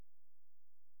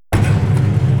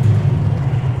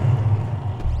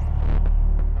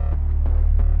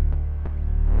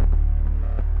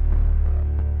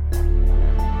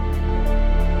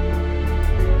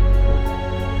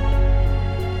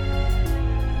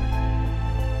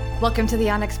Welcome to the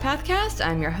Onyx Pathcast.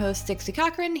 I'm your host, Dixie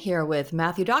Cochran, here with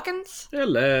Matthew Dawkins.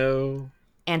 Hello.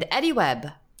 And Eddy Webb.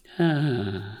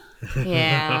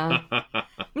 Yeah.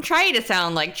 I'm trying to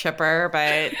sound like chipper,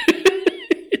 but...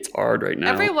 It's hard right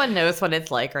now. Everyone knows what it's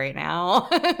like right now.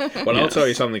 Well, I'll tell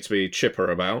you something to be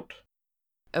chipper about.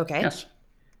 Okay. Yes.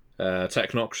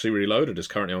 Technocracy Reloaded is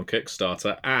currently on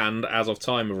Kickstarter, and as of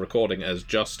time of recording, has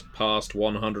just passed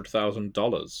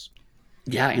 $100,000.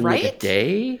 Yeah, in like a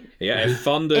day? Yeah, it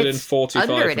funded in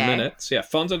 45 minutes. Yeah,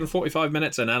 funded in 45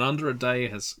 minutes, and then under a day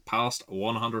has passed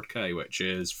 100k, which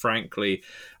is, frankly,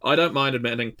 I don't mind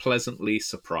admitting, pleasantly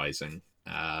surprising.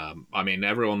 I mean,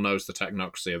 everyone knows the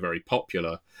Technocracy are very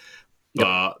popular,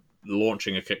 but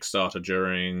launching a Kickstarter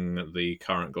during the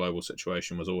current global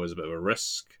situation was always a bit of a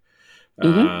risk.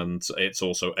 And it's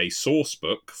also a source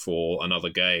book for another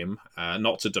game,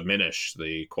 not to diminish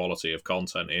the quality of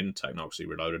content in Technocracy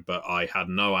Reloaded, but I had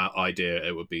no idea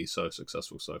it would be so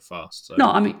successful so fast. So.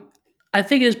 No, I mean, I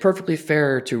think it is perfectly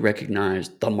fair to recognize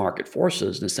the market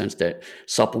forces in the sense that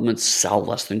supplements sell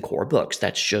less than core books.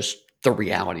 That's just the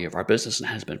reality of our business and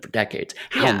has been for decades.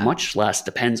 How much less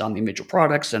depends on the individual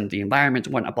products and the environment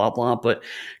and whatnot, blah, blah. But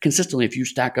consistently, if you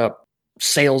stack up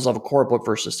sales of a core book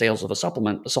versus sales of a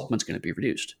supplement, the supplement's going to be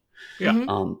reduced.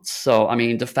 Yeah. So, I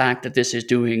mean, the fact that this is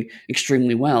doing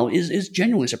extremely well is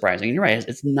genuinely surprising. And you're right,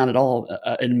 it's not at all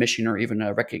an admission or even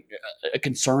a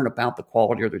concern about the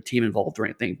quality or the team involved or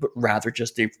anything, but rather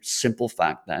just the simple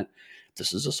fact that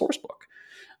this is a source book.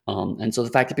 And so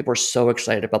the fact that people are so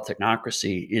excited about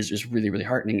Technocracy is really, really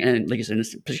heartening. And like I said, in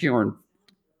this particular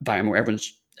environment where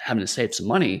everyone's having to save some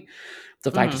money,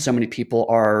 the fact that so many people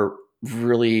are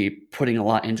really putting a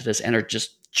lot into this and are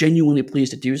just genuinely pleased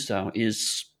to do so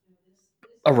is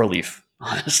a relief,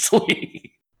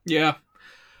 honestly. Yeah.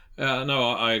 No,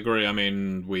 I agree. I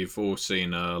mean, we've all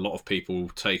seen a lot of people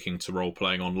taking to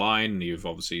role-playing online. You've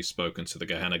obviously spoken to the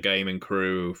Gehenna Gaming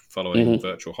crew following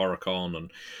Virtual HorrorCon,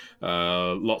 and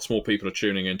lots more people are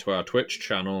tuning into our Twitch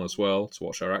channel as well to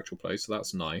watch our actual play, so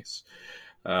that's nice.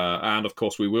 And, of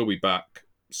course, we will be back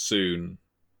soon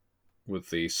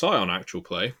with the Scion actual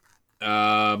play.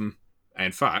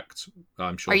 In fact,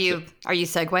 I'm sure... Are you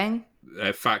segueing?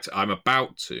 In fact, I'm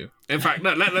about to. In fact,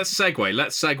 let's segue.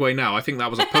 Let's segue now. I think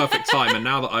that was a perfect time, and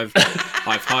now that I've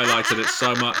highlighted it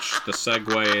so much, the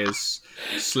segue is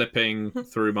slipping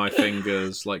through my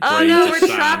fingers like grains of sand. Oh no, we're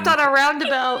trapped on a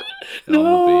roundabout. On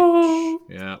the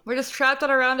beach. Yeah. We're just trapped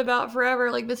on a roundabout forever,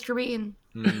 like Mr. Bean.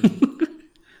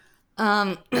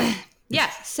 Yeah.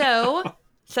 So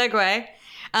segue.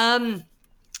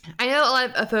 I know a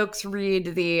lot of folks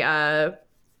read the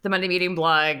Monday Meeting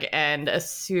blog and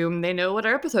assume they know what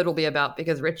our episode will be about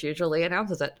because Rich usually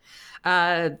announces it.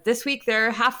 This week they're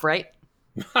half right.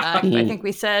 I think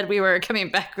we said we were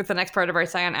coming back with the next part of our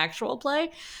Scion actual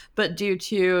play, but due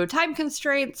to time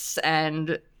constraints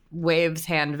and waves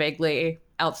hand vaguely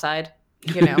outside,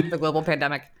 the global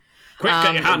pandemic. Quick,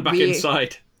 get your hand back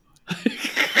inside.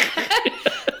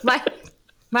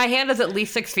 My hand is at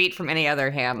least 6 feet from any other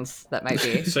hands that might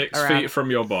be 6 around. feet from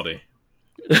your body.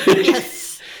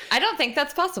 Yes. I don't think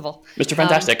that's possible. Mr.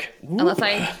 Fantastic. Unless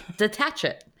I detach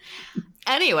it.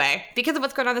 Anyway, because of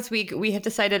what's going on this week, we have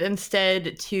decided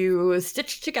instead to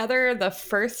stitch together the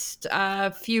first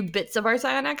few bits of our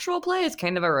Scion actual play as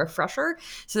kind of a refresher.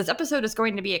 So this episode is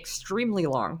going to be extremely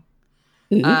long.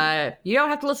 You don't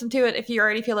have to listen to it if you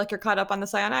already feel like you're caught up on the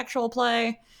Scion actual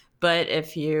play. But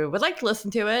if you would like to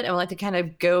listen to it and would like to kind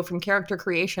of go from character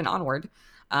creation onward,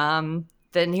 then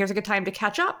here's a good time to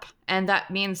catch up. And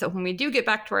that means that when we do get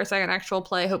back to our Scion actual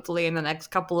play, hopefully in the next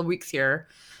couple of weeks here,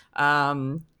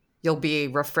 you'll be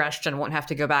refreshed and won't have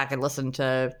to go back and listen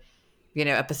to,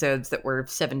 episodes that were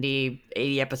 70,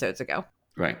 80 episodes ago.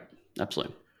 Right.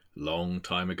 Absolutely. Long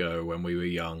time ago when we were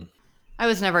young. I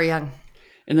was never young.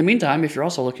 In the meantime, if you're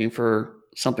also looking for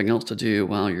something else to do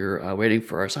while you're waiting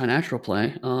for our Scion actual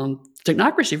play,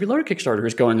 Technocracy Reloaded Kickstarter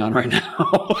is going on right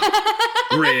now.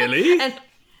 Really? And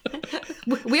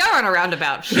we are on a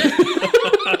roundabout.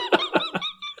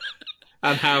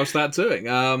 And how's that doing?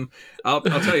 I'll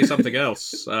tell you something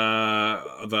else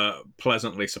that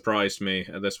pleasantly surprised me.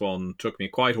 This one took me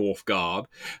quite off guard.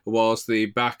 Was the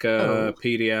backer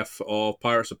PDF of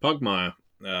Pirates of Pugmire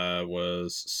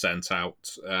was sent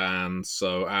out, and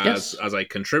so as a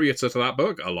contributor to that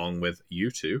book, along with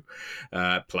you two,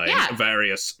 playing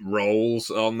various roles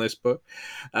on this book,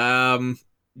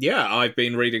 I've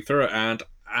been reading through it, and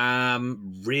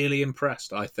am really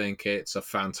impressed. I think it's a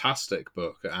fantastic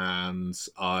book, and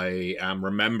I am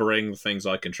remembering the things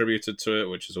I contributed to it,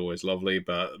 which is always lovely,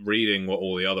 but reading what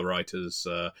all the other writers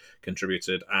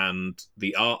contributed, and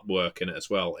the artwork in it as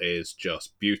well is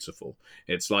just beautiful.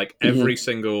 It's like every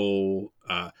single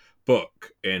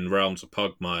book in Realms of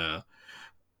Pugmire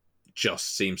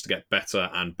just seems to get better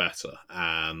and better,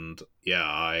 and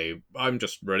yeah, I'm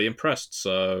just really impressed.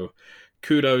 So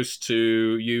kudos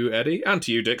to you, Eddie, and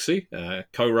to you, Dixie,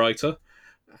 co-writer,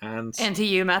 and to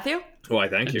you, Matthew. Why,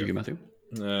 thank And you. to you, Matthew.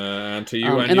 And to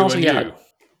you, and and you, also, and yeah,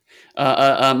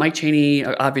 you. Mike Chaney,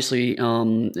 obviously,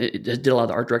 did a lot of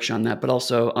the art direction on that, but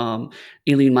also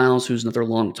Aileen Miles, who's another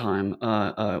long-time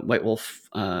White Wolf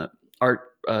art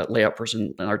layout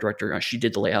person and art director. She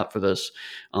did the layout for this,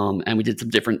 and we did some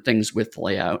different things with the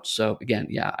layout. So again,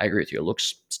 yeah, I agree with you. It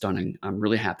looks stunning. I'm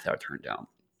really happy how it turned out.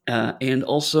 And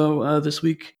also this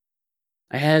week,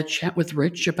 I had a chat with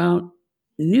Rich about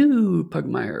new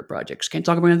Pugmire projects. Can't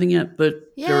talk about anything yet, but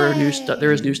there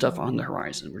is new stuff on the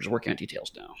horizon. We're just working on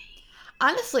details now.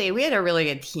 Honestly, we had a really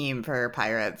good team for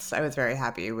Pirates. I was very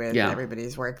happy with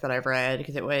everybody's work that I've read,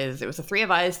 because it was the three of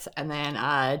us, and then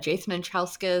Jason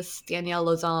Inchauskas, Danielle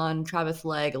Lozon, Travis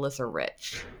Legg, Alyssa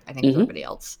Rich. I think everybody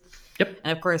else. Yep.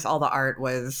 And of course, all the art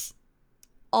was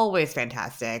always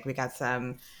fantastic. We got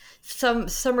some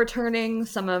returning,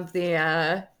 some of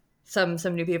the some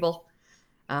new people.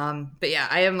 But yeah,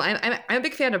 I'm a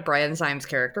big fan of Brian Syme's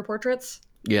character portraits.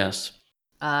 Yes.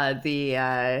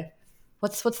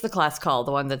 What's the class called?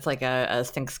 The one that's like a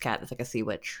Sphinx cat. That's like a sea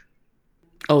witch.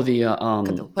 Oh, the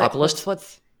Oculist?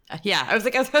 Yeah, I was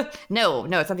like, no,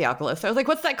 it's not the Oculist. I was like,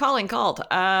 what's that calling called?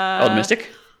 The Mystic?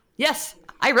 Yes,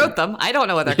 I wrote them. I don't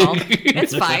know what they're called.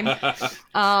 It's fine.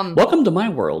 Welcome to my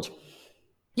world.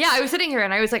 Yeah, I was sitting here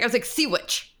and I was like, sea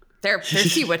witch. They're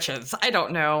sea witches. I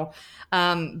don't know.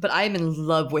 But I'm in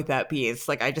love with that piece.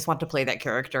 Like, I just want to play that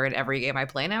character in every game I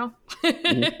play now.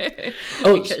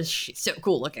 Because she's so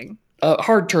cool looking.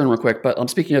 Hard turn real quick, but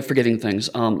speaking of forgetting things,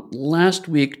 last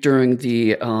week during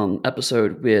the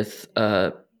episode with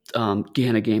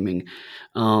Gehenna Gaming,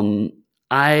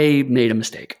 I made a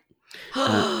mistake.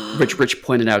 Rich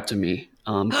pointed out to me,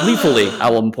 gleefully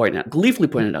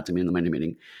pointed out to me in the Monday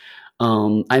meeting.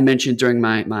 I mentioned during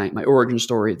my origin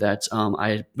story that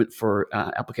I went for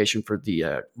application for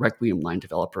the Requiem line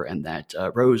developer, and that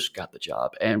Rose got the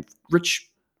job. And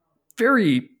Rich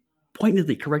very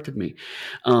pointedly corrected me.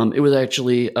 It was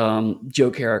actually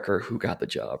Joe Carricker who got the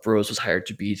job. Rose was hired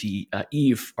to be the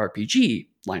Eve RPG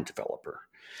line developer.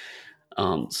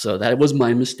 So that was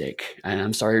my mistake. And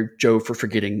I'm sorry, Joe, for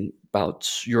forgetting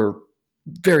about your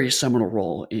very seminal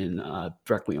role in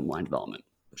Requiem line development.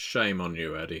 Shame on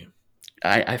you, Eddie.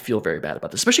 I feel very bad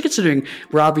about this, especially considering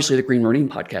we're obviously the Green Ronin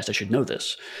podcast. I should know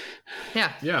this.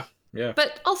 Yeah.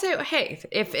 But also, hey,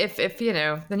 if you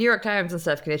know, the New York Times and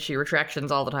stuff can issue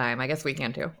retractions all the time, I guess we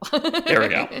can too. There we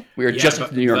go. We are just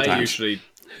at the New York Times.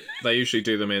 They usually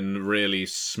do them in really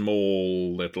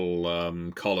small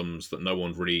little columns that no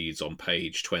one reads on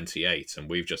page 28, and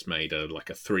we've just made a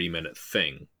 3-minute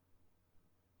thing.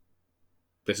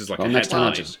 This is like a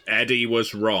headline. Eddie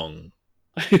was wrong.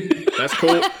 That's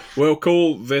cool. We'll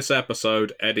call this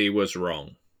episode "Eddie Was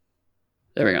Wrong."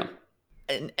 There we go.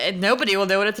 And nobody will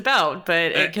know what it's about,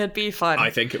 but it could be fun. I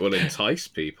think it will entice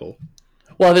people.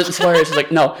 Well, this is hilarious. It's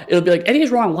like, no, it'll be like, Eddie is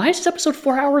wrong. Why is this episode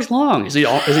 4 hours long? Is he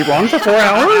wrong for 4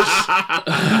 hours?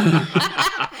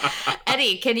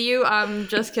 Eddie, can you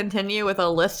just continue with a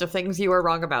list of things you were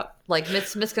wrong about, like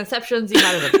misconceptions you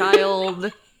had as a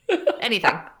child,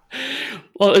 anything?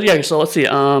 Well, yeah. So let's see.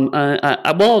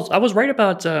 I was right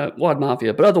about Wad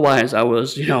Mafia, but otherwise, I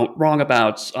was wrong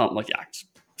about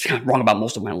wrong about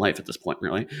most of my life at this point.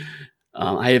 Really,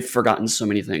 I have forgotten so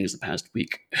many things the past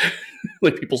week,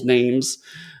 like people's names,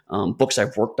 books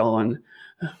I've worked on,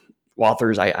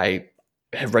 authors I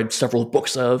have read several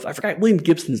books of. I forgot William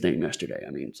Gibson's name yesterday.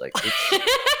 I mean, it's like.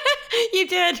 You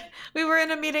did. We were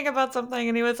in a meeting about something,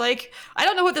 and he was like, I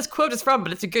don't know what this quote is from,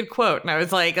 but it's a good quote. And I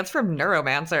was like, that's from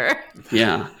Neuromancer.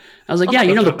 Yeah. I was like, yeah,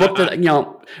 the book that,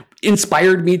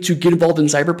 inspired me to get involved in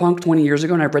cyberpunk 20 years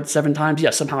ago, and I've read 7 times.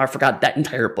 Yeah, somehow I forgot that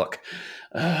entire book.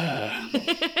 I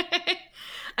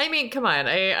mean, come on.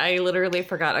 I literally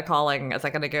forgot a calling a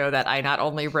second ago that I not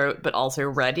only wrote, but also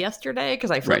read yesterday,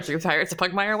 because I flipped through Pirates of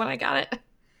Pugmire when I got it.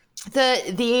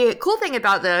 The cool thing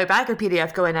about the backer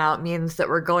PDF going out means that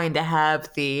we're going to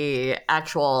have the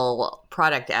actual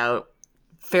product out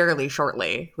fairly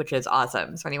shortly, which is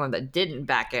awesome. So anyone that didn't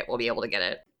back it will be able to get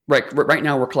it. Right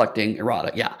now we're collecting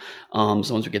errata, yeah.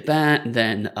 So once we get that, and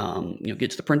then get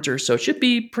to the printer. So it should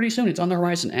be pretty soon. It's on the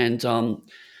horizon, and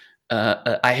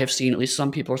I have seen at least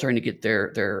some people are starting to get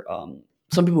their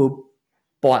some people who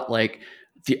bought like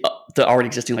the already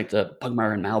existing like the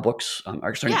Pugmire and Mal books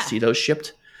are starting to see those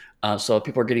shipped. So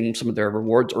people are getting some of their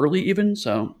rewards early even.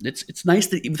 So it's nice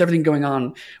that with everything going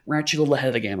on, we're actually a little ahead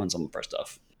of the game on some of our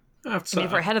stuff. If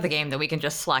we're ahead of the game, then we can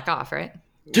just slack off, right?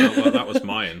 Well, that was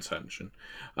my intention.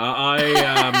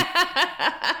 I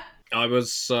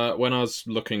was when I was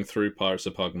looking through Pirates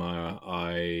of Pugmire,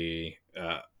 I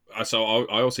also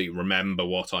remember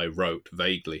what I wrote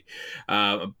vaguely,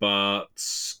 but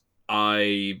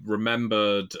I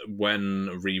remembered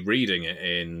when rereading it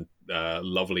in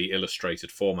lovely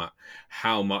illustrated format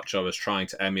how much I was trying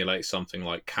to emulate something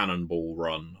like Cannonball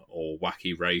Run or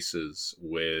Wacky Races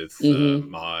with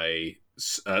my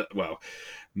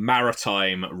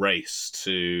maritime race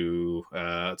to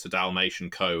Dalmatian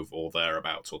Cove or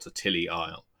thereabouts, or to Tilly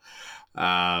Isle,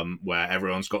 where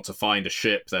everyone's got to find a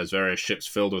ship. There's various ships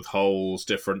filled with holes.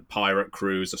 Different pirate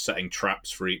crews are setting traps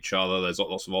for each other. There's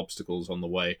lots of obstacles on the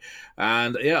way.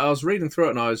 And yeah, I was reading through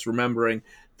it and I was remembering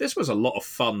this was a lot of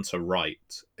fun to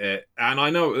write. And I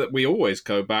know that we always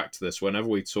go back to this whenever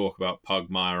we talk about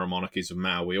Pugmire or Monarchies of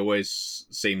Mal. We always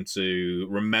seem to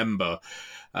remember...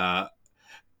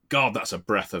 God, that's a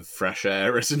breath of fresh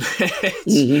air, isn't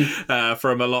it?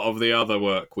 From a lot of the other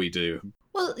work we do.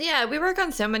 Well, yeah, we work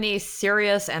on so many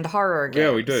serious and horror games.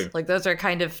 Yeah, we do. Like, those are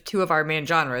kind of two of our main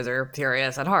genres, are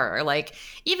serious and horror. Like,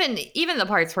 even the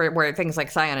parts where things like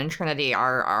Scion and Trinity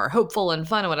are hopeful and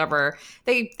fun and whatever,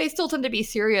 they still tend to be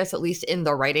serious, at least in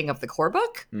the writing of the core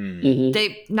book.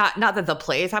 They not that the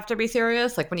plays have to be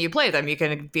serious. Like, when you play them, you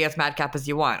can be as madcap as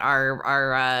you want.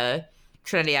 Our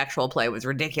Trinity actual play was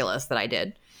ridiculous that I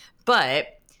did.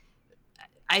 But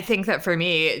I think that for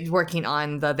me, working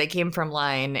on the They Came From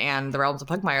line and the Realms of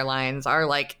Pugmire lines are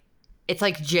like, it's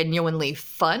like genuinely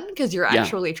fun because you're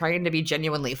actually trying to be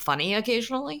genuinely funny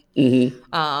occasionally.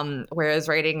 Whereas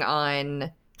writing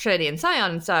on Trinity and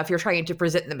Scion and stuff, you're trying to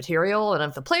present the material, and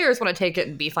if the players want to take it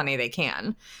and be funny, they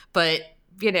can. But,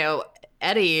 you know,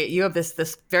 Eddy, you have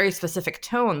this very specific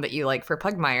tone that you like for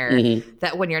Pugmire,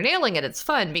 that when you're nailing it, it's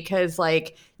fun because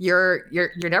like you're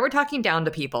never talking down to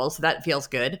people, so that feels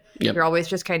good. You're always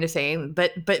just kind of saying,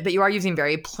 but you are using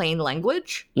very plain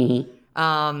language.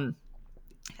 And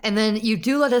then you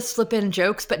do let us slip in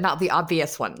jokes, but not the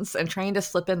obvious ones. And trying to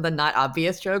slip in the not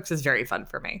obvious jokes is very fun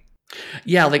for me.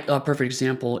 Yeah, like a perfect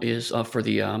example is for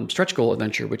the stretch goal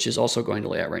adventure, which is also going to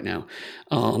lay out right now.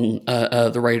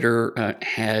 The writer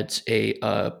had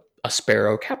a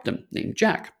sparrow captain named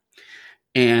Jack,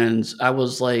 and I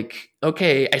was like,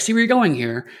 okay, I see where you're going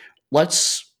here.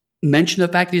 Let's mention the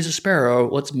fact that he's a sparrow.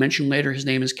 Let's mention later his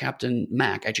name is Captain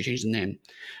Mac. I actually changed the name.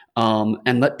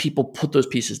 And let people put those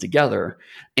pieces together.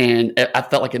 And I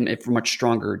felt like a much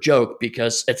stronger joke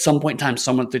because at some point in time,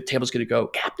 someone at the table is going to go,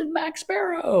 Captain Max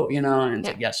Sparrow, you know, and it's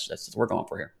like, yes, that's what we're going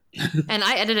for here. And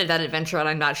I edited that adventure and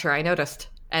I'm not sure I noticed.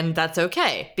 And that's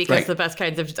okay because the best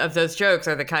kinds of those jokes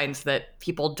are the kinds that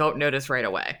people don't notice right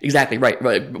away. Exactly, right.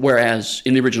 Whereas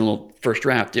in the original first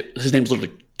draft, his name's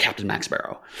literally Captain Max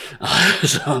Sparrow.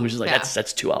 So I'm just like,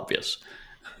 that's too obvious.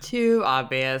 Too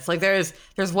obvious. Like there's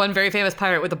one very famous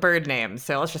pirate with a bird name,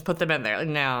 so let's just put them in there. Like,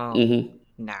 no.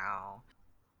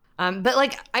 But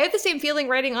like I have the same feeling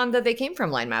writing on the They Came From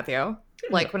line, Matthew.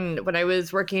 Like when I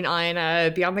was working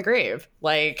on Beyond the Grave.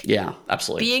 Like, yeah,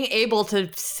 absolutely. Being able to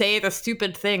say the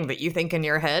stupid thing that you think in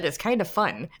your head is kind of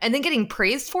fun, and then getting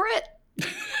praised for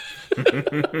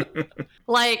it.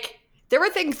 Like. There were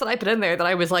things that I put in there that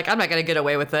I was like, I'm not going to get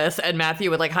away with this. And Matthew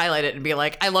would like highlight it and be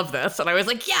like, I love this. And I was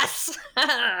like, yes.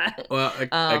 Well,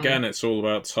 again, it's all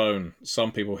about tone.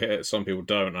 Some people hit it, some people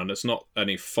don't. And it's not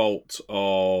any fault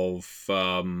of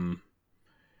a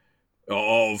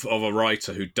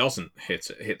writer who doesn't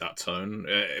hit that tone,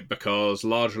 because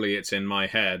largely it's in my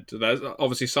head. There's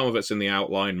obviously some of it's in the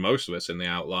outline, most of it's in the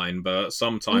outline, but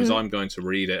sometimes I'm going to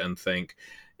read it and think,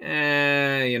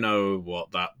 you know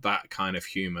what, that kind of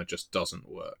humor just doesn't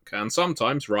work. And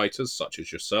sometimes writers such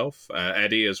as yourself,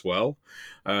 Eddy as well,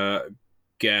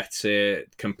 get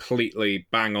it completely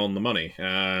bang on the money,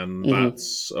 and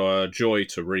that's a joy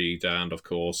to read, and of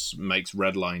course makes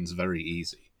red lines very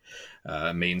easy.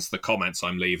 Means the comments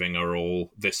I'm leaving are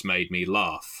all, this made me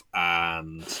laugh,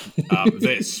 and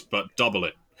this, but double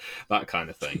it, that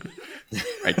kind of thing.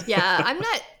 Right. Yeah,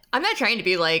 I'm not trying to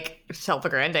be like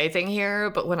self-aggrandizing here,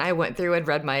 but when I went through and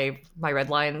read my red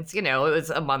lines, you know, it was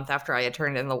a month after I had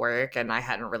turned in the work and I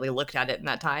hadn't really looked at it in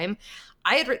that time.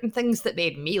 I had written things that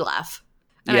made me laugh.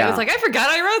 And I was like, I forgot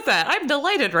I wrote that. I'm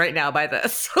delighted right now by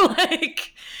this.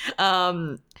 Like,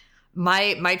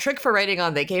 my trick for writing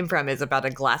on They Came From is about a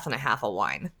glass and a half of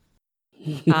wine.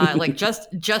 like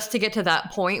just to get to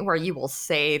that point where you will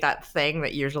say that thing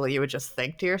that usually you would just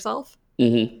think to yourself.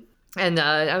 Mm-hmm. And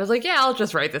I was like, yeah, I'll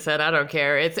just write this in. I don't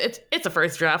care. It's a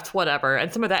first draft, whatever.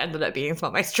 And some of that ended up being some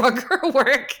of my stronger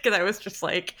work because I was just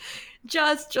like,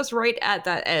 just right at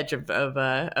that edge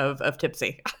of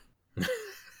tipsy.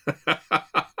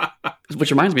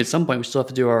 Which reminds me, at some point we still have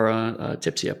to do our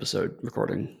tipsy episode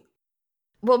recording.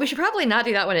 Well, we should probably not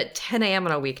do that one at 10 a.m.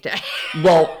 on a weekday.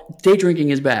 Well, day drinking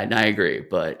is bad, and I agree,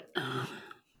 but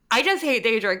I just hate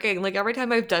day drinking. Like, every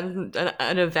time I've done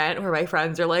an event where my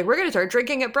friends are like, we're going to start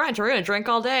drinking at brunch, we're going to drink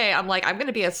all day, I'm like, I'm going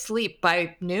to be asleep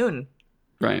by noon.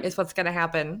 Right. Is what's going to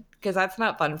happen, because that's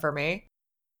not fun for me.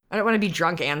 I don't want to be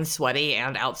drunk and sweaty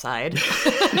and outside.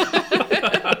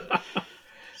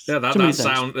 Yeah,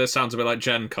 that sounds a bit like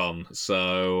Gen Con.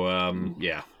 So,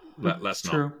 yeah, let's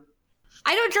not. True.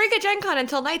 I don't drink at Gen Con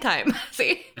until nighttime.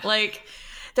 See? Like,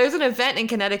 there's an event in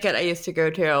Connecticut I used to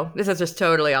go to. This is just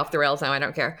totally off the rails now. I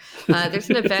don't care. There's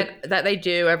an event that they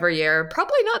do every year.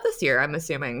 Probably not this year, I'm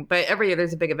assuming. But every year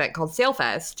there's a big event called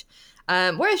Sailfest.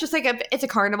 Where it's just like it's a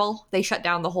carnival. They shut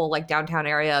down the whole like downtown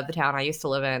area of the town I used to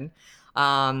live in.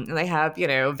 And they have,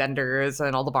 vendors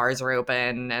and all the bars are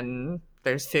open and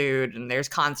there's food and there's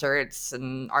concerts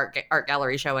and art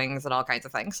gallery showings and all kinds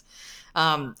of things.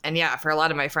 And yeah, for a lot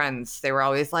of my friends, they were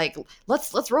always like,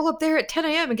 let's roll up there at 10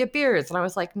 a.m. and get beers. And I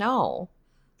was like, no,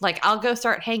 like I'll go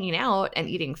start hanging out and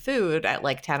eating food at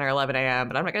like 10 or 11 a.m.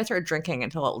 But I'm not going to start drinking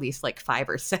until at least like 5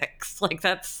 or 6. Like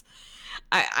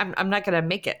I'm not going to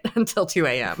make it until 2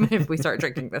 a.m. if we start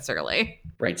drinking this early.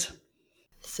 Right.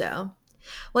 So,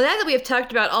 well, now that we have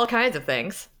talked about all kinds of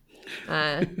things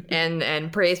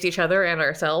and praised each other and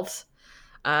ourselves.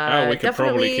 We could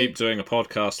probably keep doing a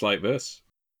podcast like this.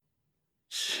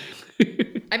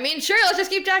 I mean, sure, let's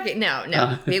just keep talking.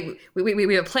 No. We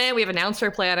have a plan. We have announced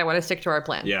our plan. I want to stick to our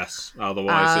plan. Yes.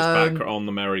 Otherwise, it's back on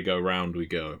the merry-go-round we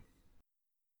go.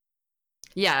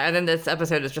 Yeah, and then this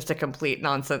episode is just a complete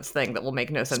nonsense thing that will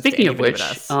make no sense. Speaking to of which,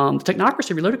 us. the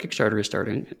Technocracy Reloaded Kickstarter is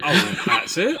starting. Oh,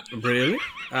 that's it? Really?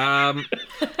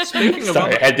 Speaking of,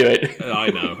 sorry, I do it.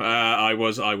 I know. I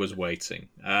was waiting.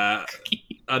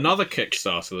 Another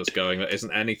Kickstarter that's going that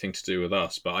isn't anything to do with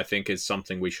us, but I think is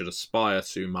something we should aspire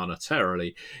to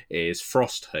monetarily, is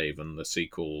Frosthaven, the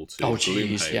sequel to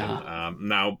Gloomhaven. Yeah.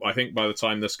 Now, I think by the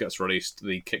time this gets released,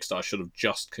 the Kickstarter should have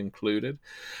just concluded.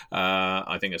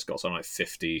 I think it's got something like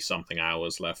 50-something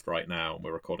hours left right now.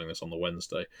 We're recording this on the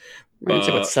Wednesday. Right, it's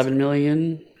about 7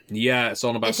 million. Yeah, it's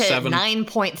on about it's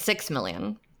 9.6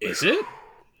 million. Is it?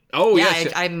 Oh yeah,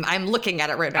 yes, I'm looking at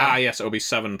it right now. Yes, it'll be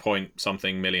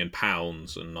 7-point-something million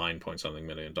pounds and $9-point-something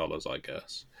million, I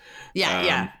guess.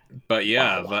 Yeah. But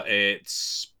yeah, wow.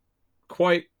 It's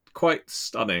quite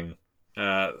stunning.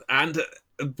 And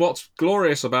what's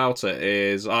glorious about it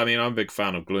is, I mean, I'm a big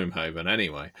fan of Gloomhaven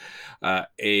anyway,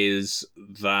 is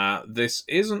that this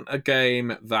isn't a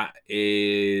game that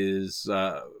is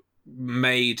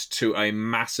made to a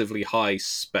massively high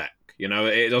spec.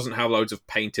 It doesn't have loads of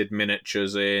painted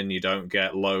miniatures in. You don't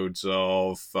get loads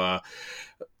of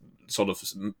sort of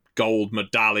gold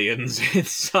medallions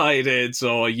inside it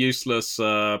or useless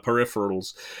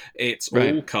peripherals. It's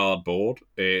all cardboard.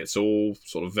 It's all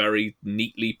sort of very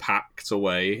neatly packed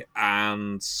away,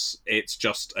 and it's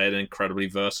just an incredibly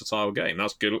versatile game.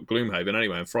 That's Gloomhaven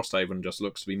anyway, and Frosthaven just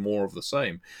looks to be more of the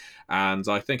same. And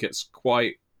I think it's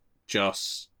quite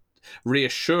just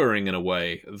reassuring in a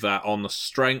way that on the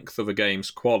strength of a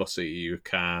game's quality you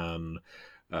can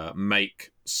make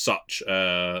such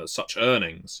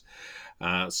earnings.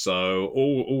 So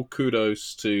all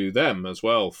kudos to them as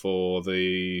well for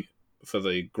the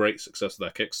great success of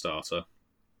their Kickstarter.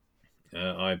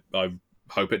 I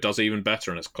hope it does even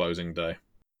better in its closing day.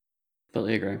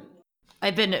 Totally agree.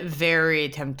 I've been very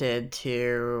tempted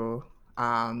to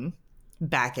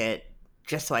back it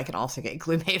just so I can also get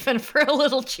Gloomhaven for a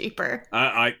little cheaper.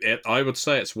 I would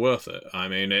say it's worth it. I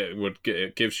mean,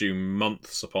 it gives you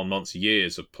months upon months,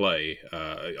 years of play.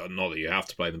 Not that you have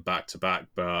to play them back to back,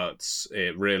 but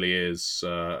it really is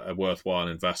a worthwhile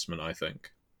investment, I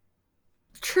think.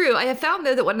 True. I have found,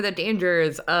 though, that one of the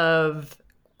dangers of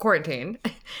quarantine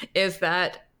is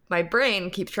that my brain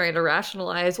keeps trying to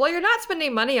rationalize, well, you're not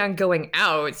spending money on going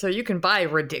out, so you can buy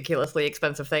ridiculously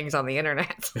expensive things on the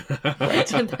internet.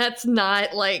 And that's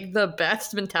not, like, the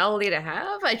best mentality to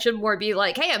have. I should more be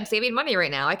like, hey, I'm saving money right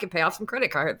now. I can pay off some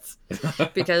credit cards.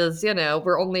 Because,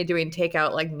 we're only doing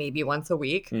takeout, like, maybe once a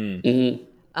week.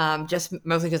 Mm-hmm. Just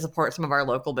mostly to support some of our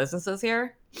local businesses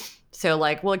here. So,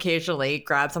 like, we'll occasionally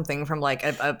grab something from, like,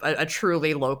 a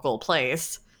truly local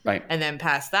place. Right. And then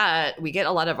past that, we get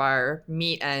a lot of our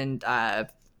meat and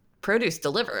produce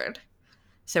delivered.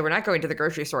 So we're not going to the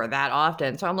grocery store that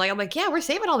often. So I'm like, yeah, we're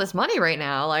saving all this money right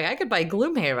now. Like, I could buy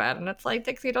Gloomhaven. And it's like,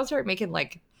 Dixie, don't start making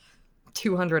like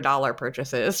 $200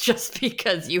 purchases just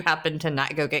because you happen to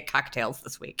not go get cocktails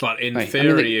this week. But in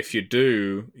theory, if you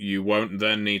do, you won't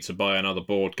then need to buy another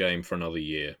board game for another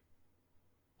year.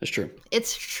 That's true.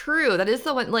 It's true. That is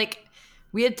the one, like,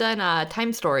 we had done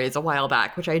Time Stories a while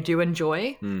back, which I do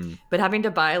enjoy. But having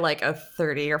to buy like a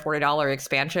 $30 or $40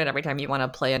 expansion every time you want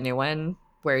to play a new one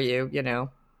where you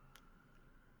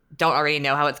don't already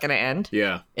know how it's going to end.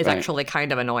 Yeah. It's actually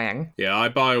kind of annoying. Yeah, I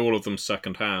buy all of them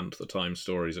secondhand, the Time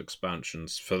Stories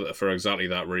expansions, for exactly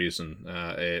that reason.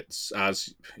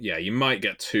 You might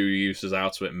get 2 uses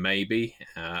out of it, maybe,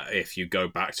 if you go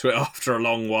back to it after a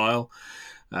long while.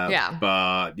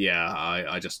 But yeah,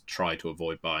 I just try to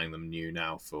avoid buying them new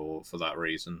now for that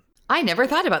reason. I never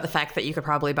thought about the fact that you could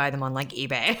probably buy them on like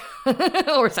eBay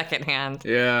or secondhand.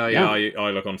 Yeah.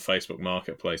 I look on Facebook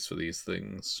Marketplace for these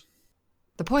things.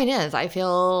 The point is, I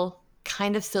feel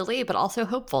kind of silly, but also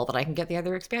hopeful that I can get the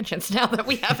other expansions now that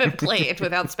we haven't played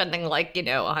without spending like,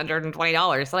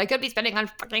 $120 that I could be spending on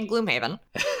fucking Gloomhaven.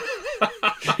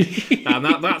 And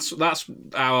that's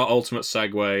our ultimate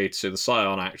segue to the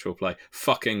Scion actual play.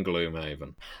 Fucking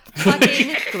Gloomhaven.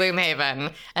 Fucking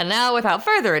Gloomhaven. And now, without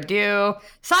further ado,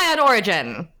 Scion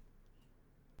Origin.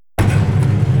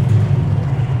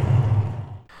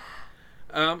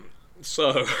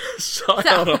 So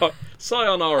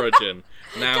Scion Origin.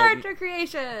 Now, character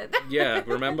creation. Yeah,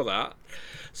 remember that.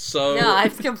 So no,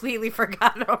 I've completely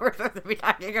forgotten what we're supposed to be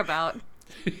talking about.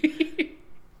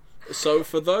 So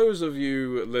for those of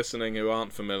you listening who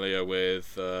aren't familiar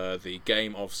with the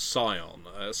game of Scion,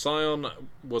 Scion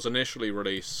was initially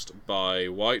released by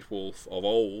White Wolf of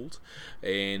old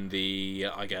in the,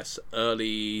 I guess,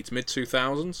 early to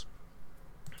mid-2000s.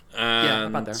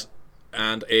 About there.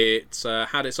 And it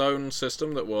had its own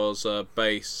system that was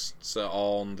based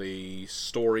on the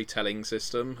storytelling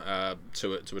system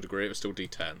to a degree. It was still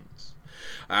D10s.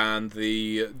 And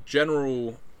the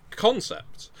general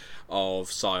concept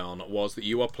of Scion was that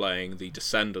you are playing the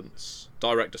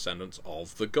direct descendants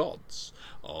of the gods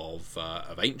of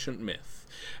ancient myth.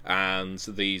 And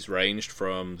these ranged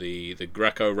from the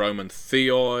Greco-Roman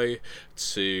Theoi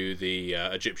to the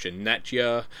Egyptian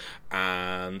Netya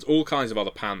and all kinds of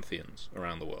other pantheons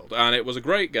around the world. And it was a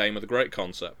great game with a great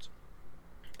concept.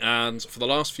 And for the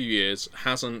last few years,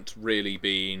 hasn't really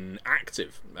been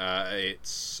active.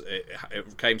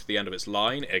 It came to the end of its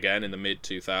line, again in the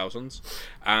mid-2000s,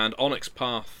 and Onyx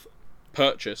Path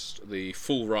purchased the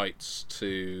full rights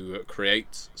to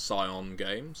create Scion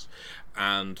games,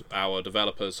 and our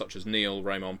developers such as Neil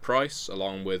Raymond Price,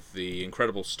 along with the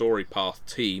incredible Story Path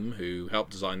team who helped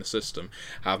design the system,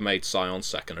 have made Scion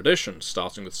 2nd edition,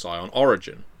 starting with Scion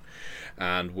Origin.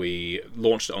 And we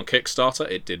launched it on Kickstarter.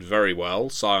 It did very well.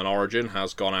 Scion Origin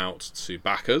has gone out to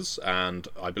backers, and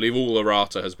I believe all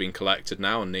errata has been collected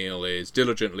now, and Neil is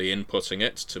diligently inputting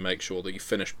it to make sure the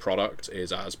finished product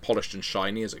is as polished and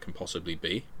shiny as it can possibly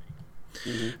be.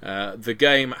 Mm-hmm. The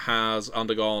game has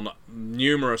undergone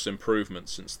numerous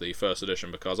improvements since the first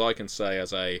edition, because I can say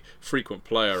as a frequent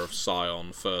player of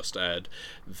Scion First Ed,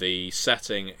 the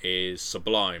setting is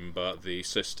sublime, but the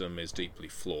system is deeply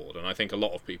flawed, and I think a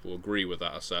lot of people agree with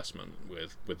that assessment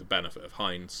with the benefit of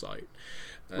hindsight.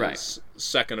 Right.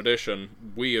 Second edition,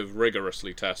 we have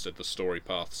rigorously tested the story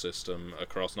path system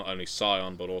across not only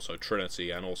Scion but also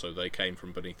Trinity, and also They Came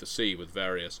From Beneath the Sea with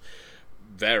various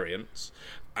variants.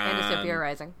 And Dystopia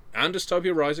Rising. And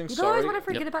Dystopia Rising, you sorry. You always want to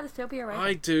forget about Dystopia Rising.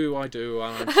 I do,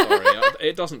 and I'm sorry.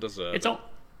 It doesn't deserve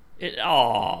it.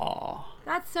 Aww.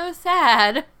 That's so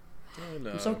sad. Oh, no.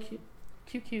 It's so cute.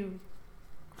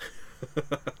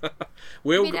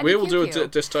 We'll do a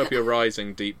Dystopia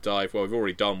Rising deep dive. Well, we've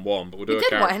already done one, but we'll do a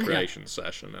character creation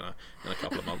session in a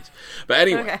couple of months. But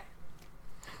anyway... Okay.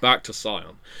 Back to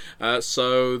Scion.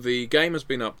 So the game has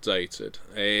been updated.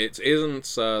 It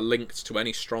isn't linked to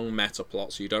any strong meta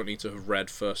plot, so you don't need to have read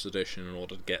first edition in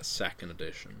order to get second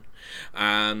edition.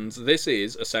 And this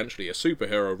is essentially a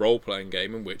superhero role-playing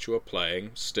game in which you are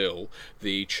playing still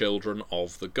the children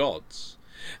of the gods.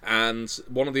 And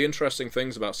one of the interesting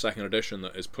things about second edition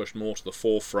that is pushed more to the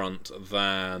forefront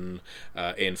than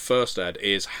in first ed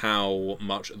is how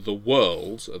much the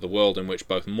world in which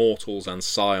both mortals and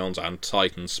scions and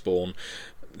titans spawn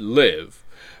live,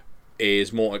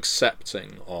 is more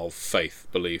accepting of faith,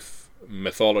 belief,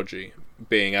 mythology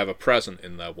being ever present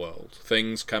in their world.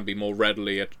 Things can be more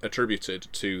readily attributed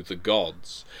to the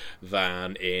gods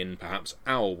than in perhaps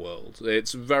our world.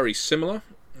 It's very similar,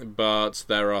 but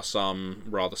there are some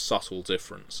rather subtle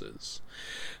differences.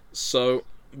 So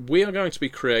we are going to be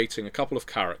creating a couple of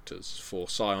characters for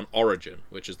Scion Origin,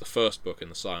 which is the first book in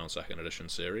the Scion 2nd Edition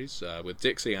series, with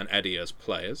Dixie and Eddy as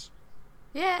players.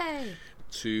 Yay!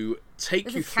 To take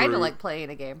This you is through... kind of like playing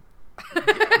a game.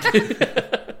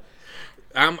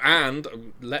 And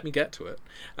let me get to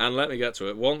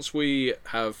it. Once we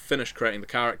have finished creating the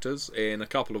characters in a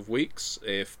couple of weeks,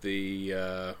 if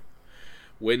the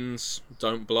winds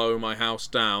don't blow my house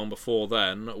down before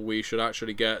then, we should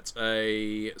actually get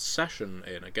a session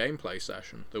in, a gameplay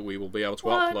session, that we will be able to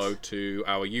upload to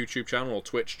our YouTube channel or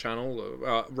Twitch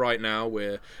channel. Right now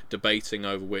we're debating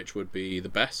over which would be the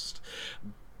best.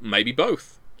 Maybe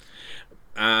both.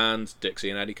 And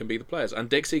Dixie and Eddy can be the players. And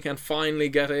Dixie can finally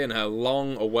get in her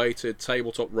long-awaited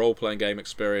tabletop role-playing game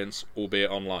experience,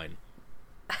 albeit online.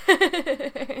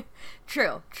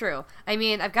 True. I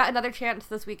mean, I've got another chance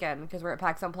this weekend because we're at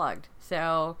PAX Unplugged.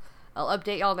 So I'll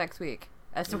update y'all next week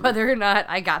as to whether or not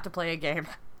I got to play a game.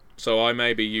 So I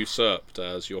may be usurped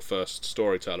as your first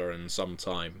storyteller in some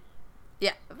time.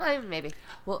 Yeah, maybe.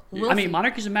 We'll I mean, see.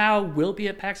 Monarchies of Mao will be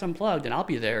at PAX Unplugged, and I'll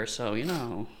be there, so, you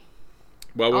know.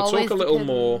 Well, we'll Always talk a little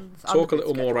more depends on the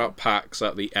schedule. about PAX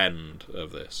at the end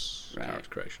of this character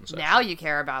creation session. Now you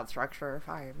care about structure.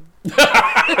 Fine.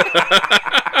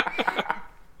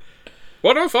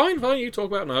 Well, no, fine. You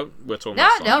talk about... No, we're talking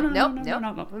about Scion. No.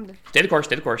 Stay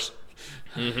the course.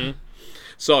 Mm-hmm.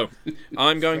 So,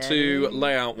 I'm going to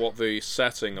lay out what the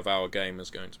setting of our game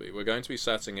is going to be. We're going to be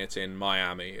setting it in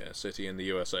Miami, a city in the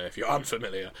USA, if you're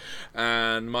unfamiliar.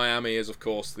 And Miami is, of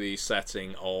course, the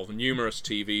setting of numerous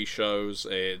TV shows.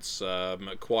 It's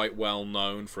quite well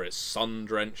known for its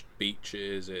sun-drenched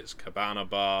beaches, its cabana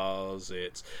bars,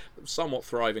 its somewhat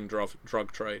thriving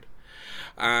drug trade.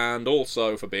 And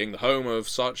also for being the home of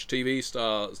such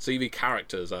TV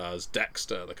characters as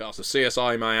Dexter, the cast of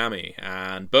CSI Miami,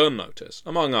 and Burn Notice,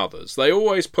 among others. They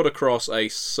always put across a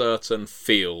certain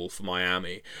feel for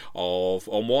Miami.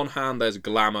 On one hand, there's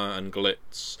glamour and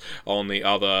glitz. On the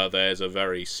other, there's a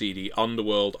very seedy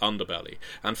underworld underbelly.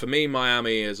 And for me,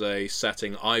 Miami is a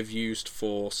setting I've used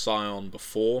for Scion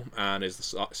before, and is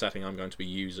the setting I'm going to be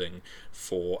using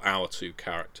for our two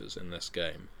characters in this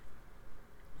game.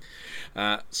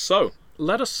 So,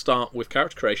 let us start with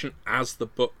character creation as the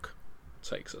book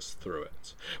takes us through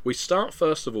it. We start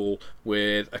first of all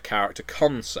with a character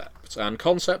concept, and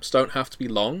concepts don't have to be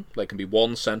long. They can be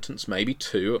one sentence, maybe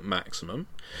two at maximum,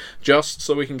 just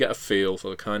so we can get a feel for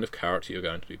the kind of character you're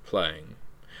going to be playing.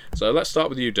 So let's start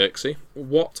with you, Dixie.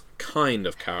 What kind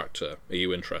of character are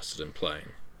you interested in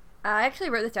playing? I actually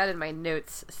wrote this down in my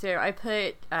notes. So I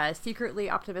put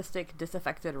secretly optimistic,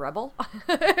 disaffected rebel.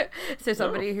 So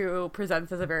somebody who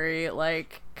presents as a very,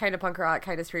 kind of punk rock,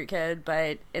 kind of street kid,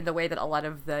 but in the way that a lot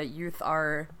of the youth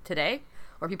are today,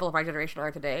 or people of my generation are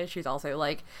today. She's also,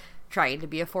 trying to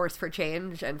be a force for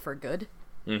change and for good.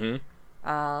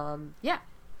 Mm-hmm. Yeah.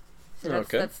 So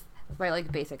that's my,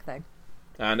 basic thing.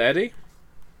 And Eddy?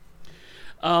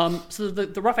 So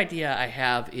the rough idea I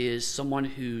have is someone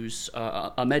who's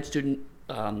a med student.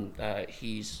 I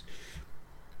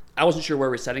wasn't sure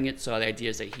where we're setting it, so the idea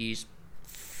is that he's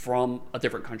from a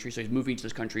different country, so he's moving to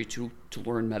this country to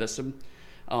learn medicine,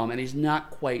 and he's not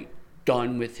quite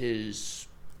done with his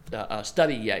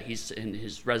study yet. He's in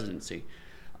his residency,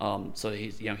 so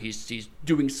he's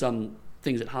doing some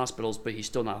things at hospitals, but he's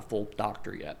still not a full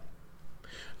doctor yet.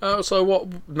 So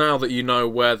what? Now that you know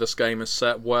where this game is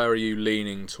set, where are you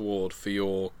leaning toward for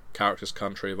your character's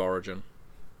country of origin?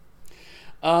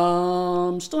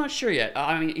 Still not sure yet.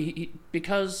 I mean, he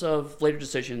because of later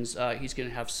decisions, he's going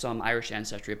to have some Irish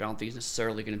ancestry, but I don't think he's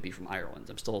necessarily going to be from Ireland.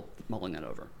 I'm still mulling that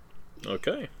over.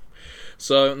 Okay.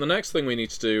 So the next thing we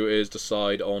need to do is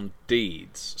decide on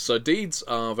deeds. So deeds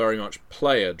are very much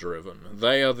player-driven.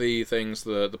 They are the things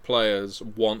that the players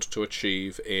want to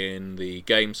achieve in the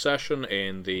game session,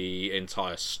 in the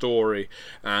entire story,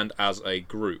 and as a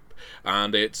group.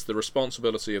 And it's the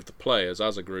responsibility of the players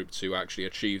as a group to actually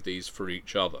achieve these for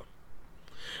each other.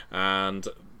 And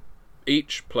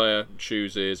each player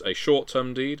chooses a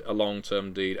short-term deed, a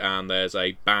long-term deed, and there's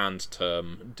a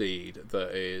band-term deed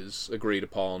that is agreed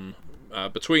upon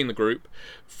between the group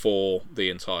for the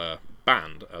entire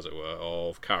band, as it were,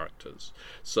 of characters.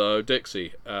 So,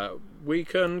 Dixie, we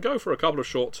can go for a couple of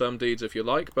short-term deeds if you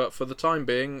like, but for the time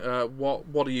being,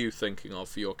 what are you thinking of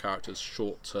for your character's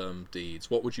short-term deeds?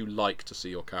 What would you like to see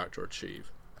your character achieve?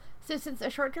 So since a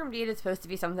short-term deed is supposed to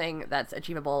be something that's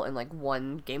achievable in,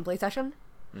 one gameplay session,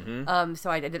 so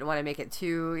I didn't want to make it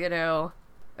too,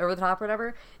 over the top or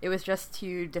whatever, it was just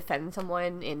to defend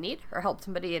someone in need, or help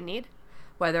somebody in need.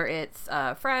 Whether it's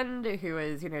a friend who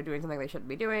is, doing something they shouldn't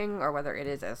be doing, or whether it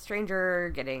is a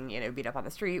stranger getting, beat up on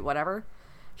the street, whatever.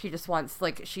 She just wants,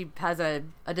 like, she has a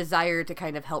desire to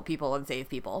kind of help people and save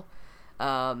people.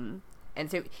 And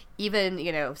so even,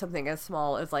 you know, something as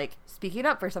small as, like, speaking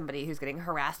up for somebody who's getting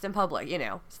harassed in public, you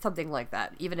know, something like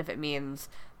that, even if it means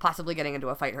possibly getting into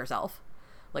a fight herself.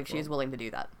 Like, she's willing to do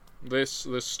that. This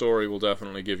story will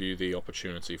definitely give you the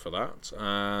opportunity for that.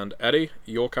 And Eddie,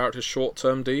 your character's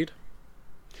short-term deed?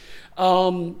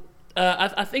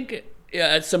 I think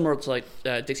it's similar to like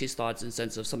Dixie's thoughts in the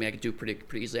sense of something I could do pretty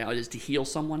easily. Is to heal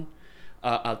someone,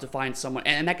 to find someone,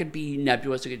 and that could be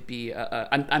nebulous. It could be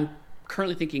I'm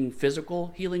currently thinking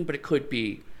physical healing, but it could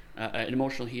be an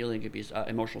emotional healing. It could be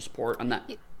emotional support.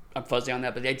 I'm fuzzy on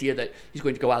that, but the idea that he's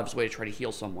going to go out of his way to try to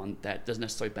heal someone that doesn't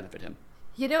necessarily benefit him.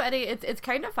 You know, Eddie, it's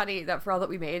kind of funny that for all that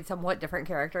we made somewhat different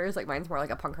characters, like mine's more like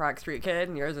a punk rock street kid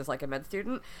and yours is like a med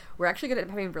student, we're actually going to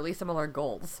end up having really similar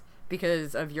goals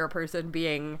because of your person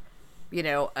being, you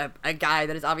know, a guy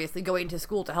that is obviously going to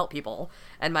school to help people,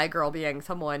 and my girl being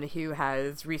someone who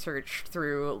has researched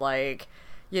through, like,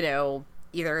 you know,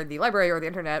 either the library or the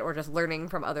internet or just learning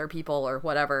from other people or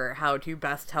whatever how to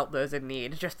best help those in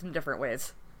need, just in different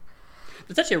ways.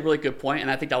 That's actually a really good point,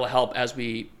 and I think that will help as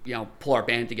we, you know, pull our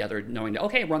band together, knowing that,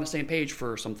 okay, we're on the same page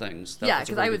for some things. Yeah,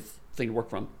 because I was thing to work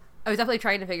from. I was definitely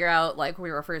trying to figure out, like, when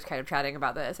we were first kind of chatting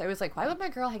about this, I was like, why would my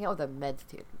girl hang out with a med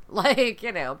student? Like,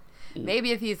 you know,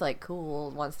 maybe if he's, like, cool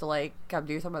and wants to, like, come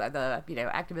do some of the, you know,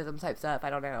 activism type stuff, I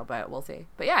don't know, but we'll see.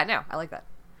 But yeah, no, I like that.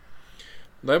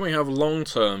 Then we have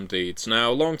long-term deeds.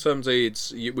 Now, long-term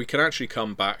deeds, we can actually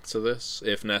come back to this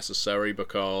if necessary,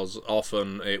 because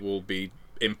often it will be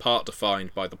in part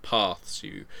defined by the paths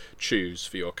you choose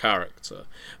for your character.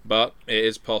 But it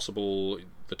is possible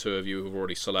the two of you have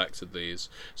already selected these.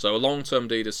 So a long-term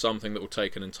deed is something that will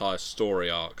take an entire story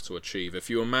arc to achieve. If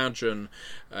you imagine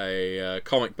a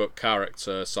comic book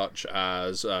character such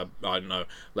as, I don't know,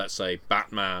 let's say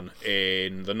Batman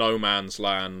in the No Man's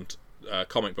Land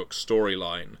comic book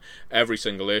storyline, every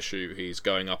single issue he's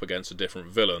going up against a different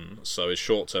villain, so his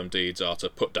short-term deeds are to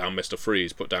put down Mr.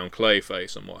 Freeze, put down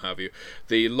Clayface and what have you.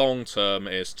 The long-term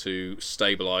is to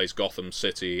stabilize Gotham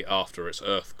City after its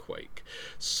earthquake.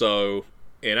 So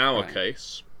in our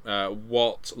case,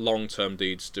 what long-term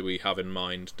deeds do we have in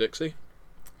mind, Dixie?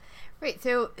 Right,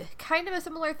 so kind of a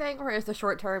similar thing, whereas the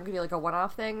short term could be like a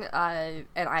one-off thing, and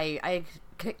I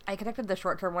connected the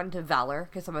short-term one to Valor,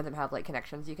 because some of them have, like,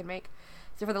 connections you can make.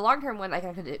 So for the long-term one, I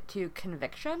connected it to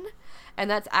Conviction,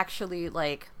 and that's actually,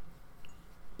 like,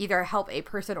 either help a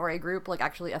person or a group, like,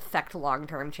 actually affect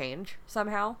long-term change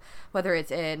somehow, whether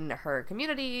it's in her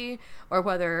community, or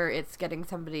whether it's getting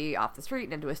somebody off the street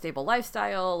and into a stable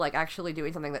lifestyle, like, actually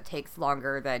doing something that takes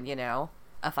longer than, you know,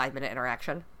 a 5-minute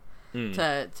interaction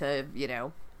to, you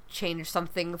know, change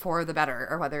something for the better,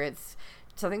 or whether it's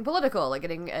something political, like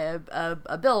getting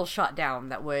a bill shot down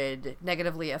that would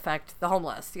negatively affect the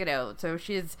homeless, you know. So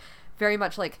she's very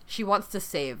much like, she wants to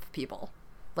save people.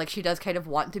 Like, she does kind of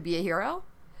want to be a hero,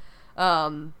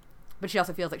 but she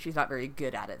also feels like she's not very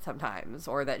good at it sometimes,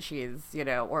 or that she's, you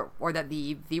know, or that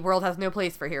the world has no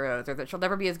place for heroes, or that she'll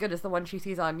never be as good as the one she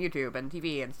sees on YouTube and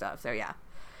TV and stuff. So yeah,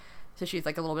 so she's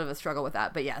like a little bit of a struggle with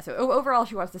that. But yeah, so overall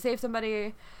she wants to save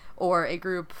somebody or a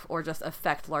group, or just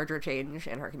affect larger change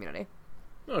in her community.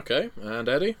 Okay, and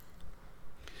Eddie?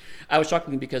 I was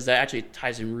talking because that actually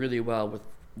ties in really well with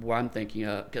what I'm thinking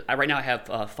of. Because right now I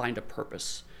have find a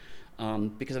purpose,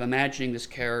 because I'm imagining this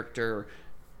character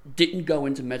didn't go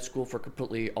into med school for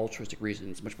completely altruistic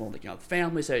reasons. Much more like, you know,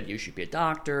 family said you should be a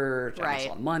doctor, to have a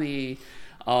lot of money.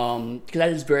 Because that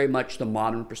is very much the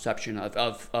modern perception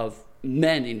of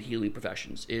men in healing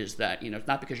professions, is that, you know, it's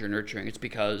not because you're nurturing, it's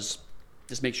because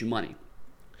this makes you money.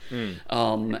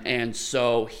 And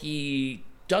so he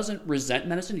doesn't resent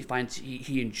medicine. He finds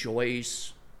he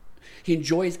enjoys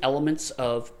elements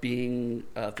of being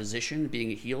a physician,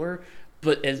 being a healer,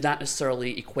 but it does not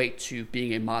necessarily equate to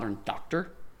being a modern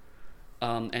doctor.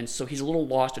 And so he's a little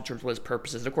lost in terms of what his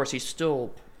purpose is. And of course, he's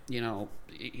still, you know,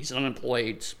 he's an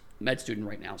unemployed med student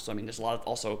right now. So I mean, there's a lot of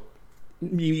also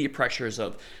immediate pressures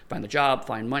of find the job,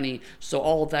 find money. So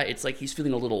all of that, it's like he's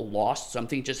feeling a little lost. So I'm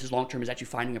thinking just his long term is actually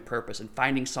finding a purpose, and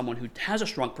finding someone who has a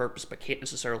strong purpose but can't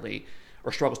necessarily,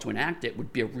 or struggles to enact it,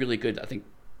 would be a really good, I think,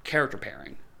 character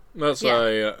pairing. That's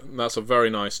a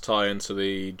very nice tie into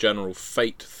the general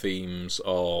fate themes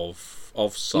of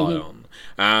Scion.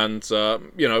 And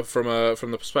you know, from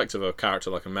the perspective of a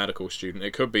character like a medical student,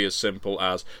 it could be as simple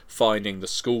as finding the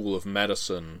school of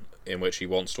medicine in which he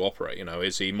wants to operate. You know,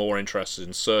 is he more interested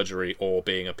in surgery or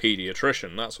being a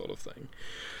pediatrician, that sort of thing.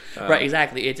 Right,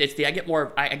 exactly. It's the I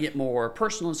get more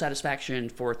personal satisfaction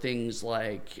for things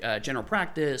like general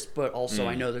practice, but also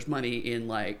I know there's money in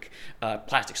like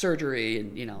plastic surgery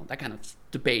and that kind of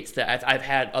debates that I've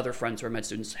had other friends who are med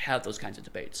students have those kinds of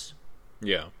debates.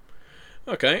 Yeah.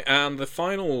 Okay, and the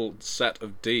final set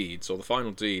of deeds, or the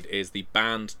final deed, is the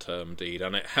banned term deed,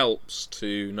 and it helps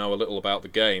to know a little about the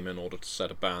game in order to set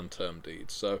a banned term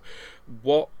deed. So,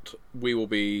 what we will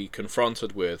be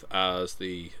confronted with as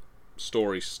the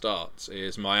story starts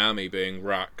is Miami being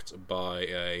racked by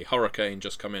a hurricane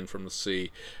just come in from the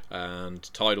sea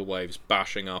and tidal waves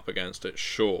bashing up against its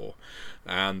shore,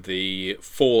 and the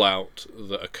fallout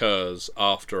that occurs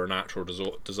after a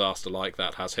natural disaster like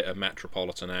that has hit a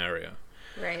metropolitan area.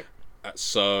 Right.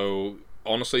 So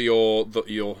honestly, your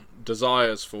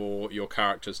desires for your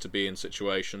characters to be in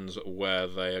situations where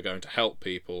they are going to help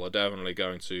people are definitely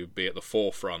going to be at the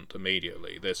forefront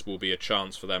immediately. This will be a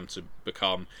chance for them to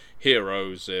become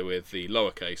heroes with the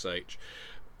lowercase h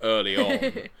early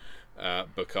on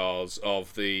because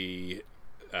of the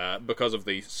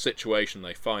situation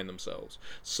they find themselves.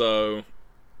 So,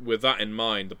 with that in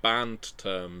mind, the banned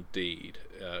term deed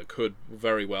could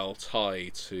very well tie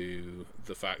to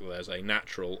the fact that there's a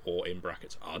natural, or in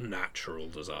brackets, unnatural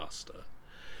disaster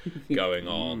going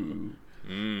on.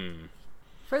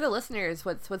 For the listeners,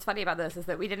 what's funny about this is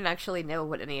that we didn't actually know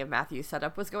what any of Matthew's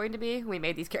setup was going to be when we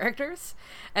made these characters.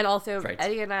 And also, Right.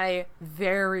 Eddie and I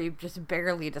just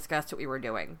barely discussed what we were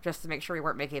doing, just to make sure we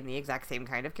weren't making the exact same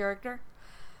kind of character.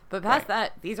 But past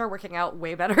that, these are working out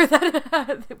way better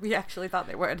than we actually thought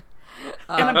they would.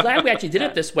 And I'm glad we actually did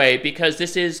it this way, because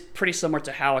this is pretty similar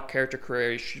to how a character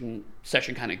creation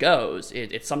session kind of goes.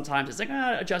 It's sometimes it's like,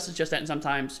 adjust that, and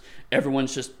sometimes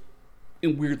everyone's just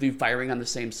weirdly firing on the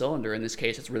same cylinder. In this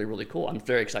case, it's really, really cool. I'm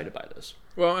very excited by this.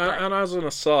 Well, and as an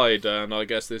aside, and I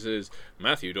guess this is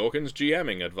Matthew Dawkins'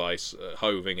 GMing advice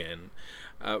hoving in,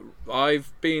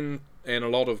 I've been in a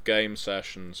lot of game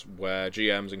sessions where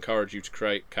GMs encourage you to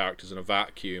create characters in a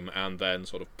vacuum and then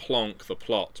sort of plonk the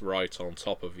plot right on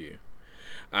top of you.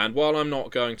 And while I'm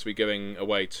not going to be giving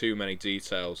away too many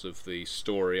details of the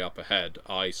story up ahead,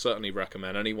 I certainly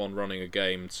recommend anyone running a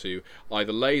game to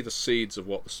either lay the seeds of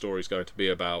what the story is going to be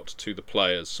about to the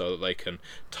players so that they can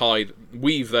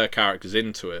weave their characters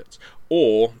into it,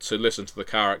 or to listen to the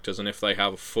characters, and if they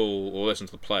have listen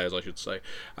to the players, I should say,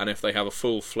 and if they have a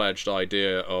full-fledged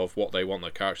idea of what they want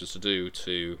their characters to do,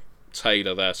 to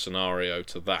tailor their scenario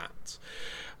to that.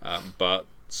 But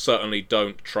certainly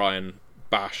don't try and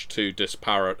bash two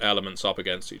disparate elements up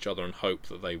against each other and hope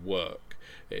that they work.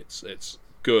 It's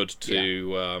good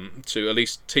to at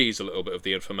least tease a little bit of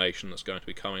the information that's going to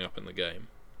be coming up in the game.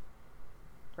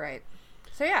 Right.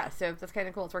 So that's kind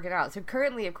of cool. It's working out. So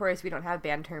currently, of course, we don't have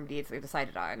banned term deeds we've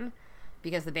decided on,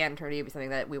 because the banned term deed would be something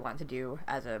that we want to do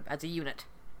as a unit.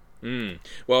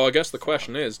 Well, I guess the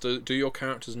question is, do your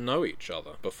characters know each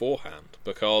other beforehand?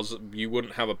 Because you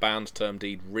wouldn't have a banned term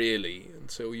deed really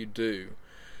until you do,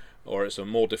 or it's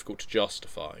more difficult to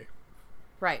justify.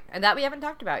 Right, and that we haven't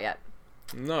talked about yet.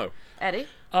 No. Eddie?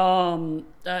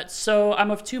 So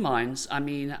I'm of two minds. I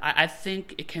mean, I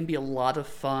think it can be a lot of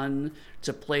fun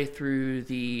to play through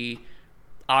the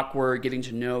awkward getting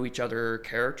to know each other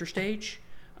character stage.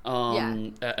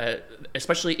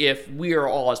 Especially if we are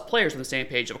all as players on the same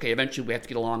page. Okay, eventually we have to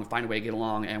get along and find a way to get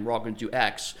along, and we're all going to do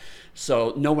X.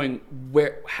 So knowing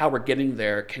how we're getting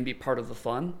there can be part of the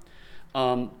fun.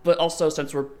 But also,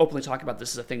 since we're openly talking about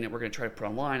this as a thing that we're going to try to put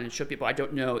online and show people, I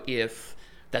don't know if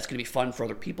that's going to be fun for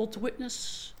other people to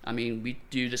witness. I mean, we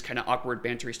do this kind of awkward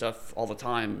bantery stuff all the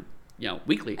time,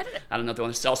 weekly. I don't know if they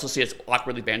want to also see us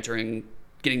awkwardly bantering,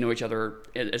 getting to know each other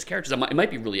as characters. It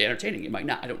might be really entertaining. It might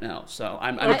not. I don't know. So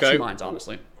I'm of two minds,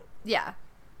 honestly. Yeah.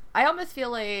 I almost feel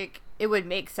like it would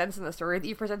make sense in the story that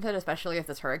you presented, especially if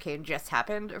this hurricane just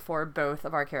happened, for both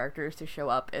of our characters to show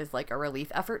up as like a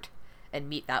relief effort and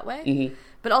meet that way. Mm-hmm.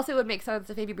 But also it would make sense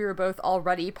if maybe we were both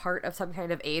already part of some kind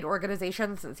of aid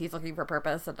organization, since he's looking for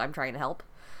purpose and I'm trying to help.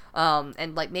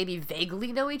 And like maybe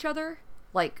vaguely know each other,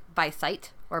 like by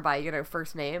sight or by,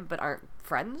 first name, but aren't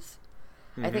friends.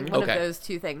 Mm-hmm. I think one of those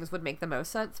two things would make the most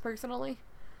sense, personally.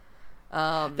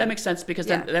 That makes sense, because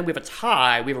then we have a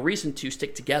tie. We have a reason to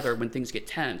stick together when things get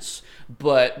tense,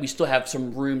 but we still have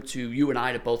some room to you and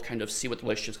I to both kind of see what the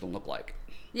relationship's going to look like.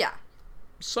 Yeah.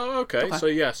 So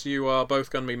yes, you are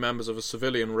both going to be members of a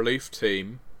civilian relief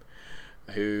team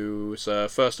whose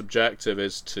first objective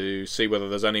is to see whether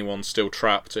there's anyone still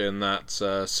trapped in that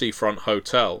seafront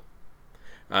hotel,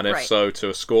 and if so, to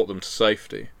escort them to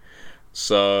safety.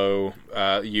 So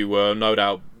you were no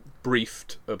doubt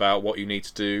briefed about what you need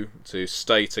to do to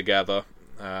stay together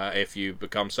if you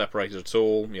become separated at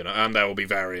all, and there will be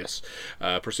various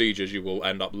procedures you will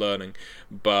end up learning.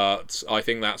 But I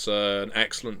think that's an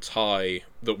excellent tie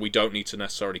that we don't need to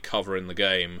necessarily cover in the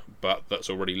game, but that's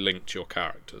already linked to your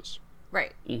characters.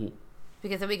 Right. Mm-hmm.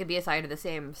 Because then we could be assigned to the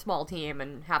same small team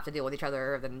and have to deal with each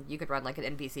other. Then you could run like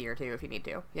an NPC or two if you need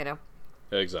to,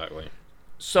 Exactly.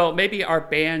 So maybe our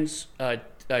band's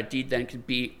deed then could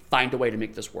be find a way to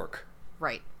make this work.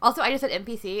 Right. Also, I just said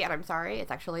NPC, and I'm sorry, it's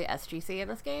actually SGC in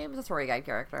this game. It's a story guide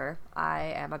character.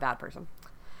 I am a bad person.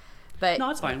 But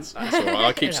no, it's fine. That's all right.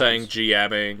 I keep saying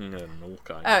GMing and all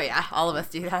kinds. Oh yeah, all of us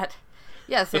do that.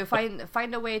 Yeah. So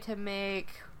find a way to make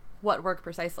what work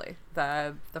precisely?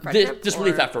 The friendship? This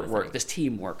relief effort work. This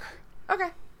teamwork. Okay.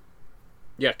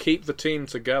 Yeah, keep the team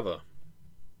together.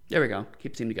 There we go.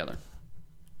 Keep the team together.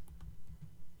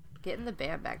 Getting the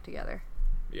band back together.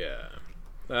 Yeah.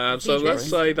 And so let's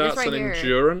say that's an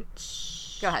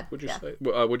endurance. Go ahead. Would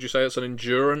you say it's an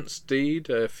endurance deed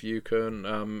if you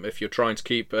can, if you're trying to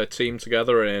keep a team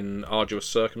together in arduous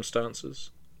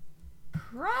circumstances?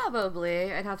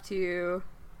 Probably. I'd have to.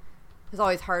 It's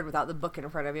always hard without the book in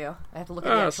front of you. I have to look at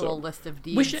the actual list of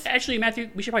deeds. We should actually, Matthew.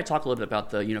 We should probably talk a little bit about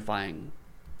the unifying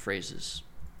phrases.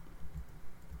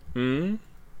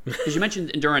 Because you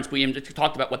mentioned endurance, but we haven't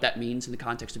talked about what that means in the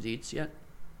context of deeds yet.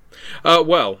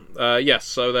 Yes.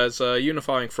 So there's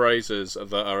unifying phrases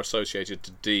that are associated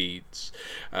to deeds.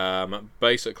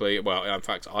 Basically, in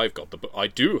fact, I've got the book. I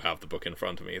do have the book in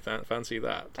front of me. Fancy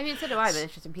that. I mean, so do I, but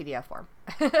it's just in PDF form.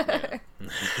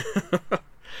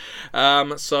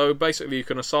 So basically, you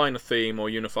can assign a theme or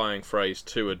unifying phrase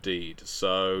to a deed.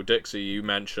 So Dixie, you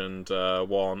mentioned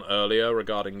one earlier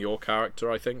regarding your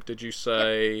character. I think. Did you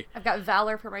say? Yep. I've got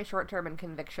valor for my short term and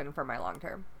conviction for my long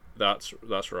term.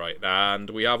 That's right, and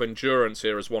we have endurance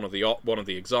here as one of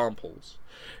the examples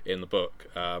in the book.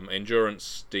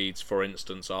 Endurance deeds, for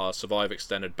instance, are survive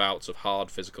extended bouts of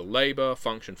hard physical labour,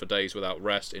 function for days without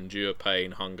rest, endure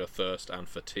pain, hunger, thirst, and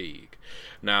fatigue.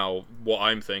 Now, what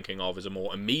I'm thinking of is a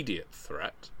more immediate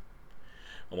threat,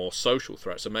 a more social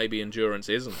threat. So maybe endurance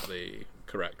isn't the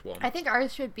correct one. I think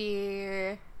ours should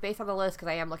be based on the list because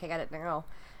I am looking at it now.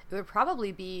 It would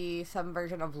probably be some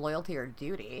version of loyalty or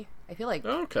duty. I feel like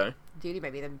duty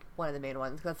might be one of the main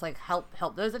ones. That's like help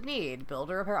those in need,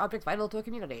 build or repair objects vital to a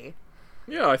community.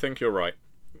 Yeah, I think you're right.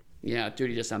 Yeah,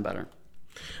 duty does sound better.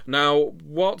 Now,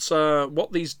 what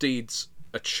these deeds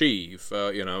achieve,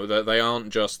 they aren't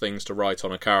just things to write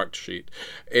on a character sheet.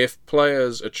 If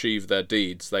players achieve their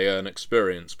deeds, they earn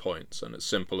experience points, and it's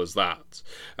simple as that.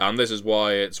 And this is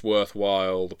why it's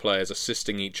worthwhile the players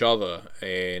assisting each other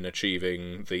in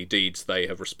achieving the deeds they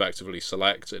have respectively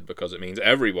selected, because it means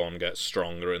everyone gets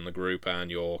stronger in the group and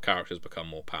your characters become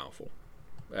more powerful.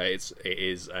 It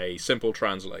is a simple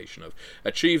translation of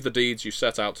achieve the deeds you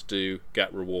set out to do,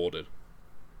 get rewarded.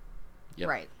 Yep.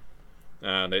 Right.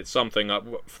 And it's something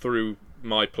through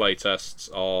my playtests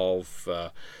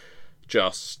of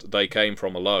just they came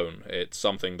from alone. It's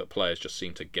something that players just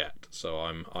seem to get. So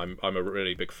I'm a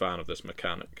really big fan of this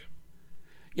mechanic.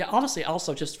 Yeah, honestly,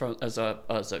 also just as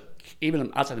a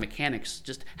even outside the mechanics,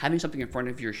 just having something in front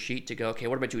of your sheet to go, okay,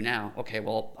 what do I do now? Okay,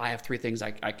 well, I have 3 things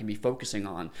I can be focusing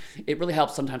on. It really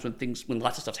helps sometimes when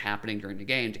lots of stuff's happening during the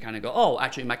game to kind of go, oh,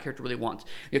 actually, my character really wants.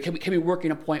 Can we work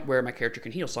in a point where my character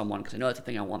can heal someone because I know that's the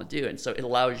thing I want to do, and so it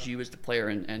allows you as the player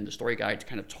and the story guide to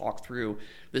kind of talk through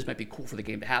this might be cool for the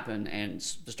game to happen, and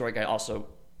the story guide also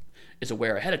is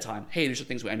aware ahead of time, hey, these are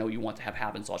things I know you want to have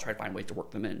happen, so I'll try to find ways to work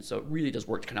them in. So it really does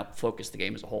work to kind of help focus the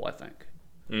game as a whole, I think.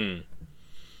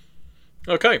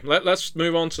 Okay, let's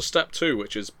move on to step 2,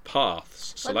 which is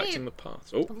paths. Selecting the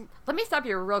paths. Oh, let me stop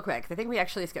you real quick. I think we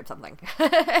actually skipped something.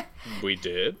 We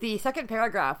did? The second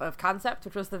paragraph of concept,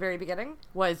 which was the very beginning,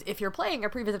 was if you're playing a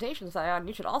pre-visitation Scion,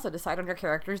 you should also decide on your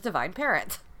character's divine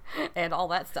parent. And all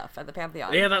that stuff at the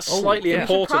Pantheon. Yeah, that's slightly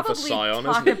important for Scion,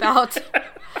 isn't it? We should probably talk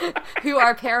about who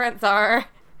our parents are.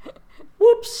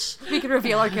 Whoops! We could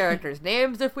reveal our characters'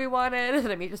 names if we wanted,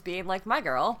 and me just being like, my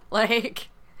girl. Like,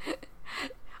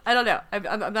 I don't know.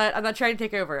 I'm not trying to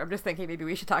take over. I'm just thinking maybe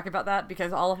we should talk about that,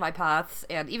 because all of my paths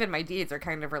and even my deeds are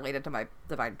kind of related to my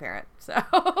divine parent, so...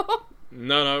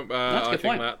 No, I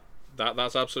think point.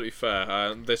 that's absolutely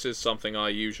fair. This is something I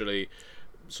usually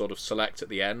sort of select at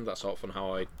the end. That's often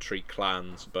how I treat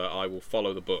clans, but I will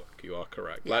follow the book. You are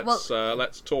correct. Yeah,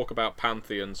 let's talk about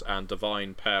pantheons and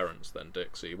divine parents then,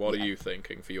 Dixie. What are you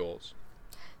thinking for yours?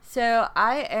 So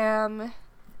I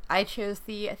chose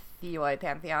the Theoi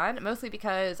pantheon, mostly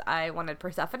because I wanted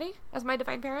Persephone as my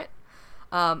divine parent.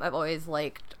 I've always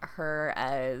liked her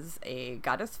as a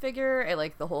goddess figure. I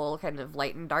like the whole kind of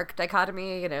light and dark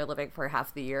dichotomy, living for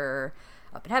half the year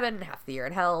up in heaven, half the year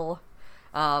in hell.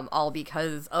 all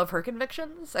because of her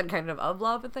convictions and kind of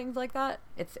love and things like that.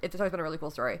 It's always been a really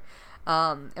cool story.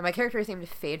 And my character is named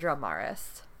Phaedra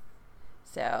Maris.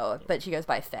 So, but she goes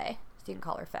by Faye, so you can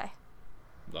call her Faye.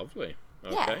 Lovely.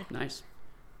 Okay. Yeah. Nice.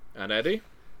 And Eddie?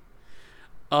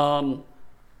 So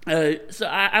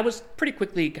I was pretty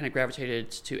quickly kind of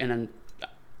gravitated to, and I'm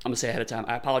going to say ahead of time,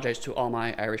 I apologize to all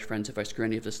my Irish friends if I screw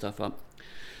any of this stuff up.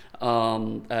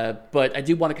 But I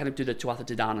do want to kind of do the Tuatha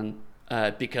De Danann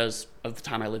because of the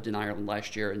time I lived in Ireland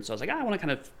last year, and so I was like, I want to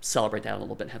kind of celebrate that a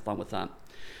little bit and have fun with that.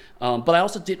 But I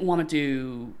also didn't want to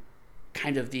do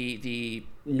kind of the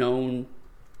known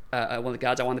one of the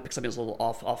gods. I wanted to pick something that's a little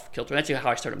off kilter. And that's how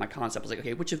I started my concept. I was like,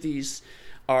 okay, which of these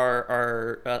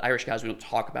are Irish gods we don't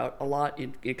talk about a lot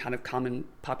in kind of common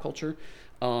pop culture?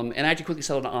 And I actually quickly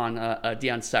settled on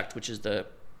Dian Sect, which is the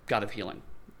god of healing.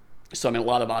 So I mean, a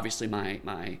lot of obviously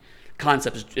my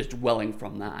concept is dwelling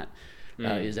from that.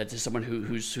 Is that there's someone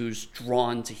who's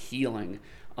drawn to healing,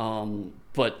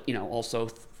 but also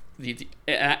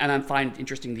and I find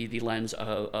interesting the lens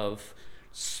of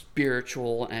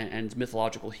spiritual and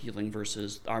mythological healing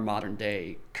versus our modern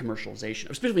day commercialization,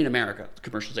 especially in America,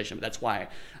 commercialization. But that's why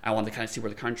I wanted to kind of see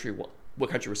where what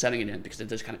country we're setting it in, because it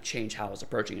does kind of change how I was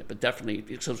approaching it. But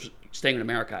definitely, so staying in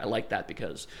America, I like that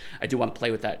because I do want to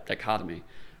play with that dichotomy.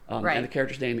 Right. And the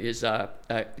character's name is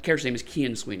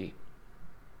Cian Sweeney.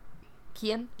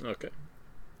 Cian? Okay.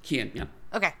 Cian, yeah.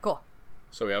 Okay, cool.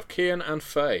 So we have Cian and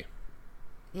Faye.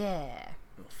 Yeah.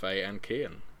 Faye and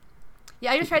Cian.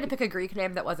 Yeah, I just tried to pick a Greek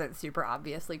name that wasn't super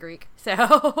obviously Greek.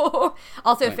 So,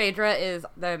 also right. Phaedra is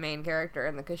the main character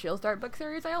in the Kashiel Start book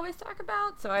series I always talk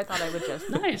about, so I thought I would just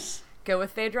Nice. go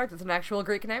with Phaedra, 'cause it's an actual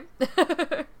Greek name.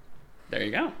 There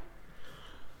you go.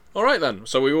 All right, then.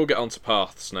 So we will get on to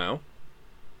paths now.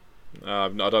 I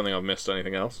don't think I've missed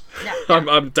anything else. No.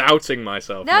 I'm doubting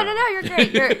myself. No, now. you're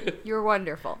great. You're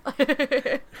wonderful.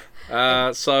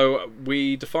 So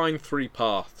we define 3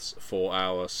 paths for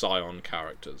our Scion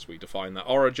characters. We define their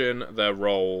origin, their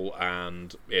role,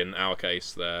 and in our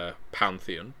case, their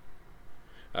pantheon,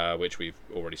 which we've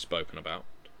already spoken about.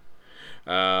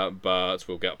 But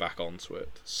we'll get back onto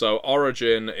it. So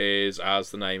origin is,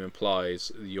 as the name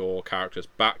implies, your character's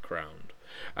background.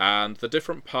 And the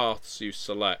different paths you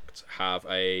select have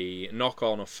a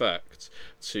knock-on effect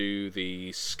to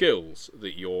the skills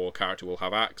that your character will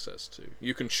have access to.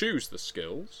 You can choose the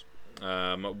skills,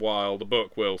 while the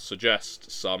book will suggest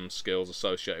some skills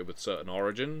associated with certain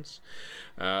origins.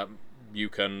 You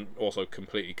can also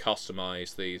completely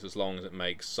customize these as long as it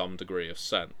makes some degree of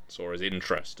sense or is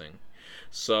interesting.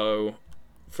 So,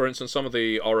 for instance, some of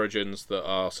the origins that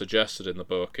are suggested in the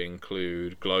book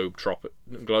include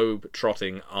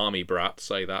globe-trotting army brat,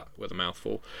 say that with a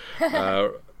mouthful,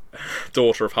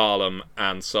 daughter of Harlem,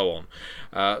 and so on.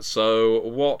 So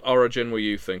what origin were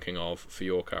you thinking of for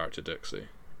your character, Dixie?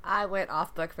 I went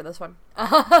off book for this one.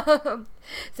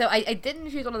 So I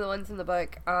didn't choose one of the ones in the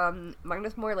book. Mine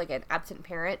was more like an absent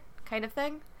parent kind of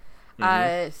thing.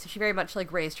 So she very much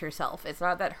raised herself. It's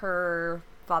not that her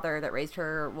father that raised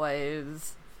her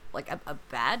was a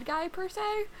bad guy per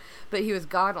se, but he was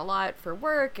gone a lot for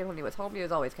work, and when he was home he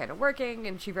was always kind of working,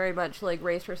 and she very much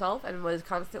raised herself and was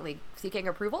constantly seeking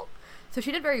approval. So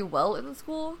she did very well in the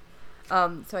school.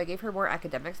 So I gave her more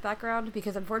academics background,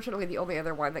 because unfortunately the only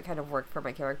other one that kind of worked for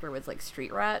my character was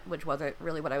street rat, which wasn't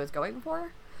really what I was going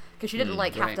for, because she didn't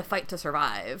have to fight to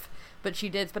survive, but she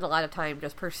did spend a lot of time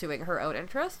just pursuing her own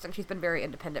interests, and she's been very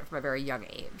independent from a very young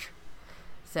age.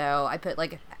 So I put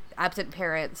absent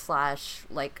parent /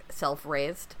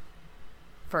 self-raised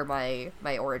for my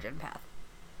origin path.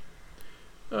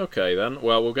 Okay then,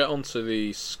 well we'll get on to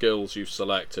the skills you've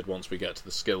selected once we get to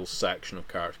the skills section of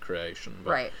character creation.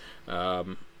 But, right.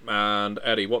 And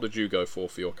Eddie, what did you go for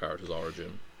your character's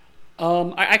origin?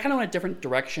 I kind of went a different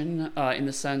direction in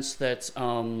the sense that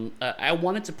I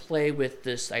wanted to play with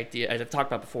this idea, as I've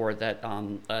talked about before, that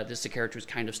this character is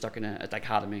kind of stuck in a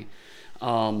dichotomy.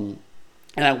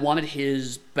 And I wanted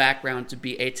his background to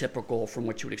be atypical from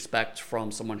what you would expect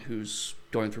from someone who's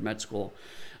going through med school.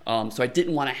 So I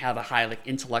didn't want to have a high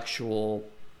intellectual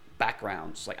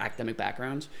backgrounds, academic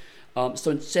backgrounds.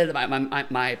 So instead,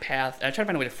 my path, I try to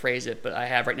find a way to phrase it, but I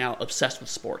have right now obsessed with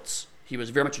sports. He was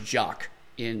very much a jock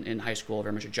in high school,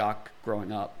 very much a jock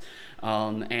growing up,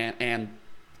 and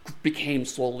became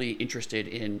slowly interested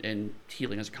in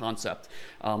healing as a concept.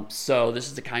 So this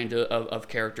is the kind of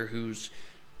character who's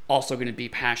also going to be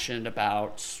passionate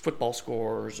about football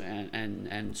scores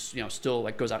and still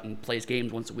goes out and plays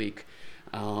games once a week.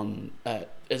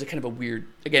 As a kind of a weird,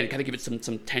 again, kind of give it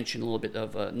some tension, a little bit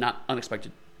of a not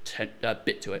unexpected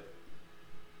bit to it.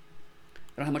 I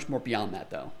don't have much more beyond that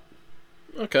though.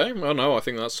 Okay, well, no, I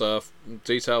think that's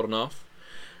detailed enough.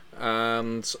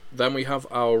 And then we have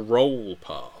our role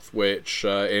path, which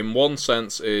in one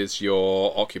sense is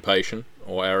your occupation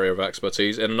or area of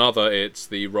expertise. In another, it's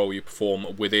the role you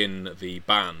perform within the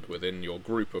band, within your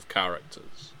group of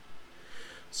characters.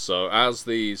 So as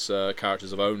these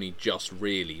characters have only just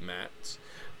really met,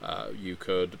 you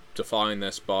could define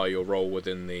this by your role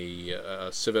within the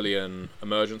civilian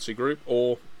emergency group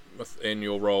or in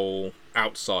your role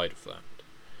outside of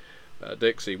that.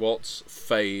 Dixie, what's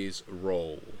Faye's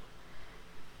role?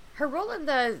 Her role in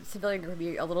the civilian group would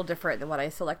be a little different than what I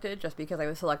selected, just because I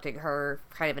was selecting her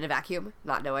kind of in a vacuum,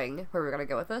 not knowing where we were going to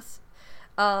go with this.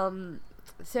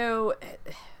 So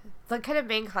the kind of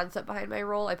main concept behind my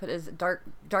role I put is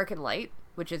dark and light,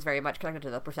 which is very much connected to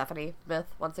the Persephone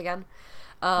myth once again.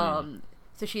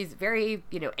 So she's very,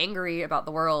 angry about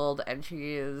the world, and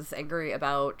she is angry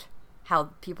about how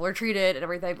people are treated and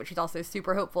everything, but she's also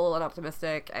super hopeful and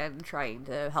optimistic and trying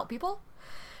to help people.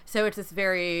 So it's this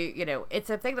very, it's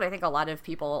a thing that I think a lot of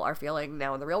people are feeling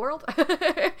now in the real world,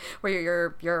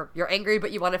 where you're angry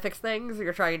but you want to fix things, or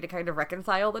you're trying to kind of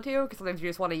reconcile the two, because sometimes you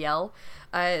just want to yell.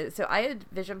 So I had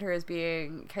envisioned her as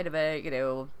being kind of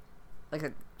a, like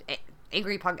a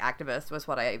angry punk activist was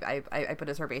what I put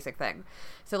as her basic thing.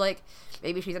 So, like,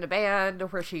 maybe she's in a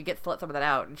band where she gets to let some of that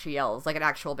out and she yells, like an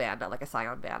actual band, not like a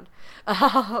Scion band.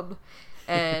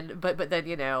 But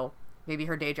then, maybe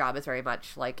her day job is very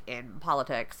much like in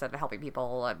politics and helping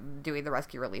people and doing the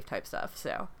rescue relief type stuff.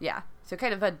 So yeah, so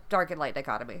kind of a dark and light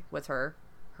dichotomy was her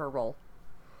role.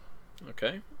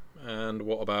 Okay, and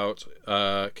what about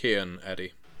Kian,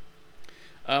 Eddy?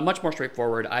 Much more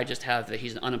straightforward. I just have that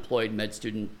he's an unemployed med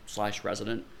student /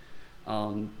 resident.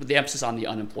 With the emphasis on the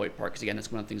unemployed part, because again,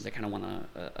 that's one of the things I kind of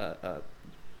want to.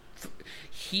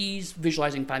 He's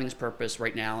visualizing finding his purpose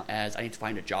right now as I need to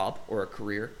find a job or a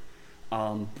career.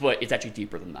 But it's actually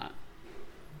deeper than that.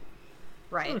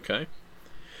 Right. Okay.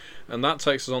 And that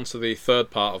takes us on to the third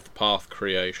part of the path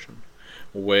creation,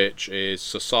 which is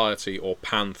society or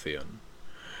pantheon,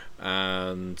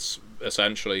 and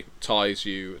essentially ties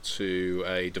you to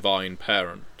a divine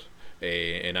parent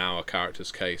in our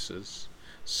characters' cases.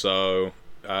 So,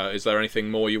 is there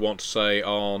anything more you want to say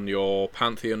on your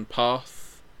pantheon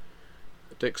path,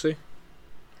 Dixie?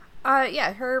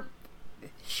 Yeah,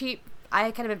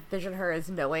 I kind of envision her as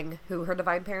knowing who her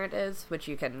divine parent is, which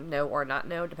you can know or not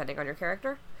know depending on your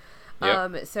character.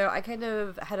 Yep. So I kind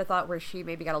of had a thought where she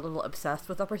maybe got a little obsessed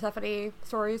with the Persephone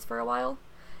stories for a while,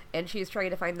 and she's trying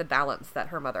to find the balance that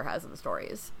her mother has in the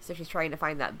stories. So she's trying to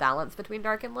find that balance between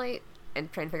dark and light,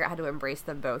 and trying to figure out how to embrace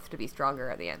them both to be stronger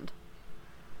at the end.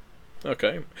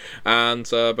 Okay, and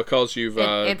because you've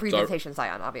and presentation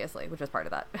Scion, obviously, which was part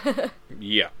of that.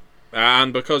 Yeah.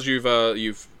 And because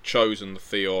you've chosen the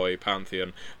Theoi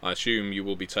Pantheon, I assume you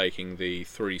will be taking the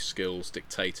 3 skills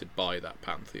dictated by that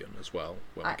Pantheon as well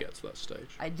when we get to that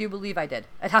stage. I do believe I did.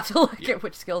 I'd have to look at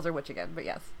which skills are which again, but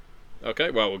yes.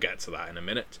 Okay, well, we'll get to that in a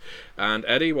minute. And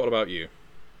Eddy, what about you?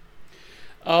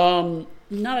 Not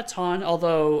a ton,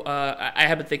 although I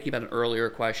have been thinking about an earlier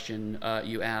question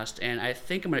you asked, and I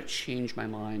think I'm going to change my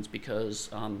mind because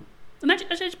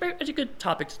it's a good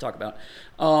topic to talk about.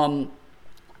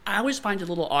 I always find it a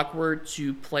little awkward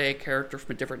to play a character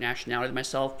from a different nationality than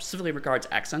myself, specifically in regards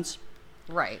to accents.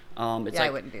 Right. It's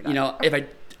I wouldn't do that. If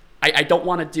I don't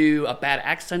want to do a bad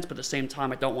accent, but at the same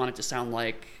time, I don't want it to sound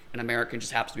like an American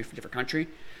just happens to be from a different country.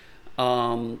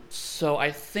 So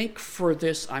I think for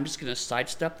this, I'm just going to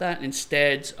sidestep that. And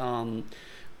instead,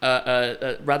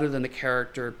 rather than the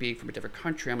character being from a different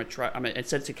country,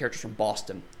 instead say characters from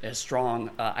Boston, a strong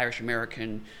Irish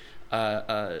American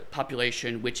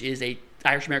population, which is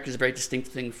Irish American is a very distinct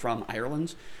thing from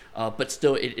Ireland, but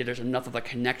still, there's enough of a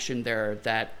connection there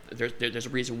that there's a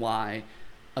reason why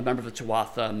a member of the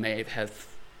Tuatha may have,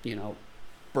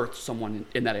 birthed someone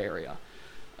in that area.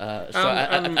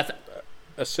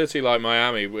 A city like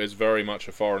Miami is very much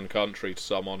a foreign country to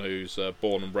someone who's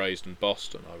born and raised in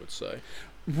Boston, I would say.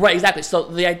 Right, exactly. So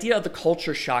the idea of the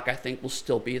culture shock, I think, will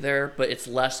still be there, but it's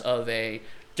less of a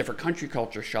different country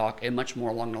culture shock and much more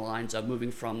along the lines of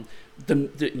moving from the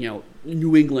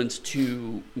New England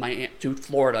to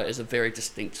Florida is a very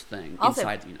distinct thing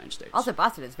inside the United States. Also,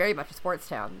 Boston is very much a sports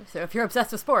town, so if you're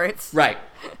obsessed with sports, right,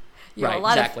 you have a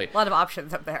lot of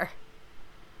options up there.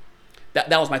 That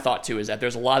was my thought too. Is that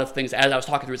there's a lot of things as I was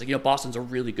talking through. It's like Boston's a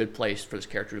really good place for this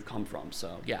character to come from.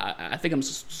 So yeah, I think I'm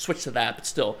gonna switch to that. But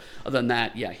still, other than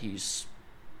that, yeah, he's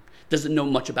doesn't know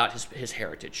much about his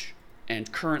heritage, and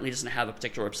currently doesn't have a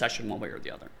particular obsession one way or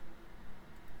the other.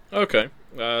 Okay,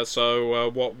 so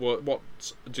what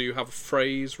do you have a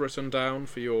phrase written down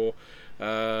for your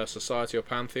society or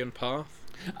pantheon path?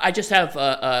 I just have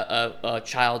a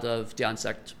child of the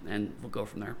insect, and we'll go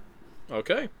from there.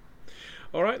 Okay.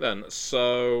 All right then.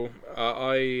 So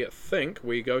I think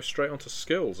we go straight onto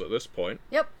skills at this point.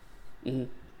 Yep.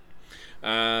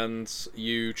 And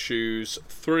you choose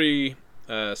 3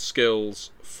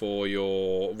 skills for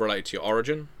your related to your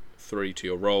origin, 3 to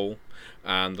your role,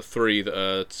 and the 3 that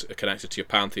are connected to your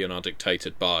pantheon are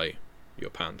dictated by your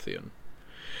pantheon.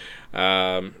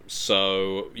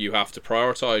 So you have to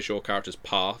prioritize your character's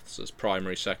paths as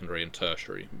primary, secondary, and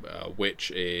tertiary, which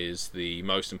is the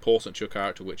most important to your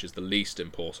character, which is the least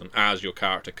important as your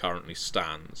character currently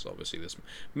stands. Obviously, this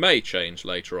may change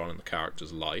later on in the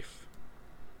character's life.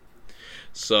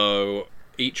 So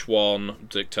each one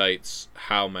dictates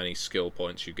how many skill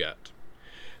points you get.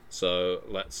 So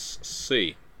let's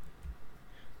see.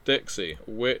 Dixie,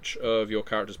 which of your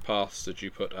character's paths did you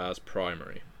put as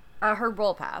primary? Her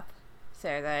role path.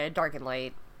 So the dark and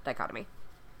light dichotomy.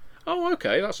 Oh,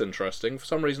 okay, that's interesting. For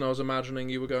some reason I was imagining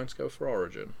you were going to go for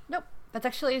origin. Nope. That's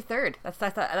actually third. That's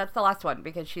the last one,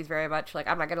 because she's very much like,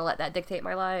 I'm not going to let that dictate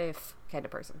my life kind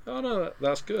of person. Oh, no,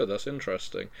 that's good. That's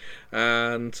interesting.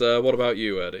 And what about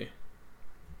you, Eddie?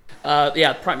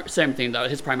 Same thing, though.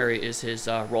 His primary is his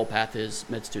role path, his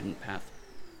med-student path.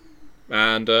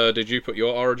 And did you put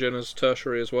your origin as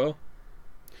tertiary as well?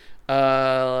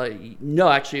 No,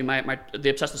 actually, the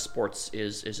obsessive sports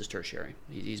is his tertiary.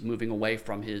 He's moving away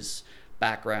from his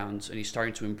background, and he's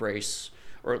starting to embrace,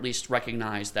 or at least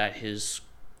recognize, that his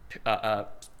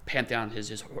pantheon,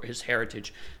 his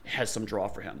heritage, has some draw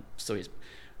for him. So he's,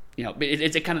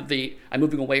 it's a kind of I'm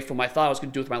moving away from what I thought I was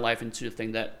going to do with my life into the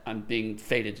thing that I'm being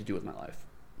fated to do with my life.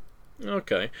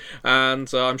 Okay,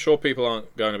 and I'm sure people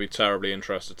aren't going to be terribly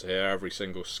interested to hear every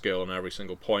single skill and every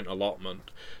single point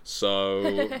allotment.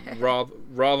 So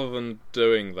rather than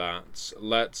doing that,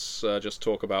 let's just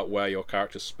talk about where your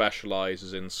character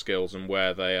specialises in skills and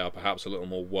where they are perhaps a little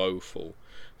more woeful.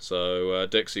 So,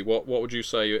 Dixie, what would you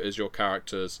say is your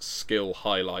character's skill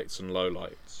highlights and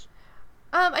lowlights?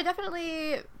 I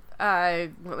definitely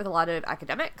went with a lot of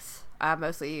academics.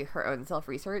 Mostly her own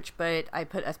self-research, but I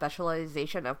put a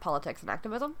specialization of politics and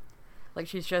activism. Like,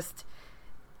 she's just,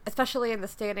 especially in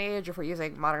this day and age, if we're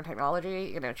using modern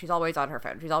technology, she's always on her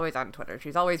phone, she's always on Twitter,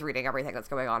 she's always reading everything that's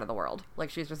going on in the world. Like,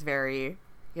 she's just very,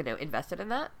 invested in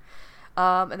that.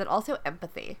 And then also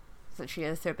empathy, since she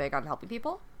is so big on helping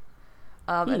people.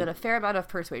 And then a fair amount of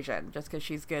persuasion, just because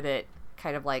she's good at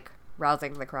kind of, like,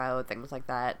 rousing the crowd, things like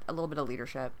that. A little bit of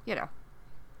leadership, Yeah.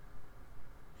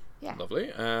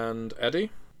 Lovely. And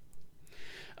Eddie?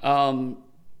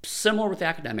 Similar with the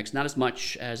academics, not as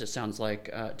much as it sounds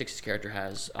like Dixie's character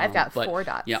has. I've got 4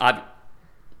 dots. Yeah,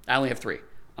 I only have 3.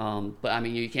 But I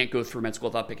mean, you can't go through med school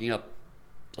without picking up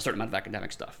a certain amount of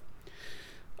academic stuff.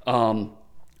 I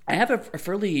have a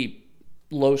fairly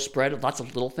low spread of lots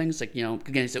of little things. Like,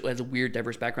 again, it has a weird,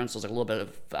 diverse background. So it's like a little bit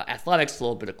of athletics, a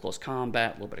little bit of close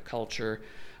combat, a little bit of culture.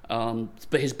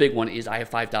 But his big one is I have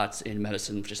 5 dots in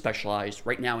medicine, which is specialized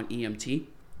right now in EMT.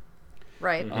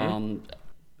 Right.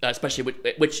 Especially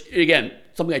which again,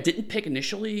 something I didn't pick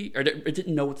initially, or I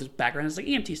didn't know what this background is. Like,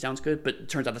 EMT sounds good, but it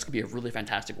turns out this could be a really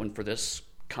fantastic one for this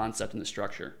concept and the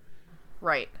structure.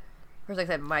 Right. Whereas, like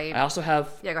I said, I also have.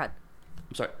 Yeah, go ahead.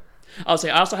 I'm sorry. I'll say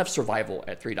I also have survival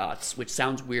at 3 dots, which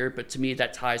sounds weird, but to me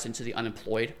that ties into the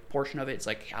unemployed portion of it. It's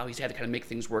like how he's had to kind of make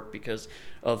things work because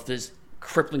of this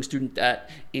crippling student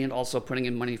debt, and also putting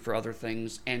in money for other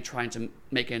things and trying to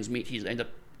make ends meet. He's ended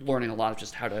up learning a lot of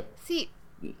just how to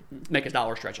make a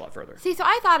dollar stretch a lot further. So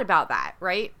I thought about that,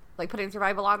 right? Like putting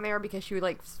survival on there because she would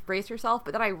like brace herself,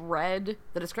 but then I read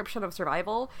the description of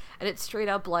survival, and it's straight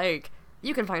up like,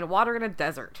 you can find water in a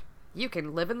desert, you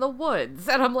can live in the woods,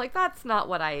 and I'm like, that's not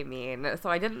what I mean. So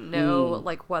I didn't know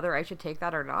like whether I should take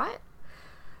that or not.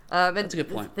 That's a good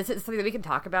point. This is something that we can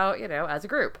talk about, as a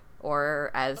group. Or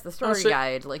as the story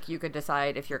guide, like, you could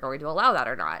decide if you're going to allow that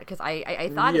or not. Because I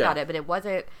thought about it, but it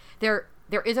wasn't... There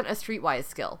isn't a streetwise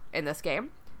skill in this game,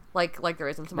 like there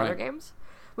is in some other games,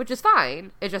 which is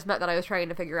fine. It just meant that I was trying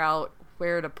to figure out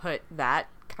where to put that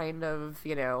kind of,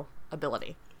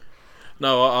 ability.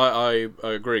 No, I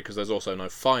agree, because there's also no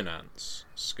finance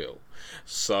skill.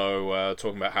 So,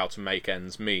 talking about how to make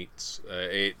ends meet,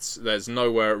 there's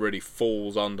nowhere it really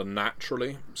falls under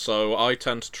naturally. So I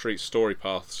tend to treat story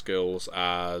path skills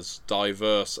as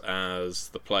diverse as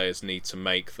the players need to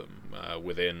make them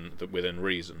within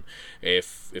reason.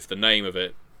 If the name of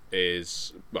it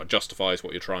justifies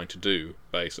what you're trying to do,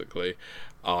 basically,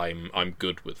 I'm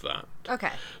good with that.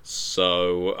 Okay.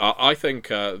 So I think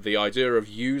the idea of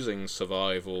using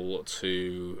survival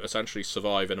to essentially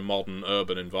survive in a modern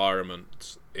urban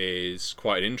environment is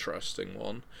quite an interesting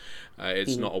one.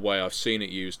 It's not a way I've seen it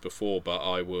used before, but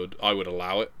I would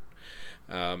allow it.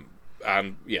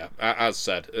 And yeah, as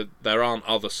said, there aren't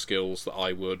other skills that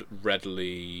I would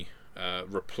readily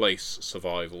replace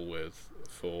survival with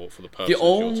for the purposes The you're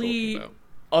only talking about.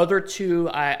 other two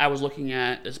I was looking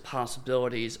at as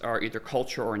possibilities are either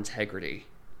culture or integrity.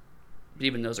 But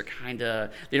even those are kind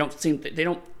of, they're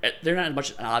not as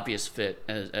much an obvious fit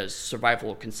as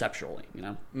survival conceptually, you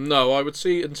know? No, I would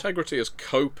see integrity as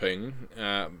coping,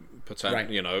 Right.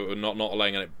 you know, not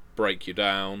letting it break you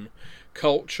down.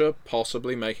 Culture,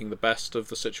 possibly making the best of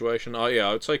the situation.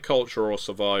 I would say culture or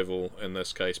survival in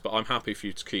this case, but I'm happy for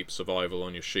you to keep survival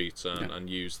on your sheet and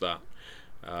use that.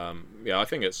 I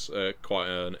think it's quite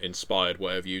an inspired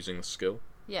way of using the skill.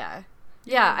 Yeah.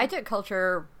 Yeah, I did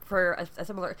culture for a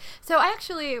similar... So I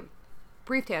actually...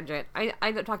 Brief tangent. I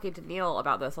ended up talking to Neil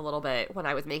about this a little bit when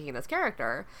I was making this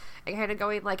character, and kind of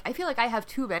going, like, I feel like I have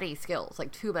too many skills,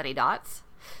 like, too many dots.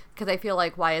 Because I feel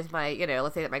like, why is my,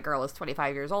 let's say that my girl is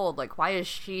 25 years old, like, why is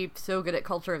she so good at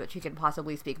culture that she can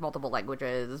possibly speak multiple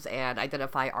languages and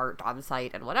identify art on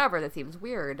site and whatever? That seems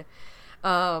weird.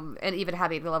 And even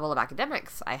having the level of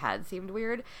academics I had seemed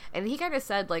weird. And he kind of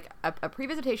said, like, a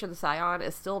pre-visitation Scion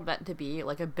is still meant to be,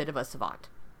 like, a bit of a savant.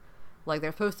 Like,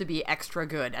 they're supposed to be extra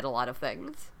good at a lot of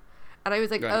things. And I was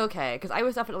like, okay, because I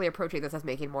was definitely approaching this as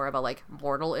making more of a, like,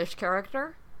 mortal-ish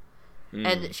character.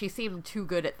 And she seemed too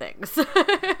good at things.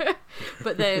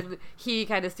 But then he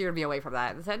kind of steered me away from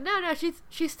that and said, no,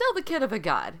 she's still the kid of a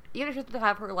god. Even if she doesn't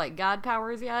have her, like, god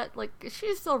powers yet, like,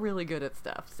 she's still really good at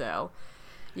stuff, so...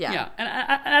 Yeah, and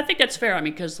I think that's fair. I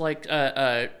mean, because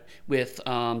with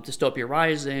Dystopia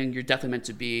Rising, you're definitely meant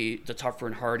to be the tougher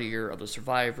and hardier of the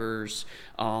survivors.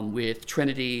 With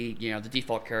Trinity, the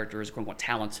default character is quote-unquote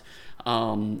talent,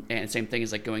 and same thing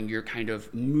is like going your kind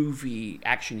of movie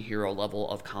action hero level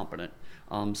of competent.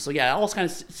 So yeah, it all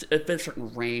kind of fits a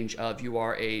certain range of you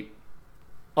are a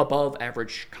above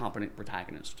average competent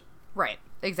protagonist. Right,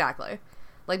 exactly.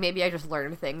 Like, maybe I just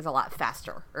learned things a lot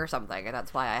faster or something, and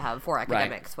that's why I have 4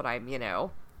 academics when I'm,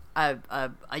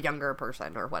 a younger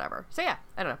person or whatever. So, yeah,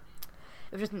 I don't know.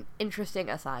 It was just an interesting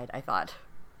aside, I thought.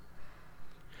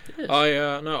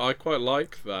 I quite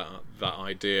like that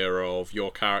idea of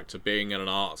your character being in an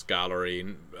arts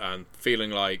gallery and feeling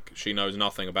like she knows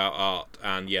nothing about art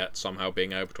and yet somehow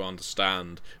being able to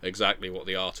understand exactly what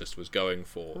the artist was going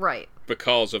for. Right.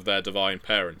 Because of their divine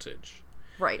parentage.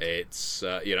 Right. It's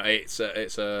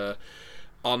it's a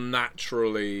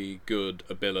unnaturally good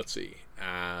ability,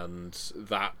 and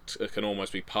that can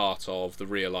almost be part of the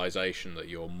realization that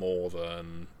you're more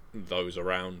than those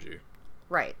around you.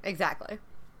 Right, exactly.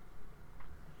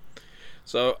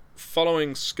 So,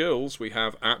 following skills, we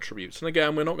have attributes. And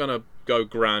again, we're not going to go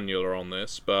granular on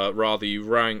this, but rather you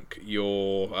rank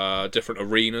your different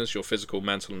arenas, your physical,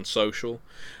 mental, and social,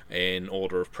 in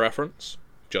order of preference.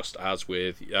 Just as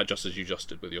you just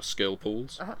did with your skill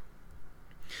pools. Uh-huh.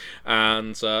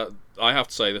 And I have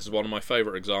to say, this is one of my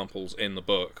favourite examples in the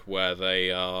book, where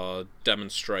they are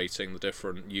demonstrating the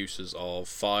different uses of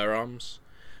firearms.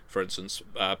 For instance,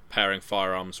 pairing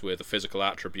firearms with a physical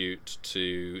attribute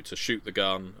to shoot the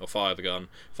gun or fire the gun,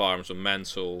 firearms with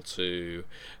mental to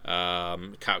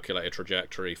calculate a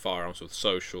trajectory, firearms with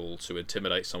social to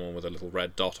intimidate someone with a little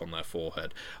red dot on their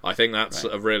forehead. I think that's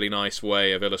a really nice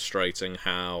way of illustrating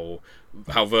how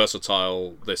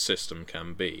versatile this system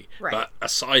can be. Right. But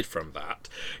aside from that,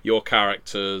 your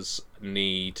characters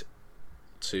need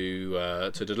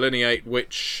to delineate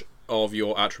which of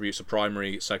your attributes are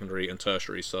primary, secondary, and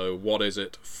tertiary. So what is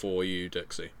it for you,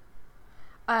 Dixie?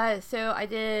 So I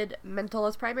did mental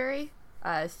as primary,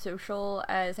 social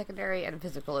as secondary, and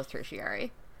physical as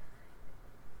tertiary.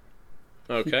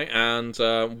 Okay, and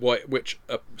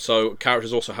so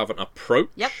characters also have an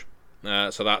approach. Yep.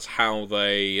 So that's how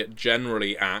they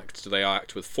generally act. Do they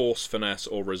act with force, finesse,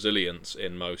 or resilience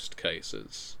in most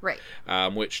cases? Right.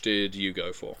 Which did you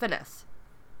go for? Finesse.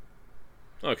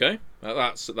 Okay,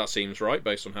 that seems right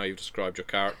based on how you've described your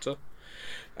character.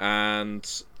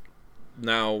 And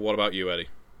now, what about you, Eddie?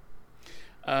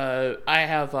 I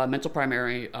have mental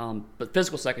primary, but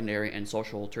physical secondary, and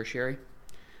social tertiary.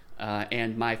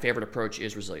 And my favorite approach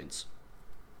is resilience.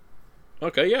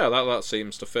 Okay, yeah, that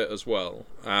seems to fit as well.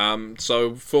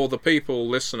 So for the people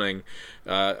listening,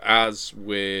 as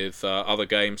with other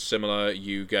games similar,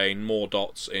 you gain more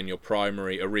dots in your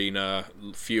primary arena,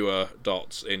 fewer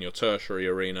dots in your tertiary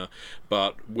arena,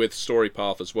 but with Story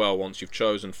Path as well, once you've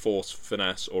chosen Force,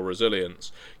 Finesse, or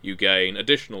Resilience, you gain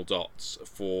additional dots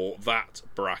for that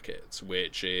bracket,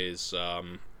 which is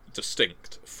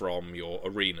distinct from your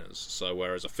arenas. So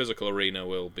whereas a physical arena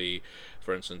will be,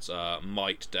 for instance,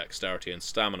 might, dexterity, and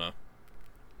stamina,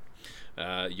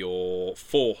 your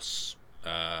force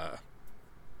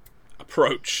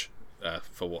approach,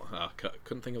 for what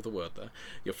couldn't think of the word there.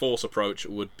 Your force approach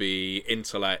would be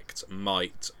intellect,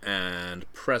 might,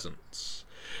 and presence.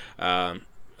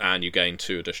 And you gain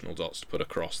 2 additional dots to put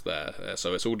across there.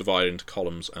 So it's all divided into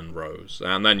columns and rows.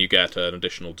 And then you get an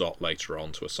additional dot later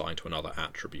on to assign to another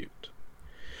attribute.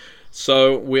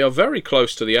 So we are very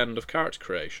close to the end of character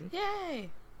creation.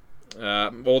 Yay!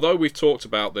 Although we've talked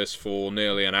about this for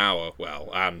nearly an hour,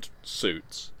 well, and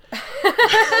suits.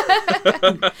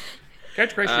 Character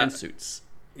creation and suits.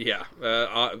 Yeah.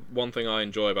 One thing I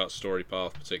enjoy about Story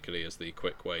Path particularly is the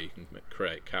quick way you can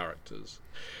create characters.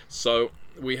 So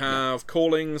we have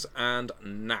callings and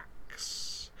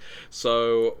knacks.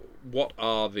 So what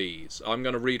are these? I'm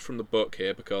going to read from the book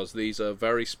here because these are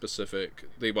very specific.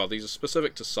 These are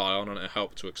specific to Scion, and it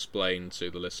helps to explain to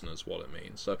the listeners what it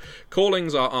means. So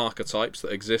callings are archetypes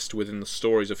that exist within the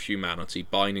stories of humanity,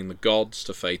 binding the gods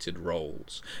to fated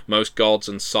roles. Most gods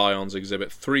and Scions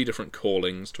exhibit 3 different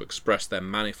callings to express their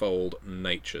manifold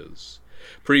natures.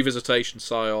 Pre-visitation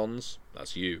Scions,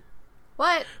 that's you,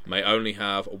 What? may only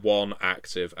have 1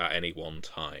 active at any one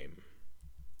time.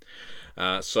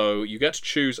 So you get to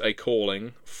choose a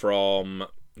calling from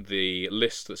the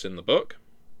list that's in the book,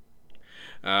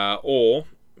 or,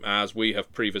 as we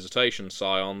have pre-visitation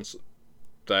Scions,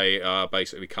 they are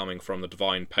basically coming from the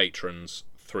Divine Patron's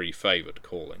 3 favoured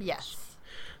callings. Yes.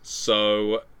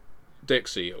 So,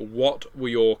 Dixie, what were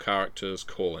your character's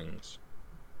callings?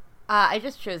 I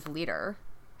just chose leader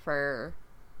for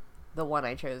the one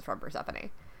I chose from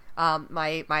Persephone.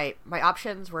 My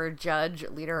options were judge,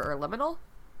 leader, or liminal.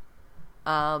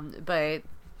 But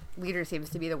leader seems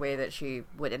to be the way that she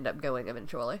would end up going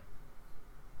eventually.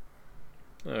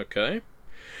 Okay.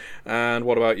 And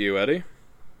what about you, Eddie?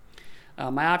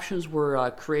 My options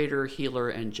were creator, healer,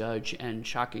 and judge, and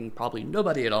shocking, probably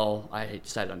nobody at all. I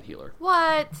decided on healer.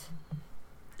 What?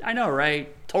 I know,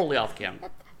 right? Totally off cam.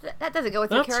 That doesn't go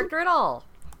with your character at all.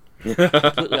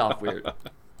 Completely off weird.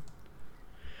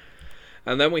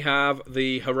 And then we have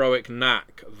the heroic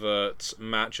knack that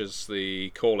matches the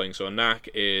calling. So a knack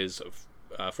is,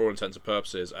 for all intents and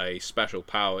purposes, a special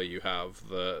power you have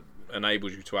that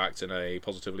enables you to act in a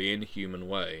positively inhuman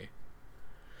way.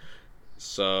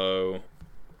 So,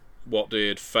 what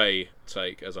did Faye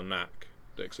take as a knack,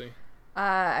 Dixie?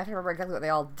 I have to remember exactly what they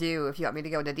all do if you want me to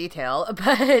go into detail,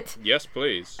 but... Yes,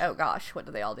 please. Oh gosh, what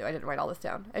do they all do? I didn't write all this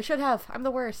down. I should have. I'm the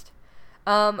worst.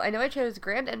 I know I chose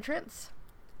Grand Entrance,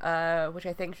 which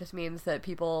I think just means that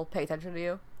people pay attention to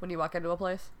you when you walk into a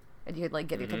place, and you can,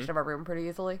 get the attention of a room pretty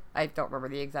easily. I don't remember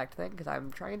the exact thing, because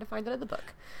I'm trying to find it in the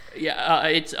book. Yeah,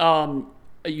 it's +1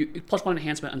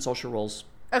 enhancement on social roles.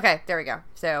 Okay, there we go.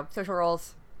 So, social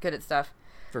roles, good at stuff.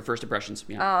 For first impressions,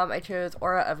 yeah. I chose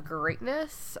Aura of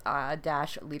Greatness,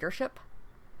 -- Leadership,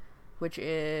 which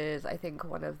is, I think,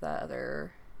 one of the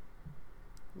other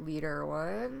leader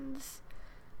ones.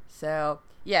 So,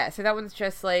 yeah, so that one's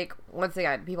just, once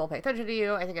again, people pay attention to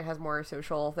you. I think it has more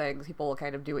social things. People will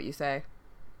kind of do what you say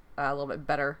a little bit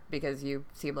better because you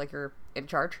seem like you're in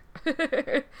charge.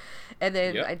 And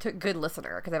then I took Good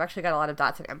Listener because I've actually got a lot of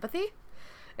dots in empathy.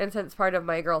 And since part of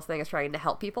my girl's thing is trying to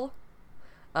help people,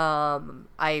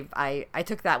 I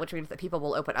took that, which means that people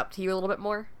will open up to you a little bit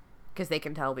more because they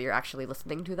can tell that you're actually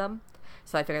listening to them.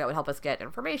 So I figured that would help us get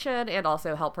information and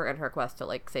also help her in her quest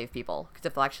to save people, because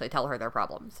if they'll actually tell her their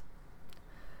problems.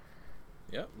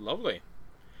 Yeah, lovely.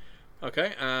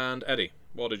 Okay, and Eddie,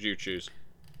 what did you choose?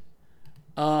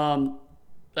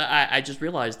 I just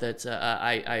realized that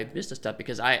I missed a step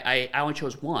because I only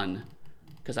chose one.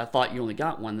 Because I thought you only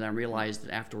got one, then I realized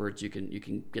that afterwards you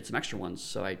can get some extra ones.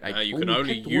 So you can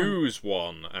only use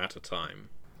one at a time.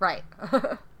 Right.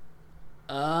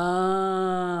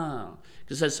 Oh.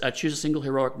 Because it says choose a single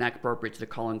heroic knack appropriate to the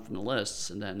calling from the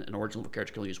lists, and then an original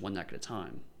character can only use one knack at a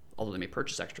time. Although they may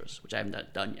purchase extras, which I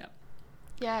haven't done yet.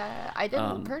 Yeah, I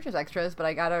didn't purchase extras, but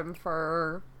I got them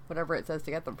for whatever it says to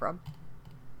get them from.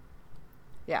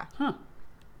 Yeah. Huh.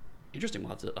 Interesting. We'll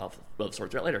have to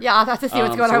sort through it later. Yeah, I'll have to see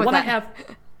what's going on with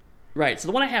that. Right, so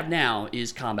the one I have now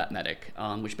is Combat Medic,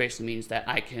 which basically means that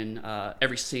I can,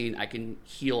 every scene, I can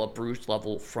heal a bruised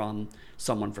level from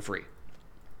someone for free.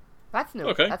 That's new.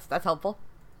 Okay. That's helpful.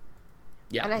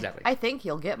 Yeah, And exactly. I think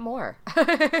you'll get more.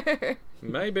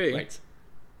 Maybe. Right.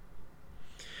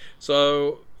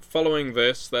 So, following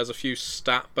this, there's a few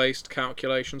stat-based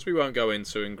calculations we won't go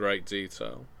into in great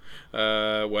detail,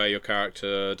 where your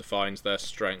character defines their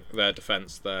strength, their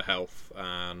defense, their health,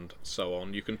 and so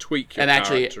on. You can tweak your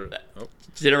character.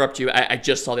 To interrupt you, I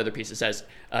just saw the other piece. It says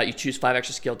you choose 5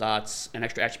 extra skill dots, an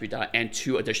extra attribute dot, and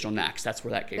 2 additional knacks. That's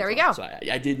where that came from. There we go. So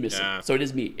I did miss it. So it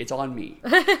is me. It's on me.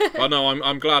 Well, no,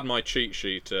 I'm glad my cheat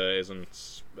sheet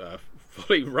isn't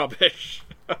fully rubbish.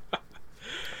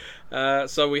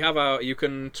 So we have you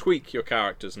can tweak your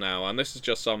characters now, and this is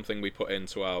just something we put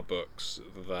into our books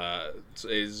that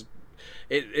is,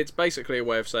 it's basically a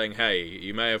way of saying, hey,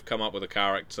 you may have come up with a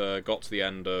character, got to the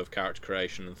end of character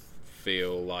creation and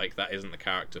feel like that isn't the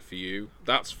character for you.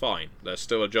 That's fine. There's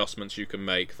still adjustments you can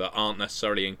make that aren't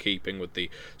necessarily in keeping with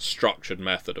the structured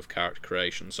method of character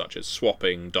creation, such as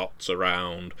swapping dots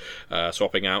around,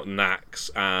 swapping out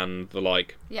knacks, and the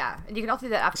like. Yeah, and you can also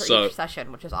do that after each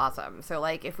session, which is awesome. So,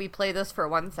 like, if we play this for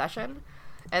one session,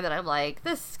 and then I'm like,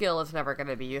 this skill is never going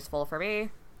to be useful for me,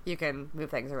 you can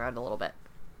move things around a little bit.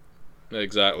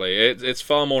 Exactly. It's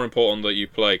far more important that you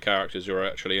play characters you're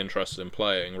actually interested in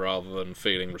playing, rather than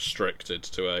feeling restricted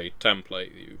to a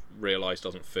template you realise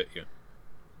doesn't fit you.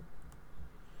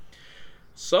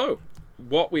 So,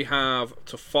 what we have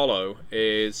to follow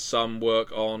is some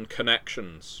work on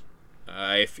connections.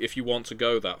 If you want to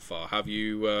go that far, have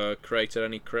you created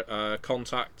any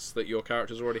contacts that your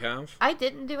characters already have? I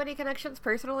didn't do any connections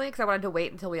personally, because I wanted to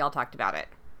wait until we all talked about it.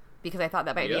 Because I thought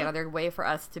that might be another way for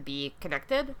us to be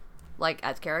connected, like,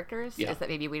 as characters, is that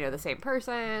maybe we know the same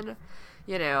person,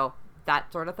 you know,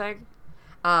 that sort of thing.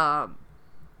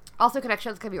 Also,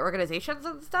 connections can be organizations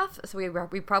and stuff, so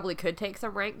we probably could take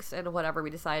some ranks in whatever we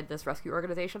decide this rescue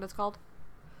organization is called.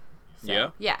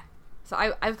 So, yeah. So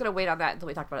I was going to wait on that until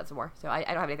we talked about it some more, so I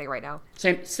don't have anything right now.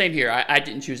 Same here. I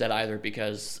didn't choose that either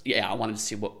because, I wanted to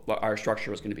see what our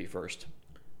structure was going to be first.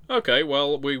 Okay,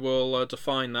 well, we will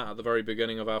define that at the very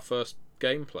beginning of our first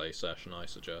gameplay session, I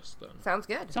suggest, then. Sounds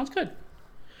good. Sounds good.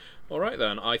 Alright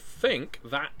then, I think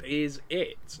that is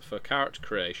it for character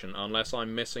creation, unless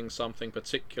I'm missing something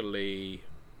particularly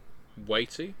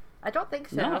weighty. I don't think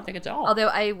so. No, I don't think it's all. Although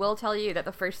I will tell you that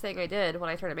the first thing I did when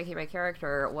I started making my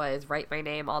character was write my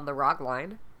name on the ROG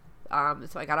line.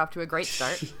 So I got off to a great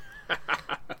start.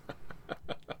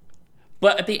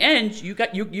 But at the end,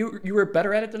 you were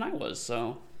better at it than I was,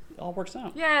 so it all works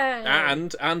out. Yeah.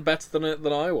 And better than it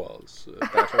than I was.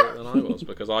 Better than I was,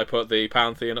 because I put the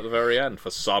Pantheon at the very end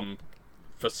for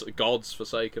God's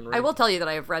forsaken reason. I will tell you that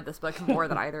I have read this book more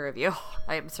than either of you.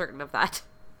 I am certain of that.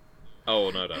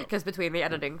 Oh, no doubt. Because between the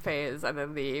editing phase and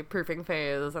then the proofing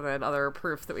phase and then other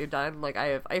proofs that we've done, like,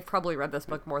 I've probably read this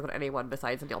book more than anyone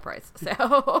besides Neil Price.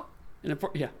 So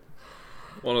Yeah.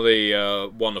 One of the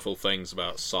wonderful things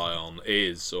about Scion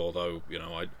is, although,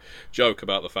 I joke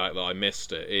about the fact that I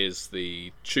missed it, is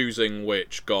the choosing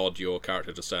which god your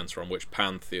character descends from, which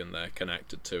pantheon they're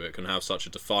connected to. It can have such a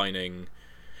defining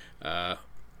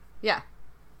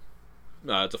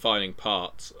defining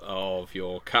part of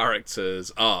your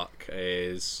character's arc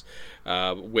is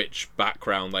which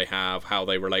background they have, how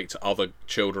they relate to other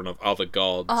children of other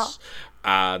gods,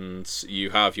 and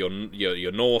you have your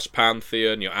Norse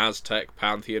pantheon, your Aztec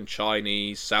pantheon,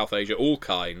 Chinese, South Asia, all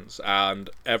kinds,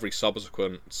 and every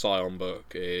subsequent Scion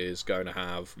book is going to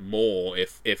have more,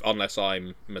 if unless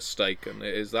I'm mistaken.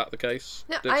 Is that the case?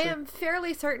 No, Dixie? I am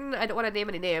fairly certain, I don't want to name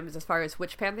any names as far as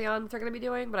which pantheons they're going to be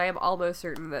doing, but I am almost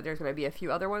certain that there's going to be a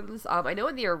few other ones. I know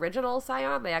in the original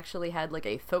Scion, they actually had, like,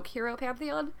 a folk hero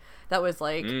pantheon that was,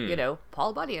 like,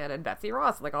 Paul Bunyan and Betsy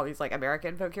Ross, like, all these, like,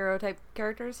 American folk hero type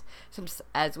characters. Since,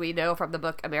 as we know from the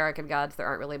book American Gods, there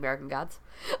aren't really American gods.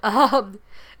 And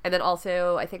then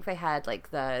also, I think they had,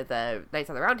 like, the Knights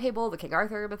on the Round Table, the King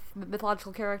Arthur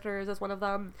mythological characters as one of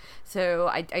them. So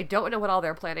I don't know what all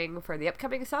they're planning for the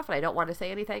upcoming stuff, and I don't want to say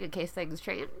anything in case things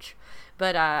change.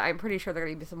 But I'm pretty sure there are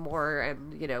going to be some more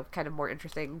and, kind of more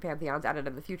interesting pantheons added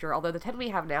in the future, although the 10 we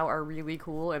have now are really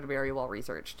cool and very well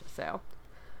researched, so.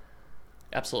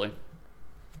 Absolutely.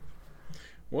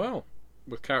 Well,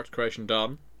 with character creation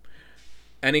done,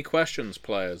 any questions,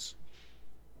 players?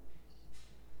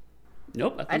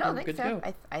 Nope, I don't think good so. to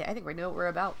go. I think we know what we're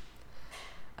about.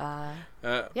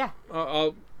 Yeah.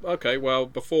 Okay, well,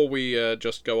 before we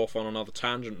just go off on another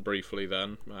tangent briefly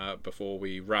then, before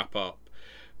we wrap up,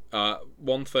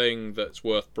 one thing that's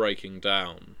worth breaking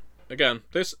down. Again,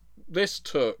 this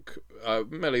took,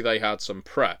 merely they had some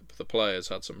prep, the players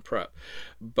had some prep,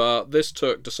 but this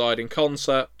took deciding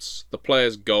concepts, the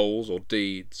players' goals, or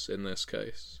deeds in this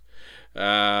case,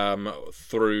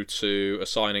 through to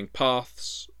assigning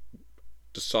paths,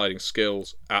 deciding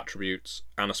skills, attributes,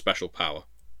 and a special power.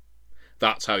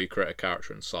 That's how you create a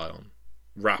character in Scion.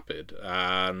 Rapid,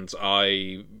 and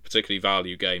I particularly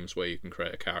value games where you can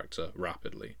create a character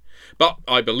rapidly. But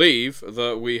I believe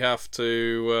that we have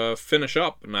to finish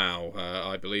up now.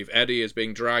 I believe Eddy is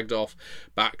being dragged off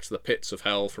back to the pits of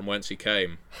hell from whence he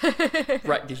came.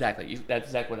 Right, exactly. That's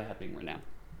exactly what's happening right now.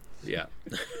 Yeah.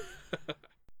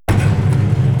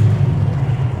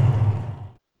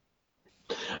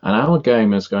 And our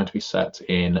game is going to be set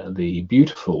in the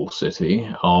beautiful city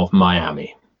of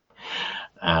Miami.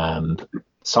 And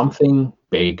something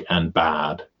big and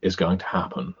bad is going to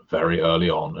happen very early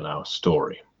on in our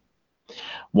story.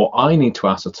 What I need to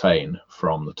ascertain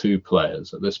from the two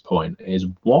players at this point is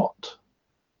what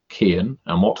Kian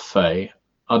and what Faye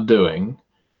are doing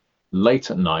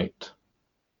late at night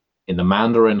in the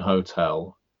Mandarin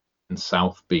Hotel in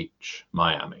South Beach,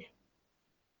 Miami.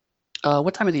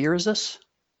 What time of the year is this?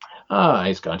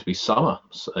 It's going to be summer.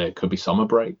 So it could be summer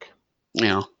break.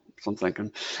 Yeah, so I'm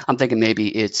thinking. Maybe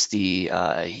it's he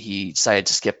decided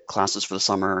to skip classes for the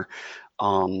summer,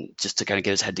 just to kind of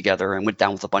get his head together, and went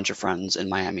down with a bunch of friends in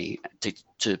Miami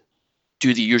to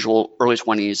do the usual early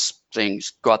 20s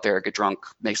things, go out there, get drunk,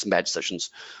 make some bad decisions.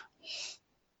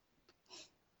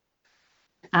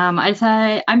 I'd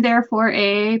say I'm there for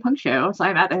a punk show, so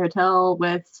I'm at the hotel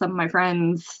with some of my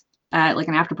friends at like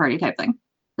an after party type thing.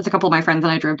 There's a couple of my friends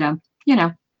and I drove down,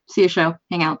 see a show,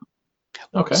 hang out.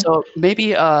 Okay. So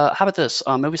maybe, how about this?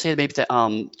 Maybe we say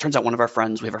that turns out one of our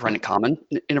friends, we have a friend in common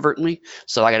inadvertently.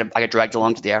 So I got dragged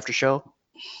along to the after show.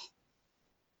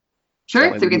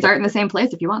 Sure, so we can start in the same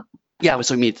place if you want. Yeah,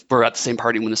 so we're at the same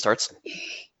party when it starts.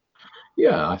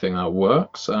 Yeah, I think that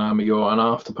works. You're an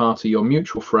after party. Your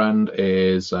mutual friend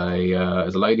is a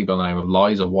lady by the name of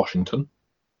Liza Washington,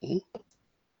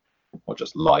 or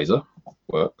just Liza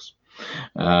works.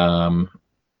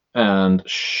 And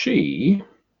she's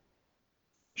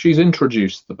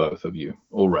introduced the both of you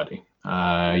already.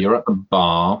 You're at the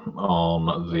bar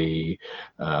on the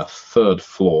third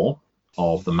floor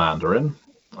of the Mandarin.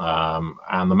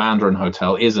 And the Mandarin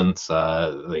Hotel isn't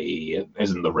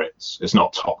the Ritz. It's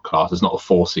not top class. It's not the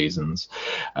Four Seasons,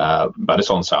 but it's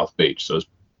on South Beach, so it's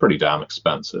pretty damn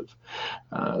expensive.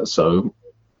 So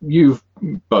you've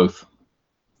both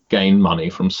gained money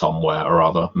from somewhere or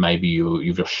other. Maybe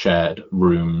you've just shared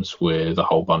rooms with a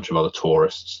whole bunch of other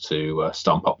tourists to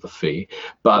stump up the fee,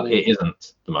 but it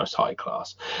isn't the most high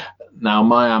class. Now,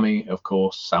 Miami, of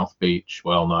course, South Beach,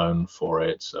 well known for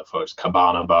its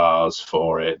cabana bars,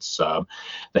 for its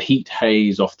the heat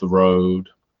haze off the road,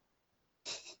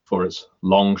 for its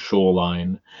long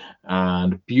shoreline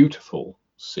and beautiful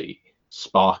sea,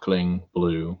 sparkling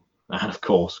blue, and of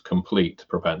course, complete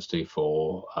propensity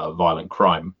for violent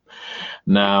crime.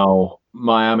 Now,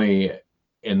 Miami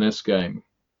in this game,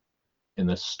 in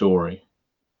this story,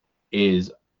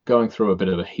 is going through a bit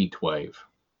of a heat wave,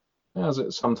 as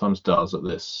it sometimes does at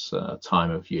this time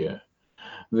of year.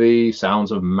 The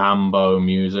sounds of mambo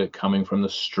music coming from the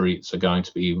streets are going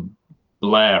to be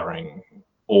blaring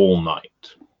all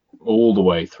night, all the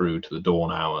way through to the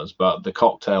dawn hours, but the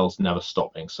cocktails never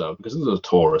stop being served because this is a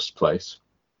tourist place.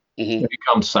 If you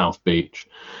come to South Beach,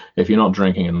 if you're not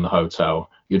drinking in the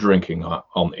hotel, you're drinking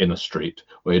in the street,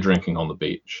 or you're drinking on the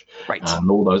beach. Right.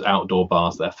 And all those outdoor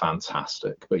bars, they're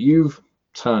fantastic. But you've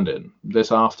turned in.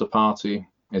 This after party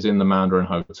is in the Mandarin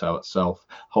Hotel itself.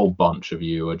 A whole bunch of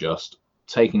you are just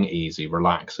taking it easy,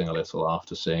 relaxing a little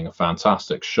after seeing a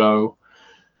fantastic show.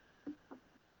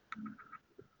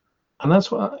 And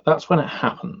that's when it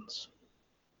happens.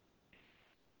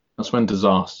 That's when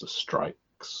disaster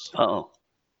strikes. Uh-oh.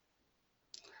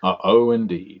 Oh,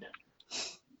 indeed.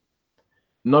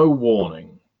 No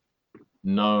warning,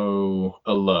 no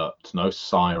alert, no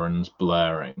sirens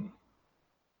blaring.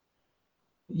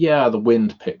 Yeah, the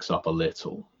wind picks up a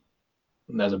little.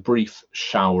 There's a brief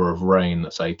shower of rain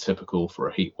that's atypical for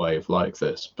a heat wave like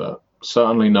this, but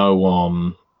certainly no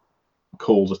one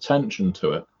calls attention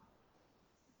to it.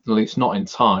 At least not in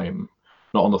time,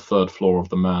 not on the third floor of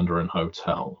the Mandarin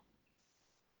Hotel.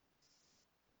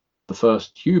 The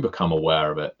first you become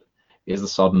aware of it is the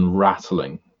sudden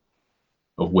rattling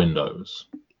of windows.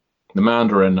 The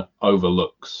Mandarin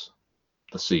overlooks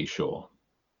the seashore,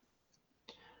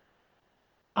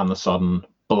 and the sudden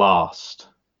blast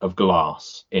of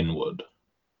glass inward.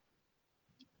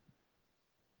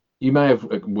 You may have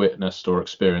witnessed or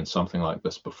experienced something like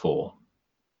this before.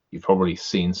 You've probably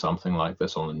seen something like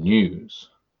this on the news.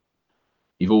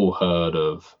 You've all heard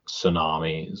of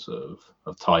tsunamis,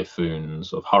 of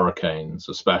typhoons, of hurricanes,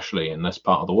 especially in this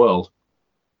part of the world.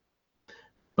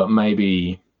 But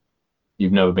maybe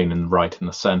You've never been right in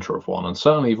the center of one, and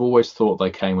certainly you've always thought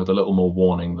they came with a little more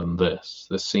warning than this.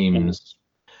 This seems,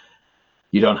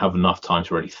 you don't have enough time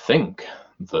to really think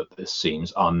that this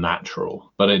seems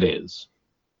unnatural, but it is.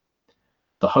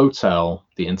 The hotel,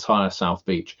 the entire South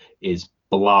Beach, is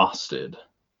blasted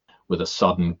with a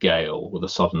sudden gale, with a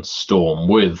sudden storm,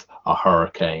 with a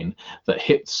hurricane that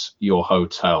hits your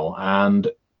hotel, and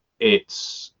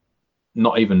it's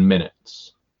not even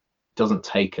minutes. It doesn't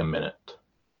take a minute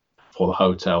for the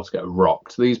hotel to get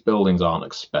rocked. These buildings aren't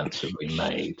expensively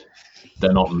made.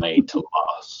 They're not made to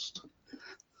last.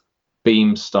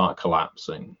 Beams start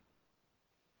collapsing.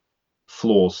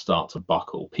 Floors start to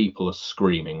buckle. People are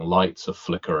screaming. Lights are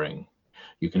flickering.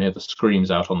 You can hear the screams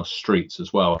out on the streets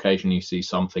as well. Occasionally you see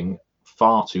something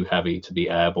far too heavy to be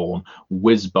airborne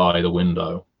whiz by the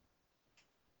window.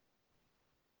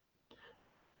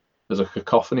 There's a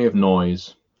cacophony of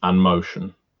noise and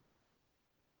motion.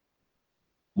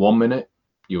 1 minute,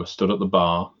 you are stood at the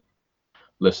bar,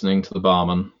 listening to the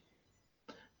barman,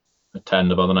 a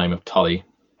tender by the name of Tully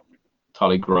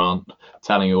Grant,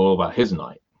 telling you all about his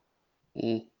night.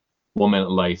 1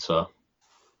 minute later,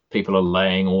 people are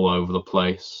laying all over the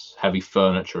place. Heavy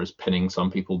furniture is pinning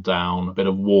some people down. A bit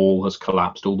of wall has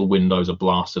collapsed. All the windows are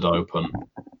blasted open.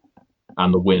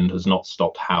 And the wind has not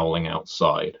stopped howling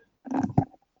outside.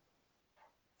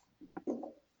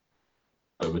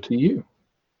 Over to you.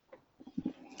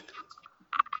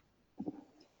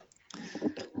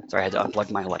 Sorry, I had to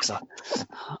unplug my Alexa.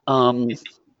 Did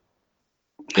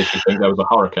you think there was a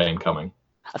hurricane coming?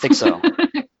 I think so.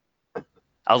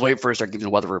 I was waiting for her to start giving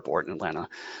the weather report in Atlanta.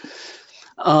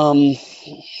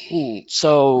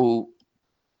 So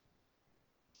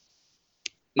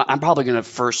I'm probably going to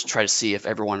first try to see if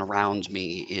everyone around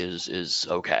me is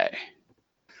okay.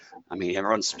 I mean,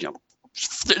 everyone's, there's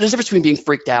a difference between being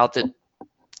freaked out that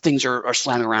things are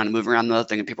slamming around and moving around, and the other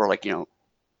thing, and people are like,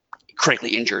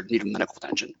 critically injured, need medical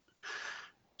attention.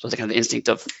 So it's kind of the instinct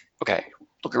of, okay,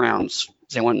 look around. Is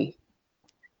anyone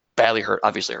badly hurt?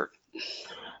 Obviously hurt.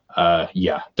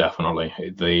 Yeah, definitely.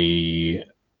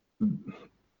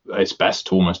 It's best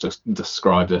to almost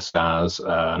describe this as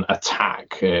an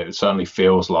attack. It certainly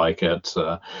feels like it.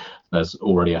 There's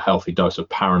already a healthy dose of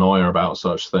paranoia about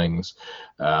such things.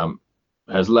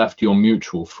 Has left your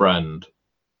mutual friend.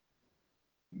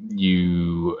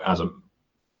 You, as a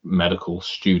medical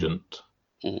student,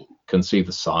 can see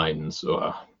the signs.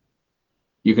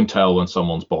 You can tell when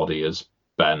someone's body is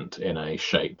bent in a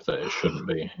shape that it shouldn't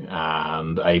be,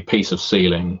 and a piece of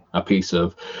ceiling, a piece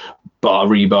of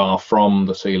rebar from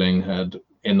the ceiling had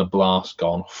in the blast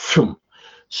gone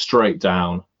straight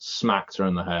down, smacked her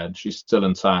in the head. She's still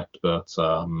intact but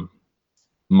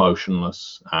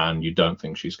motionless, and you don't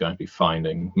think she's going to be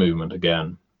finding movement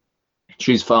again.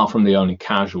 She's far from the only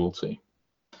casualty.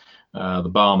 The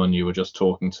barman you were just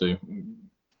talking to,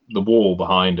 the wall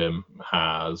behind him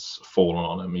has fallen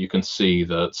on him. You can see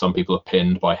that some people are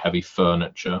pinned by heavy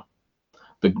furniture.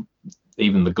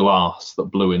 Even the glass that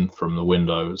blew in from the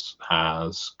windows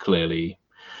has clearly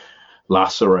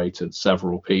lacerated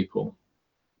several people.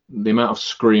 The amount of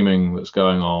screaming that's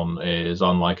going on is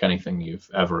unlike anything you've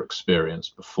ever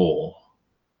experienced before.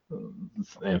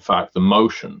 In fact, the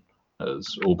motion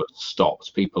has all but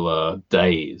stopped. People are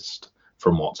dazed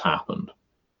from what's happened.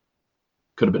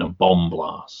 Could have been a bomb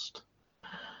blast.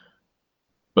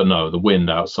 But no, the wind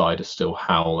outside is still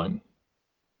howling.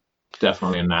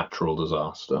 Definitely a natural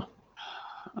disaster.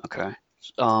 Okay.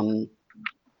 Then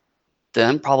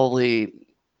Keen's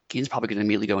probably going to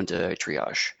immediately go into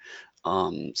triage.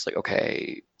 It's like,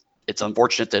 okay, it's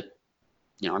unfortunate that,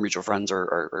 our mutual friends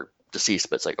are deceased,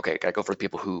 but it's like, okay, gotta go for the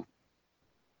people who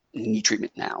need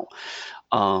treatment now.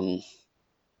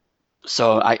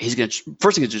 So he's going to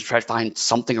first thing is just try to find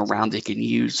something around they can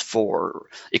use for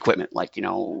equipment, like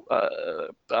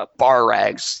bar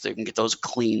rags. They can get those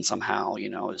clean somehow.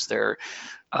 Is there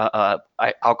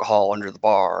alcohol under the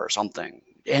bar or something?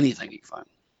 Anything you can find.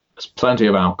 There's plenty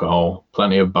of alcohol,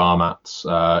 plenty of bar mats,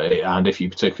 and if you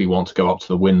particularly want to go up to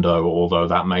the window, although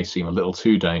that may seem a little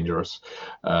too dangerous,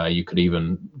 you could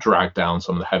even drag down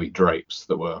some of the heavy drapes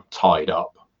that were tied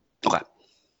up. Okay.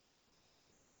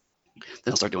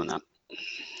 Then I'll start doing that.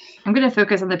 I'm going to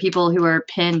focus on the people who are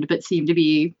pinned but seem to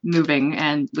be moving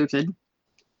and lucid.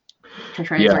 To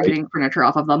try to start getting furniture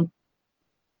off of them.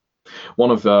 One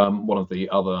of the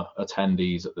other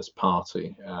attendees at this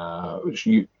party, which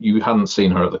you hadn't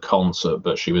seen her at the concert,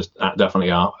 but she was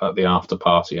definitely at the after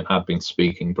party and had been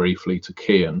speaking briefly to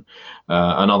Kian,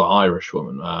 another Irish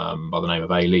woman by the name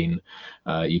of Aileen.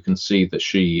 You can see that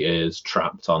she is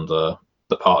trapped under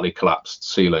the partly collapsed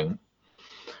ceiling.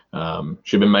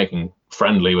 She'd been making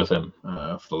friendly with him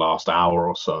for the last hour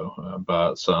or so,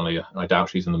 but certainly I doubt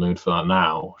she's in the mood for that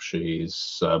now.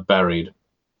 She's buried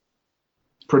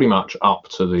pretty much up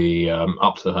to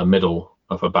her middle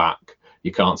of her back.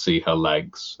 You can't see her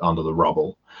legs under the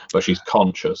rubble, but she's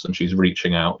conscious and she's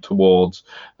reaching out towards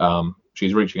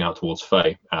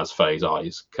Faye as Faye's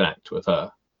eyes connect with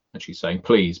her, and she's saying,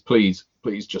 "Please, please,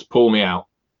 please, just pull me out."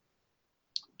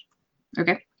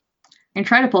 Okay. I can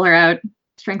try to pull her out.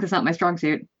 Strength is not my strong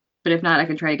suit, but if not, I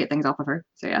can try to get things off of her.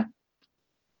 So yeah.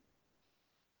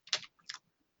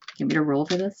 Give me to roll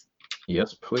for this.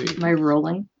 Yes, please. Am I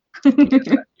rolling?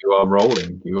 You are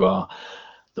rolling. You are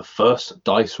the first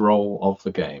dice roll of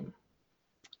the game.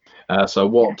 So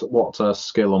what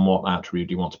skill and what attribute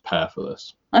do you want to pair for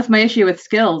this? That's my issue with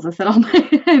skills. I said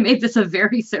I made this a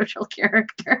very social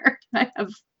character. I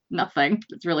have nothing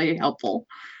that's really helpful.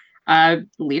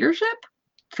 Leadership?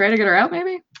 Try to get her out,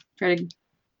 maybe? Try to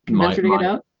convince her to get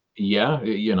out? Yeah,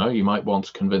 you might want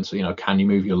to convince her, can you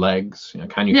move your legs?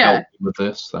 Can you help me with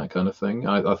this? That kind of thing.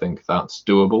 I think that's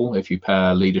doable if you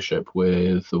pair leadership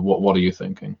with what are you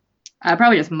thinking?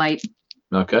 Probably just might.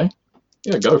 Okay.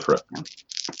 Yeah, go for it.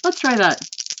 Let's try that.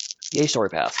 Yay, story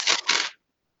path.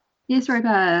 Yay, story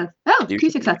path. Oh, 2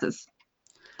 successes.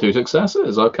 2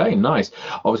 successes. Okay, nice.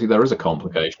 Obviously, there is a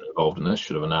complication involved in this.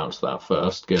 Should have announced that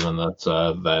first, given that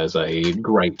there's a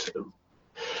great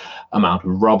amount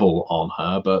of rubble on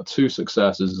her, but 2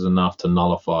 successes is enough to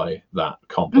nullify that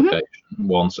complication.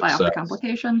 1 success. Buy off the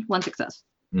complication. 1 success.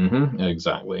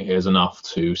 Exactly. Is enough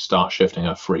to start shifting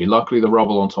her free. Luckily, the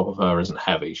rubble on top of her isn't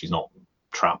heavy. She's not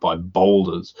trapped by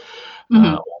boulders on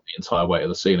the entire weight of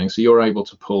the ceiling. So you're able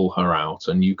to pull her out,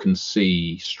 and you can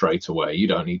see straight away. You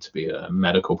don't need to be a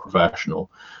medical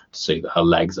professional to see that her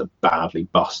legs are badly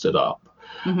busted up.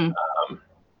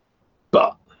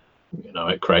 But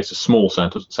it creates a small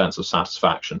sense of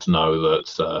satisfaction to know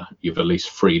that you've at least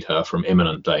freed her from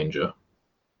imminent danger.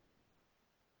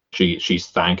 She's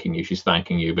thanking you,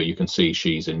 but you can see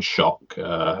she's in shock.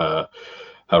 Her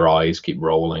eyes keep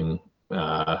rolling.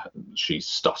 She's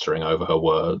stuttering over her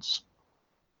words.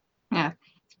 Yeah.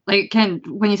 Like,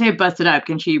 when you say busted up,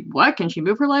 can she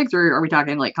move her legs, or are we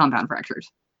talking like compound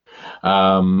fractures?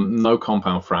 No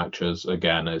compound fractures.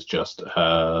 Again, it's just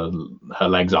her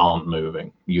legs aren't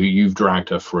moving. You've dragged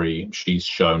her free. She's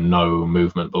shown no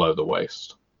movement below the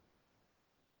waist.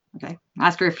 Okay.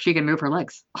 Ask her if she can move her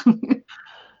legs.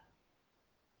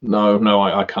 No,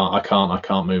 I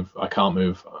can't move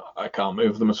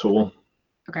them at all.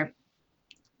 Okay. I'm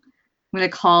gonna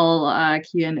call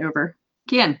Kian over.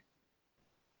 Kian.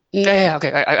 Yeah,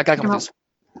 okay. I got a couple things.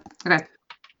 Okay.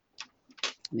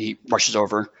 And he rushes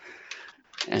over,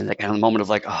 and that kind of moment of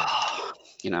like, I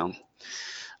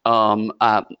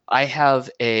have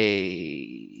take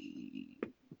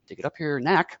it up here,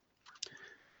 knack.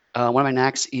 One of my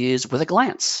knacks is with a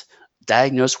glance.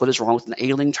 Diagnose what is wrong with an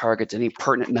ailing target, any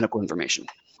pertinent medical information.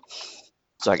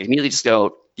 So I can immediately just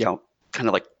go, kind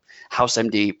of like House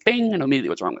MD, bing, and immediately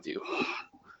what's wrong with you.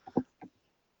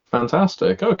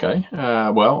 Fantastic. Okay.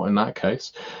 Well, in that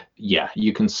case, yeah,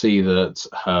 you can see that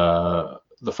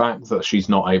the fact that she's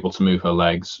not able to move her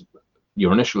legs,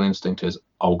 your initial instinct is,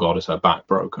 oh God, is her back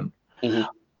broken?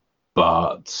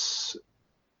 But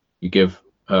you give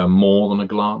her more than a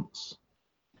glance.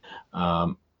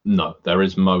 No, there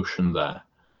is motion there.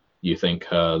 You think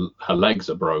her legs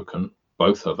are broken.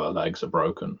 Both of her legs are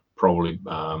broken, probably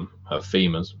her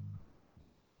femurs.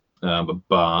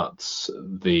 But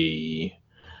the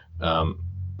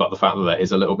fact that there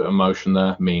is a little bit of motion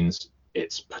there means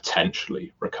it's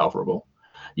potentially recoverable.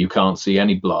 You can't see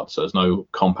any blood, so there's no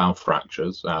compound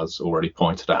fractures, as already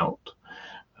pointed out.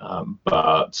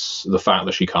 But the fact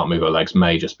that she can't move her legs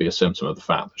may just be a symptom of the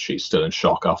fact that she's still in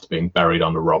shock after being buried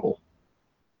under rubble.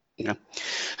 Yeah.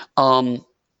 So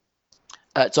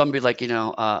I'm gonna be like,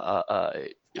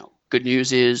 good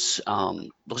news is,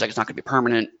 looks like it's not gonna be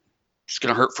permanent. It's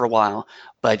gonna hurt for a while,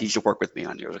 but I need you to work with me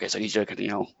on yours. Okay, so I need you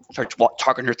to, start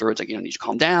talking her through. It's like, I need you to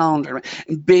calm down.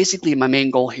 And basically, my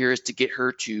main goal here is to get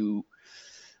her to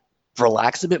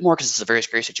relax a bit more, because it's a very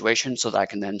scary situation, so that I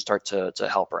can then start to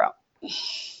help her out.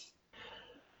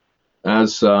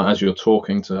 As you're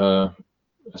talking to her,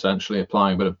 essentially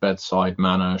applying a bit of bedside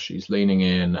manner, she's leaning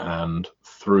in, and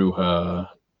through her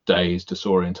dazed,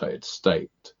 disorientated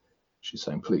state, she's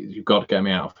saying, "Please, you've got to get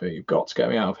me out of here. You've got to get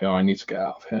me out of here. I need to get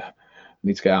out of here. I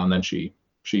need to get out." And then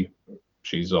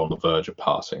she's on the verge of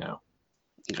passing out.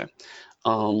 Okay.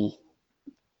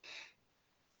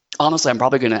 Honestly, I'm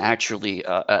probably going to actually,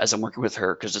 as I'm working with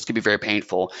her, because it's going to be very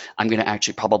painful, I'm going to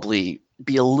actually probably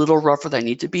be a little rougher than I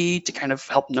need to be to kind of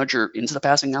help nudge her into the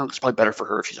passing out. It's probably better for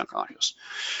her if she's unconscious.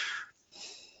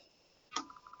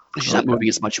 If she's not moving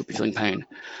as much, you'll be feeling pain.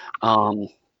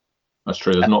 That's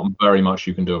true. There's not very much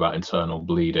you can do about internal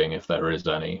bleeding, if there is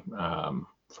any,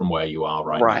 from where you are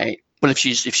right now. But if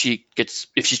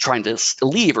she's trying to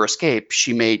leave or escape,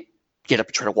 she may get up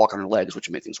and try to walk on her legs, which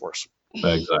would make things worse.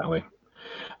 Exactly.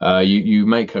 You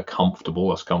make her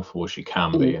comfortable, as comfortable as she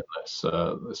can be in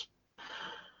this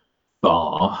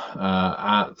bar.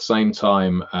 At the same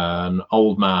time, an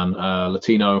old man,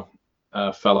 Latino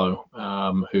fellow,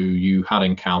 who you had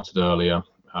encountered earlier,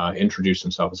 introduced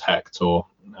himself as Hector.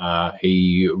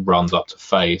 He runs up to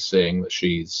Faye, seeing that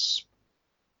she's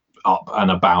up and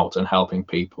about and helping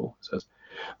people. He says,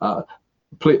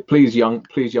 please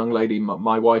young lady,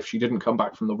 my wife, she didn't come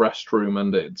back from the restroom,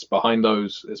 and it's behind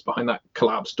that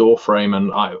collapsed door frame,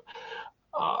 and I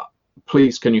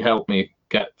please, can you help me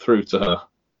get through to her?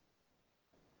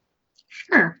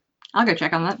 Sure, I'll go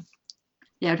check on that.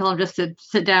 Yeah, tell him just to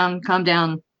sit down, calm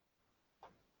down.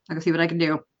 I'll go see what I can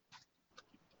do.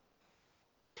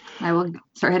 I will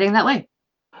start heading that way.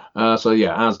 So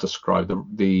yeah, as described,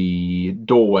 the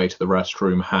doorway to the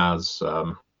restroom has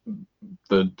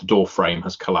the door frame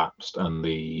has collapsed, and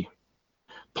the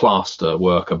plaster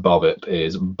work above it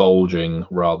is bulging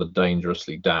rather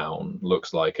dangerously down.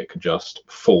 Looks like it could just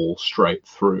fall straight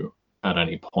through at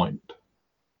any point.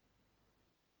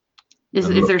 Is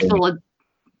there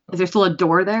still a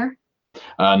door there?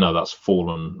 No, that's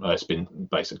fallen. It's been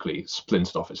basically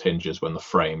splintered off its hinges when the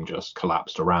frame just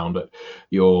collapsed around it.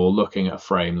 You're looking at a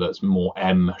frame that's more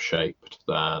M-shaped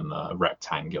than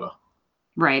rectangular.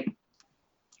 Right.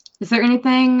 Is there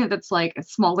anything that's like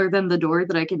smaller than the door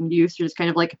that I can use to just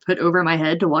kind of like put over my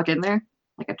head to walk in there,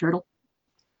 like a turtle?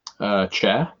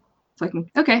 Chair. So I can.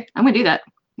 Okay, I'm gonna do that.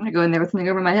 I'm gonna go in there with something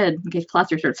over my head in case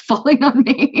plaster starts falling on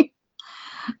me.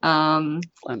 And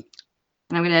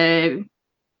I'm gonna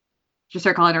just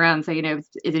start calling around and say, is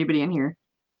anybody in here?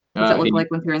 What's it look like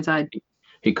once you're inside?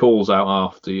 He calls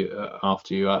out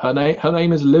after you. Her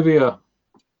name is Livia.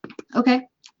 Okay,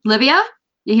 Livia,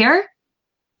 you here?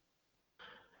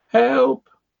 Help!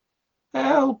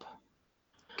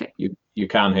 Okay. You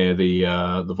can hear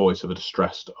the voice of a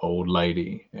distressed old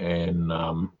lady in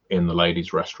the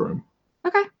ladies' restroom.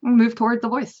 Okay, we'll move toward the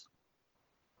voice.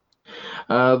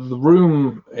 The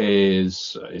room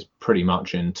is pretty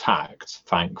much intact,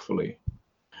 thankfully,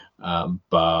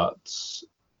 but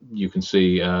you can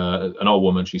see an old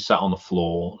woman. She's sat on the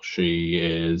floor.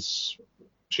 She's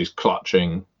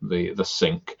clutching the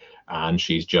sink, and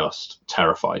she's just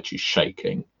terrified. She's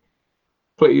shaking.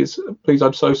 Please,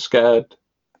 I'm so scared.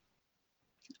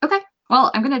 Okay,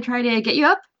 well, I'm gonna try to get you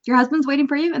up. Your husband's waiting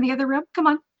for you in the other room. Come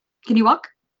on, can you walk?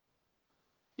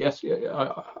 Yes,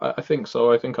 yeah, I think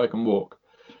so. I think I can walk.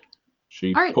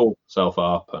 She pulls herself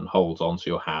up and holds onto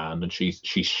your hand, and she's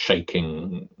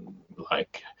shaking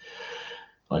like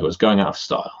it was going out of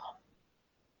style.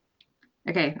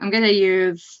 Okay, I'm gonna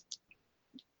use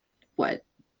what?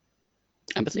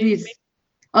 Empathy.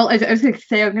 Well, I was gonna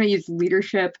say I'm gonna use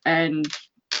leadership and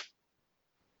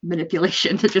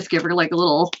manipulation to just give her like a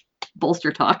little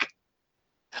bolster talk.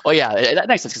 Oh yeah, that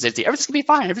makes sense because everything's gonna be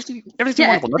fine. Everything's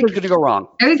wonderful. Nothing's gonna go wrong.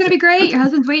 Everything's gonna be great. Your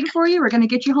husband's waiting for you. We're gonna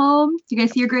get you home. You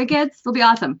guys see your great kids. It'll be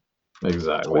awesome.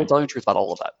 Exactly. We'll tell you the truth about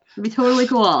all of that. It'll be totally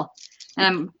cool.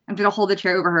 And I'm gonna hold the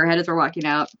chair over her head as we're walking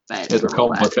out. But here's a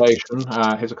complication.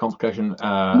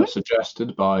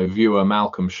 Suggested by viewer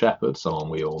Malcolm Shepard, someone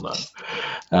we all know.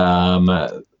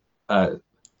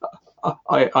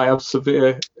 I have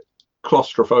severe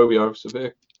claustrophobia. I have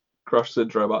severe crush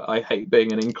syndrome. I hate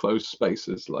being in enclosed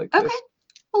spaces like this. Okay,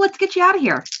 well, let's get you out of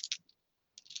here.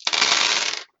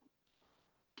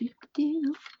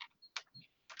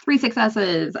 3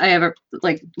 successes. I have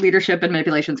leadership and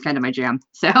manipulation is kind of my jam.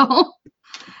 So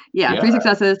yeah, 3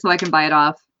 successes, so I can buy it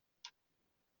off.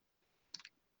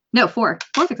 No, 4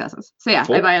 successes. So yeah,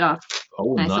 4? I buy it off.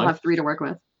 Oh, and nice. I still have 3 to work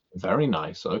with. Very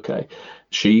nice. Okay.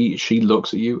 She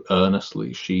looks at you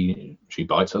earnestly. She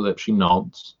bites her lip. She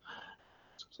nods.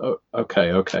 So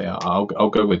okay. I'll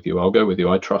go with you.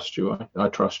 I trust you. I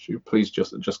trust you. Please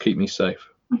just keep me safe.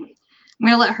 I'm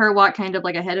gonna let her walk kind of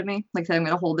like ahead of me. Like I said, I'm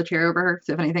gonna hold the chair over her.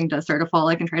 So if anything does start to fall,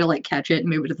 I can try to like catch it and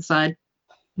move it to the side.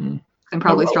 I'm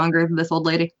probably stronger than this old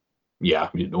lady. Yeah,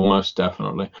 almost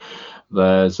definitely.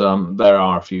 There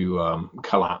are a few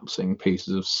collapsing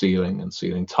pieces of ceiling and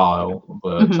ceiling tile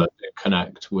that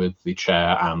connect with the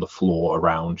chair and the floor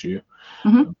around you.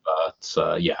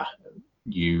 But yeah,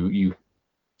 you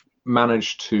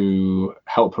managed to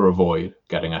help her avoid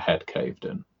getting her head caved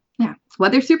in. Yeah,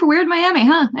 weather's super weird in Miami,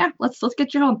 huh? Yeah, let's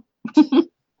get you home.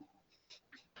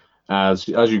 As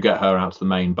you get her out to the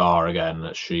main bar again,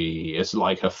 it's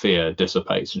like her fear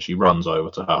dissipates, and she runs over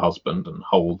to her husband and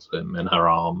holds him in her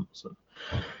arms. And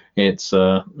It's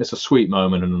a sweet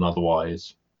moment in an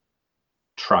otherwise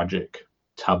tragic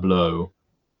tableau,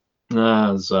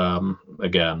 as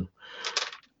again,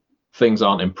 things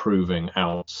aren't improving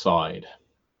outside,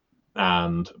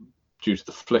 and due to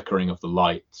the flickering of the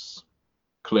lights,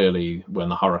 clearly when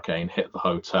the hurricane hit the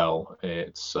hotel,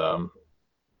 it's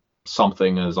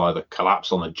something has either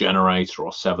collapsed on the generator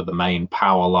or severed the main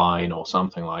power line or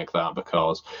something like that,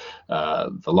 because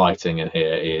the lighting in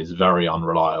here is very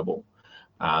unreliable,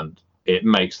 and it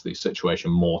makes the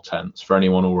situation more tense. For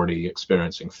anyone already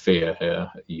experiencing fear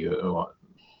here,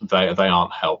 they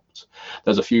aren't helped.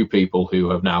 There's a few people who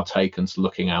have now taken to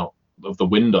looking out of the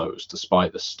windows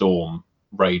despite the storm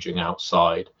raging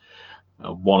outside.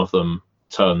 One of them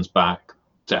turns back,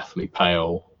 deathly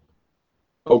pale.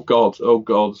 Oh God! Oh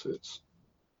God! It's.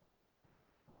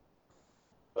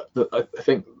 I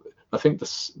think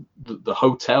the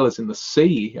hotel is in the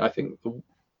sea. I think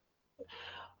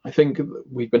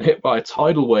we've been hit by a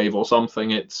tidal wave or something.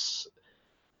 It's.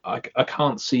 I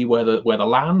can't see where the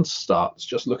land starts.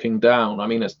 Just looking down. I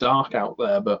mean, it's dark out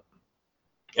there, but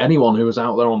anyone who was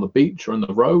out there on the beach or in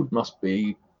the road must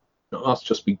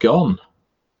just be gone.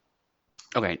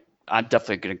 Okay, I'm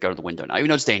definitely going to go to the window now, even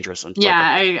though it's dangerous. Yeah,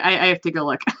 I have to go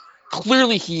look.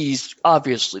 Clearly, he's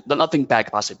obviously nothing bad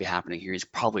could possibly be happening here. He's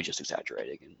probably just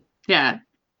exaggerating. Yeah.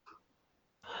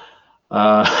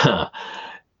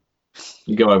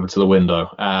 You go over to the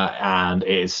window, and it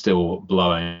is still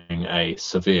blowing a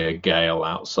severe gale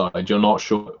outside. You're not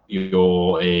sure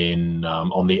you're in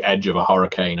on the edge of a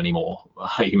hurricane anymore.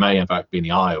 You may, in fact, be in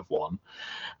the eye of one,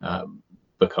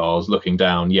 because looking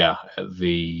down,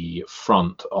 the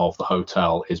front of the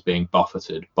hotel is being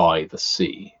buffeted by the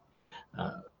sea,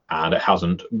 and it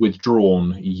hasn't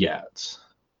withdrawn yet.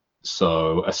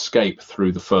 So escape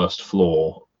through the first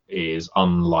floor is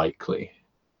unlikely.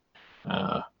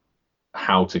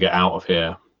 How to get out of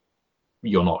here,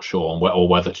 you're not sure, or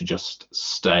whether to just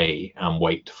stay and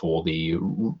wait for the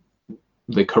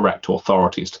correct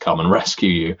authorities to come and rescue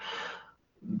you.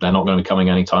 They're not going to be coming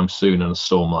anytime soon in a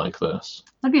storm like this.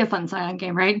 That'd be a fun Scion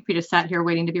game, right? If you just sat here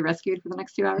waiting to be rescued for the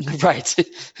next 2 hours. Right.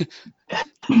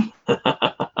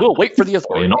 We'll wait for the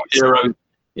authorities. You're not heroes.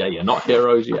 Yeah, you're not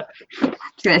heroes yet.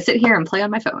 Just gonna sit here and play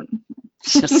on my phone.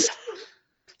 Just,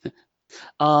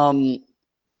 does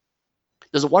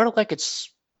it water look like it's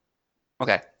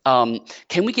okay?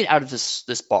 Can we get out of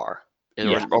this bar?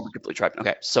 Yeah. Or we completely trapped?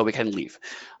 Okay, so we can leave.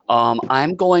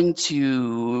 I'm going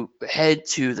to head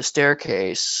to the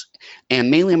staircase, and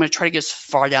mainly I'm going to try to get as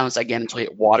far down as I can until I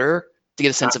hit water to get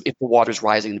a sense of if the water is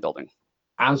rising in the building.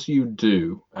 As you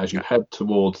head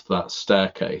towards that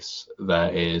staircase,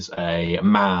 there is a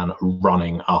man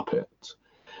running up it.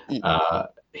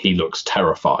 He looks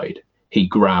terrified. He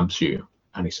grabs you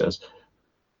and he says,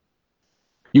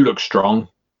 "You look strong."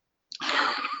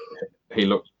 He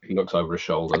looks over his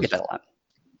shoulders. I get that a lot.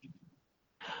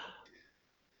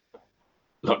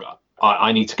 Look,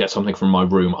 I need to get something from my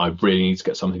room. I really need to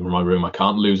get something from my room. I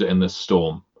can't lose it in this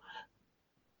storm.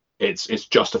 It's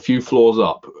just a few floors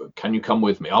up. Can you come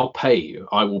with me? I'll pay you.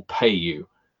 I will pay you.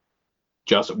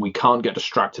 Just, we can't get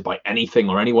distracted by anything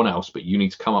or anyone else, but you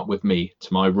need to come up with me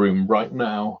to my room right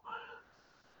now.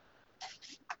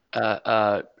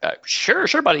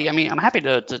 Sure, buddy. I mean, I'm happy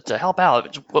to help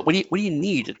out. What do you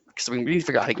need? Because we need to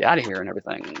figure out how to get out of here and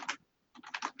everything.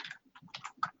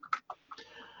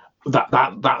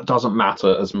 That doesn't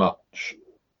matter as much.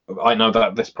 I know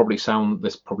that this probably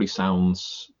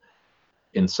sounds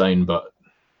insane, but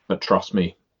trust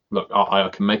me. Look, I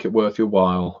can make it worth your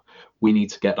while. We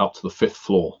need to get up to the 5th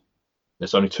floor.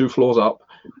 There's only 2 floors up.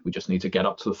 We just need to get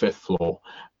up to the 5th floor,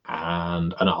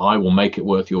 and I will make it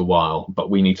worth your while.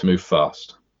 But we need to move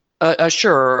fast.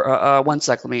 Sure. 1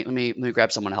 sec. Let me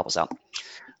grab someone to help us out.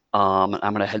 I'm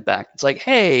gonna head back. It's like,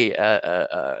 hey,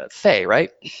 Faye, right?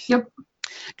 Yep.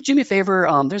 Could you do me a favor?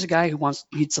 There's a guy who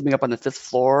needs something up on the 5th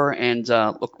floor, and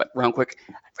look around quick.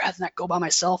 I'd rather not go by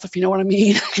myself, if you know what I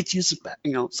mean. I could use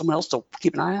someone else to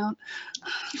keep an eye out.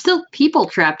 There's still people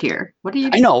trapped here. What do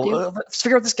you? I know. Let's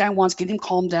figure out what this guy wants. Get him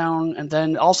calmed down, and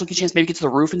then also get a chance maybe get to the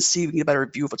roof and see if we can get a better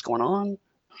view of what's going on.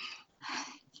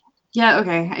 Yeah.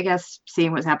 Okay. I guess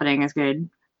seeing what's happening is good.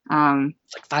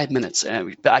 It's like 5 minutes,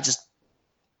 and I just.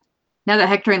 Now that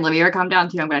Hector and Livy are calmed down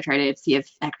too, I'm going to try to see if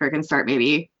Hector can start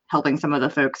maybe helping some of the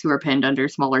folks who are pinned under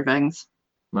smaller things.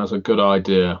 That's a good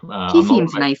idea. He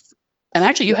seems nice. And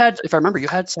actually, if I remember, you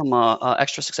had some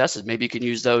extra successes. Maybe you can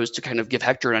use those to kind of give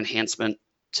Hector an enhancement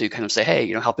to kind of say,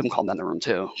 hey, help him calm down the room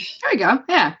too. There you go.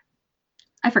 Yeah.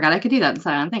 I forgot I could do that in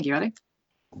Scion. Thank you, Eddy.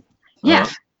 Yeah.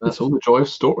 That's all the joy of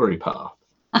Story Path.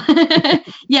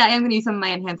 Yeah, I am gonna use some of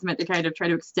my enhancement to kind of try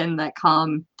to extend that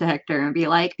calm to Hector and be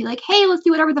like, hey, let's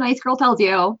do whatever the nice girl tells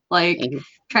you. Like,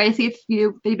 try to see if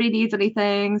anybody needs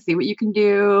anything, see what you can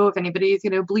do. If anybody's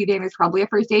bleeding, there's probably a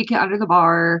first aid kit under the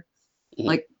bar.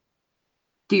 Like,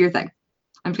 do your thing.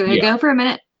 I'm just gonna go for a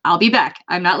minute. I'll be back.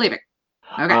 I'm not leaving.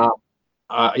 Okay.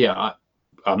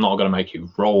 I'm not going to make you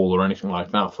roll or anything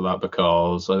like that for that,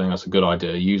 because I think that's a good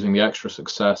idea. Using the extra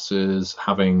successes,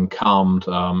 having calmed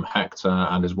Hector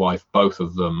and his wife, both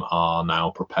of them are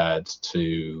now prepared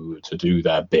to do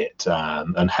their bit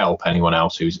and help anyone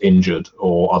else who's injured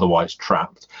or otherwise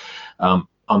trapped.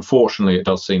 Unfortunately, it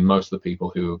does seem most of the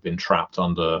people who have been trapped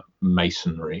under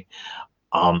masonry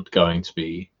aren't going to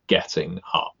be getting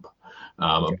up.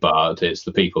 But it's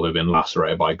the people who've been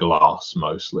lacerated by glass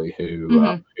mostly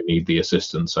who need the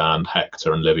assistance, and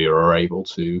Hector and Livia are able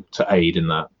to aid in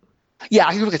that. Yeah,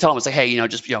 I can really tell them, it's like, hey,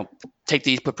 just take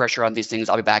these, put pressure on these things.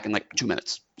 I'll be back in like 2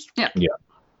 minutes. Yeah.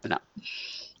 No.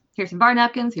 Here's some bar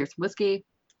napkins. Here's some whiskey.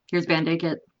 Here's Band-Aid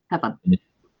kit. Have fun.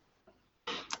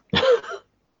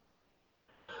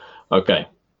 Okay,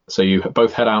 so you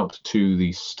both head out to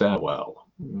the stairwell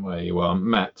where you are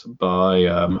met by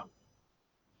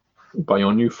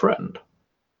your new friend.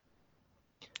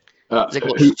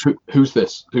 Who's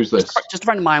this? Just a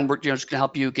friend of mine. We're just gonna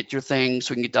help you get your thing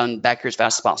so we can get done back here as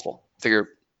fast as possible. Figure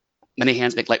many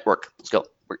hands make light work. Let's go.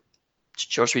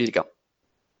 Show us where you need to go.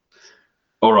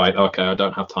 All right. Okay. I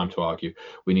don't have time to argue.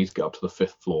 We need to get up to the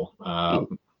 5th floor.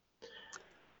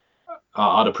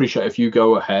 I'd appreciate if you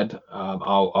go ahead.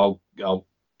 I'll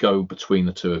go between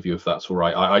the two of you if that's all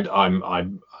right.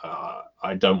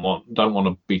 I don't want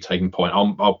to be taking point.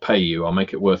 I'll pay you. I'll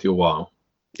make it worth your while.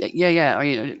 Yeah. I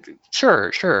mean,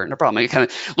 sure, no problem. I kind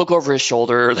of look over his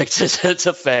shoulder, like to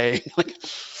Faye, like,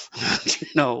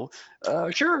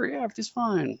 sure, yeah, everything's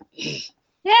fine.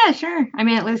 Yeah, sure. I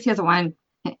mean, at least he doesn't want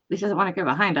to go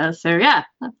behind us. So yeah,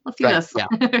 let's do this.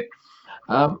 Yeah.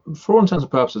 For all intents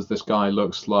and purposes, this guy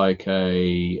looks like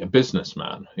a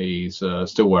businessman. He's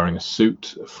still wearing a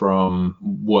suit from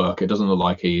work. It doesn't look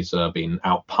like he's been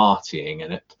out partying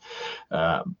in it.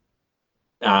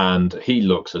 And he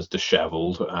looks as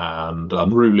disheveled and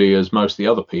unruly as most of the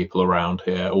other people around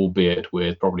here, albeit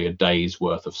with probably a day's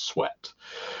worth of sweat.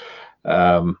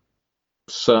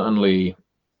 Certainly,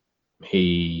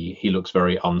 he looks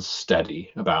very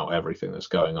unsteady about everything that's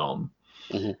going on.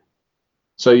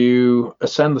 So you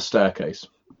ascend the staircase,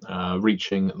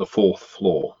 reaching the 4th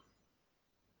floor.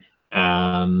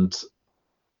 And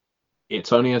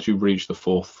it's only as you reach the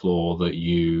 4th floor that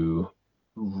you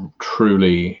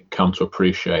truly come to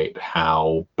appreciate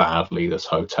how badly this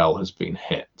hotel has been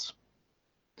hit.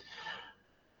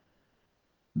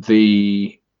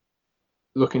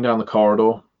 Looking down the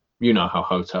corridor, you know how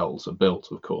hotels are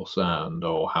built, of course,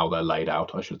 or how they're laid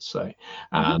out, I should say.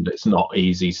 And it's not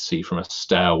easy to see from a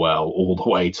stairwell all the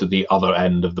way to the other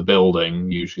end of the building.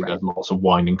 Usually there's lots of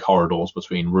winding corridors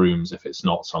between rooms if it's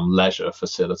not some leisure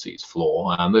facilities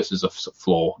floor. And this is a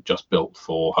floor just built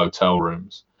for hotel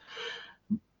rooms.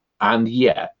 And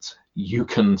yet you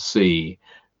can see,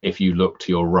 if you look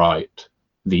to your right,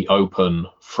 the open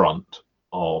front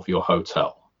of your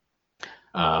hotel.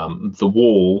 The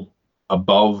wall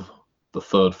above the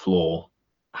 3rd floor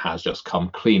has just come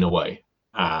clean away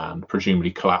and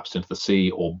presumably collapsed into the sea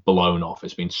or blown off.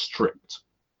 It's been stripped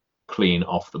clean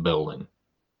off the building.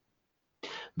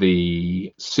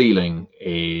 The ceiling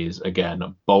is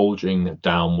again bulging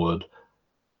downward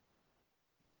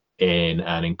in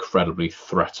an incredibly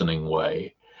threatening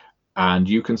way. And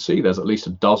you can see there's at least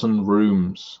a dozen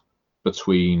rooms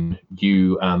between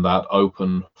you and that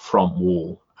open front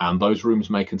wall. And those rooms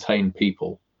may contain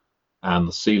people. And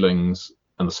the ceiling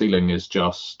is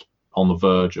just on the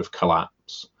verge of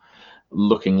collapse.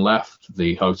 Looking left,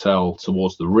 the hotel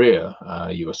towards the rear,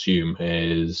 you assume,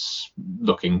 is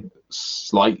looking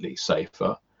slightly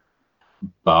safer.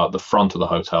 But the front of the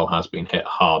hotel has been hit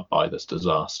hard by this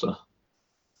disaster.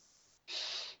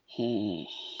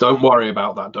 Don't worry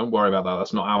about that.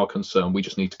 That's not our concern. We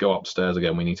just need to go upstairs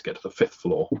again. We need to get to the 5th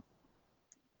floor.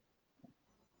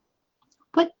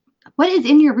 What is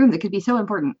in your room that could be so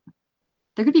important?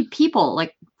 There could be people,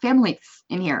 like families,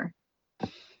 in here.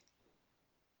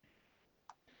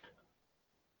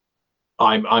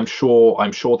 I'm sure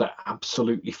they're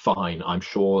absolutely fine. I'm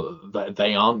sure that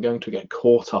they aren't going to get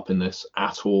caught up in this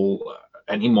at all,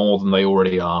 any more than they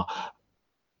already are.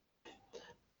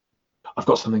 I've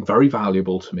got something very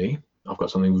valuable to me.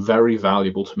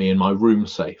 In my room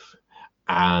safe,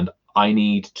 and I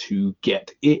need to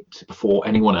get it before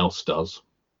anyone else does.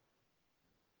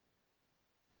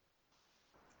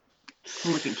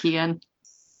 Look at Kian.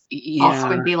 Yeah. I'll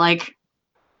squint be like,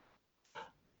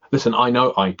 Listen,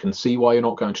 I can see why you're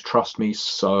not going to trust me.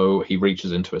 So he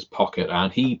reaches into his pocket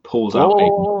and he pulls out a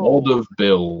wad of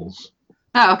bills.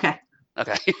 Oh, okay.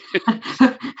 Okay.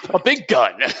 A big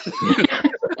gun.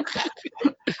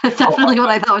 That's definitely what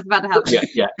I thought was about to happen.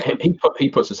 Yeah. He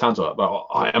puts his hands up. But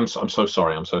I'm so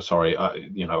sorry. I'm so sorry. I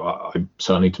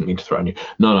certainly didn't mean to threaten you.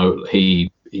 No.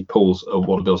 He pulls a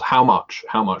wad of bills. How much?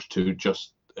 How much to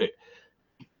just?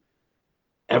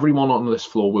 Everyone on this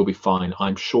floor will be fine.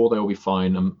 I'm sure they will be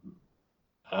fine.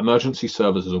 Emergency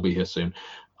services will be here soon.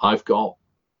 I've got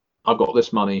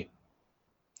this money.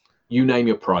 You name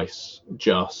your price.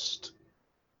 Just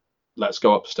let's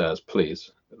go upstairs,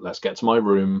 please. Let's get to my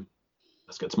room.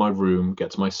 Get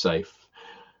to my safe,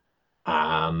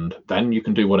 and then you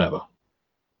can do whatever.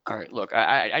 All right, look,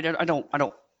 I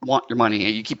don't want your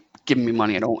money. You keep giving me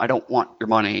money. I don't want your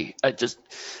money. Just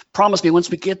promise me once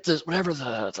we get this, whatever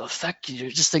the effect,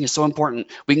 this thing is so important,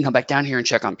 we can come back down here and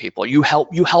check on people. You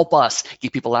help us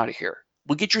get people out of here.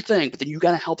 We'll get your thing, but then you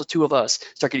gotta help the two of us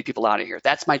start getting people out of here.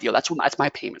 That's my deal. That's my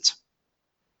payment.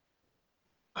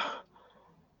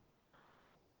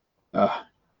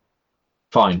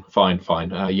 Fine.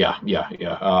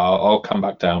 Yeah. I'll come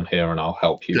back down here and I'll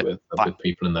help you with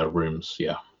people in their rooms.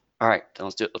 Yeah. All right, then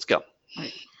let's do it. Let's go.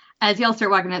 As y'all start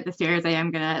walking up the stairs, I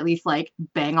am gonna at least like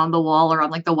bang on the wall or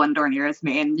on like the one door nearest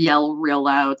me and yell real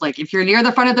loud. Like, if you're near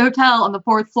the front of the hotel on the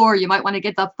 4th floor, you might want to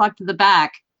get the fuck to the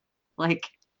back. Like,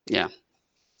 yeah,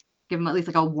 give them at least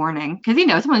like a warning,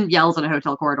 because someone yells in a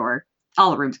hotel corridor,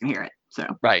 all the rooms can hear it. So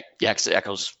right, yeah, because it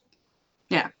echoes.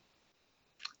 Yeah,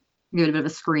 give it a bit of a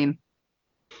scream.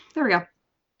 There we go.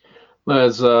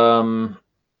 There's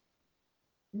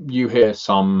you hear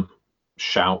some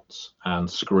shouts and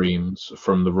screams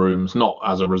from the rooms, not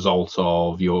as a result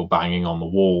of your banging on the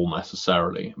wall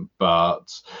necessarily,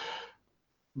 but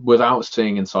without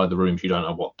seeing inside the rooms, you don't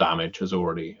know what damage has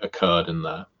already occurred in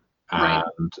there. Right.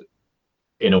 And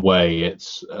in a way,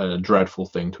 it's a dreadful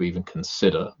thing to even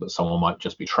consider that someone might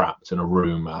just be trapped in a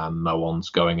room and no one's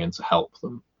going in to help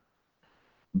them.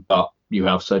 But you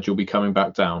have said you'll be coming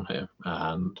back down here,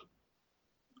 and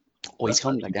he's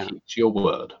coming back down. It's your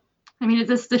word. I mean,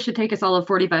 this should take us all of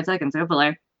 45 seconds,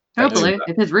 hopefully,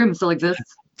 if his room still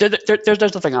exists. There's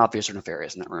nothing obvious or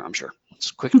nefarious in that room, I'm sure. Let's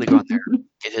quickly go in there,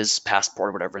 get his passport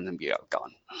or whatever, and then be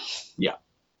gone. Yeah.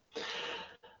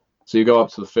 So you go up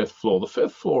to the 5th floor. The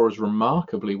 5th floor is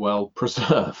remarkably well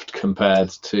preserved compared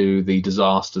to the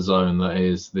disaster zone that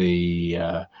is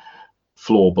the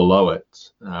floor below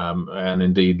it. And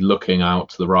indeed, looking out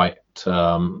to the right,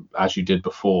 as you did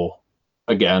before,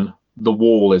 again, the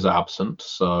wall is absent,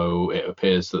 so it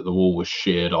appears that the wall was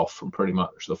sheared off from pretty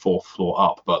much the 4th floor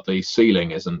up, but the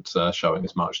ceiling isn't showing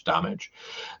as much damage.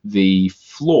 The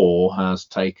floor has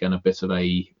taken a bit of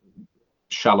a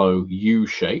shallow U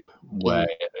shape where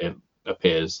it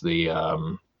appears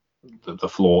the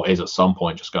floor is at some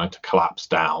point just going to collapse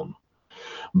down.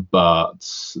 But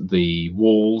the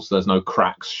walls, there's no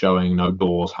cracks showing, no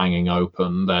doors hanging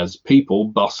open. There's people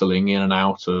bustling in and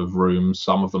out of rooms.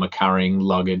 Some of them are carrying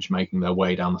luggage, making their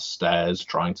way down the stairs,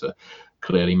 trying to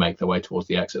clearly make their way towards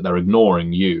the exit. They're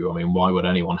ignoring you. I mean, why would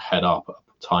anyone head up at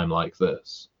a time like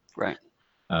this? Right.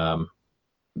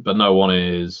 But no one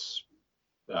is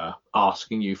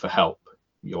asking you for help.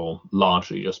 You're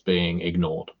largely just being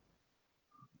ignored.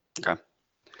 Okay.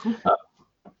 Cool.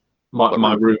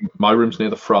 My room's near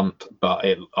the front, but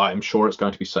I'm sure it's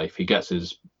going to be safe. He gets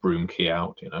his room key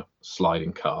out,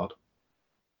 sliding card.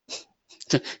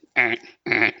 God damn it.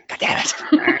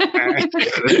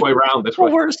 This way round, this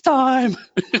way. Worst time.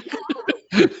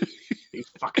 He's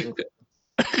fucking.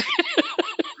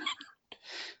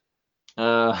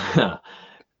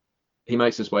 He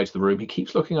makes his way to the room. He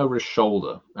keeps looking over his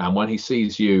shoulder, and when he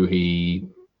sees you, he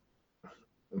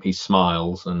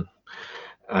smiles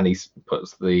and he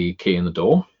puts the key in the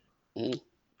door.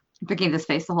 Looking at his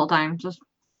face the whole time, just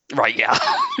right. Yeah.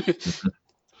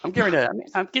 I'm getting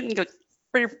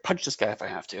ready to punch this guy if I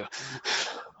have to.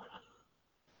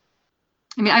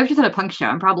 I mean, I was just at a punk show.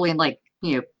 I'm probably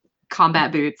in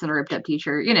combat boots and a ripped up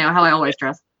t-shirt. You know how I always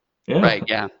dress. Yeah. Right.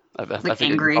 Yeah. I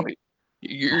angry.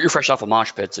 You're fresh off a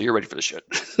mosh pit, so you're ready for the shit.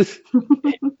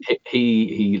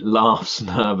 He laughs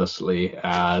nervously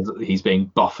as he's being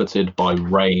buffeted by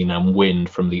rain and wind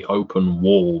from the open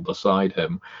wall beside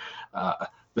him.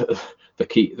 The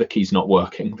key's not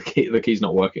working. The key's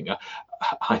not working.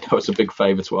 I know it's a big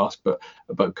favor to ask,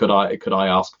 but could I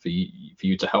ask for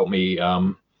you to help me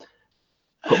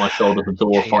put my shoulder to the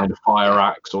door, find a fire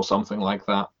axe or something like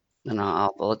that?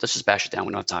 No, let's just bash it down.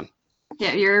 We don't have time.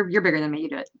 Yeah, you're bigger than me. You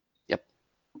do it. Yep.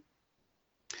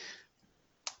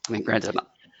 I mean, granted,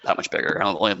 that much bigger. I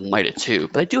only have might at 2,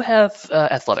 but I do have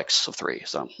athletics of 3.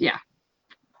 So Yeah.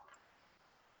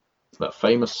 That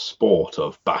famous sport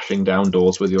of bashing down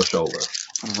doors with your shoulder.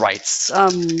 right,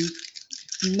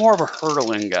 more of a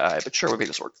hurdling guy, but sure, we'll make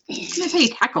this work. That's how you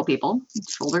tackle people.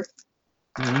 Shoulder.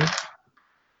 2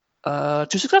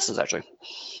 successes actually.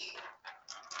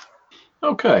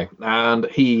 Okay, and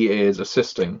he is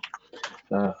assisting.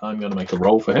 I'm going to make a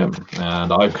roll for him,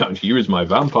 and I'm going to use my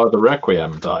Vampire the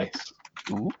Requiem dice.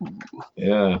 Ooh.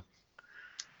 Yeah.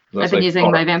 I've been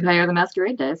using my Vampire the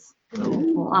Masquerade dice.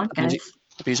 Ooh. Lock dice.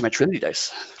 I'll be using my Trinity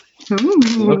dice.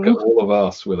 Look at all of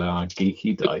us with our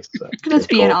geeky dice. Could this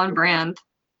be an on brand?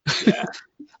 Yeah.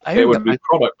 It would be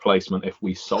product placement if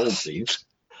we sold these.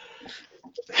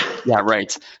 Yeah,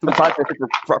 right. The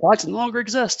products no longer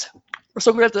exist. We're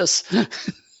so good at this.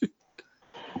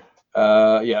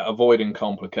 Yeah, avoiding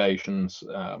complications,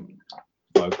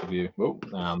 both of you. Oh,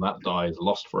 and that die is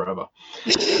lost forever.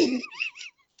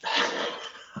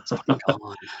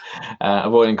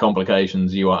 Avoiding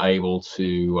complications, you are able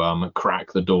to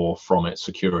crack the door from its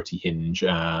security hinge,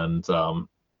 and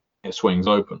it swings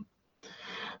open.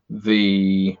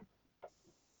 The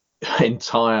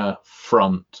entire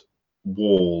front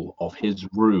wall of his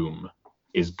room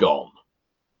is gone.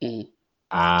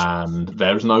 And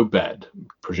there's no bed.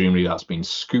 Presumably that's been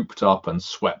scooped up and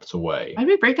swept away. Why did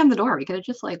we break down the door? We could have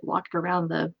just walked around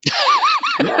the.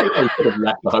 Yeah, you could have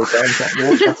left the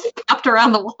hotel. Just stepped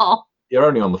around the wall. You're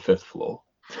only on the 5th floor.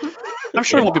 I'm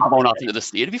sure it won't be blown off into the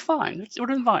sea. It'll be fine. It would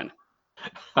have been fine.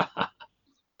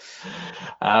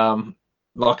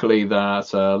 Luckily,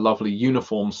 there's a lovely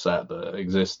uniform set that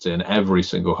exists in every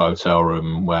single hotel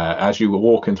room, where as you were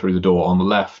walking through the door, on the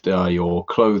left are your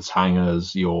clothes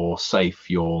hangers, your safe,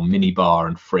 your minibar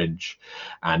and fridge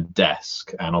and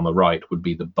desk, and on the right would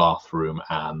be the bathroom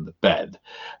and the bed.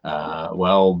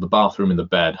 Well, the bathroom and the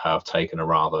bed have taken a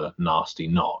rather nasty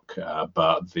knock,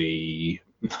 but the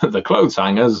clothes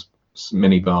hangers,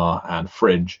 minibar and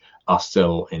fridge are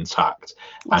still intact.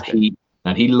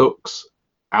 And he looks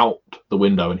out the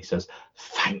window and he says,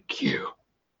 "Thank you."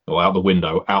 Or out the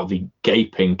window, out the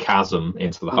gaping chasm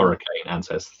into the hurricane, and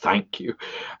says, "Thank you."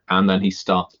 And then he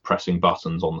starts pressing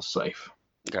buttons on the safe.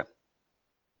 Okay.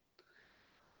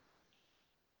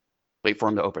 Wait for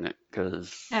him to open it,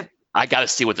 because I got to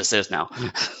see what this is now.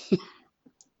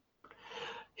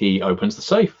 He opens the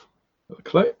safe with a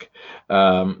click.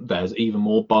 There's even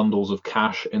more bundles of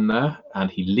cash in there, and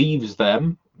he leaves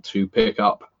them to pick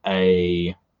up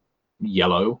a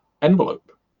yellow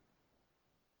envelope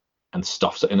and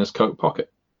stuffs it in his coat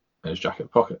pocket, in his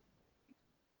jacket pocket.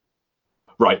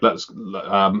 Right, let's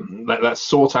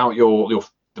sort out the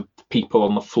people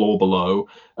on the floor below,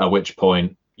 at which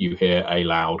point you hear a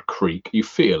loud creak. You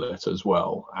feel it as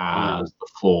well as the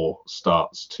floor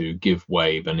starts to give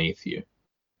way beneath you.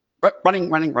 Running.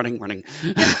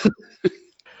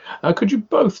 Could you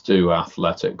both do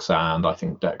athletics and I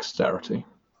think dexterity?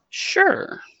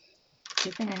 Sure.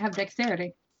 Good thing I have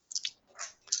dexterity.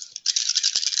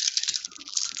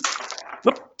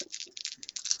 Whoop.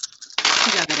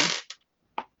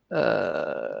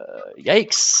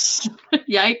 Yikes.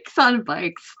 Yikes on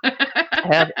bikes. I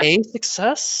have a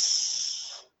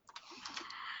success.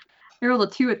 I rolled a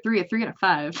 2, a 3, a 3, and a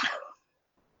 5.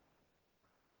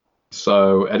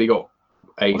 So Eddie got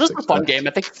a This is success. a fun game.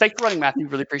 I think thanks for running, Matthew.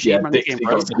 Really appreciate running the game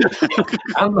for us.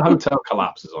 And the hotel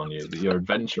collapses on you. Your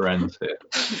adventure ends here.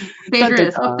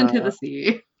 Dangerous, up into the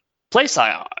sea. Play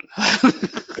Scion. I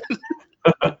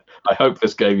hope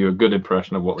this gave you a good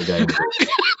impression of what the game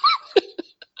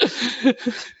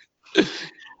is.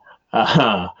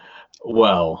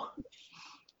 Well,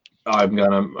 I'm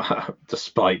gonna,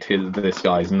 despite this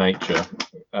guy's nature,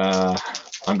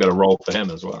 I'm gonna roll for him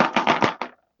as well.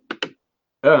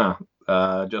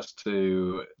 Just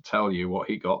to tell you what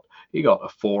he got a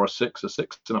 4, a 6, a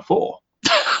 6, and a 4.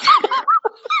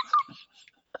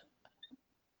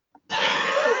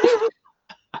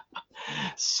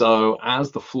 So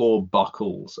as the floor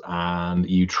buckles and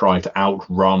you try to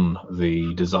outrun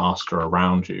the disaster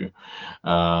around you,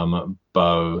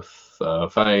 both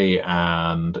Faye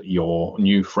and your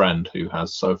new friend, who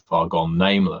has so far gone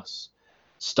nameless,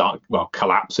 start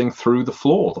collapsing through the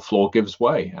floor. The floor gives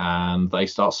way and they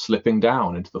start slipping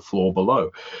down into the floor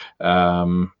below.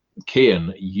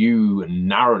 Kian, you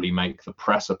narrowly make the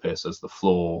precipice as the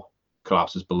floor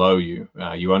collapses below you.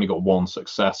 You only got 1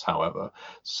 success, however.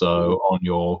 So on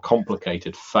your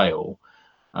complicated fail,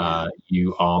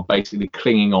 you are basically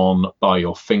clinging on by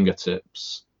your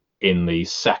fingertips in the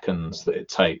seconds that it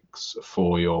takes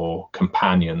for your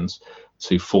companions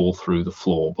to fall through the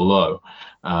floor below.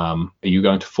 Are you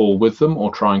going to fall with them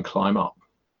or try and climb up?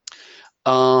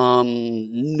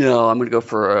 No, I'm going to go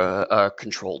for a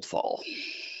controlled fall.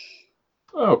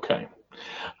 Okay.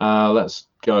 Let's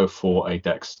go for a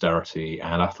dexterity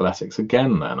and athletics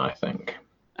again then, I think.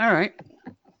 All right.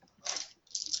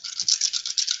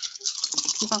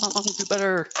 Do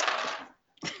better.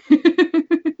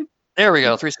 There we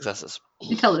go. 3 successes.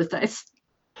 You tell those dice.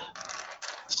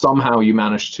 Somehow you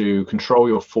manage to control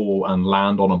your fall and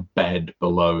land on a bed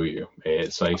below you.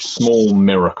 It's a small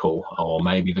miracle, or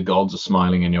maybe the gods are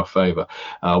smiling in your favor.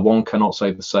 One cannot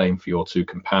say the same for your 2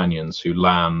 companions who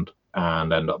land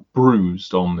and end up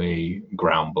bruised on the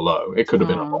ground below. It could have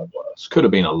been a lot worse. Could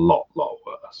have been a lot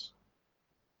worse.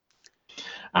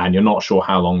 And you're not sure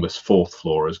how long this 4th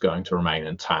floor is going to remain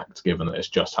intact, given that it's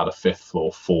just had a 5th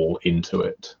floor fall into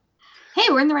it. Hey,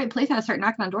 we're in the right place now to start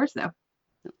knocking on doors, though.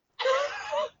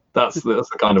 That's the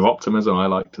kind of optimism I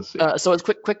like to see. So as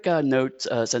quick note,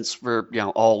 since we're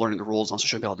all learning the rules, also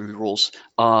showing how to do the rules.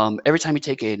 Every time you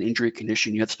take an injury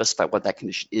condition, you have to specify what that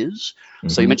condition is.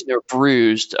 So you mentioned they were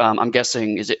bruised. I'm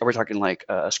guessing are we talking like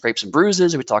scrapes and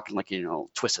bruises? Are we talking like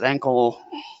twisted ankle?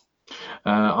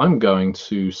 I'm going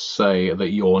to say that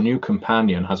your new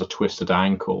companion has a twisted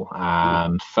ankle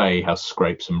and Faye has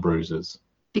scrapes and bruises.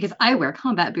 Because I wear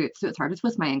combat boots, so it's hard to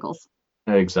twist my ankles.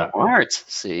 Exactly. Smart.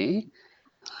 See?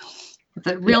 It's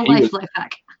a real life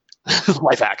hack.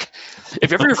 Life hack.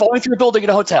 If ever you're falling through a building in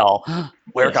a hotel,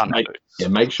 wear combat boots. Yeah,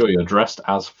 make sure you're dressed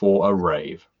as for a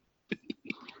rave.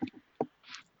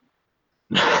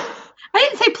 I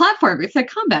didn't say platform boots, I said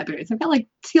combat boots. I've got like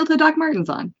steel-toe Doc Martens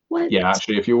on. What? Yeah,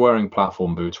 actually, if you're wearing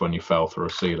platform boots when you fell through a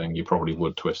ceiling, you probably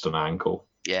would twist an ankle.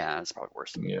 Yeah, that's probably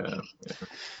worse. Yeah.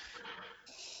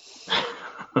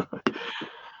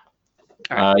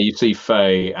 Right. You see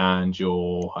Faye and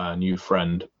your new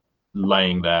friend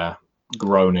laying there,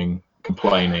 groaning,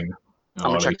 complaining.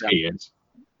 I'm gonna check them. He is.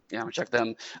 Yeah, I'm gonna check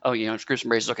them. Oh, screws and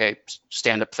braces. Okay,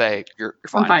 stand up, Faye. You're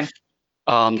fine.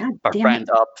 I'm fine. My friend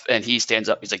up, and he stands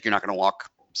up. He's like, "You're not gonna walk.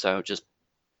 So just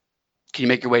can you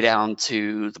make your way down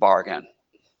to the bar again?"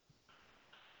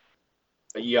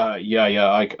 Yeah.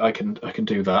 I can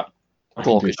do that.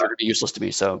 Cool, because you're gonna be useless to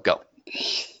me. So go.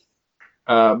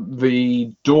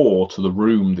 The door to the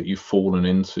room that you've fallen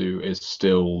into is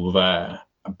still there,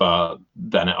 but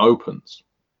then it opens,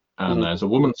 and there's a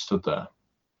woman stood there,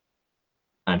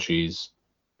 and she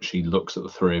looks at the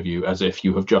 3 of you as if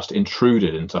you have just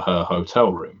intruded into her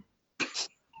hotel room. I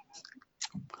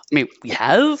mean, we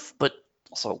have, but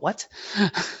also what?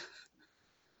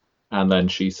 And then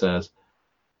she says,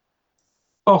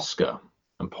 "Oscar,"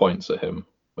 and points at him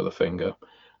with a finger,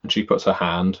 and she puts her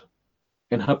hand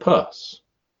in her purse,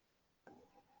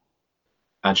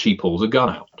 and she pulls a gun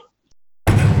out.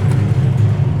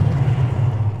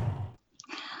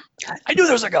 I knew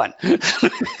there was a gun.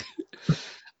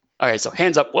 All right, so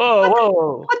hands up.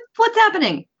 Whoa. What's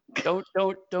happening? Don't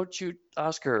shoot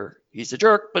Oscar. He's a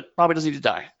jerk, but probably doesn't need to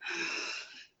die.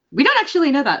 We don't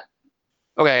actually know that.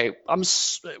 Okay,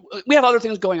 we have other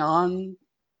things going on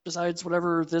besides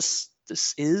whatever this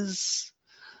is.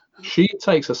 She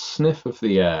takes a sniff of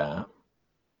the air,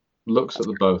 looks at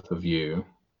the both of you.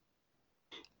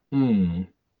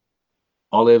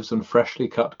 Olives and freshly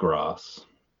cut grass.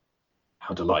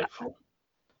 How delightful.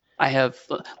 I have,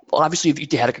 obviously,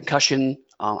 if you had a concussion,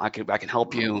 I can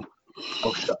help you.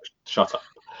 Oh, shut up.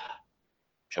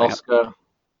 Oscar,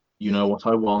 you know what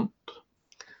I want.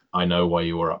 I know why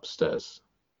you were upstairs.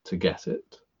 To get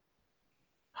it.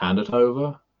 Hand it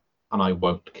over, and I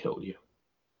won't kill you.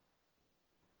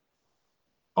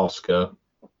 Oscar,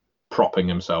 propping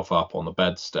himself up on the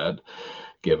bedstead,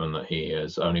 given that he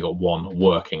has only got one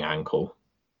working ankle,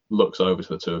 looks over to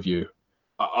the 2 of you.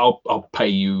 I'll pay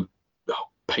you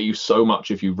so much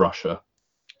if you rush her.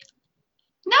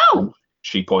 No.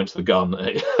 She points the gun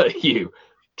at you.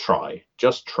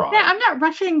 Just try. Yeah, I'm not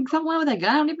rushing someone with a gun.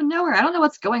 I don't even know her. I don't know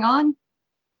what's going on.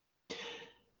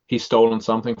 He's stolen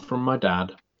something from my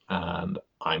dad, and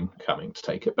I'm coming to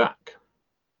take it back.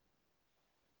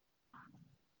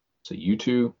 So you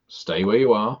 2 stay where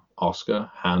you are.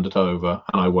 Oscar, hand it over,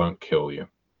 and I won't kill you.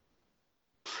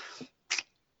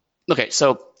 Okay,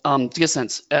 so to get a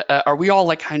sense, are we all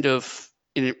like kind of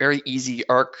in a very easy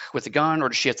arc with the gun, or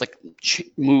does she have to like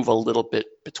move a little bit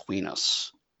between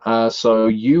us? So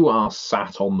you are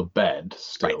sat on the bed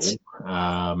still.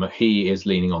 Right. He is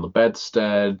leaning on the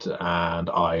bedstead, and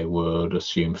I would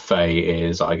assume Faye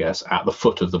is, I guess, at the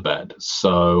foot of the bed.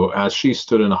 So as she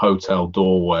stood in a hotel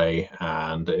doorway,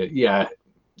 and the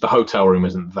hotel room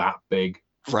isn't that big.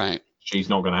 Right. She's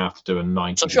not going to have to do a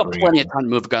 90 So she'll have plenty of time to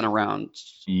move a gun around.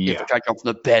 Yeah. If I try to jump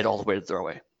from the bed all the way to the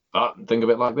doorway. But think of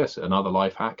it like this: another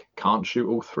life hack. Can't shoot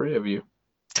all 3 of you.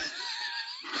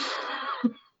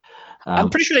 I'm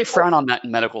pretty sure they frown on that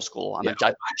in medical school. I'm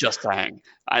Yeah. just saying.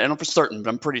 I don't know for certain, but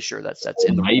I'm pretty sure that's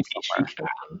in the maybe rules she somewhere.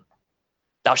 can.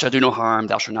 Thou shalt do no harm.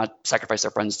 Thou shalt not sacrifice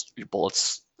their friends with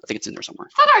bullets. I think it's in there somewhere.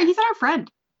 He's not our friend.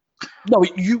 No,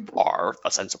 you are,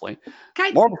 ostensibly.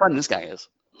 Can More of a friend than this guy is.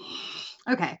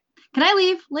 Okay. Can I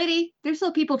leave, lady? There's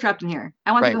still people trapped in here.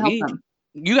 I want to Right, go help them.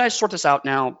 You guys sort this out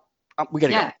now. We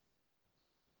gotta Yeah.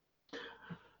 go.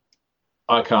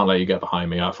 I can't let you get behind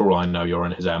me. For all I know, you're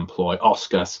in his employ.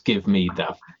 Oscar, give me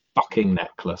that fucking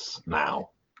necklace now.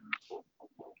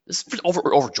 This is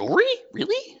over jewelry?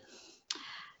 Really?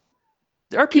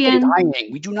 There are people Kian.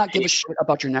 dying. We do not give a shit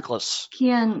about your necklace.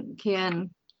 Kian.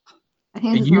 I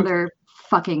think this is another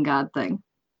fucking god thing.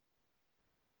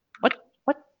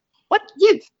 What?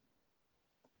 You.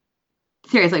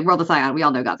 Seriously, World of Scion. We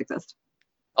all know gods exist.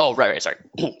 Oh, right. Sorry.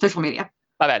 Social media.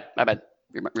 My bad.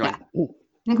 Yeah. I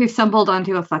think we've stumbled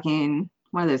onto a fucking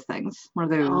one of those things. One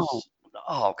of those.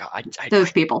 Oh God.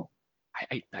 Those people.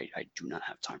 I do not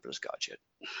have time for this god shit.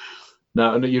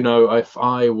 No, if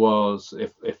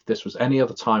this was any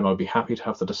other time, I'd be happy to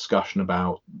have the discussion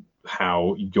about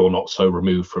how you're not so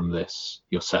removed from this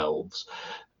yourselves.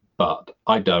 But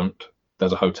I don't.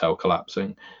 There's a hotel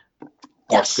collapsing.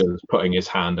 Yes. Oscar's putting his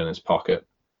hand in his pocket.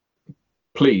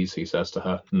 Please, he says to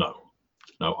her, no,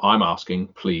 I'm asking,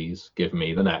 please give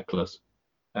me the necklace.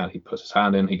 And he puts his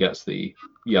hand in, he gets the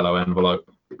yellow envelope.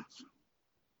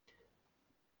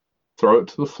 Throw it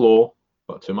to the floor,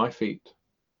 but to my feet.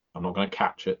 I'm not going to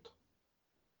catch it.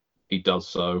 He does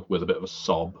so with a bit of a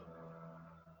sob.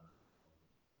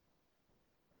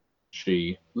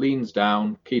 She leans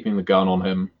down, keeping the gun on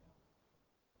him,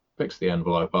 picks the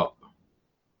envelope up,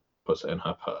 puts it in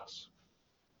her purse.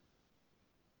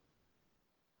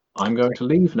 I'm going to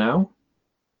leave now,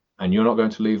 and you're not going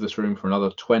to leave this room for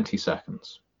another 20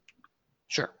 seconds.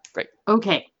 Sure, great.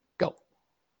 Okay. Go.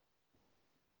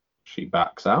 She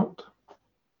backs out,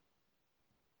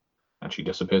 and she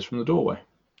disappears from the doorway.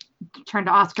 Turn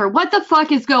to Oscar. What the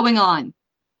fuck is going on?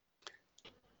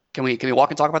 Can we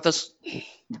walk and talk about this?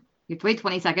 You have to wait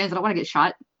 20 seconds. I don't want to get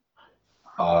shot.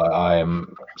 I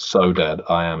am so dead.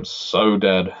 I am so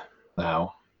dead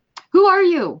now. Who are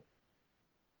you?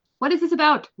 What is this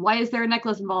about? Why is there a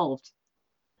necklace involved?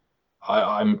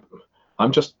 I'm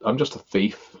just a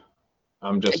thief.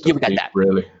 I'm just You a got thief, that.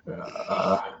 really.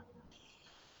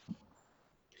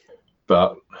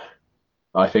 But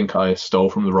I think I stole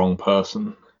from the wrong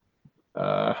person.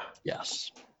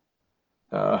 Yes.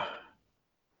 And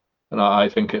I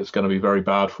think it's going to be very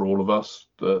bad for all of us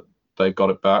that they've got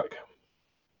it back.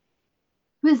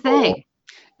 Who's they?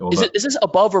 Or Is that- this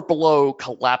above or below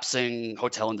collapsing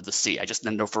hotel into the sea? I just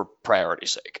didn't know for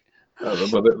priority's sake.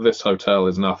 but this hotel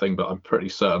is nothing, but I'm pretty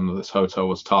certain that this hotel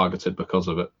was targeted because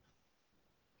of it.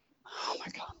 Oh my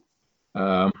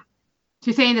God. So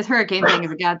you're saying this hurricane thing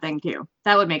is a god thing too?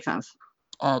 That would make sense.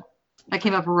 That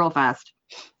came up real fast.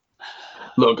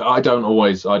 Look, I don't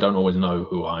always know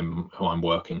who I'm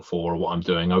working for or what I'm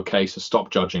doing. Okay, so stop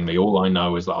judging me. All I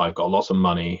know is that I've got lots of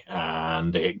money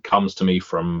and it comes to me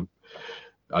from,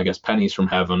 I guess, pennies from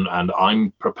heaven, and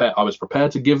I'm prepared. I was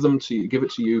prepared to give it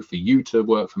to you, for you to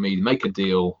work for me, make a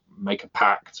deal, make a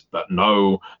pact. But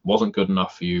no, it wasn't good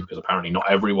enough for you because apparently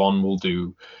not everyone will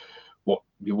do what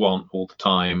you want all the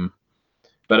time.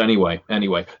 But anyway,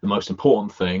 the most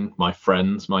important thing, my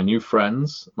friends, my new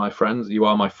friends, you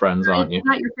are my friends, aren't you?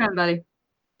 Not your friend, buddy.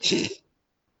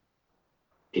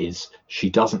 Is she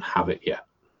doesn't have it yet.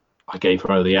 I gave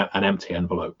her an empty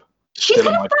envelope. She's Still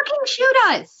gonna in my- fucking shoot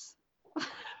us.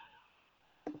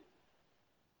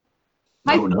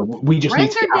 No, we just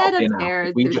need Friends to are get out dead of here now.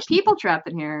 upstairs. We There's just people trapped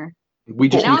in here. we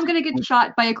just Now need I'm gonna get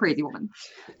shot by a crazy woman.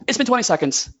 It's been 20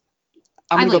 seconds.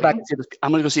 I'm I'm gonna go back leaving. and see if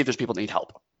I'm gonna go see if there's people that need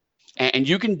help. And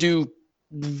you can do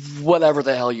whatever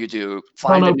the hell you do.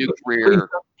 Find a new career.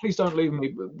 Please don't leave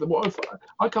me. What if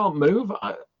I can't move?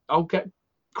 I'll get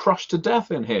crushed to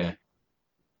death in here.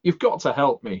 You've got to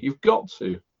help me. You've got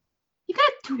to. You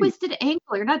got a twisted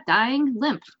ankle. You're not dying.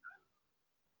 Limp.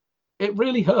 It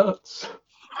really hurts.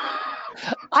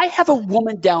 I have a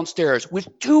woman downstairs with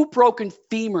 2 broken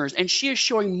femurs, and she is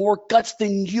showing more guts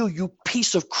than you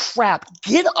piece of crap.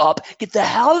 Get up, get the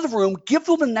hell out of the room, give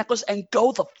them the necklace, and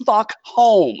go the fuck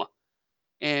home.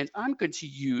 And I'm going to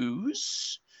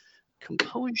use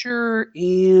composure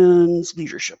and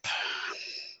leadership.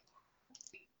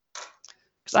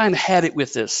 Because I'm had it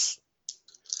with this.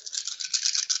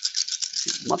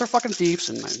 Motherfucking thieves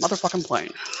and my motherfucking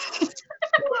plane.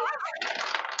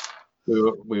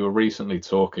 We were recently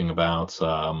talking about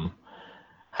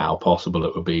how possible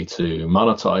it would be to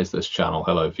monetize this channel.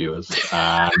 Hello, viewers,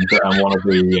 and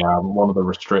one of the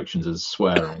restrictions is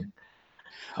swearing.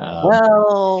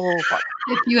 Well, fuck.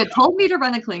 If you had told me to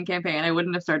run a clean campaign, I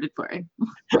wouldn't have started pouring.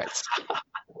 Right.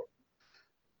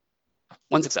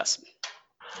 One success.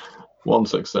 One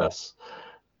success.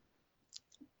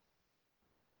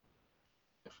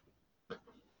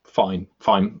 Fine.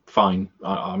 I'm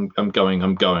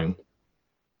going.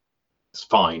 It's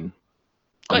fine.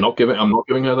 I'm not giving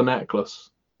her the necklace,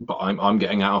 but I'm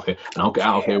getting out of here, and I'll get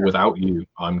out of here without you.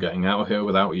 I'm getting out of here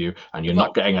without you, and you're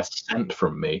not getting a cent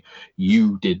from me.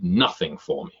 You did nothing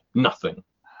for me. Nothing.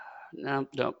 No.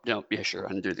 Yeah, sure. I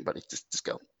didn't do anything, buddy. Just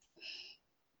go.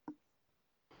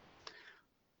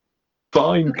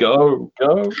 Fine, go.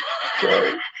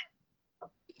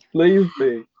 Leave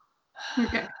me.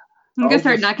 Okay. I'm gonna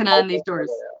start knocking on these doors.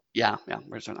 Yeah. We're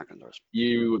gonna start knocking on doors.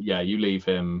 You leave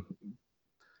him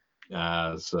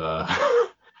as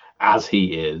as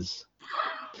he is,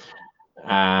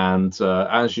 and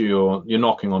as you're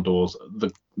knocking on doors,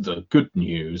 the good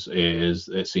news is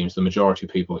it seems the majority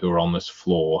of people who are on this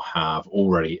floor have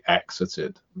already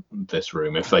exited this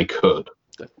room if they could.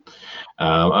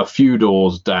 A few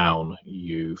doors down,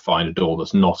 you find a door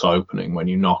that's not opening when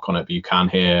you knock on it, but you can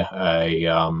hear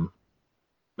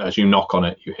as you knock on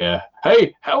it, you hear,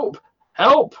 "Hey, help!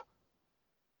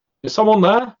 Is someone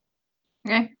there?"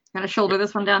 Okay. Gonna shoulder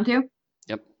this one down too.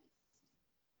 Yep.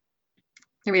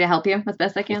 Want me to help you as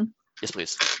best I can? Yes,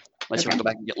 please. Unless you want to go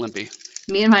back and get limpy.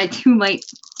 Me and my 2 might.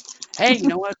 Hey, you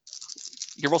know what?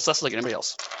 You're real sus like anybody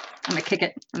else. I'm gonna kick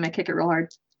it real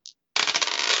hard.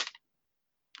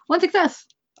 1 success.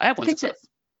 I have one success.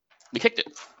 We kicked it.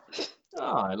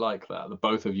 I like that. The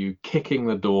both of you kicking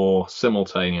the door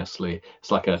simultaneously.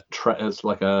 It's like a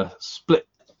split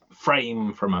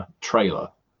frame from a trailer.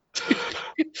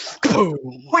 Boom.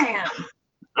 Wham!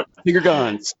 Finger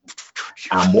guns.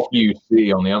 And what you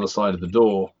see on the other side of the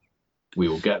door, we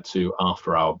will get to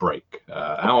after our break.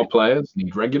 Our players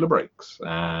need regular breaks,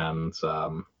 and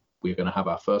we're going to have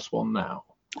our first one now.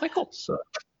 Okay, cool. So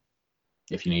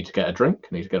if you need to get a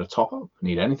drink, need to get a top-up,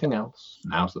 need anything else,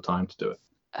 now's the time to do it.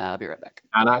 I'll be right back.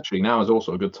 And actually, now is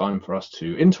also a good time for us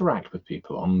to interact with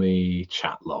people on the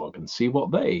chat log and see what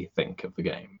they think of the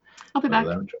game. I'll be back.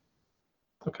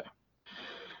 Okay.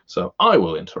 So I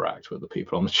will interact with the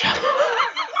people on the chat.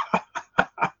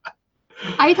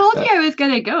 I told you I was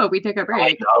gonna go if we took a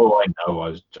break. I know, I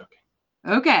was joking.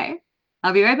 Okay.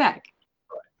 I'll be right back.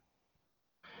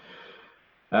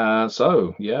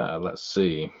 So, yeah, let's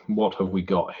see. What have we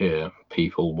got here?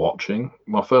 People watching.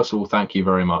 Well, first of all, thank you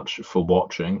very much for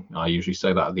watching. I usually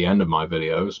say that at the end of my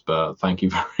videos, but thank you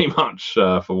very much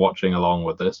for watching along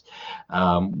with this.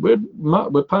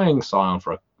 We're playing Scion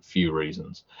for a few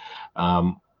reasons.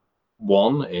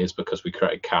 One is because we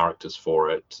created characters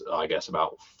for it, I guess,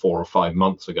 about 4 or 5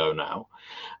 months ago now.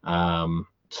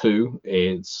 Two,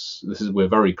 we're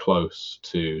very close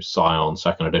to Scion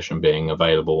 2nd edition being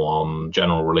available on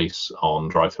general release on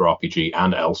Drive-Thru RPG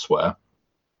and elsewhere.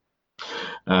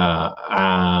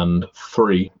 And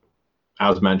 3,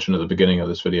 as mentioned at the beginning of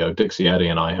this video, Dixie, Eddy,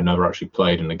 and I have never actually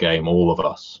played in a game, all of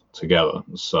us together.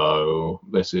 So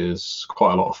this is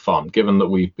quite a lot of fun. Given that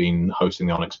we've been hosting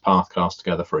the Onyx Pathcast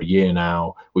together for a year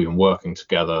now, we've been working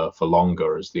together for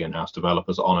longer as the in-house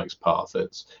developers of Onyx Path.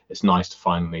 It's nice to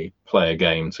finally play a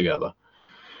game together.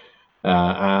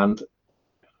 That's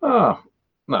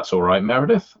all right,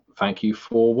 Meredith. Thank you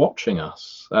for watching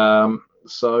us.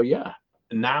 So yeah,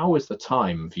 now is the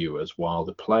time, viewers, while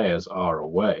the players are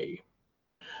away,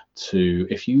 to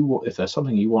if there's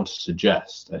something you want to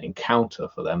suggest, an encounter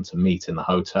for them to meet in the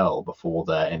hotel before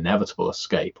their inevitable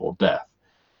escape or death,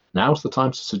 now's the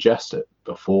time to suggest it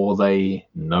before they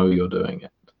know you're doing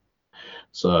it.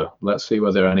 So let's see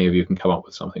whether any of you can come up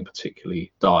with something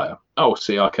particularly dire. Oh,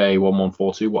 CRK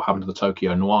 1142, what happened to the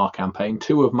Tokyo Noir campaign?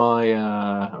 Two of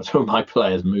my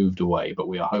players moved away, but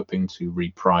we are hoping to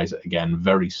reprise it again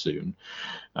very soon.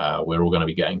 We're all going to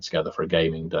be getting together for a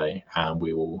gaming day, and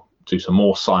we will do some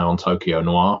more Scion Tokyo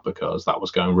Noir because that was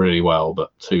going really well,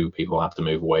 but 2 people have to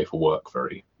move away for work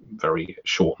very, very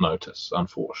short notice,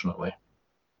 unfortunately.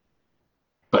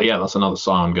 But yeah, that's another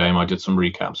Scion game. I did some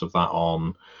recaps of that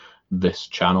on this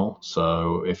channel,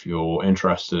 so if you're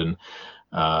interested in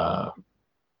a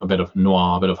bit of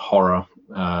noir, a bit of horror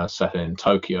set in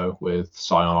Tokyo with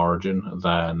Scion origin,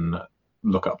 then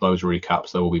look up those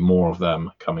recaps. There will be more of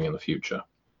them coming in the future.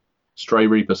 Stray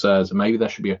Reaper says maybe there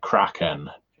should be a Kraken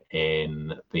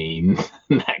in the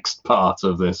next part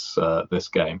of this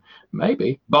game.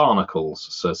 Maybe. Barnacles,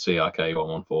 says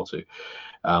CRK1142.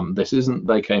 This isn't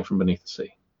They Came From Beneath the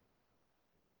Sea.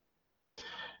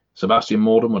 Sebastian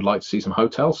Morden would like to see some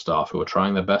hotel staff who are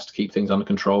trying their best to keep things under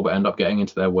control but end up getting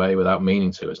into their way without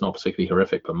meaning to. It's not particularly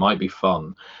horrific, but might be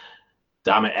fun.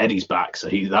 damn it, Eddie's back, so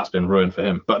that's been ruined for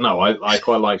him. But no, I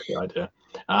quite like the idea.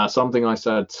 Something I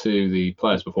said to the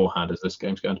players beforehand is this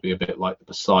game's going to be a bit like the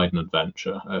Poseidon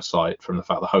Adventure, aside from the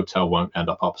fact the hotel won't end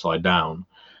up upside down.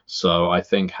 So I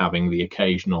think having the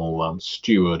occasional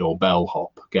steward or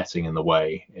bellhop getting in the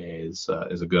way is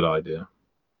a good idea.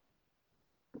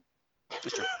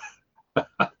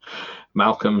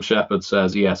 Malcolm Shepard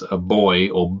says, yes, a buoy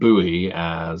or buoy,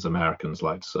 as Americans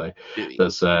like to say,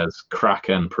 that says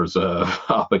Kraken Preserve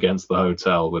up against the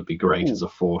hotel would be great as a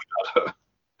foreshadow.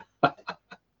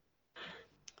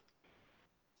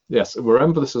 Yes,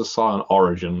 remember this is a Scion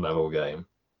Origin level game.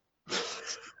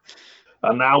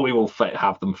 And now we will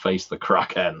have them face the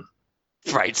Kraken.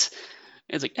 Right.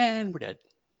 It's like, and we're dead.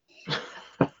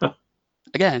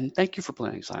 Again, thank you for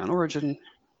playing Scion Origin.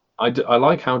 I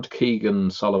like how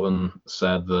Keegan Sullivan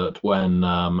said that when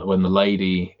the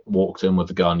lady walked in with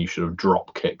the gun, you should have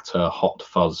drop kicked her Hot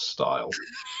Fuzz style.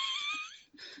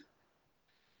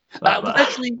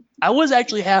 I was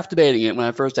actually half debating it when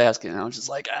I first asked it. I was just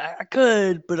like, I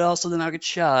could, but also then I'll get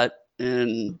shot,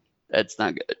 and that's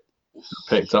not good.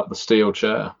 Picked up the steel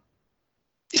chair.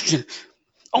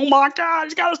 Oh my God,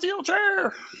 he's got a steel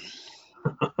chair!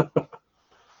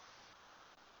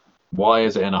 Why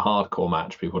is it in a hardcore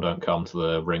match people don't come to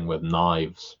the ring with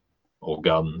knives or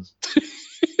guns?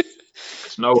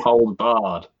 It's no hold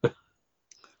barred.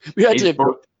 We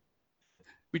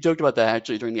joked about that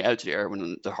actually during the Attitude Era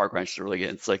when the hardcore matches were really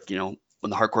good. It's like, when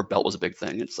the hardcore belt was a big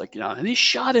thing. It's like, and he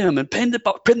shot him and pinned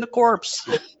the corpse.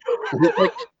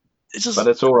 Like, it's just. But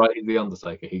it's all right. He's the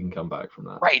Undertaker. He can come back from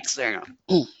that. Right. There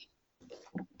you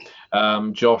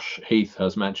go. Josh Heath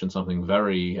has mentioned something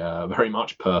very, very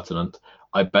much pertinent.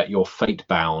 I bet you're fate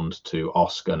bound to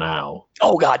Oscar now.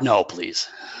 Oh God, no, please.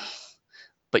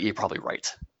 But you're probably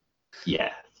right.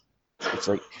 Yeah. It's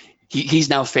like he's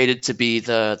now fated to be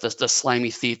the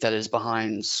slimy thief that is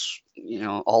behind,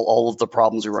 all of the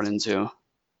problems we run into.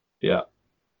 Yeah.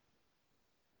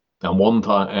 And one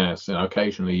time, yes,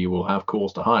 occasionally you will have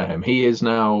cause to hire him. He is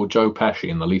now Joe Pesci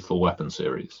in the Lethal Weapon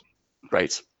series.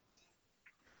 Right.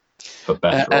 For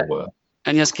better or worse.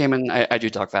 And yes, Cayman, I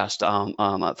do talk fast.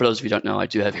 For those of you who don't know, I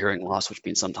do have hearing loss, which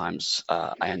means sometimes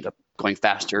I end up going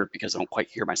faster because I don't quite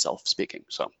hear myself speaking.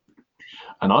 So.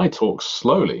 And I talk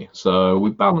slowly, so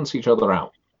we balance each other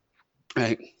out.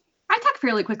 Right. I talk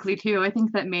fairly quickly too. I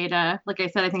think that made, like I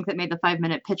said, the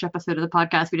 5-minute pitch episode of the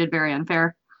podcast we did very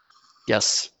unfair.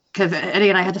 Yes. Because Eddie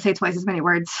and I had to say twice as many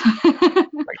words.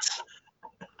 Right.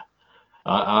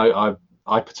 I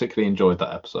particularly enjoyed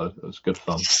that episode. It was good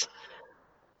fun.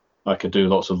 I could do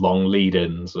lots of long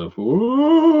lead-ins of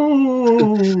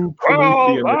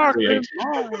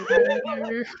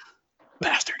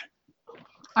Bastard.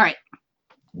 All right.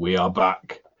 We are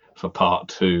back for part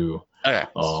 2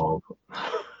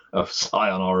 of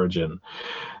Scion Origin.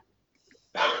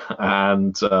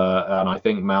 And I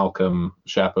think Malcolm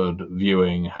Shepard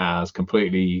viewing has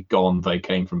completely gone They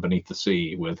Came From Beneath the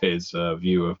Sea with his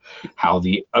view of how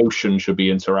the ocean should be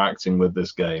interacting with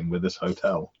this game, with this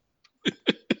hotel.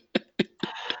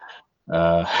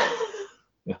 So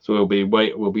we'll be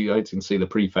waiting to see the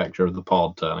prefecture of the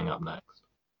pod turning up next.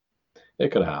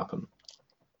 It could happen.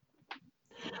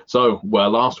 So where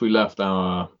last we left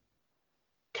our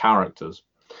characters,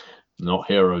 not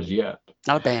heroes yet.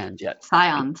 Not a band yet.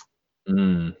 Scions.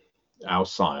 Our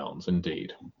scions,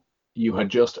 indeed. You had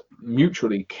just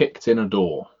mutually kicked in a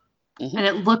door. Mm-hmm. And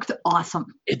it looked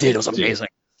awesome. It did. It was amazing.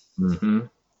 Mm-hmm.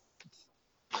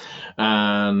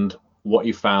 And what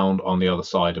you found on the other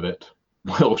side of it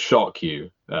will shock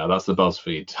you. That's the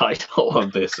BuzzFeed title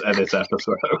of this episode.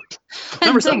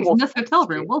 10 things in this hotel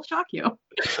room will shock you.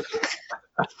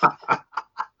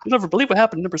 You'll never believe what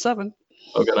happened in number 7.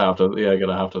 I'm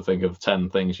gonna have to think of 10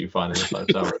 things you find in this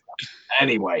hotel room.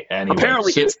 Anyway.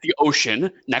 Apparently, it's the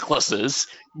ocean, necklaces,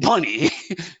 money,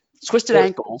 twisted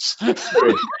ankles.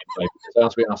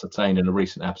 As we ascertained in a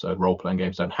recent episode, role-playing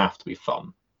games don't have to be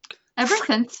fun. Ever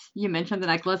since you mentioned the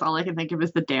necklace, all I can think of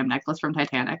is the damn necklace from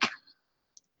Titanic.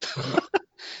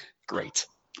 Great.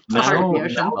 Now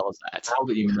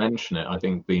that you mention it, I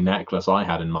think the necklace I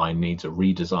had in mind needs a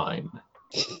redesign.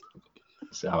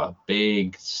 So have a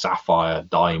big sapphire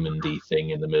diamondy thing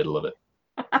in the middle of it.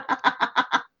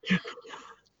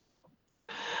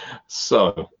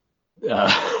 So,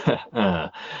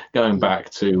 going back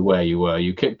to where you were,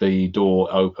 you kicked the door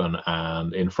open,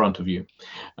 and in front of you,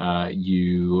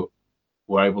 you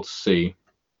were able to see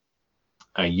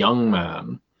a young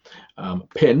man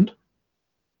pinned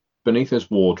beneath his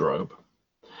wardrobe,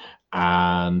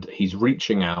 and he's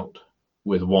reaching out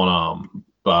with one arm,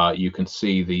 but you can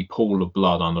see the pool of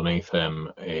blood underneath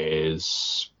him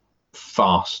is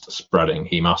fast spreading.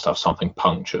 He must have something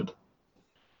punctured,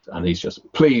 and he's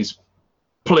just please,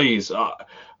 please.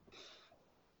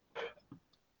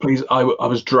 Please, I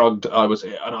was drugged.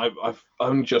 I've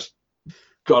only just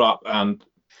got up, and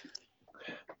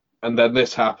then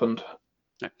this happened.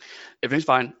 Everything's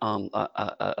fine.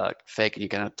 Fake, and you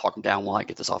kind of talk him down while I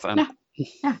get this off of him.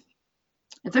 Yeah,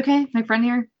 it's okay. My friend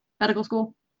here, medical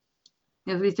school.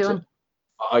 Knows what he's doing.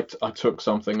 I took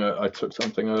something. I took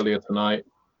something earlier tonight.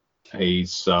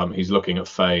 He's looking at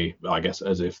Faye, I guess,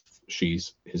 as if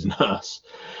she's his nurse,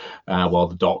 while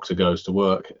the doctor goes to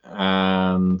work,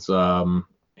 and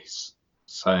he's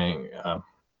saying,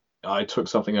 I took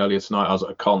something earlier tonight. I was at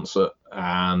a concert,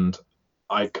 and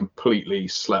I completely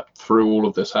slept through all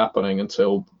of this happening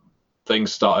until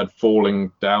things started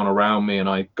falling down around me, and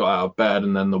I got out of bed,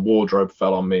 and then the wardrobe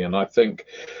fell on me, and I think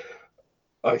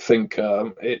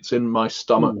it's in my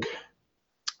stomach.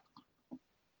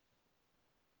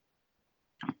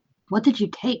 What did you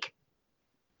take?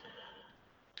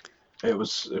 It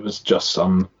was just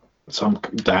some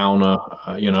downer,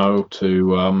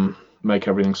 to make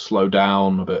everything slow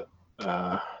down a bit.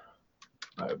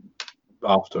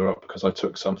 After, because I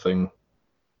took something,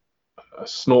 I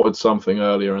snorted something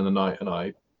earlier in the night, and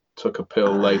I took a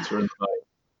pill later in the night.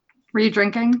 Were you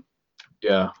drinking?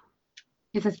 Yeah.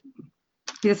 He's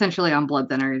essentially on blood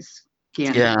thinners.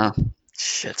 Yeah.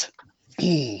 Shit.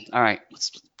 All right, let's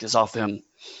get this off him.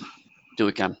 Do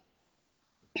it again.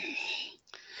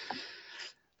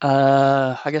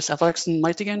 I guess athletics and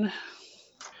might again.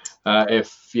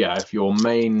 If your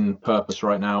main purpose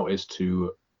right now is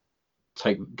to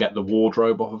get the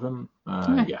wardrobe off of him,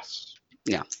 yes.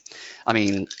 Yeah, I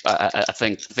mean, I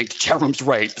think the chat room's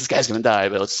right. This guy's gonna die,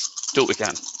 but let's do what we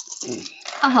can.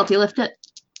 I'll help you lift it.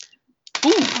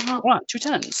 Ooh, wow, 2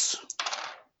 10s.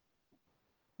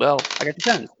 Well, I got 2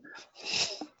 10s.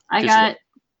 I got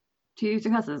 2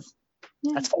 successes.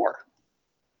 Yeah. That's 4.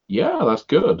 Yeah, that's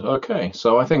good. Okay,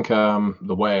 so I think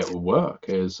the way it will work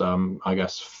is, I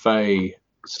guess Faye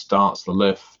starts the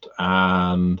lift,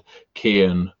 and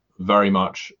Kian very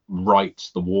much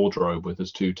rights the wardrobe with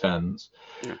his 2 10s.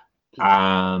 Yeah.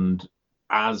 And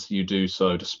as you do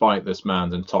so, despite this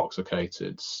man's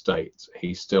intoxicated state,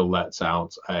 he still lets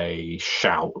out a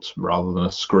shout rather than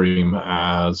a scream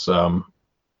as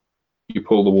you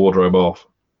pull the wardrobe off.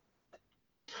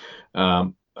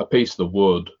 A piece of the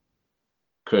wood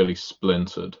clearly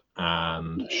splintered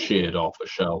and sheared off a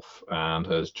shelf and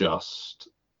has just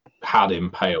had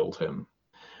impaled him.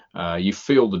 You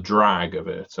feel the drag of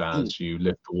it as you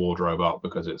lift the wardrobe up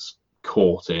because it's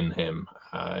caught in him.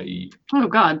 Oh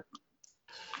God,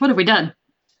 what have we done?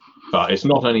 But it's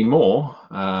not anymore,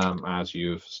 as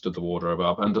you've stood the wardrobe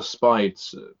up, and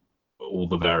despite all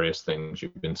the various things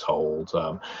you've been told,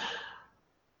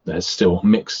 there's still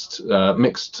mixed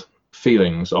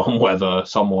feelings on whether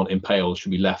someone impaled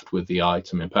should be left with the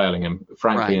item impaling him.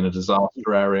 Frankly, in a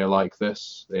disaster area like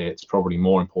this, it's probably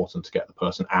more important to get the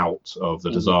person out of the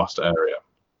disaster area.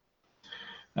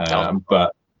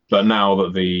 But now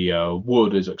that the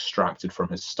wood is extracted from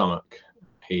his stomach,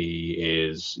 he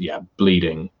is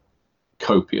bleeding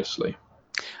copiously.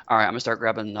 All right, I'm gonna start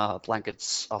grabbing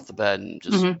blankets off the bed and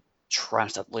just trying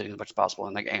to stop bleeding as much as possible,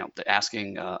 and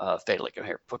asking Faye, like,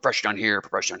 here, put pressure down here,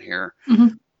 put pressure down here.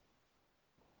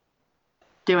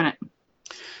 Doing it.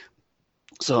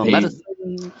 So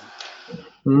medicine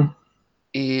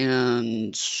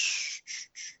and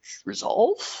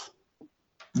resolve.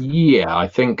 Yeah, I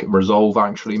think resolve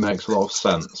actually makes a lot of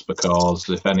sense because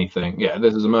if anything,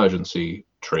 this is emergency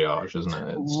triage, isn't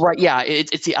it? Right. Yeah.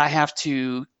 It's I have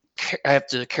to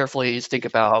carefully think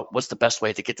about what's the best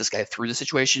way to get this guy through the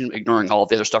situation, ignoring all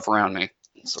the other stuff around me.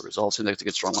 So resolve seems like it's a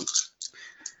good strong one.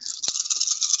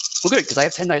 Well, good, because I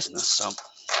have 10 dice in this, so.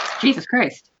 Jesus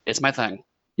Christ. It's my thing.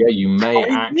 Yeah, you may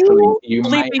You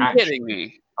may be kidding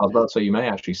me. I was about to say you may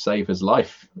actually save his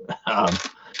life,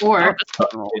 or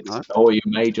you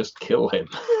may just kill him.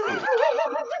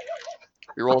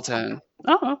 Reroll 10.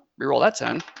 Reroll that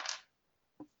 10.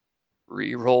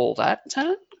 Reroll that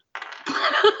 10.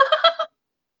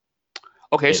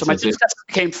 Okay, so my success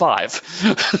became 5.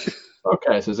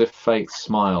 Okay, it's as if fate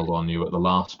smiled on you at the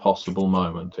last possible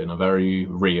moment in a very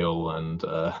real and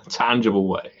tangible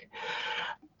way,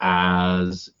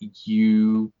 as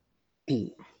you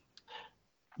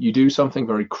do something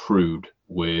very crude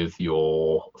with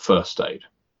your first aid,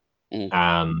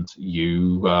 and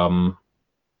you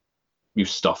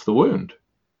stuff the wound.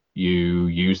 You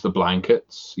use the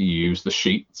blankets, you use the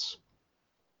sheets.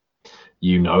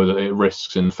 You know that it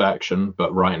risks infection,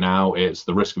 but right now it's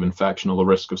the risk of infection or the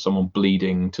risk of someone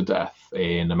bleeding to death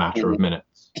in a matter of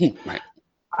minutes. Right.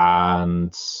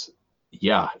 And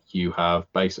yeah, you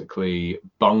have basically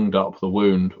bunged up the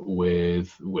wound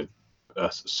with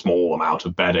a small amount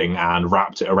of bedding and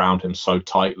wrapped it around him so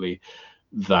tightly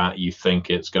that you think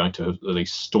it's going to at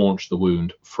least staunch the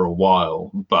wound for a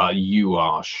while, but you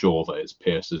are sure that it's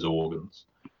pierced his organs.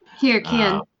 Here,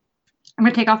 Kian. I'm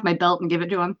gonna take off my belt and give it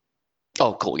to him.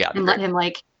 Oh, cool. Yeah. And let him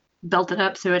like belt it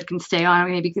up so it can stay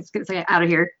on. Maybe it gets out of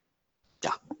here.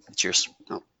 Yeah. Cheers.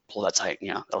 Oh, pull that tight.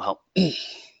 Yeah, that'll help.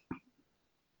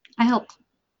 I helped.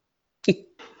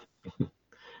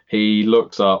 He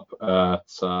looks up at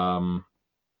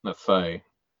Faye,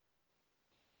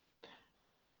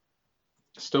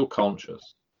 still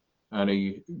conscious, and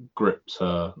he grips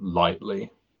her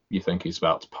lightly. You think he's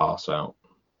about to pass out.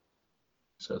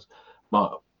 He says,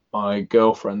 My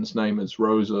girlfriend's name is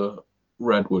Rosa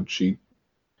Redwood. She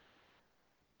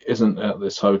isn't at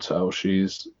this hotel. She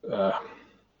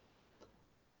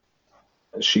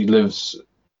lives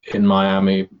in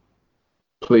Miami.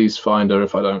 Please find her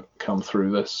if I don't come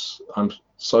through this. I'm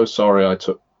so sorry I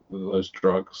took those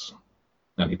drugs.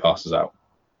 And he passes out.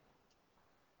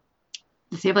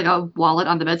 Does he have like a wallet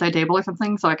on the bedside table or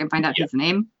something so I can find out his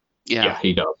name? Yeah,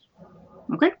 he does.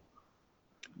 Okay.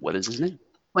 What is his name?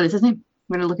 What is his name?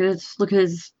 I'm gonna look at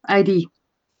his ID.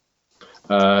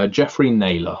 Jeffrey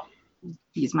Naylor.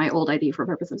 Use my old ID for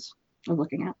purposes of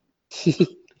looking at.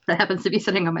 That happens to be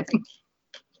sitting on my thing.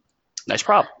 Nice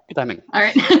prop. Good timing. All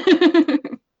right.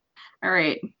 All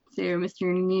right. So,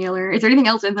 Mr. Naylor, is there anything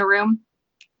else in the room?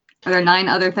 Are there 9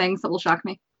 other things that will shock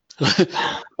me?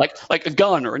 like a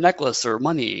gun or a necklace or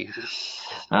money.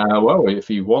 Well, if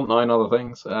you want 9 other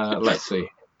things, let's see.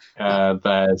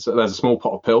 There's a small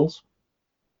pot of pills.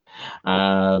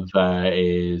 There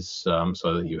is so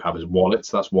that you have his wallet.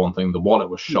 So that's one thing. The wallet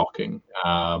was shocking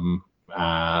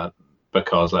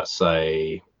because let's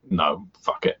say no,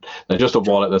 fuck it. There's just a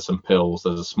wallet. There's some pills.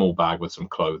 There's a small bag with some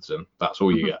clothes in. That's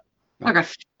all you get. Okay.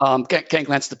 Can't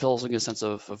glance at the pills and get a sense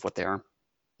of what they are.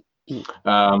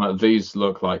 These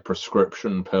look like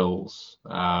prescription pills,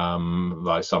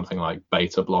 like something like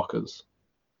beta blockers.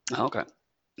 Oh, okay.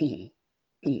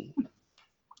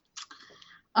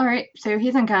 All right. So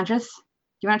he's unconscious. Do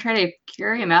you want to try to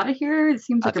carry him out of here? It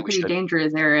seems like a pretty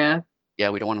dangerous area. Yeah,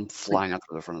 we don't want him flying out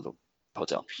through the front of the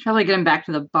hotel. Should probably get him back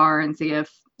to the bar and see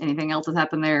if anything else has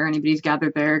happened there, anybody's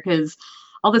gathered there, because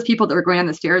all those people that were going down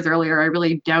the stairs earlier, I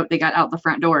really doubt they got out the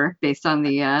front door based on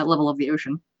the level of the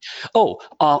ocean. Oh,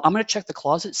 I'm going to check the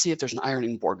closet, see if there's an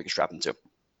ironing board we can strap him to.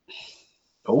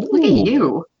 Oh, look at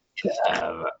you.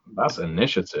 Yeah, that's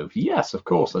initiative. Yes, of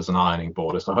course there's an ironing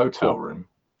board. It's a hotel room.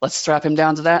 Let's strap him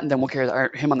down to that, and then we'll carry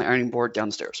him on the ironing board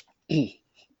downstairs.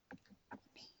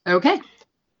 Okay.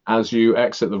 As you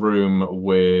exit the room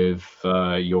with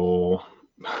your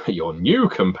new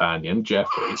companion,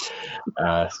 Jeffrey,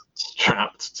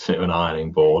 strapped to an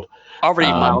ironing board.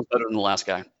 Already miles better than the last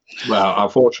guy. Well,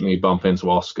 unfortunately, you bump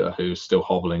into Oscar, who's still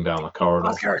hobbling down the corridor.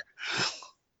 Oscar.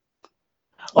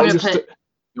 Oh,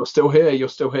 you're still here. You're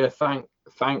still here. Thank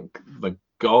the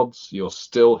gods, you're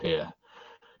still here.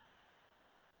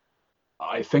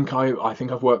 I think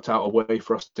I've worked out a way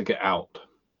for us to get out.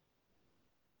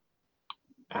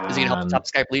 Is he gonna help stop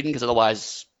this guy bleeding? Because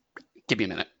otherwise, give me a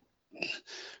minute.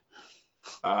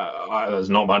 There's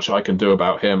not much I can do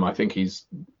about him. I think he's.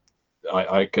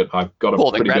 I've got a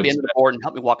cool, then pretty grab good. the end of the board and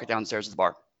help me walk it downstairs to the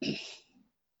bar.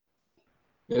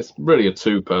 It's really a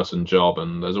 2-person job,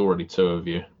 and there's already 2 of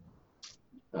you.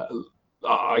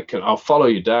 I'll follow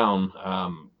you down.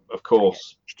 Of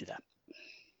course. Let's do that.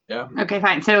 Yeah. Okay,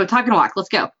 fine. So talk and walk. Let's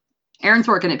go. Aaron's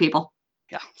working it, people.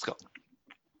 Yeah, let's go.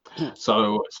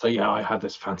 So yeah, I had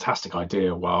this fantastic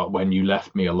idea when you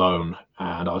left me alone,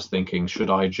 and I was thinking, should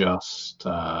I just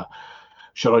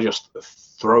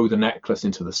throw the necklace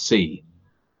into the sea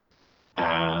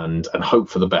and hope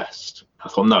for the best? I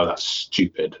thought, no, that's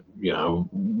stupid. You know,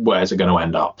 where's it going to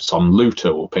end up? Some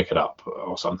looter will pick it up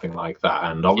or something like that.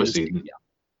 And obviously,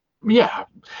 yeah.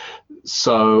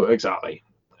 So exactly.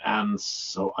 And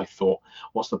so I thought,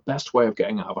 what's the best way of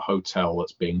getting out of a hotel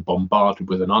that's being bombarded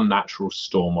with an unnatural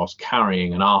storm whilst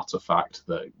carrying an artifact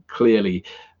that clearly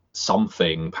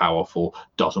something powerful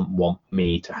doesn't want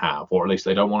me to have, or at least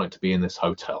they don't want it to be in this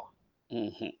hotel.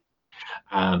 Mm-hmm.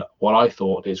 And what I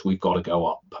thought is we've got to go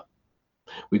up.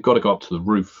 We've got to go up to the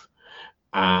roof.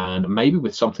 And maybe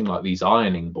with something like these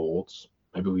ironing boards,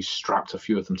 maybe we strapped a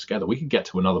few of them together, we could get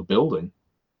to another building.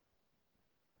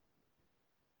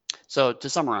 So to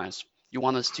summarize, you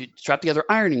want us to strap together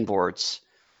ironing boards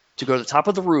to go to the top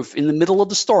of the roof in the middle of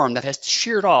the storm that has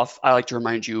sheared off, I like to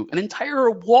remind you, an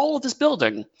entire wall of this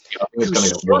building. Yeah, I think it's going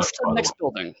to get worse, to the next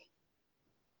building.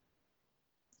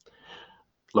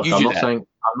 Look, You I'm do not that. saying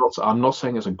I'm not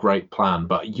saying it's a great plan,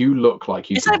 but you look like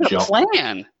you It's not could even a jump.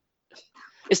 plan.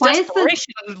 It's Why is the-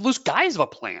 desperation and the loose guise of a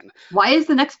plan. Why is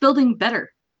the next building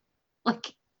better?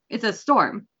 Like, it's a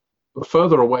storm. The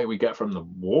further away we get from the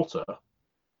water,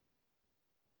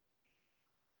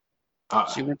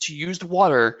 So you want to use the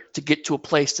water to get to a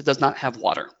place that does not have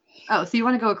water. Oh, so you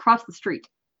want to go across the street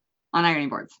on ironing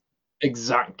boards?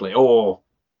 exactly. Or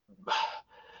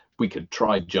we could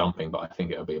try jumping, but I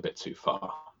think it would be a bit too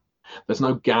far. There's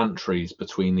no gantries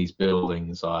between these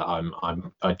buildings.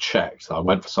 I checked. I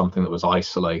went for something that was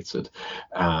isolated,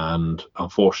 and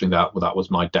unfortunately, that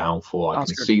was my downfall. I can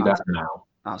see that now.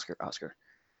 Oscar.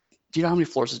 Do you know how many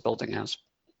floors this building has?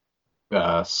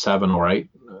 7 or 8.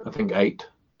 I think 8.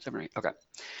 7 or 8. Okay.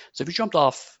 So if you jumped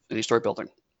off an 8-story building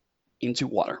into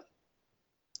water,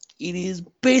 it is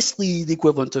basically the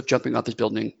equivalent of jumping off this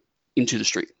building into the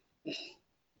street.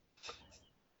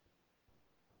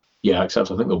 Yeah, except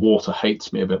I think the water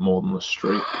hates me a bit more than the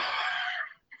street.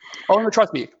 Oh, no,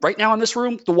 trust me. Right now in this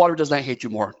room, the water does not hate you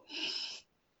more.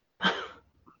 There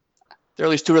are at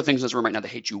least 2 other things in this room right now that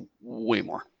hate you way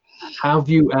more. Have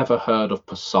you ever heard of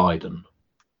Poseidon?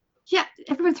 Yeah,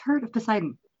 everyone's heard of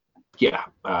Poseidon. Yeah.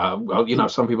 Well,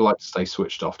 some people like to stay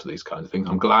switched off to these kinds of things.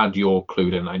 I'm glad you're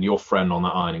clued in, and your friend on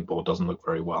that ironing board doesn't look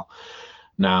very well.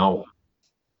 Now,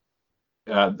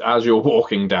 as you're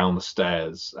walking down the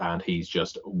stairs and he's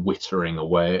just whittering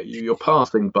away at you, you're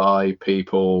passing by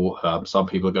people. Some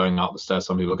people are going up the stairs,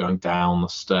 some people are going down the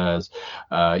stairs.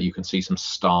 You can see some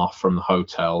staff from the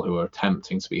hotel who are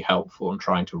attempting to be helpful and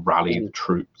trying to rally the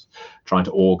troops, trying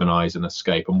to organize an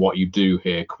escape. And what you do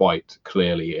here quite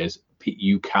clearly is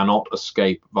you cannot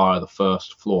escape via the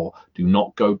first floor. Do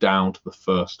not go down to the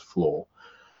first floor.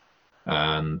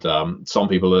 And some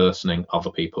people are listening,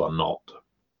 other people are not.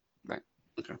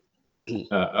 Okay.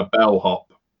 A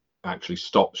bellhop actually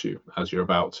stops you as you're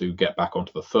about to get back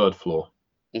onto the 3rd floor.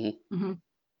 Mm-hmm.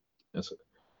 Mm-hmm.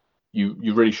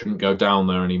 You really shouldn't go down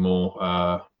there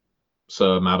anymore,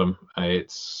 sir, madam.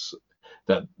 It's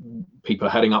that people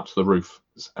are heading up to the roof.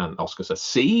 And Oscar says,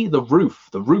 "See, the roof.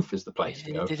 The roof is the place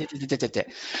to go."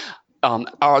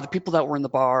 Are the people that were in the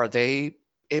bar? Were you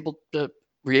able to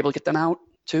get them out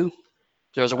too?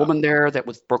 There's a woman there that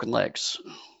with broken legs.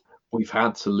 We've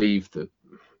had to leave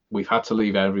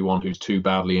everyone who's too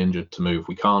badly injured to move.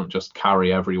 We can't just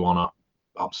carry everyone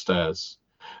upstairs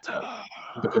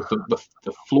because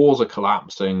the floors are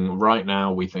collapsing right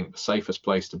now. We think the safest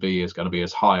place to be is going to be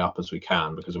as high up as we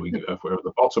can, because if we're at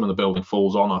the bottom and the building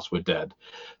falls on us, we're dead.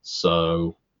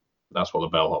 So that's what the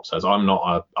bellhop says. I'm not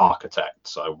an architect,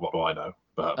 so what do I know?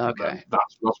 But okay,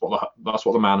 that's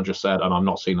what the manager said, and I've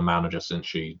not seen the manager since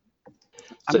she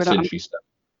said.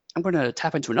 I'm going to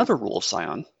tap into another rule of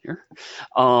Scion here.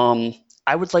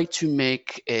 I would like to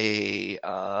make a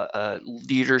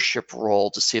leadership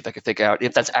roll to see if I can figure out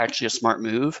if that's actually a smart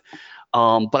move.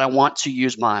 But I want to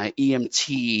use my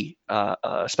EMT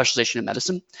specialization in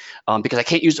medicine because I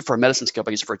can't use it for a medicine skill,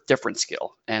 but I use it for a different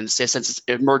skill. And since it's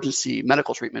emergency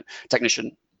medical treatment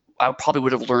technician, I probably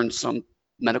would have learned some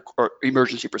medical or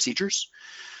emergency procedures.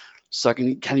 So I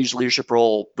can kind of use a leadership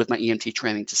role with my EMT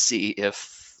training to see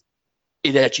if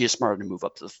it actually is smarter to move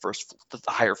up to the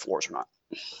higher floors or not.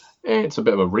 It's a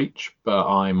bit of a reach, but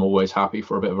I'm always happy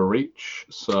for a bit of a reach,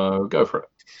 so go for it.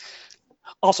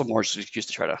 Also, more just an excuse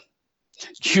to try to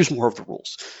use more of the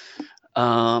rules.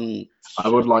 I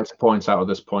would like to point out at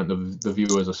this point the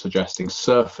viewers are suggesting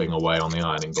surfing away on the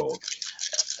ironing board.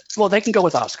 Well, they can go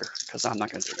with Oscar, because I'm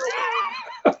not going to do that.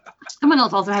 Someone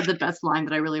else also had the best line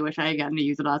that I really wish I had gotten to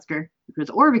use at Oscar.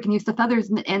 Or we can use the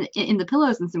feathers and in the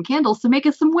pillows and some candles to make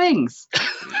us some wings.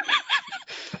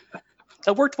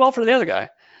 That worked well for the other guy.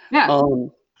 Yeah.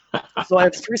 So I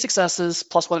have 3 successes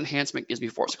plus 1 enhancement gives me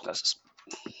 4 successes.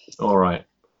 All right.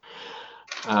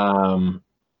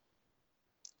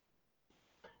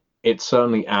 It's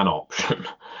certainly an option.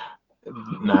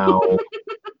 Now,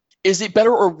 is it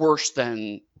better or worse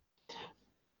than?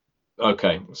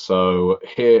 Okay, so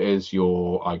here is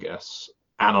your, I guess,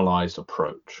 analyzed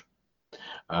approach.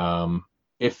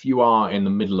 If you are in the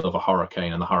middle of a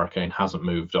hurricane and the hurricane hasn't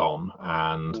moved on,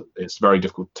 and it's very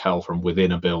difficult to tell from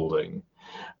within a building,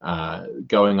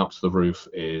 going up to the roof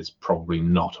is probably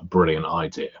not a brilliant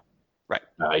idea. Right.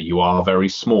 You are very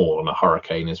small and a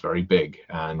hurricane is very big,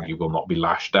 and you will not be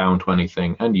lashed down to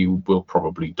anything, and you will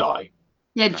probably die.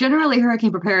 Yeah, generally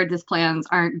hurricane preparedness plans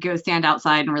aren't go stand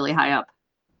outside and really high up.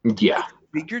 Yeah.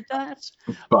 I figured that.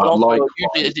 But also, likewise,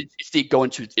 if they go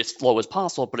into as low as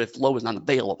possible, but if low is not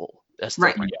available, that's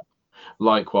right. different. Yeah.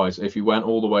 Likewise, if you went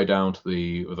all the way down to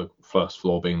the first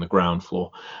floor being the ground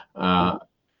floor,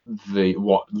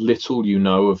 what little you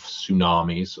know of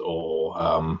tsunamis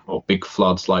or big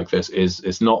floods like this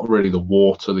is not really the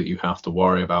water that you have to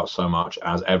worry about so much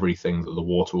as everything that the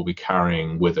water will be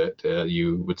carrying with it.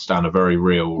 You would stand a very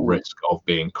real risk of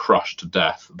being crushed to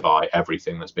death by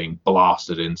everything that's being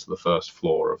blasted into the first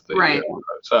floor of the Right.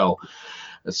 hotel.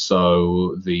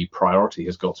 So the priority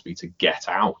has got to be to get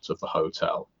out of the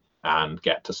hotel and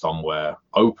get to somewhere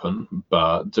open,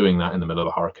 but doing that in the middle of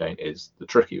a hurricane is the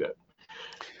tricky bit.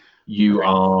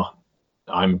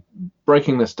 I'm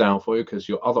breaking this down for you because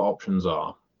your other options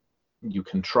are you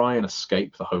can try and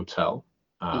escape the hotel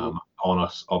on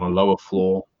a lower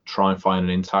floor, try and find an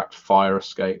intact fire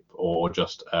escape, or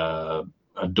just a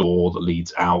door that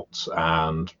leads out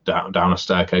and down a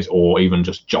staircase, or even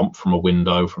just jump from a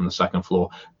window from the second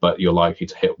floor, but you're likely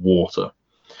to hit water.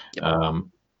 Yep.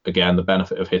 Again, the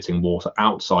benefit of hitting water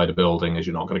outside a building is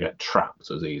you're not going to get trapped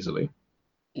as easily.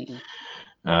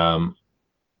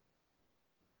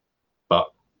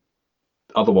 But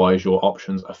otherwise, your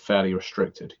options are fairly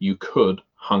restricted. You could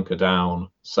hunker down,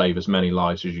 save as many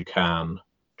lives as you can,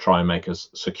 try and make as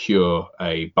secure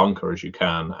a bunker as you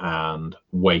can, and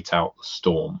wait out the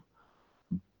storm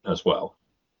as well.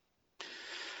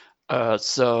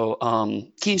 So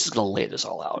Keen's just going to lay this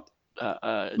all out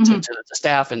to the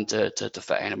staff and to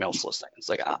anyone else listening. It's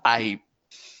like I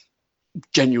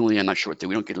genuinely am not sure what to do.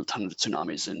 We don't get a ton of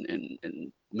tsunamis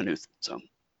in Maynooth, so.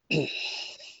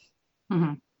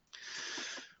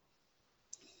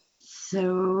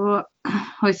 So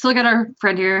we still got our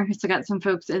friend here. We still got some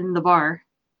folks in the bar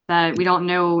that we don't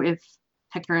know if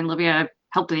Hector and Livia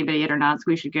helped anybody yet or not. So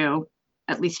we should go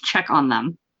at least check on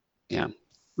them. Yeah. And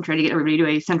try to get everybody to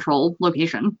a central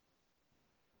location.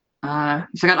 So I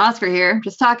got Oscar here,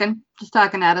 just talking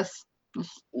at us.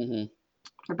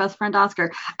 Our best friend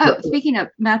Oscar. Oh, speaking of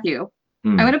Matthew,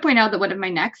 I want to point out that one of my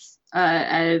necks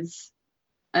as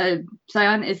a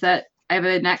Scion is that I have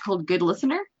a neck called Good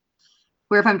Listener,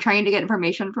 where if I'm trying to get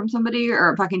information from somebody or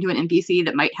I'm talking to an NPC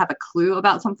that might have a clue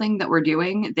about something that we're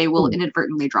doing, they will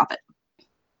inadvertently drop it.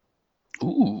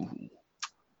 Ooh.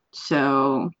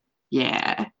 So,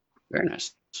 yeah. Very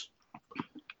nice.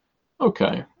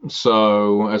 Okay,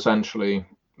 so essentially,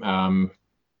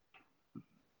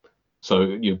 so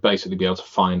you basically be able to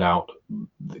find out,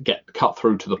 cut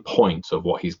through to the point of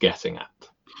what he's getting at.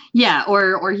 Yeah,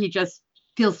 or he just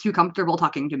feels too comfortable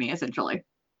talking to me, essentially.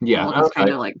 Yeah, we'll just kind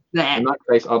of like that. In that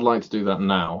case, I'd like to do that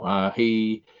now.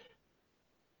 He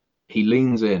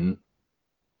leans in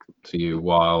to you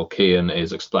while Kian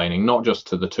is explaining, not just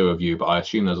to the two of you, but I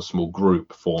assume there's a small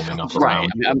group forming up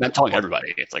around. Right, I'm telling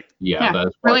everybody. It's like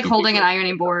we're like holding an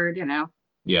ironing board, you know.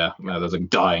 Yeah, there's a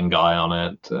dying guy on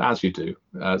it, as you do.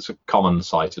 It's a common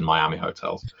sight in Miami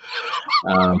hotels.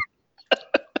 Wow.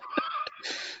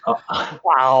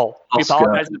 We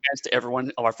apologize in advance to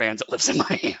everyone, all our fans that lives in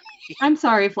Miami. I'm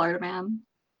sorry, Florida man.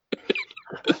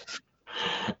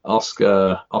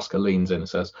 Oscar leans in and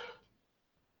says,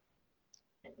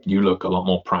 "You look a lot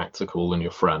more practical than your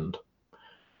friend,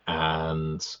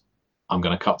 and I'm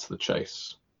going to cut to the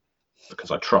chase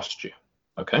because I trust you.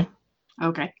 Okay?"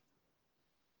 Okay.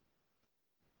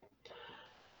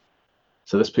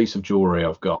 So this piece of jewelry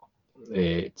I've got,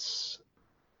 it's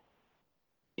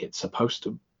supposed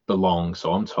to belong,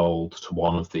 so I'm told, to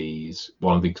one of these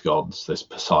gods, this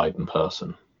Poseidon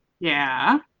person.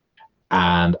 Yeah.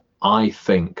 And I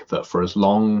think that for as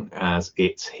long as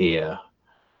it's here,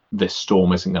 this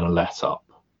storm isn't going to let up.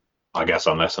 I guess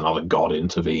unless another god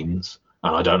intervenes,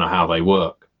 and I don't know how they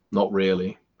work. Not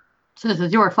really. So this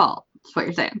is your fault. That's what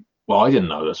you're saying. Well, I didn't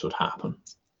know this would happen.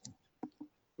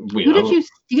 Who did you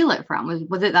steal it from?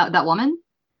 Was it that woman?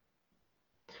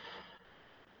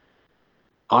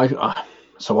 I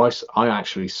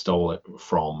actually stole it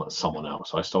from someone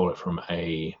else. I stole it from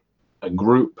a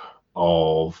group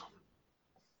of,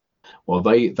 well,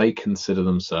 they consider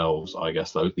themselves, I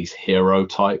guess, these hero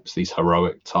types, these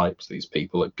heroic types, these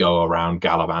people that go around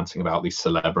gallivanting about, these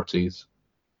celebrities.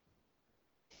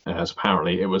 As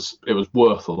apparently it was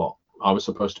worth a lot. I was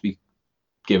supposed to be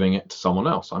giving it to someone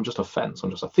else. I'm just a fence.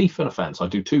 I'm just a thief in a fence. I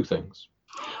do two things.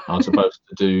 I was supposed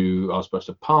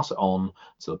to pass it on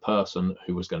to the person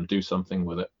who was going to do something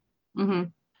with it.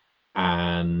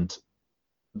 And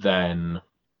then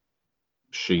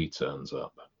she turns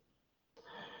up.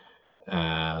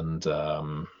 And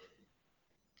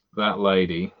that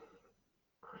lady,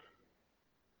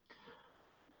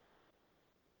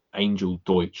 Angel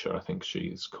Deutscher, I think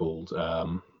she's called.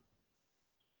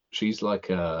 She's like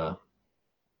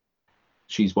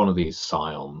she's one of these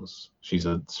scions. She's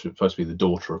supposed to be the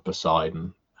daughter of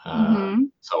Poseidon,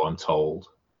 so I'm told.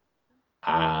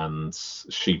 And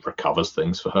she recovers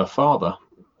things for her father.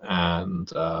 And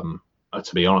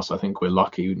to be honest, I think we're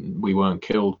lucky we weren't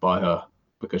killed by her,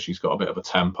 because she's got a bit of a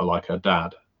temper like her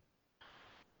dad.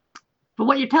 But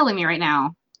what you're telling me right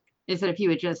now is that if you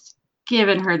had just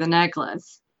given her the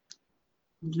necklace,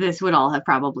 this would all have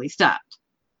probably stopped.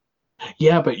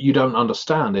 Yeah, but you don't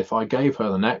understand. If I gave her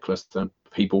the necklace, then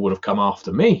people would have come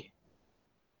after me.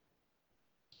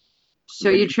 So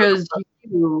you chose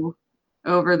you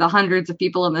over the hundreds of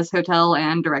people in this hotel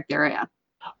and direct area.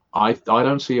 I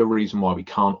don't see a reason why we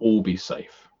can't all be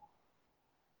safe.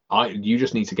 You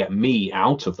just need to get me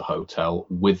out of the hotel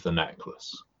with the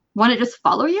necklace. Want to just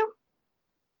follow you?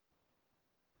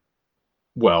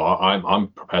 Well, I'm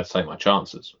prepared to take my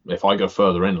chances. If I go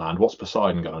further inland, what's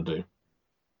Poseidon going to do?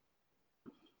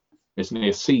 Isn't he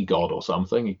a sea god or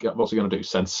something? What's he going to do?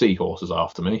 Send seahorses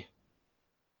after me?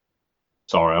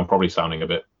 Sorry, I'm probably sounding a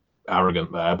bit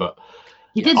arrogant there, but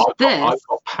You did I've this.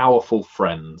 got powerful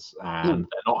friends, and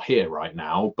they're not here right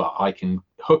now, but I can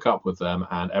hook up with them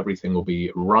and everything will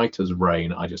be right as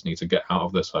rain. I just need to get out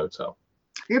of this hotel.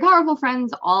 Your powerful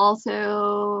friends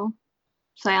also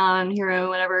Scion, hero,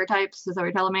 whatever types, is that what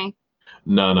you're telling me?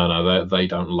 No. They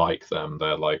don't like them.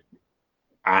 They're like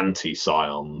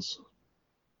anti-Scions.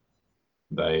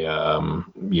 They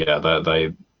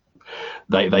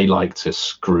they like to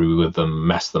screw with them,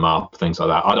 mess them up, things like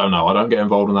that. I don't know. I don't get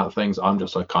involved in that things. I'm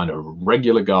just a kind of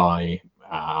regular guy.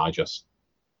 I just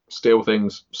steal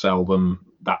things, sell them,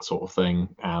 that sort of thing.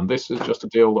 And this is just a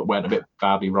deal that went a bit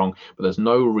badly wrong, but there's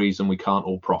no reason we can't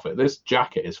all profit. This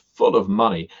jacket is full of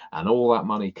money, and all that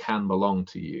money can belong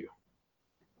to you.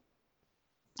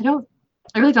 I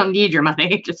really don't need your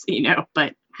money, just so you know,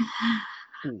 but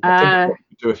I think what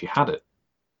you'd do if you had it.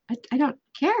 I don't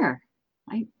care.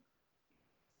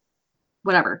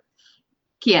 Whatever.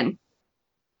 Kian,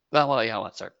 Well, yeah,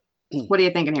 let's start. what are you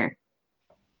thinking here?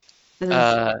 This is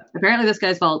apparently this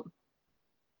guy's fault.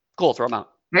 Cool, throw him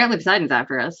out. Apparently Poseidon's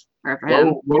after us. Or after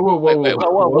him.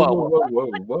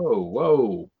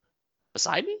 Whoa.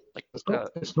 Poseidon? Like,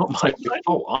 It's not my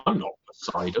fault. I'm not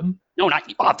Poseidon. no, not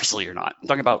you. Obviously, you're not. I'm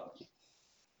talking about.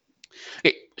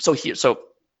 Okay, so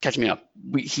catch me up.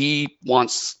 Poseidon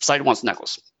wants the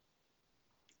necklace,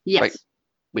 Yes. Right.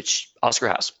 Which Oscar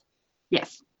has.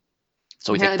 Yes.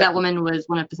 So we apparently think that woman was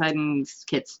one of Poseidon's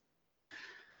kids.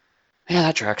 Yeah,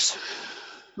 that tracks.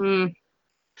 Hmm.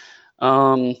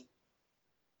 So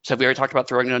have we already talked about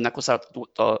throwing the necklace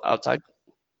outside?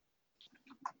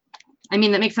 I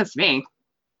mean, that makes sense to me.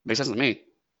 Makes sense to me.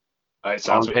 It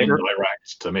sounds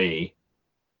indirect to me.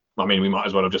 I mean, we might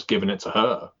as well have just given it to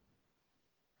her.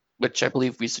 Which I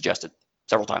believe we suggested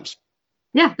several times.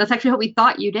 Yeah, that's actually what we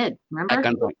thought you did. Remember? At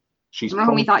gunpoint.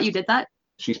 Remember when we thought you did that?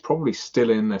 She's probably still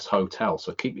in this hotel,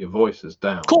 so keep your voices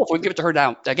down. Cool. So we can give it to her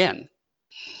now again.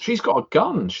 She's got a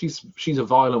gun. She's a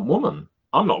violent woman.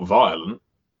 I'm not violent.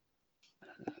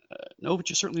 No, but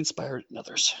you certainly inspired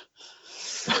others.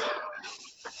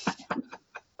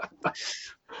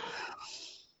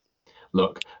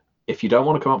 Look, if you don't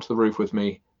want to come up to the roof with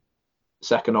me,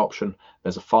 second option,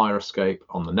 there's a fire escape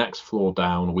on the next floor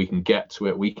down. We can get to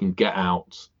it. We can get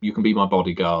out. You can be my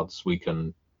bodyguards. We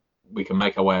can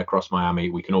make our way across Miami.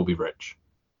 We can all be rich.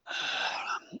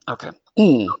 Okay.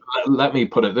 Let me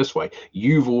put it this way.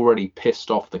 You've already pissed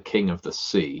off the king of the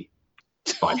sea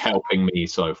by helping me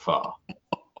so far.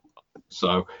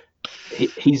 So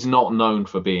he's not known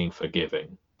for being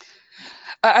forgiving.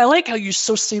 I like how you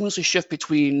so seamlessly shift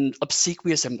between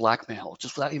obsequious and blackmail,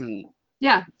 just without even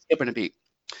skipping a beat.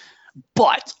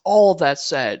 But all that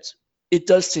said, it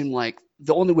does seem like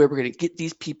the only way we're going to get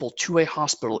these people to a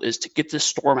hospital is to get this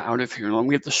storm out of here. And the only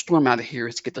way to get the storm out of here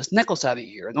is to get this necklace out of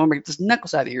here. And the only way to get this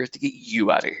necklace out of here is to get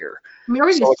you out of here. I mean, or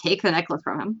we just take the necklace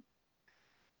from him.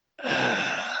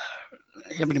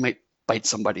 Everybody might bite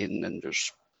somebody and then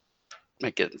just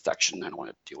might get an infection. I don't want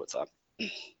to deal with that.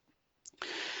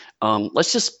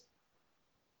 Let's just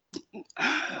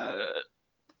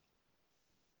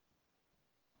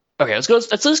okay. Let's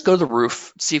just go to the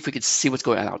roof, see if we can see what's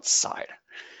going on outside.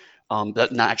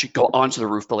 But not actually go onto the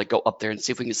roof, but like go up there and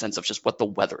see if we can get a sense of just what the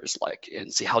weather is like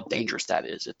and see how dangerous that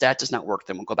is. If that does not work,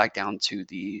 then we'll go back down to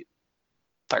the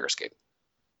fire escape.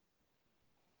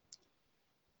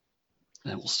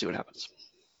 And we'll see what happens.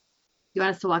 You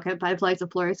want us to walk up 5 flights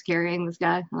of floors carrying this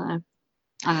guy on an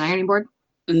ironing board?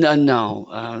 No.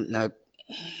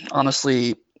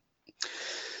 Honestly,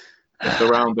 it's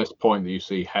around this point that you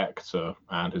see Hector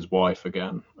and his wife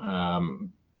again.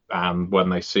 And when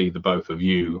they see the both of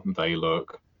you, they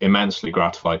look immensely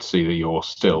gratified to see that you're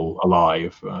still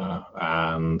alive.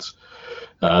 And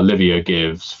Livia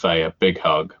gives Faye a big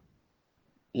hug.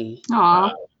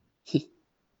 Aww.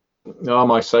 Oh,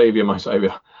 my savior, my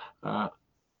savior.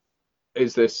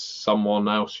 is this someone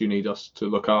else you need us to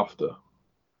look after?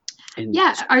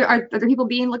 Yeah, are there people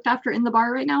being looked after in the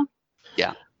bar right now?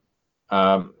 Yeah.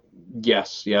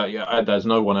 Yes, yeah. There's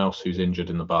no one else who's injured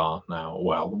in the bar now.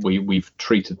 Well, we've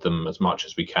treated them as much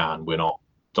as we can. We're not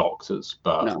doctors,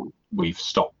 but No. we've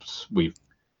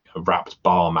wrapped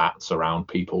bar mats around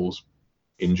people's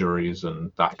injuries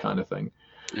and that kind of thing.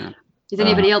 Yeah. Is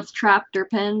anybody else trapped or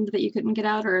pinned that you couldn't get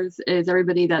out, or is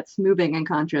everybody that's moving and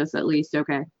conscious at least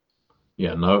okay?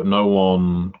 Yeah, no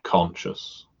one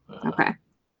conscious. Okay.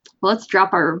 Well, let's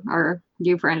drop our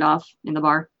new friend off in the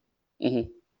bar. Mm-hmm.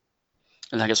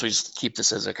 And I guess we just keep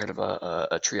this as a kind of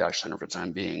a triage center for the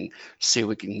time being, see if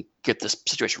we can get this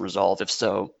situation resolved. If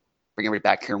so, bring everybody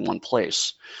back here in one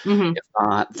place. Mm-hmm. If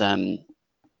not, then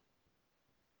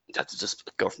have to just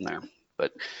go from there.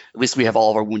 But at least we have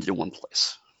all of our wounded in one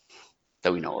place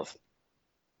that we know of.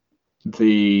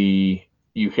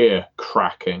 You hear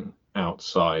cracking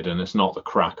outside, and it's not the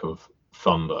crack of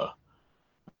thunder,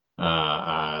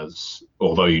 as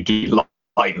although you do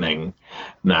lightning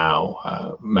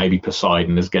now. Maybe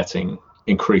Poseidon is getting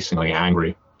increasingly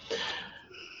angry.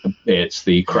 It's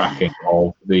the cracking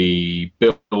of the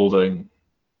building.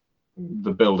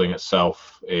 The building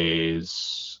itself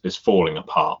is falling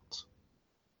apart.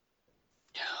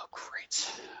 Oh,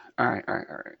 great. All right.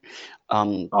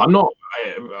 I'm not.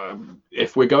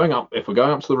 If we're going up to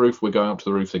the roof, we're going up to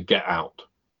the roof to get out.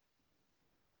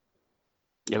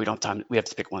 Yeah, we don't have time. We have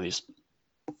to pick one of these.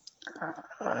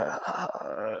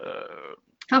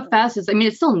 How fast is? I mean,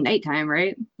 it's still nighttime,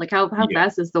 right? Like how Yeah.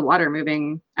 fast is the water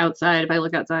moving outside? If I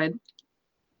look outside,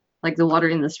 like the water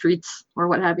in the streets or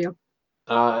what have you.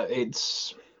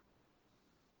 It's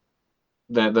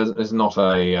there's not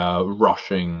a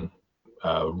rushing,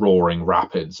 roaring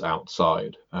rapids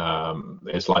outside.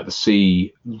 It's like the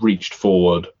sea reached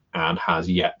forward and has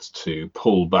yet to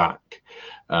pull back.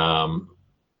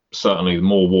 Certainly,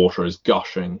 more water is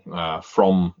gushing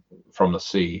from the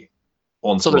sea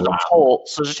onto So the there's land.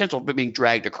 so there's a chance of it being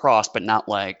dragged across, but not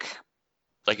like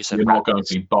you said. You're not going rapids.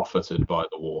 to be buffeted by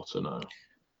the water, no.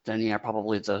 Then yeah,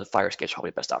 probably the fire escape's probably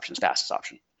the best option, fastest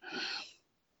option.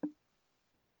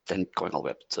 Then going all the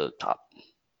way up to the top.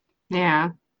 Yeah.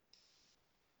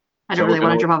 I So don't really we're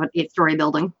want to gonna- jump off an 8-story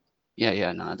building.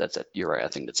 Yeah, no, that's it. You're right. I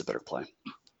think that's a better play.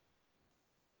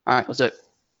 All right, let's do it.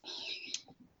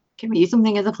 Can we use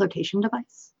something as a flotation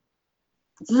device?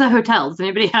 This is a hotel. Does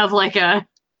anybody have like I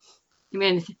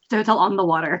mean, it's a hotel on the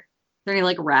water. Are there any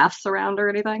like rafts around or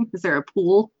anything? Is there a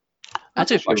pool? That's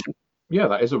a question. Yeah,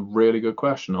 that is a really good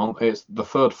question. It's the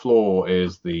third floor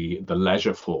is the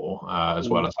leisure floor, as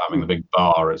well as having the big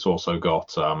bar. It's also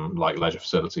got like leisure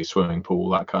facility, swimming pool,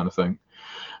 that kind of thing.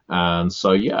 And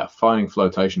so, yeah, finding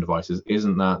flotation devices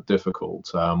isn't that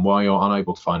difficult. While you're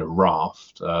unable to find a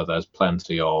raft, there's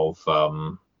plenty of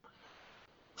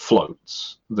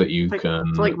floats that you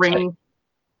can So like ring.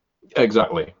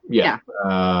 Exactly. Yeah.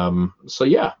 So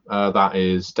yeah, that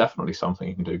is definitely something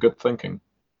you can do. Good thinking.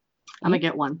 I'm gonna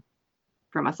get one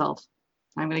for myself.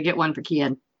 I'm gonna get one for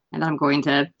Kian, and I'm going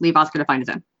to leave Oscar to find his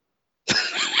own.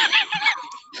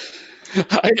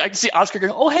 I can see Oscar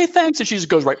going, "Oh, hey, thanks," and she just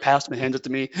goes right past him and hands it to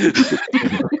me.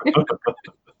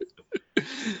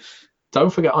 Don't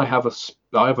forget, I have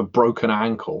a broken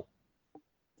ankle.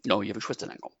 No, you have a twisted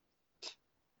ankle.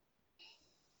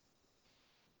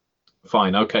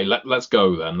 Fine. Okay. Let's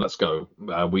go then. Let's go.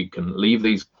 We can leave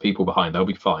these people behind. They'll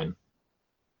be fine.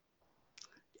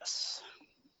 Yes.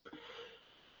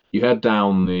 You head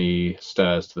down the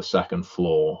stairs to the second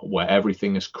floor, where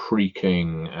everything is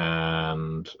creaking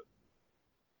and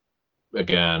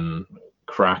again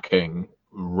cracking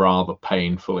rather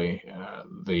painfully.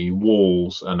 The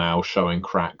walls are now showing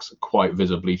cracks quite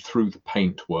visibly through the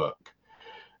paintwork.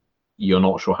 You're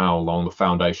not sure how long the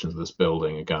foundations of this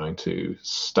building are going to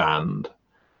stand,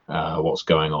 what's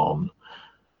going on.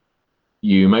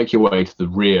 You make your way to the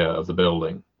rear of the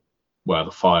building where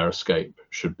the fire escape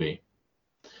should be.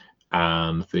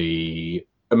 And the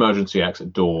emergency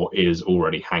exit door is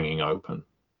already hanging open.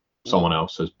 Someone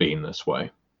else has been this way.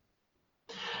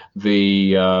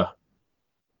 The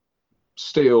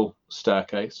steel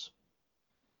staircase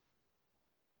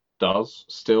does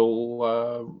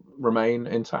still remain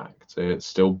intact. It's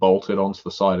still bolted onto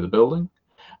the side of the building,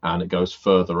 and it goes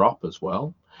further up as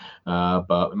well.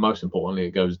 But most importantly,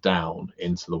 it goes down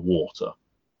into the water.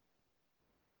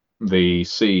 The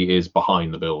sea is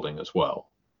behind the building as well.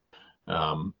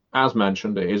 As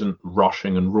mentioned, it isn't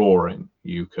rushing and roaring.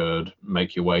 You could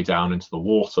make your way down into the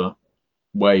water.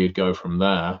 Where you'd go from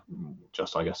there,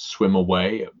 just I guess swim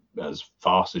away as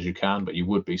fast as you can, but you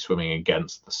would be swimming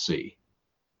against the sea.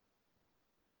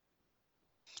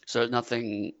 So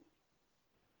nothing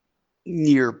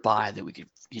nearby that we could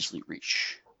easily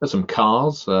reach? There's some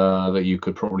cars that you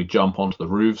could probably jump onto the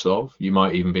roofs of. You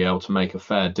might even be able to make a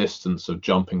fair distance of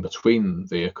jumping between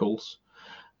vehicles,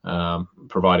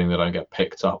 providing they don't get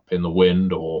picked up in the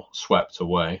wind or swept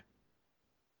away.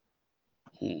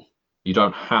 You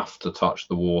don't have to touch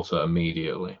the water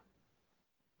immediately.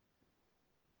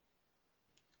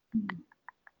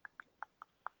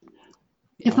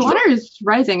 If the water is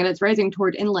rising and it's rising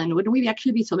toward inland, wouldn't we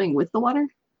actually be swimming with the water?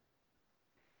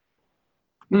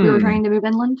 If we were trying to move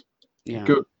inland? Yeah.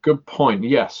 Good point.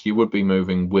 Yes, you would be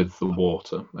moving with the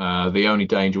water. The only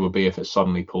danger would be if it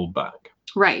suddenly pulled back.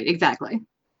 Right, exactly.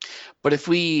 But if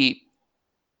we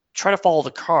try to follow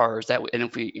the cars, and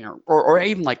if we, or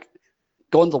even like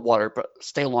go into the water, but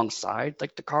stay alongside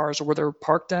like the cars or where they're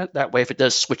parked at, that way if it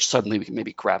does switch suddenly, we can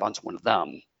maybe grab onto one of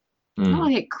them. I don't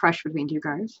want to get crushed between two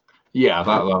cars. Yeah,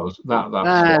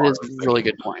 that is really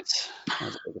good points.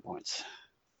 That's a really good point.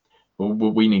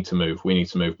 We need to move. We need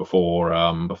to move before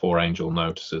Angel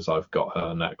notices I've got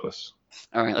her necklace.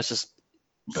 All right, let's just.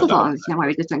 Still don't understand why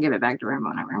we just don't give it back to Rambo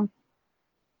whenever.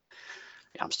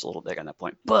 Yeah, I'm still a little big on that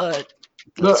point, but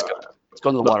let's go. Let's go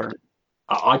into the water.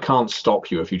 I can't stop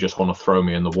you if you just want to throw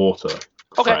me in the water.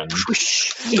 Okay.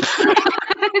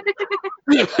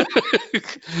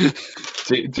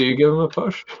 Do you give him a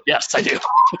push? Yes, I do.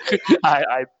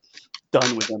 I'm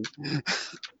done with him.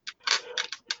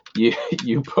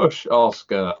 You push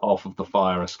Oscar off of the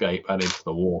fire escape and into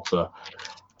the water,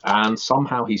 and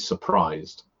somehow he's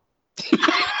surprised.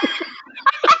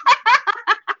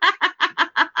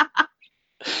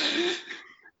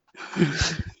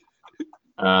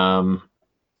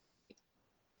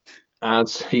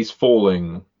 As he's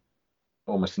falling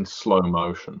almost in slow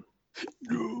motion.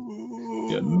 No.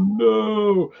 Yeah,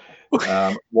 no.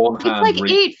 One It's hand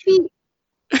like 8 feet.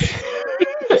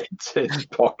 into his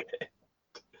pocket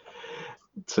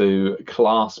to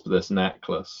clasp this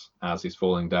necklace as he's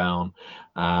falling down,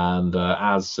 and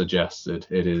as suggested,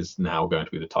 it is now going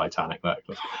to be the Titanic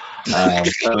necklace, at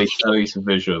least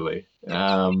visually.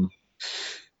 I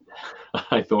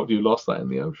thought you lost that in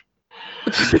the ocean.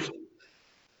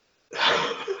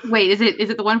 Wait, is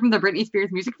it the one from the Britney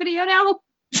Spears music video now?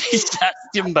 That's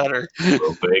even better.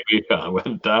 Well, baby, I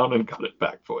went down and got it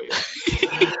back for you.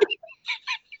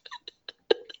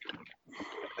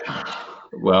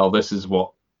 Well, this is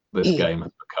what this game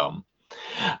has become.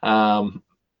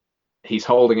 He's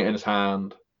holding it in his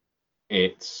hand.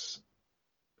 It's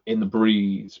in the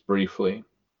breeze briefly.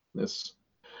 This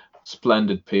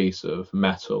splendid piece of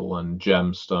metal and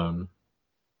gemstone,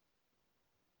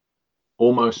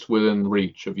 almost within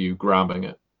reach of you grabbing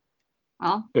it.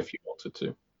 Well, if you wanted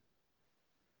to.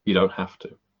 You don't have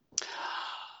to.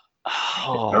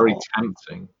 Oh, It's very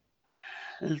tempting.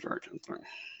 it is very tempting.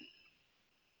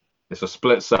 It's a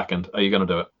split second. Are you going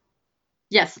to do it?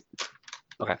 yes.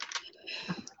 Okay.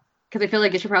 Because I feel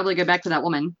like it should probably go back to that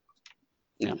woman.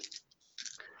 Yeah.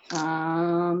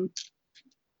 I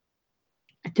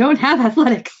don't have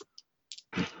athletics.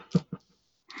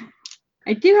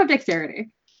 I do have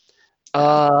dexterity. Here's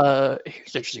an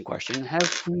interesting question.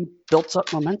 Have we built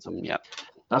up momentum yet?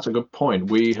 That's a good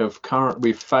point. We've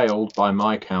failed, by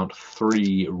my count,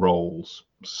 3 rolls.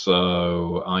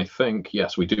 So I think,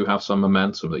 yes, we do have some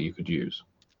momentum that you could use.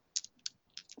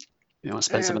 You want to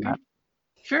spend some of that?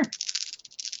 Sure.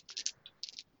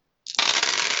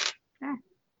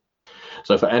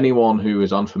 So for anyone who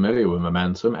is unfamiliar with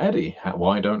momentum, Eddy,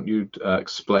 why don't you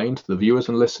explain to the viewers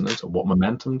and listeners what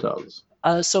momentum does?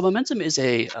 So momentum is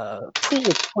a pool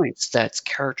of points that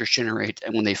characters generate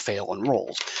and when they fail on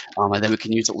rolls. And then we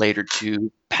can use it later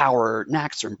to power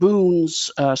knacks or boons,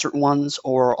 certain ones,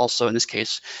 or also in this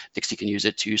case, Dixie can use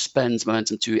it to spend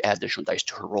momentum to add additional dice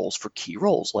to her rolls for key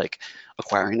rolls, like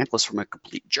acquiring a necklace from a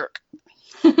complete jerk.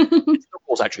 It's the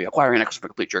rules, actually. Acquiring a necklace from a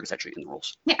complete jerk is actually in the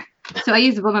rules. Yeah. So I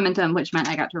used the momentum, which meant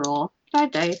I got to roll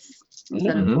 5 dice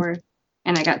instead of 4,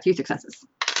 and I got 2 successes.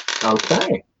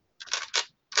 Okay.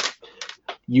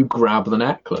 You grab the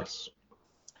necklace.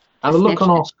 And the look on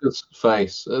Oscar's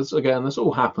face, again, this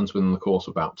all happens within the course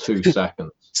of about 2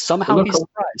 seconds. Somehow he's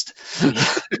surprised.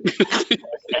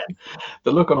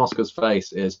 The look on Oscar's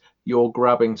face is, you're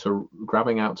grabbing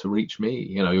out to reach me.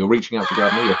 You know, you're reaching out to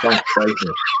grab me. You're trying to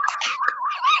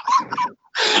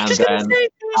save me.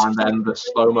 And then the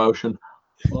slow motion.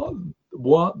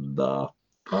 What the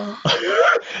fuck?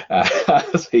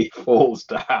 As he falls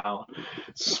down,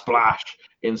 splash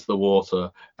into the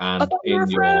water, and in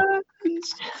your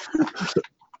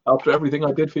after everything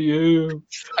I did for you.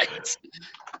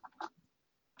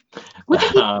 What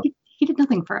did he did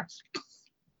nothing for us.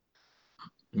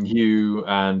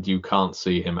 You can't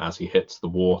see him as he hits the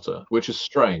water, which is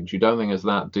strange. You don't think it's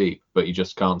that deep, but you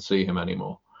just can't see him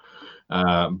anymore.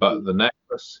 But the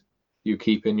necklace you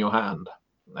keep in your hand,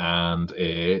 and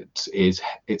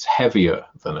it's heavier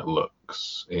than it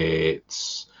looks.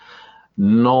 It's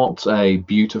not a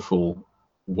beautiful,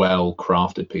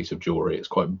 well-crafted piece of jewelry. It's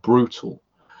quite brutal,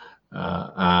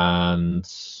 and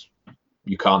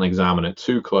you can't examine it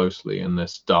too closely in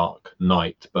this dark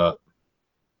night, but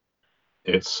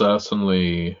it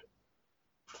certainly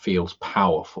feels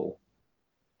powerful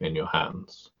in your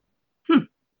hands.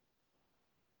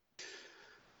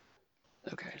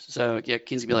 Okay, so yeah,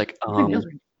 Keen's gonna be like, Feels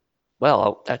right.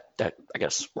 well, that I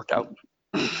guess worked out.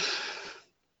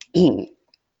 So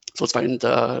let's find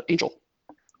Angel,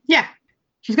 Yeah.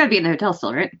 She's got to be in the hotel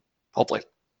still, right? hopefully.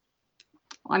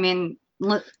 I mean,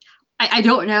 I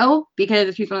don't know, because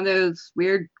if she's one of those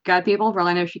weird god people, for all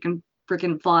I know, she can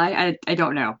freaking fly. I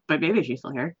don't know, but maybe she's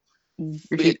still here.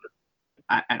 Or she,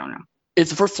 I don't know. It's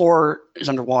the first floor is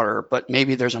underwater, but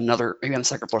maybe there's another, maybe on the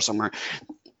second floor somewhere.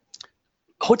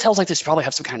 Hotels like this probably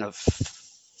have some kind of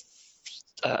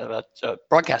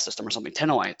broadcast system or something,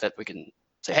 tennoite, that we can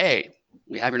say, hey,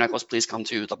 we have your necklace, please come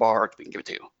to the bar, we can give it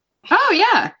to you. Oh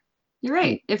yeah, you're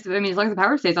right. As long as the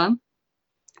power stays on.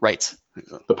 Right.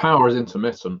 The power is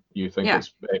intermittent. You think Yeah.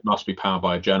 it must be powered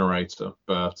by a generator,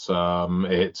 but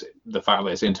it's the fact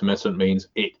that it's intermittent means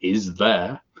it is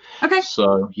there. Okay,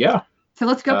 So yeah, so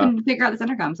let's go and figure out this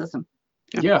intercom system.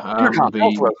 Intercom,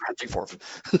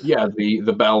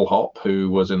 the bellhop who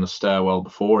was in the stairwell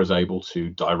before is able to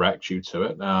direct you to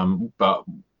it, but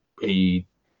he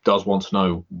does want to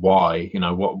know why.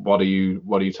 What are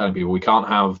you telling people? We can't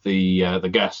have the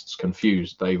guests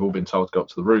confused. They've all been told to go up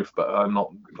to the roof, but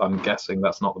I'm guessing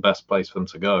that's not the best place for them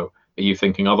to go. Are you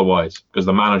thinking otherwise? Because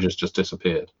the manager's just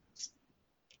disappeared.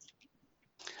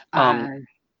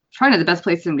 Trying to the best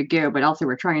place for them to go, but also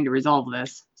we're trying to resolve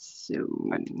this. So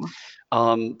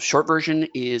short version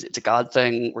is it's a god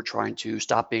thing. We're trying to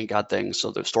stop being god things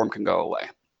so the storm can go away.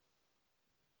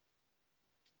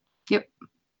 Yep.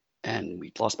 And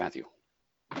we lost Matthew.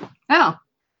 Oh,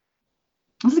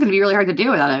 this is going to be really hard to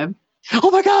do without him.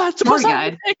 Oh my God! Poor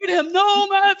guy. Taking him. No,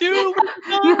 Matthew.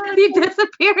 He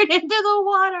disappeared into the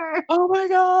water. Oh my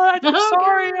God! I'm Oh,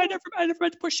 sorry. God. I never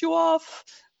meant to push you off.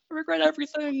 I regret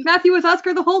everything. Matthew was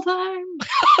Oscar the whole time.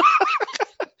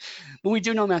 But we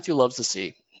do know Matthew loves the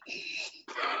sea.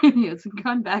 He has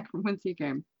gone back from whence he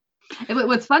came. And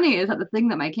what's funny is that the thing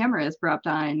that my camera is propped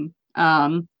on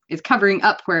is covering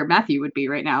up where Matthew would be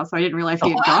right now, so I didn't realize he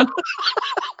had gone.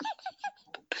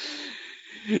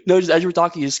 No, just as you were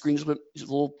talking, his screen just went a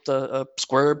little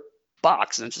square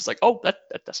box, and it's just like, oh,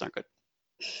 that's not good.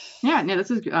 Yeah, no, this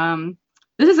is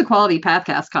a quality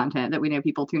Pathcast content that we know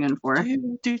people tune in for. I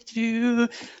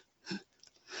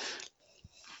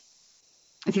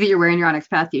see that you're wearing your Onyx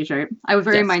Path t-shirt. I was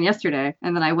wearing mine yesterday,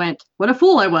 and then I went, what a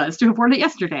fool I was to have worn it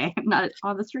yesterday, not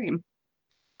on the stream.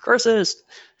 Curses.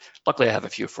 Luckily, I have a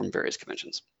few from various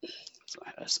conventions, so I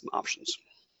have some options.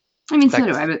 I mean, so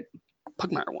do I, but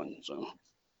Pugmire one, so.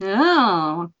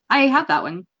 Oh, I have that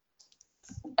one.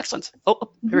 Excellent. Oh,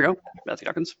 here we go. Matthew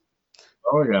Dawkins.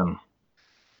 Oh, again.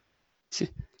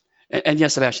 And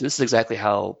yes, Sebastian, this is exactly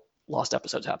how lost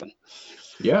episodes happen.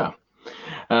 Yeah.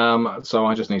 So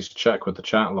I just need to check with the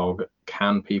chat log.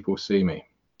 Can people see me?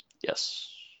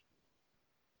 Yes.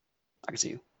 I can see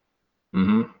you.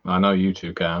 I know you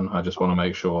two can. I just want to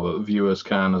make sure that the viewers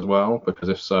can as well, because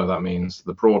if so, that means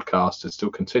the broadcast is still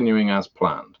continuing as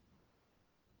planned.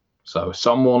 So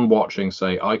someone watching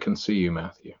say, I can see you,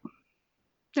 Matthew.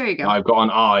 There you go. I've got an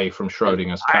eye from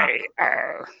Schrodinger's cat.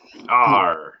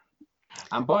 Arr.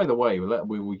 And by the way,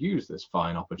 we will use this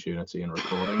fine opportunity in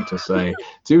recording to say,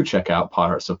 do check out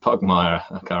Pirates of Pugmire,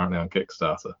 currently on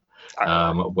Kickstarter,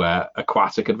 where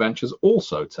aquatic adventures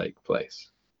also take place.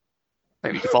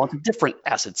 Maybe you can fall into different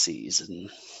acid seas,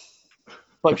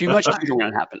 but pretty much usually when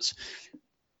it happens.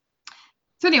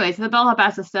 So anyway, so the bellhop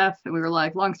asked us stuff, and we were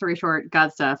like, long story short,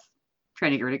 God stuff,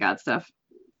 trying to get rid of God stuff,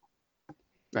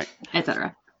 right,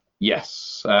 etc.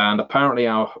 Yes, and apparently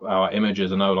our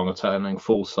images are no longer turning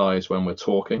full size when we're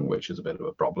talking, which is a bit of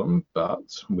a problem, but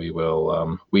we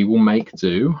will make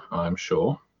do, I'm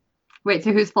sure. Wait,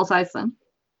 so who's full size then?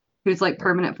 Who's like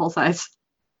permanent full size?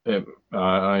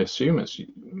 I assume it's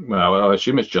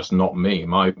just not me.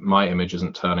 My image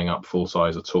isn't turning up full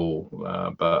size at all.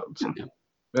 But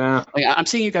yeah, I'm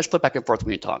seeing you guys flip back and forth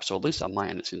when you talk, so at least on my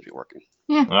end it seems to be working.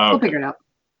 Yeah, we'll figure it out.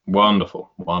 Wonderful.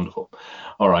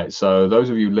 All right, so those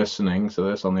of you listening to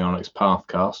this on the Onyx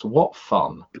Pathcast, what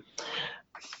fun.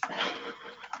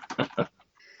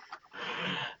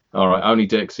 All right, only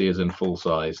Dixie is in full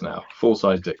size now. Full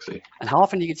size Dixie. And how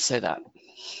often do you get to say that?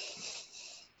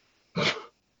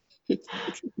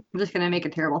 I'm just gonna make a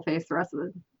terrible face the rest of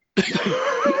it.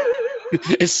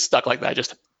 It's stuck like that.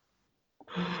 Just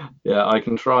Yeah, I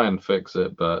can try and fix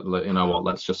it, but you know what?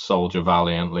 Let's just soldier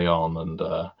valiantly on, and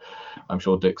I'm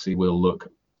sure Dixie will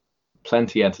look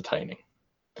plenty entertaining.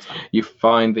 You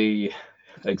find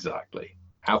exactly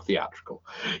how theatrical.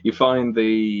 You find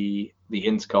the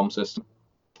intercom system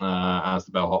as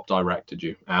the bellhop directed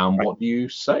you, and Right. what do you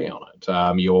say on it?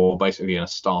 You're basically in a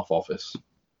staff office.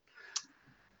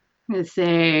 I'm gonna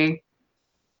say,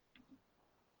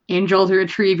 Angel, to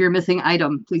retrieve your missing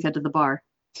item, please head to the bar.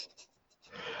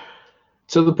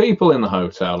 To the people in the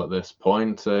hotel at this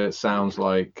point, it sounds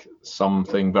like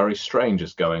something very strange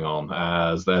is going on,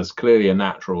 as there's clearly a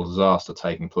natural disaster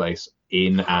taking place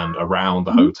in and around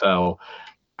the hotel,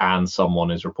 and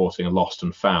someone is reporting a lost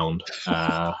and found.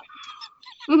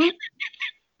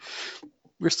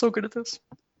 we're so good at this.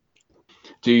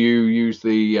 Do you use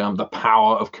the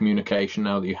power of communication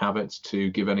now that you have it to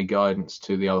give any guidance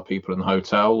to the other people in the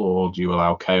hotel, or do you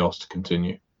allow chaos to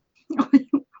continue?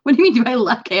 What do you mean, do I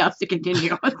allow chaos to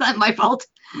continue? It's not my fault.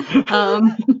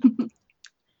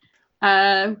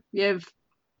 You have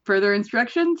further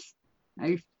instructions?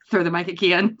 I throw the mic at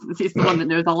Kian, since he's the one that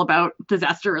knows all about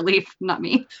disaster relief, not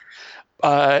me.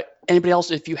 Anybody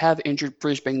else, if you have injured,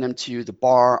 please bring them to the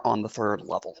bar on the 3rd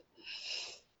level.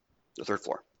 The 3rd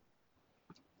floor.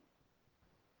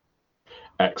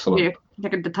 Excellent. You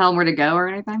can tell them where to go or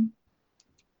anything?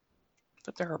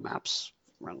 But there are maps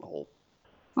around the whole.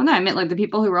 Well, no, I meant like the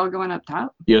people who were all going up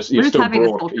top. You're just still having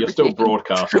this whole you're still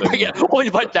conversation. broadcasting. Yeah, hold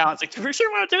your butt down. It's like, do we sure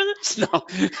want to do this? No.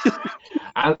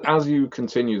 As you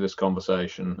continue this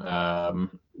conversation,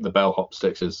 the bellhop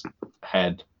sticks his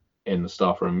head in the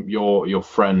staff room. Your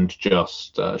friend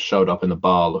just showed up in the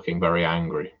bar looking very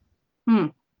angry.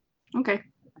 Okay.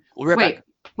 We'll be right Wait, back.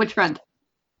 which friend?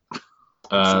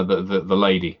 The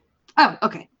lady. Oh,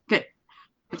 okay, good. I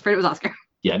was afraid it was Oscar.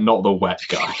 Yeah, not the wet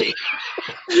guy.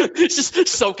 It's just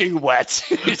soaking wet.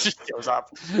 It just shows up.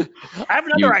 I have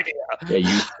another idea. Yeah,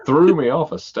 you threw me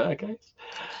off a staircase.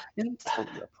 And I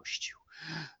pushed you.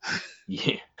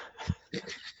 Yeah,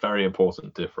 very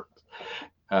important difference.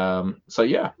 So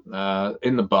yeah,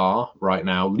 in the bar right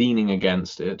now, leaning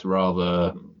against it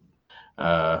rather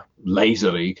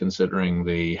lazily, considering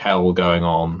the hell going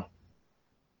on,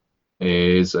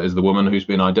 is the woman who's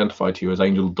been identified to you as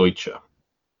Angel Deutscher.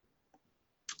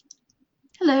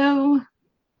 Hello.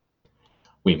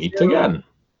 We meet again.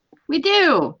 We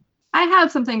do. I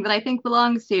have something that I think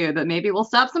belongs to you that maybe will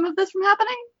stop some of this from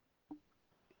happening.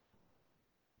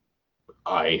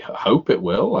 I hope it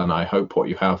will, and I hope what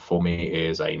you have for me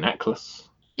is a necklace.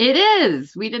 It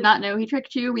is. We did not know he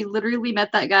tricked you. We literally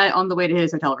met that guy on the way to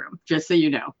his hotel room, just so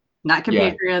you know. Not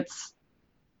compatriots.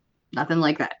 Nothing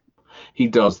like that. He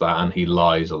does that, and he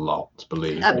lies a lot,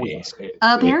 believe me.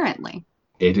 Apparently.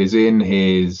 It is in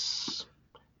his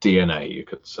DNA, you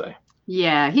could say.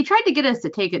 Yeah, he tried to get us to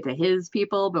take it to his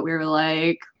people, but we were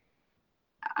like,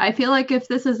 I feel like if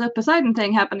this is a Poseidon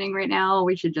thing happening right now,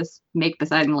 we should just make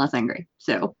Poseidon less angry.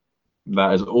 So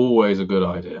that is always a good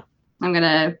idea. I'm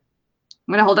gonna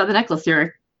hold out the necklace to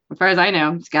her. As far as I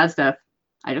know, it's God stuff.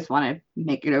 I just want to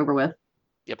make it over with.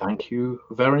 Yep. Thank you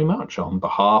very much. On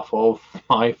behalf of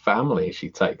my family, she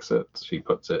takes it. She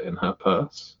puts it in her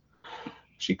purse.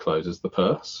 She closes the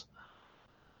purse.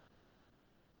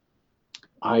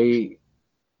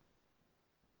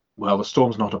 Well, the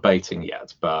storm's not abating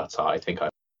yet, but I think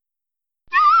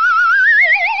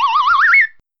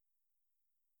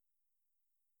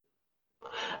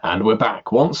And we're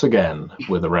back once again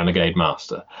with the Renegade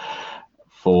Master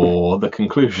for the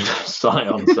conclusion of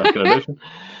Scion 2nd Edition.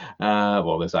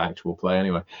 Well, this actual play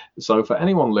anyway. So for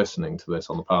anyone listening to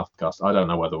this on the podcast, I don't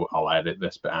know whether I'll edit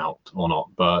this bit out or not,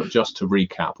 but just to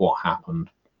recap what happened.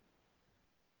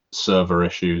 Server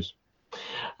issues.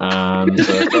 And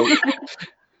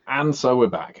so we're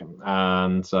back.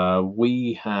 And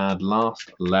we had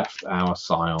last left our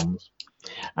Scions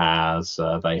as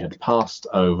they had passed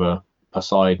over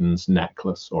Poseidon's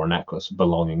necklace, or a necklace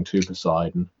belonging to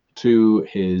Poseidon, to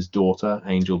his daughter,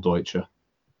 Angel Deutscher.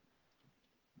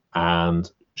 And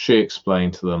she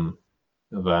explained to them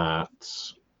that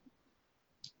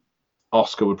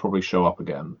Oscar would probably show up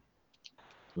again.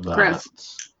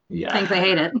 Gross. Yeah. Thanks, I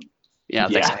hate it. Yeah,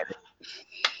 thanks, I hate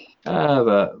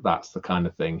it. That's the kind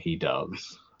of thing he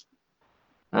does.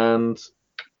 And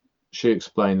she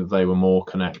explained that they were more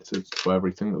connected to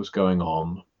everything that was going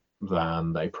on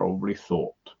than they probably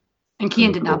thought. And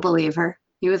Kian did not believe her.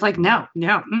 He was like, no.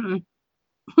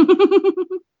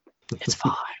 It's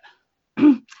fine.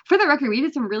 For the record, we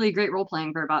did some really great role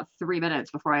playing for about 3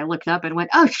 minutes before I looked up and went,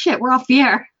 "Oh shit, we're off the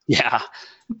air." Yeah.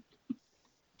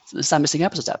 So this time missing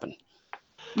episodes happen.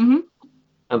 Mm-hmm.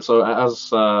 And so as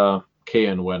Kian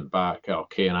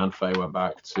and Faye went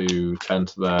back to tend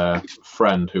to their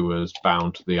friend who was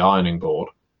bound to the ironing board,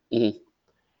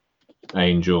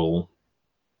 Angel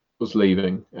was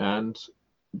leaving, and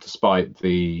despite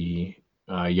the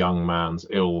young man's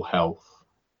ill health,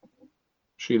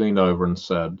 she leaned over and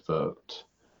said that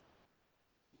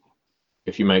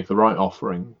if you make the right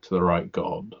offering to the right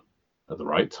God at the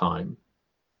right time,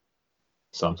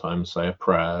 sometimes say a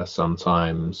prayer,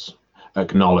 sometimes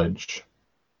acknowledge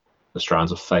the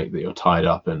strands of fate that you're tied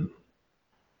up in,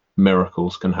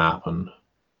 miracles can happen,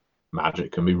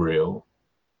 magic can be real,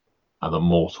 and that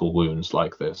mortal wounds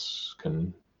like this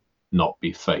can not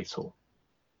be fatal.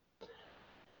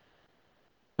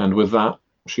 And with that,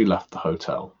 she left the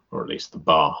hotel, or at least the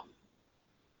bar.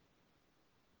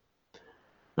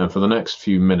 And for the next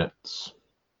few minutes,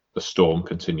 the storm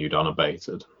continued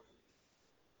unabated.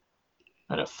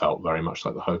 And it felt very much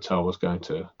like the hotel was going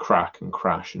to crack and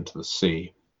crash into the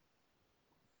sea.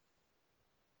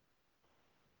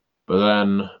 But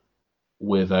then,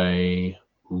 with a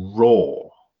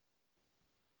roar,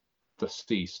 the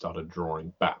sea started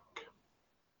drawing back.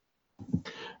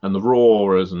 And the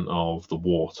roar isn't of the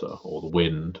water or the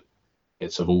wind,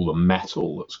 it's of all the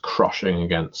metal that's crushing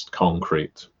against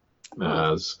concrete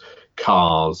as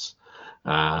cars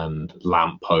and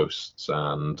lampposts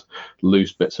and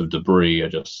loose bits of debris are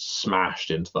just smashed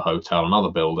into the hotel and other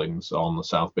buildings on the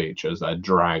South Beach as they're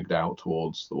dragged out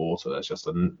towards the water. There's just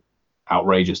an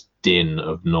outrageous din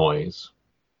of noise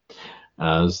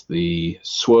as the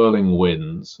swirling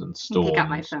winds and storms. Take out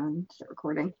my phone, start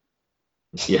recording.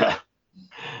 Yeah.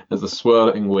 As the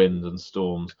swirling wind and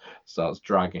storms starts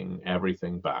dragging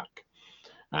everything back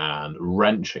and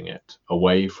wrenching it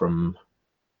away from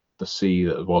the sea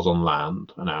that was on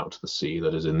land and out to the sea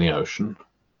that is in the ocean.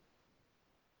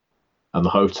 And the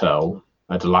hotel,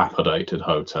 a dilapidated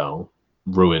hotel,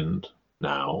 ruined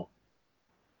now,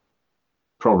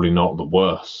 probably not the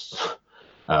worst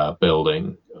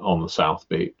building on the South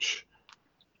Beach,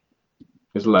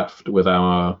 is left with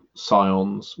our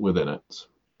Scions within it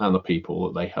and the people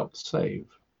that they helped save.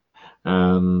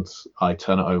 And I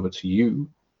turn it over to you,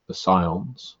 the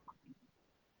Scions.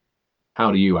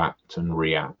 How do you act and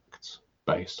react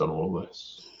based on all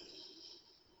this?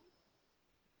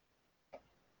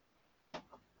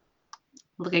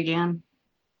 Look again.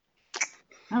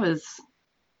 That was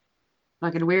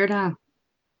fucking weird, huh?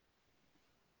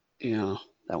 Yeah,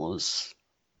 that was.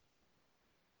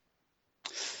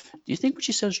 Do you think what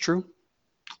she said is true?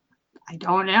 I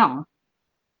don't know.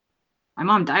 My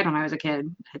mom died when I was a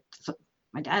kid.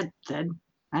 My dad said.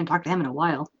 I hadn't talked to him in a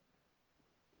while.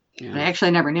 Yeah. But I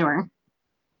actually never knew her.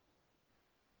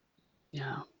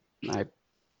 Yeah. I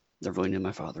never really knew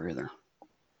my father either.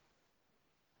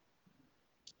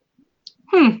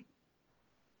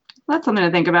 That's something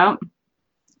to think about.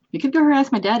 You could go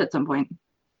harass my dad at some point.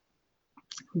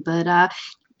 But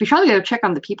we should probably go check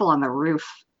on the people on the roof.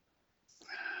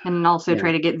 And also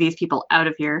try to get these people out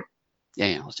of here.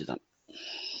 Yeah, let's do that.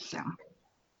 So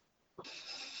we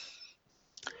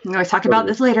can always talk about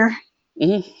this later.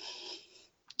 Mm-hmm.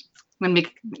 I'm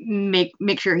gonna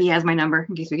make sure he has my number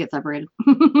in case we get separated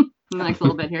in the next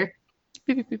little bit here.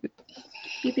 Beep, beep, beep,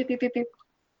 beep, beep, beep, beep, beep.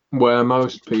 Where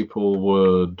most people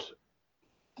would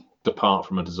depart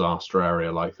from a disaster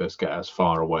area like this, get as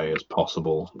far away as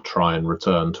possible, try and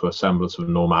return to a semblance of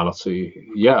normality.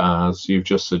 Yeah, as you've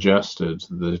just suggested,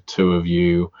 the two of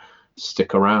you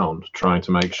stick around, trying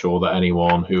to make sure that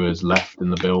anyone who is left in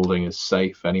the building is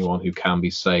safe, anyone who can be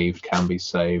saved,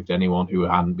 anyone who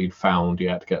hadn't been found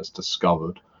yet gets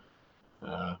discovered.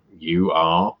 You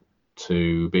are,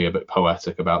 to be a bit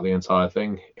poetic about the entire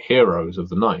thing, heroes of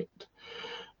the night.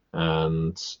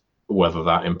 And whether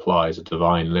that implies a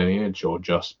divine lineage or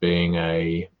just being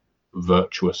a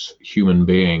virtuous human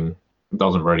being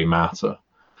doesn't really matter.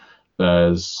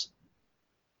 There's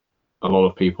a lot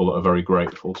of people that are very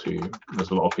grateful to you.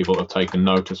 There's a lot of people that have taken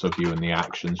notice of you and the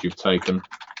actions you've taken.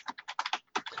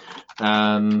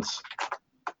 And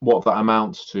what that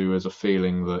amounts to is a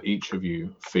feeling that each of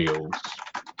you feels.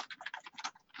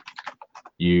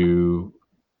 You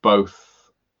both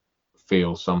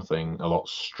feel something a lot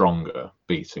stronger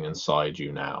beating inside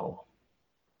you now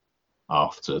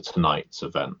after tonight's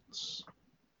events.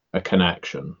 A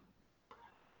connection.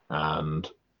 And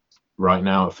right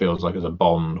now it feels like it's a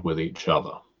bond with each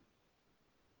other.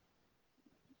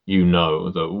 You know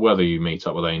that whether you meet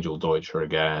up with Angel Deutscher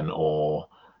again or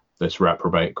this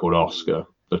reprobate called Oscar,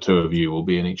 the two of you will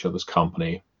be in each other's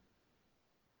company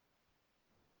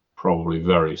probably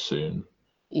very soon.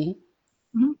 Mhm.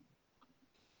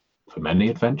 For many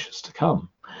adventures to come.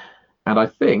 And I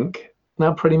think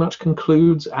that pretty much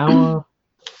concludes our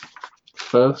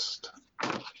first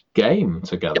game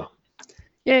together.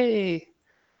 Yay!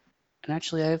 And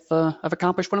actually, I've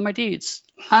accomplished one of my deeds.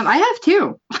 I have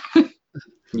two.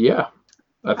 Yeah.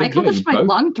 I I think accomplished my both.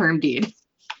 long-term deed.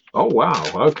 Oh,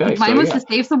 wow. Okay. Mine so, was yeah. to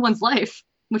save someone's life,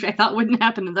 which I thought wouldn't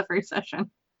happen in the first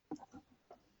session.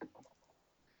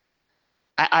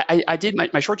 I did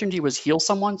my short-term deed was heal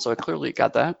someone, so I clearly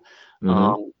got that.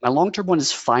 Mhm. My long-term one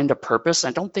is find a purpose.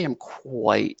 I don't think I'm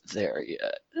quite there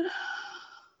yet.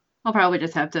 I'll probably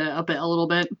just have to up it a little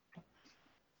bit.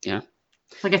 Yeah.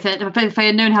 Like I said, if I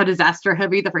had known how disaster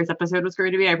heavy the first episode was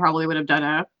going to be, I probably would have done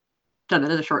it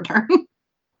as a short term.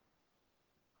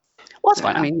 Well, that's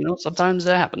fine. I mean, sometimes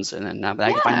that happens, and then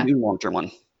I can find a new long-term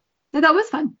one. Yeah, that was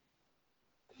fun.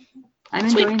 I'm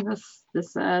Sweet. enjoying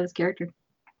this character.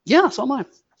 Yeah, so am I.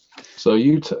 So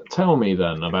you tell me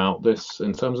then about this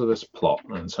in terms of this plot,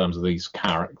 in terms of these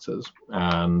characters,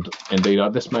 and indeed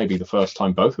this may be the first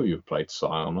time both of you have played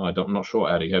Scion. I'm not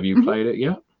sure, Eddie. Have you played it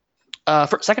yet?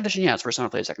 For second edition, yeah, it's the first time I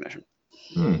played second edition.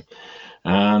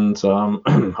 And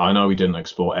I know we didn't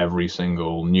explore every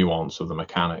single nuance of the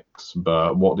mechanics,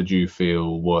 but what did you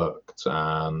feel worked,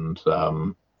 and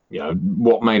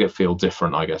what made it feel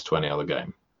different, I guess, to any other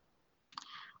game?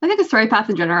 I think the story path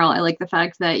in general, I like the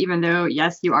fact that even though,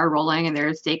 yes, you are rolling and there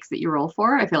are stakes that you roll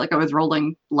for, I feel like I was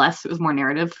rolling less. It was more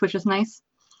narrative, which is nice.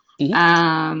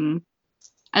 Mm-hmm.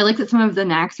 I like that some of the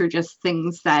knacks are just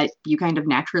things that you kind of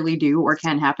naturally do or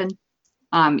can happen.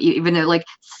 Even though like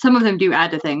some of them do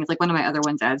add to things, like one of my other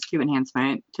ones adds to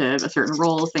enhancement to a certain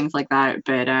roles, things like that.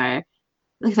 But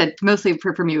like I said, mostly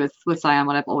for me with Scion,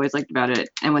 what I've always liked about it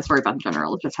and with story path in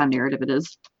general is just how narrative it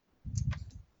is.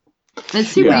 And it's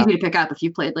super easy to pick up if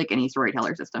you played like any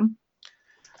storyteller system.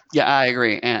 Yeah, I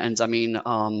agree. And I mean,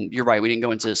 you're right. We didn't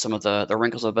go into some of the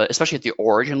wrinkles of it, especially at the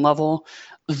origin level.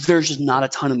 There's just not a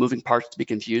ton of moving parts to be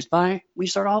confused by when you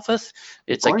start off with.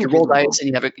 It's like you roll dice and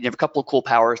you have a couple of cool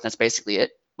powers, and that's basically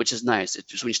it, which is nice. It's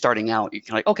just when you're starting out, you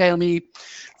can like, okay, let me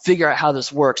figure out how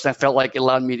this works. And I felt like it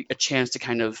allowed me a chance to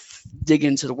kind of dig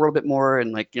into the world a bit more.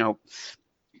 And like,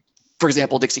 for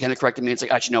example, Dixie kind of corrected me. It's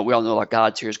like, actually, no, we all know about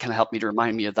gods here. It's kind of helped me to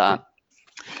remind me of that.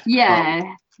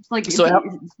 Yeah. Like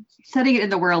setting it in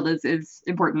the world is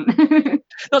important.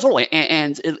 No, totally.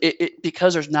 And it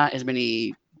because there's not as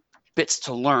many bits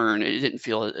to learn, it didn't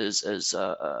feel as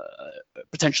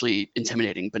potentially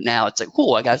intimidating. But now it's like,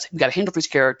 cool, we got to handle these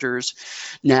characters.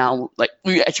 Now, like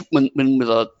we actually, when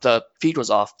the feed was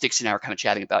off, Dixie and I were kind of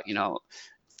chatting about,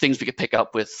 things we could pick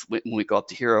up when we go up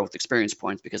to hero with experience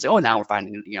points, because now we're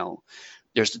finding,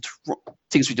 there's the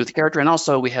things we do with the character, and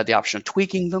also we had the option of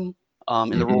tweaking them.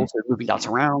 In the rules, they're moving dots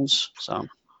around. So,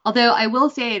 although I will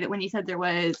say that when you said there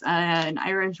was an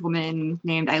Irish woman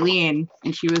named Eileen,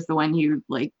 and she was the one who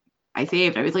I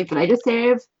saved, I was like, did I just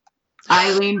save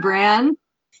Eileen Bran,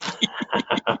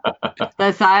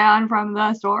 the Scion from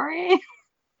the story?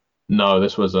 No,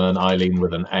 this was an Eileen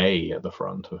with an A at the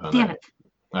front of her name.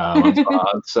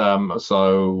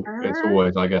 So it's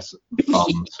always, I guess,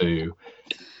 fun to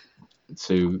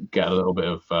get a little bit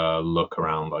of look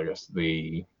around, I guess,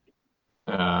 the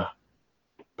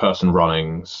person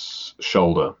running's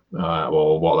shoulder,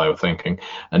 or what they were thinking.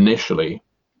 Initially,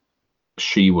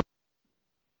 she was...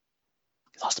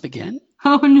 Lost him again?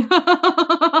 Oh no!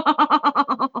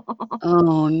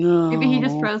 Oh no! Maybe he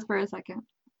just froze for a second.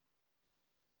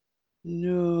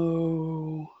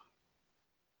 No.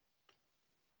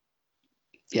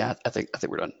 Yeah, I think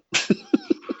we're done.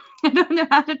 I don't know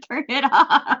how to turn it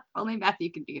off. Only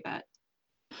Matthew can do that.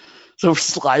 So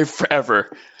it's live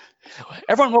forever.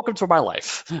 Everyone, welcome to my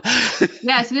life.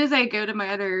 Yeah, as soon as I go to my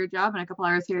other job in a couple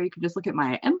hours here, you can just look at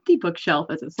my empty bookshelf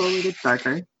as it slowly gets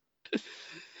darker.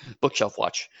 Bookshelf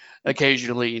watch.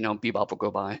 Occasionally, Bebop will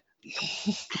go by.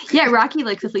 Yeah, Rocky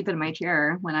likes to sleep in my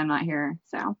chair when I'm not here,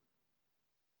 so.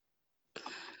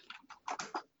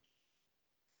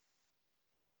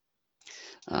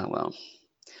 Well,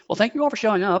 thank you all for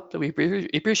showing up. We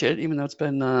appreciate it, even though it's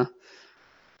been a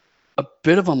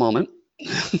bit of a moment.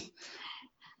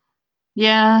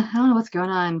 Yeah, I don't know what's going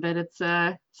on, but it's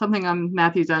something on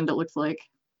Matthew's end, it looks like.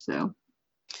 So.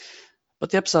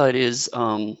 But the upside is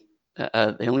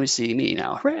they only see me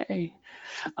now. Hooray!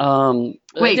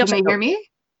 Wait, can they hear me?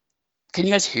 Can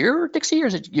you guys hear Dixie, or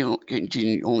is it can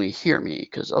you only hear me?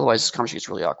 Because otherwise, this conversation is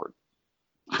really awkward.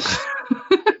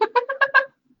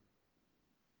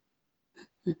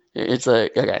 It's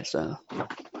like, okay, so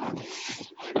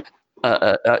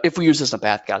if we use this in a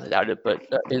path, guys, I doubt it. But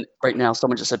right now,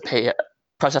 someone just said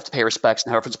press F to pay respects,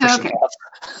 and however it's pushing off.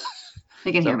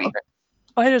 They can hear me. Okay.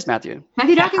 Oh, it is Matthew.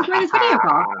 Matthew Dawkins joined this video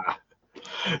call.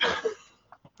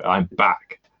 I'm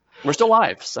back. We're still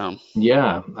live, so.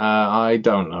 Yeah, I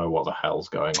don't know what the hell's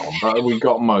going on, but we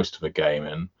got most of the game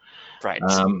in. Right.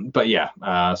 But yeah,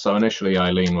 so initially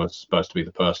Eileen was supposed to be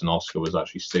the person Oscar was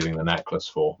actually stealing the necklace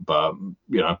for, but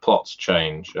plots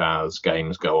change as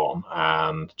games go on,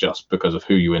 and just because of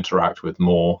who you interact with,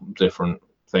 more different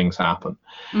things happen.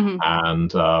 Mhm.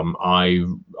 And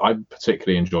I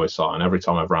particularly enjoy Scion. Every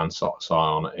time I've ran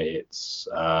Scion, it's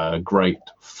a great,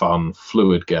 fun,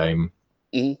 fluid game.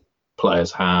 Mhm.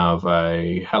 Players have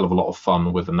a hell of a lot of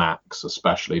fun with an axe,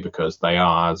 especially because they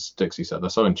are, as Dixie said, they're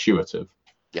so intuitive.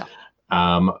 Yeah.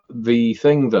 The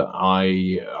thing that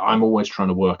I'm always trying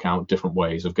to work out different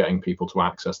ways of getting people to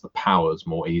access the powers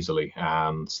more easily,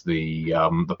 and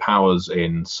the powers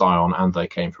in Scion and They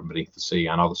Came From Beneath the Sea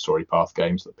and other story path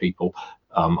games that people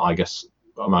I guess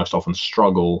most often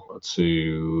struggle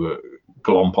to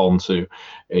glomp onto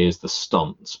is the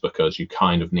stunts, because you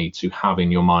kind of need to have in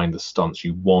your mind the stunts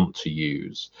you want to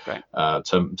use, right,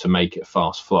 to make it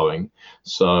fast flowing.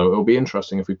 So it'll be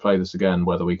interesting if we play this again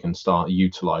whether we can start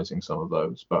utilizing some of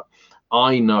those. But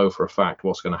I know for a fact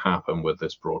what's going to happen with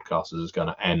this broadcast is it's going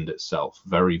to end itself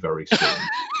very, very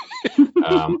soon.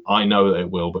 I know that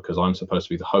it will, because I'm supposed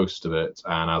to be the host of it,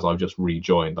 and as I've just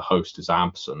rejoined, the host is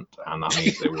absent, and that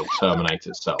means it will terminate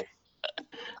itself.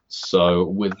 So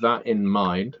with that in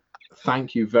mind,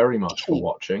 thank you very much for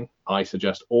watching. I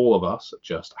suggest all of us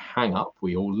just hang up.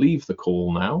 We all leave the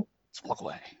call now. Let's walk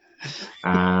away.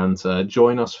 And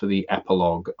join us for the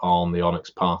epilogue on the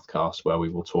Onyx Pathcast, where we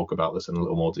will talk about this in a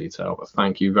little more detail. But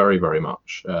thank you very, very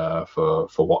much for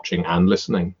watching and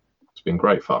listening. It's been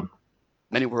great fun.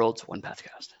 Many worlds, one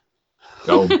Pathcast.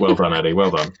 Oh, well done, Eddie.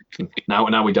 Well done.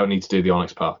 Now we don't need to do the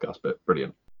Onyx Pathcast, but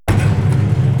brilliant.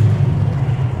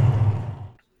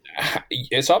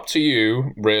 It's up to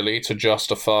you, really, to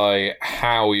justify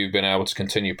how you've been able to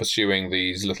continue pursuing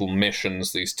these little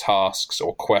missions, these tasks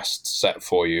or quests set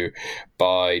for you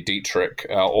by Dietrich,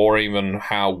 or even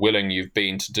how willing you've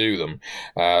been to do them.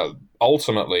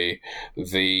 Ultimately,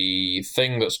 the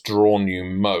thing that's drawn you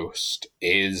most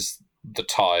is the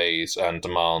ties and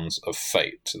demands of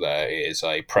fate. There is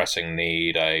a pressing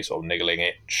need, a sort of niggling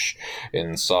itch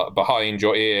inside, behind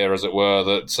your ear, as it were,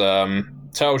 that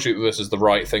tells you that this is the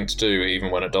right thing to do, even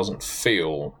when it doesn't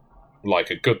feel like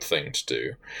a good thing to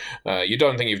do. You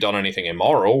don't think you've done anything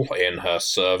immoral in her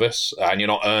service, and you're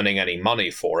not earning any money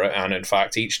for it, and in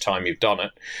fact, each time you've done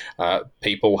it,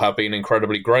 people have been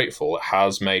incredibly grateful. It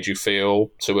has made you feel,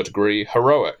 to a degree,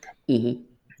 heroic. Mm-hmm.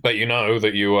 But you know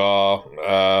that you are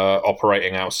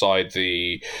operating outside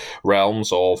the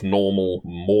realms of normal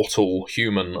mortal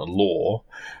human law,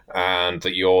 and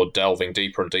that you're delving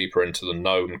deeper and deeper into the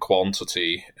known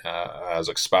quantity, as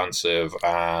expansive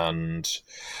and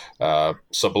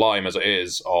sublime as it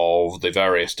is, of the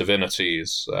various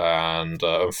divinities and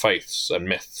faiths and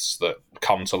myths that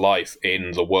come to life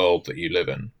in the world that you live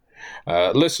in.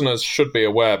 Listeners should be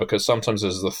aware, because sometimes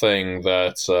this is the thing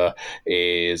that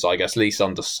is, I guess, least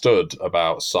understood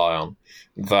about Scion,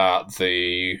 that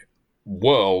the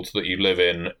world that you live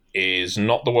in is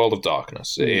not the world of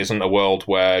darkness. It isn't a world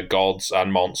where gods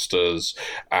and monsters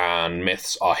and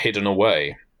myths are hidden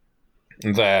away.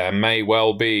 There may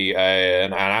well be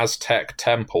an Aztec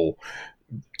temple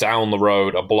down the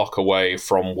road, a block away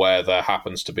from where there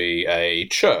happens to be a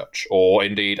church, or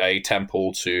indeed a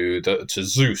temple to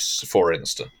Zeus, for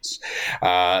instance.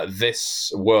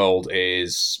 This world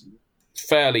is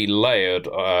fairly layered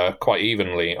quite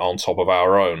evenly on top of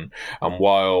our own, and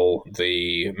while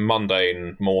the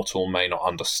mundane mortal may not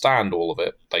understand all of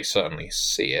it, they certainly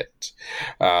see it.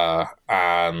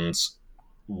 And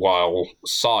while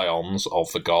scions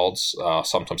of the gods are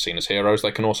sometimes seen as heroes,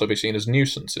 they can also be seen as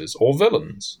nuisances or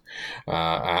villains,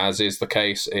 as is the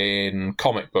case in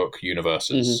comic book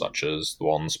universes, such as the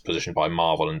ones positioned by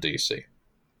Marvel and DC.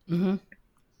 Mm-hmm.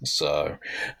 So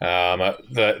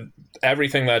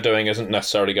everything they're doing isn't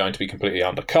necessarily going to be completely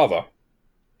undercover,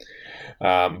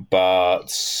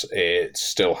 but it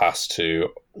still has to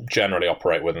generally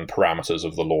operate within parameters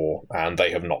of the law, and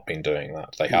they have not been doing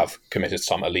that. They have committed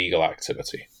some illegal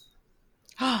activity.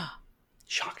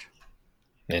 Shocked.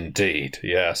 Indeed,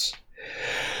 yes.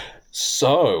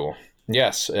 So,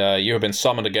 yes, you have been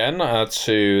summoned again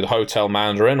to the Hotel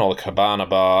Mandarin, or the Cabana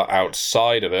Bar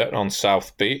outside of it on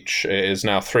South Beach. It is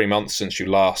now 3 months since you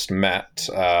last met,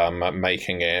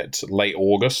 making it late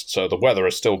August, so the weather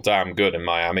is still damn good in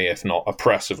Miami, if not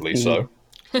oppressively so.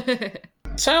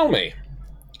 Tell me,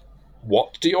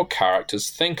 what do your characters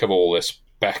think of all this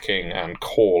becking and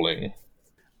calling?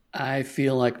 I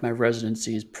feel like my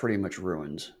residency is pretty much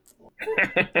ruined.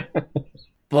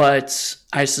 But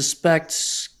I suspect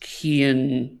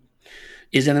Kian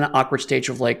is in an awkward stage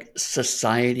of like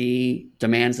society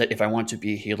demands that if I want to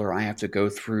be a healer, I have to go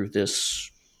through this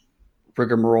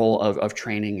rigmarole of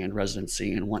training and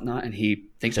residency and whatnot. And he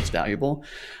thinks that's valuable.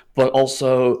 But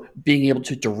also being able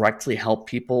to directly help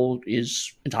people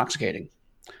is intoxicating.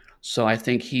 So I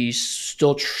think he's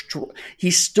still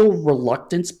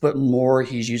reluctant, but more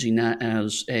he's using that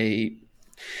as a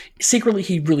secretly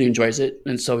he really enjoys it,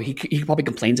 and so he probably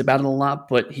complains about it a lot,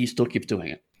 but he still keeps doing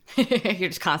it. You're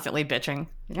just constantly bitching.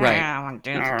 Right. I want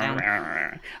to do it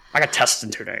again. I got tests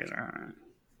in 2 days.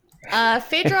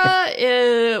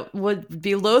 Phaedra would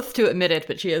be loath to admit it,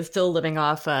 but she is still living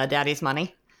off daddy's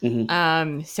money.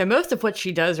 Mm-hmm. So most of what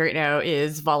she does right now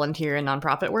is volunteer and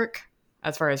nonprofit work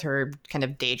as far as her kind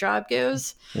of day job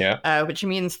goes. Yeah. Which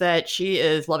means that she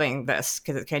is loving this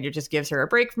because it kind of just gives her a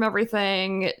break from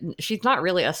everything. She's not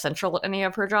really essential at any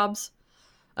of her jobs.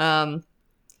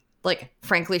 Like,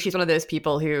 frankly, she's one of those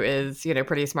people who is,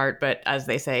 pretty smart, but as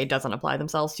they say, doesn't apply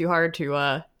themselves too hard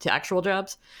to actual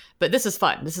jobs. But this is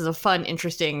fun. This is a fun,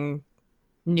 interesting,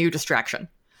 new distraction.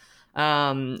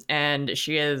 And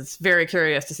she is very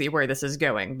curious to see where this is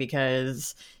going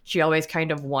because she always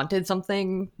kind of wanted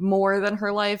something more than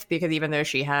her life because even though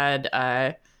she had,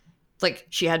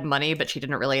 she had money, but she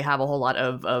didn't really have a whole lot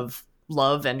of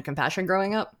love and compassion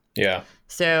growing up. Yeah.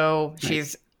 So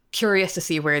she's curious to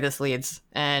see where this leads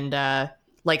and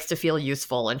likes to feel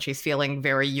useful, and she's feeling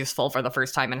very useful for the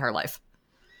first time in her life.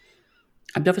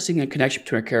 I'm definitely seeing a connection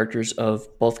between our characters of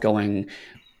both going,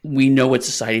 we know what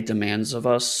society demands of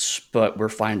us, but we're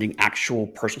finding actual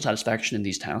personal satisfaction in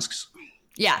these tasks.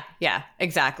 Yeah,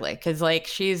 exactly. Because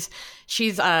she's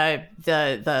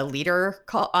the leader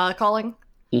calling.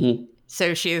 Mm-hmm.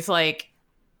 So she's always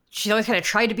kind of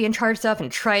tried to be in charge of stuff and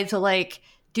tried to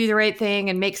do the right thing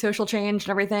and make social change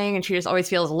and everything, and she just always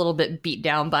feels a little bit beat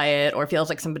down by it or feels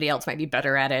like somebody else might be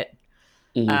better at it.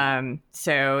 Mm-hmm.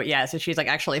 So she's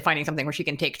actually finding something where she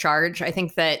can take charge. I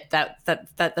think that's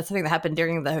something that happened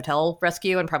during the hotel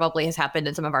rescue and probably has happened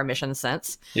in some of our missions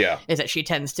since. Yeah. Is that she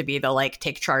tends to be the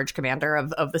take charge commander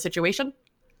of the situation.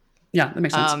 Yeah, that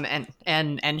makes sense.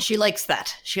 And she likes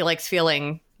that. She likes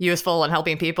feeling useful and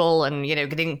helping people and,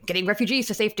 getting refugees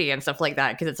to safety and stuff like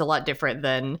that, because it's a lot different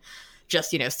than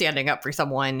just, standing up for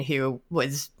someone who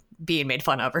was being made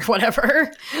fun of or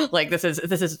whatever. This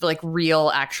is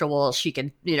real, actual, she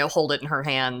can, hold it in her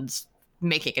hands,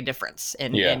 making a difference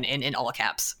in all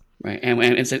caps. Right. And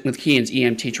it's with Kian's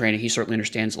EMT training, he certainly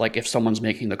understands, if someone's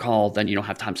making the call, then you don't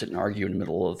have time to sit and argue in the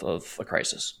middle of a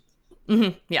crisis.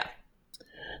 Mm-hmm. Yeah.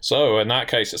 So in that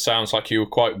case, it sounds like you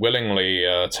quite willingly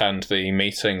attend the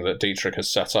meeting that Dietrich has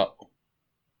set up.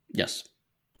 Yes.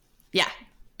 Yeah.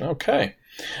 Okay.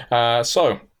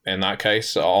 So in that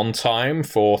case, on time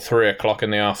for 3:00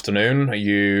 in the afternoon,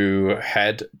 you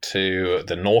head to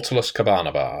the Nautilus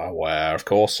Cabana Bar, where, of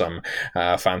course, some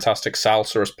fantastic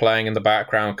salsa is playing in the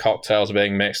background. Cocktails are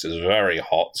being mixed. It's very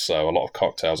hot, so a lot of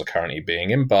cocktails are currently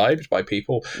being imbibed by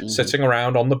people sitting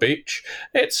around on the beach.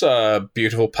 It's a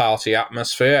beautiful party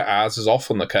atmosphere, as is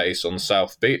often the case on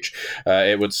South Beach.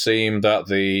 It would seem that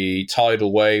the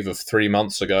tidal wave of 3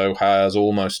 months ago has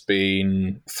almost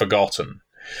been forgotten.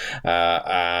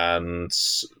 And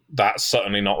that's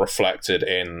certainly not reflected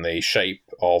in the shape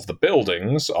of the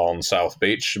buildings on South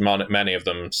Beach. Many of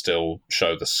them still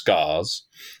show the scars.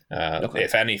 Okay.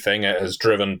 If anything, it has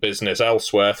driven business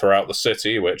elsewhere throughout the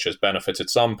city, which has benefited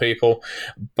some people.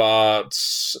 But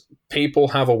people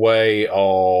have a way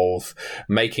of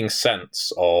making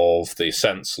sense of the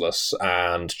senseless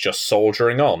and just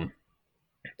soldiering on.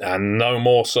 And no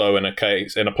more so in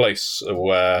a place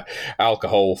where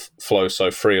alcohol flows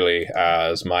so freely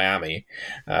as Miami,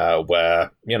 where,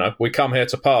 we come here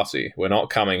to party. We're not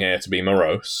coming here to be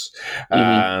morose.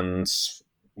 And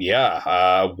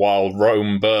while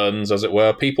Rome burns, as it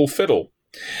were, people fiddle.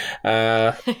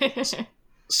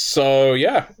 So,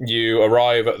 you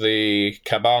arrive at the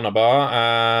Cabana Bar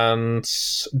and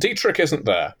Dietrich isn't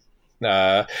there.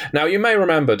 Now, you may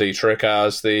remember Dietrich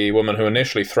as the woman who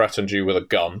initially threatened you with a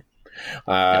gun.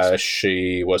 Yes.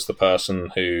 She was the person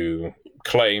who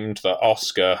claimed that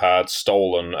Oscar had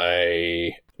stolen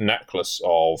a necklace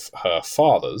of her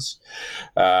father's.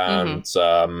 And,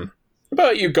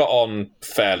 but you got on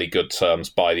fairly good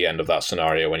terms by the end of that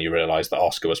scenario when you realised that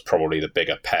Oscar was probably the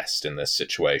bigger pest in this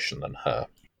situation than her.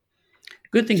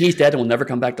 Good thing he's dead and will never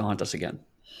come back to haunt us again.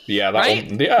 Yeah, right?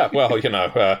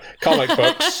 Comic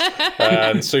books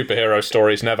and superhero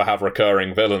stories never have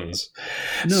recurring villains.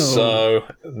 No. So,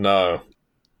 no.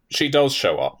 She does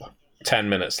show up 10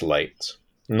 minutes late.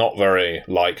 not very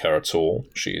like her at all.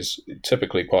 She's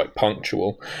typically quite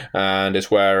punctual and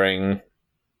is wearing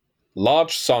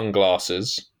large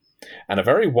sunglasses and a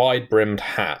very wide-brimmed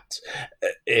hat.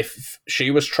 If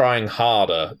she was trying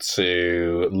harder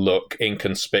to look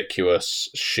inconspicuous,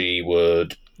 she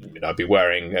would be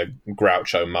wearing a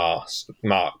Groucho Marx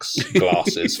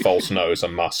glasses, false nose,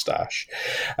 and mustache.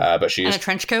 But she's and a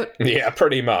trench coat. Yeah,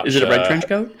 pretty much. Is it a red trench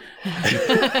coat?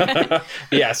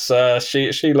 Yes,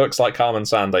 she looks like Carmen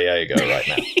Sandiego right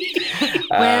now.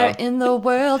 Where in the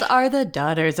world are the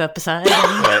daughters of Poseidon?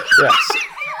 Yes.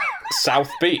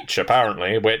 South Beach,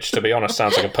 apparently, which, to be honest,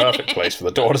 sounds like a perfect place for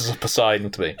the Daughters of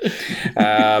Poseidon to be.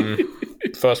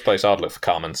 First place I'd look for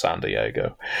Carmen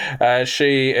Sandiego.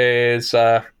 She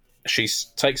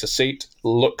takes a seat,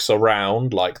 looks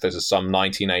around like this is some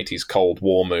 1980s Cold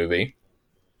War movie,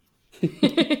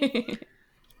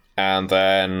 and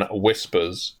then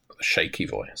whispers with a shaky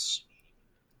voice.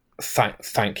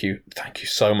 Thank you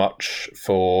so much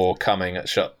for coming at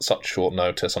such short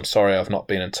notice. I'm sorry I've not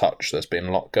been in touch. There's been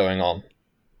a lot going on.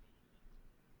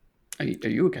 Are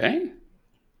you okay?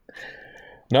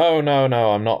 No,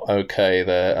 I'm not okay.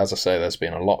 As I say, there's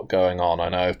been a lot going on. I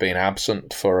know I've been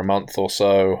absent for a month or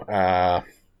so.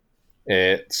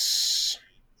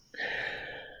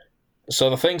 So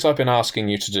the things I've been asking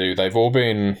you to do, they've all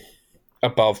been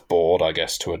above board, I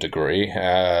guess, to a degree.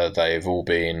 They've all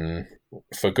been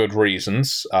for good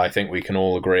reasons. I think we can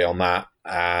all agree on that.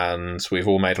 And we've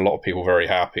all made a lot of people very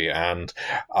happy. And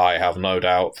I have no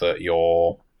doubt that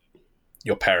your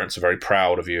parents are very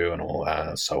proud of you and all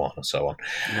so on and so on.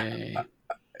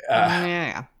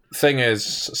 Yeah. Thing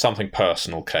is, something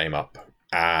personal came up.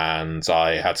 And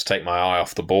I had to take my eye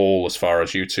off the ball as far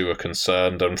as you two are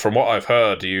concerned. And from what I've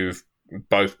heard, you've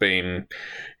both been,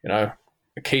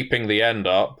 keeping the end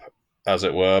up, as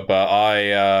it were. But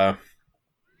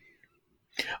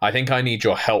I think I need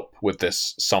your help with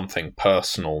this something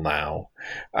personal now.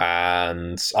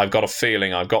 And I've got a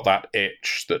feeling, I've got that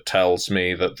itch that tells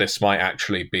me that this might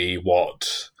actually be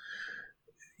what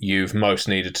you've most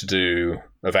needed to do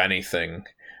of anything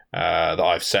that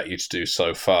I've set you to do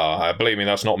so far. Believe me,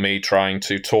 that's not me trying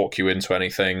to talk you into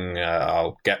anything.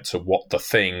 I'll get to what the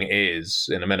thing is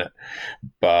in a minute.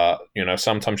 But,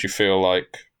 sometimes you feel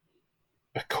like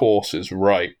a course is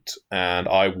right, and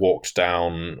I walked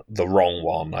down the wrong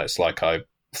one. It's like I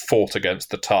fought against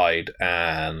the tide,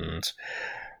 and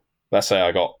let's say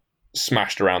I got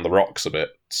smashed around the rocks a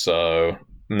bit. So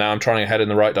now I'm trying to head in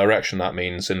the right direction. That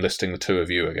means enlisting the two of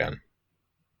you again.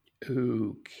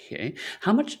 Okay.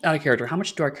 How much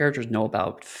do our characters know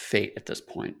about fate at this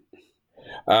point?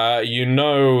 You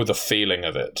know the feeling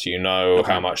of it. You know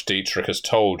Okay. how much Dietrich has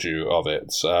told you of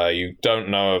it. You don't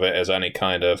know of it as any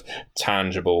kind of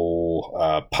tangible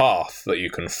path that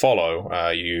you can follow.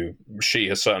 She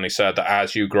has certainly said that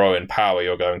as you grow in power,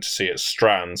 you're going to see its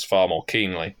strands far more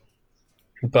keenly.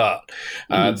 But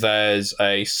there's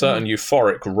a certain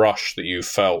euphoric rush that you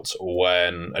felt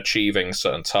when achieving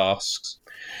certain tasks.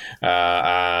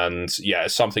 And yeah,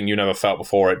 it's something you never felt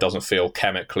before. It doesn't feel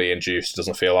chemically induced. It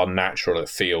doesn't feel unnatural. It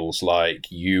feels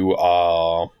like you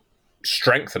are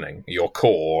strengthening your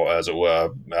core, as it were.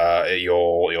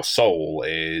 Your soul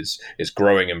is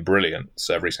growing in brilliance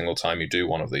every single time you do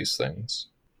one of these things.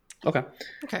 Okay.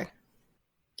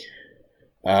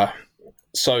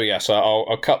 So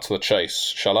I'll cut to the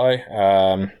chase, shall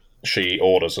I? She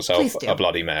orders herself Please do. a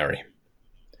Bloody Mary,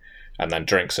 and then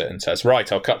drinks it and says,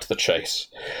 "Right, I'll cut to the chase."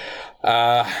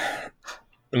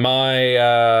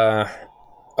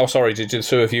 Sorry, did the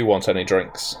two of you want any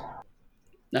drinks?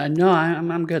 No,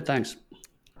 I'm good, thanks.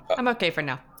 I'm okay for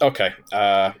now. Okay.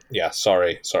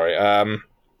 Sorry.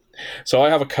 So I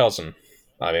have a cousin.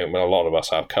 I mean, a lot of us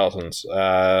have cousins.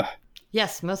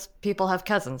 Yes, most people have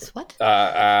cousins. What?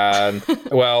 I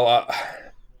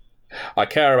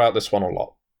care about this one a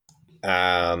lot.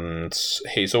 And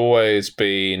we've always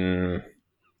been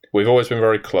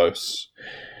very close.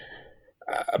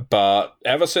 But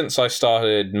ever since I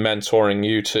started mentoring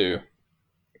you two,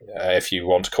 if you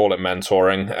want to call it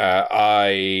mentoring,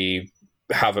 I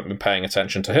haven't been paying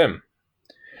attention to him.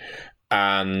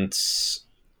 And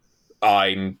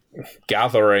I'm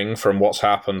gathering from what's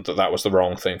happened that was the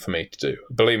wrong thing for me to do.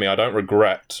 Believe me, I don't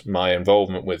regret my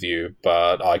involvement with you,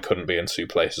 but I couldn't be in two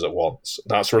places at once.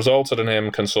 That's resulted in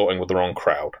him consorting with the wrong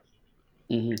crowd.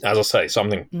 Mm-hmm. As I say,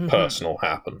 something personal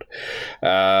happened.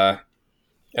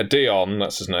 Dion,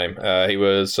 that's his name, he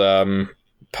was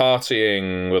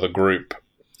partying with a group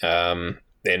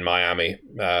in Miami.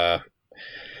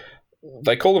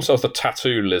 they call themselves the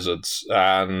Tattoo Lizards,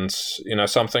 and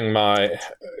something I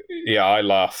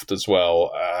laughed as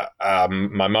well.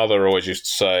 My mother always used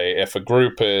to say, if a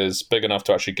group is big enough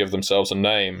to actually give themselves a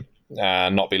name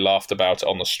and not be laughed about it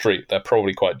on the street, they're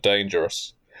probably quite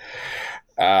dangerous.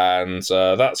 And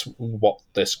that's what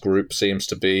this group seems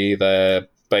to be. They're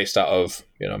based out of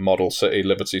Model City,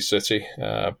 Liberty City,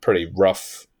 pretty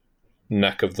rough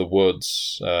neck of the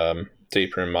woods,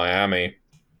 deeper in Miami.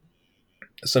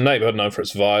 It's a neighborhood known for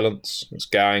its violence, its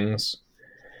gangs,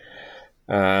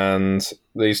 and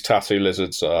these Tattoo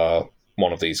Lizards are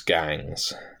one of these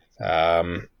gangs.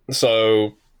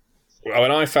 So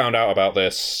when I found out about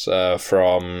this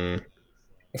from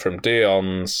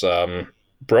Dion's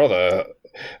brother,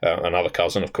 another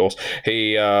cousin, of course,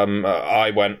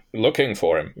 I went looking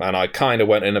for him, and I kind of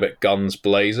went in a bit guns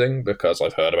blazing because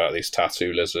I've heard about these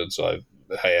Tattoo Lizards.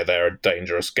 Hey, they're a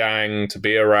dangerous gang to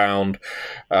be around,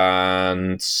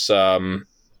 and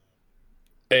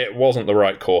it wasn't the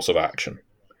right course of action.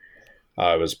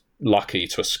 I was lucky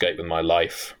to escape with my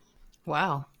life.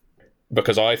 Wow.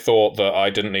 Because I thought that I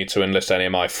didn't need to enlist any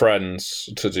of my friends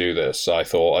to do this. I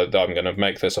thought I'm going to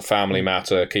make this a family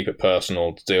matter, keep it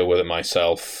personal, deal with it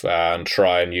myself, and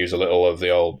try and use a little of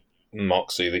the old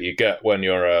moxie that you get when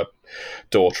you're a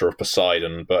daughter of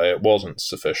Poseidon, but it wasn't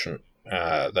sufficient.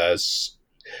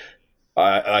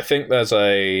 I think there's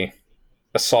a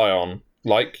Scion,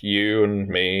 like you and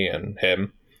me and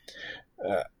him,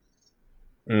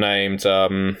 named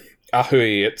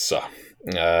Ahui Itza.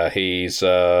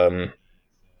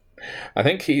 I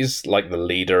think he's like the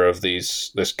leader of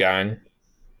this gang.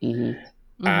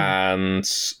 Mm-hmm. And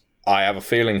I have a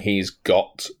feeling he's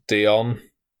got Dion.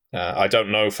 I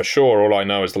don't know for sure. All I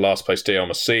know is the last place Dion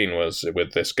was seen was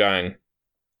with this gang.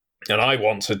 And I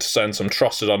wanted to send some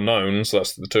trusted unknowns,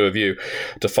 that's the two of you,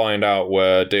 to find out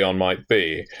where Dion might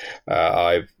be,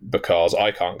 because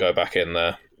I can't go back in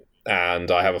there.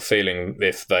 And I have a feeling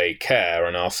if they care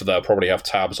enough, they'll probably have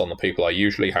tabs on the people I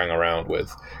usually hang around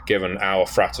with. Given our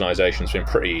fraternization's been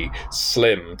pretty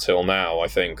slim till now, I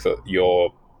think that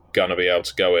you're going to be able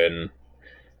to go in,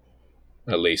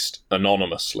 at least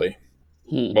anonymously.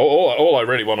 All I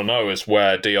really want to know is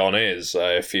where Dion is.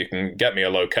 If you can get me a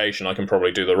location, I can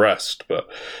probably do the rest. But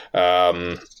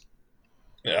I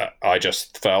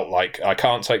just felt like I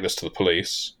can't take this to the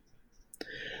police.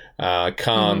 I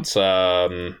can't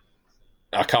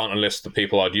enlist the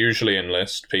people I'd usually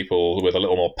enlist, people with a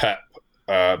little more pep,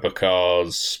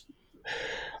 because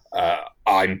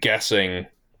I'm guessing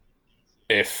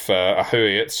if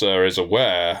Ahui Itza is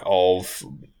aware of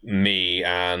me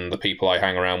and the people I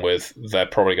hang around with, they're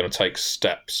probably going to take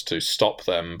steps to stop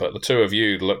them. But the two of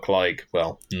you look like,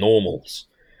 well, normals.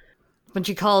 When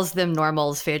she calls them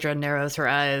normals, Phaedra narrows her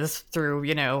eyes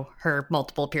through, her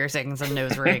multiple piercings and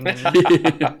nose ring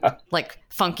and like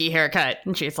funky haircut,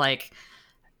 and she's like,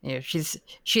 she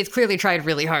has clearly tried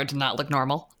really hard to not look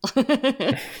normal.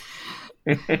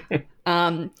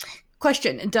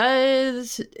 Question: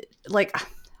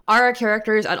 are our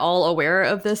characters at all aware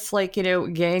of this,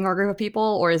 gang or group of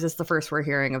people, or is this the first we're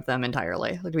hearing of them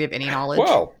entirely? Do we have any knowledge?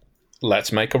 Well,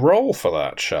 let's make a roll for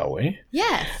that, shall we?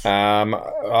 Yes.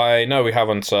 I know we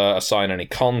haven't assigned any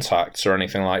contacts or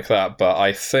anything like that, but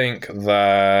I think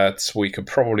that we could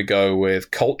probably go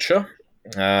with culture.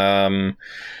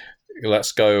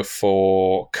 Let's go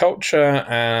for culture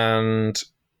and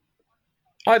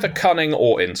either cunning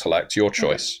or intellect, your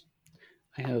choice.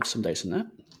 I have some dice in that.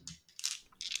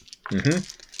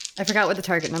 I forgot what the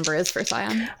target number is for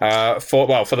Scion. For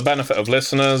the benefit of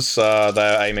listeners,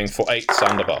 they're aiming for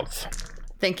 8s and above.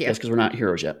 Thank you. That's because we're not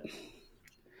heroes yet.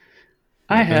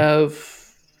 I have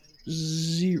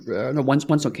 0. No, one's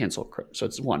don't cancel, so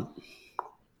it's 1.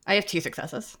 I have 2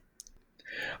 successes.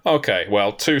 Okay,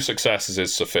 well, 2 successes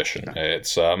is sufficient.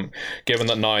 It's given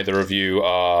that neither of you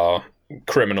are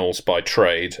criminals by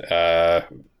trade,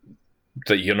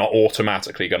 that you're not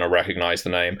automatically going to recognize the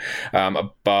name.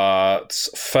 But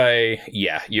Faye,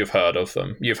 yeah, you've heard of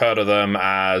them. You've heard of them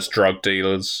as drug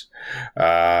dealers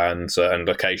and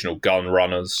occasional gun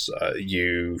runners.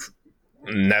 You've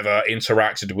never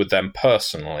interacted with them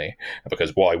personally,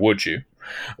 because why would you?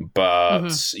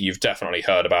 But you've definitely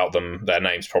heard about them. Their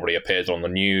names probably appeared on the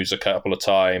news a couple of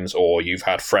times, or you've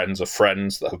had friends of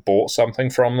friends that have bought something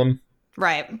from them.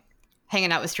 Right.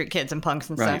 Hanging out with street kids and punks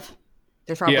and stuff.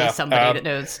 There's probably somebody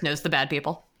that knows the bad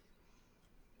people.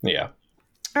 Yeah.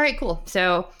 All right, cool.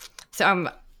 So I'm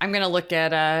gonna look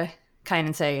at Kine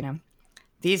and say,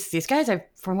 these guys,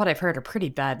 from what I've heard, are pretty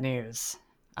bad news.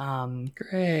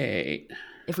 Great.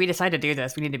 If we decide to do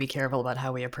this, we need to be careful about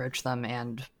how we approach them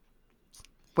and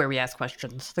where we ask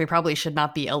questions. We probably should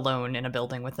not be alone in a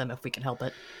building with them if we can help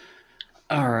it.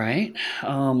 All right.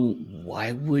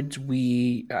 Why would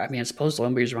we? I mean, I suppose the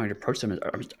only way to approach them is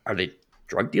are they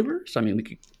drug dealers? I mean, we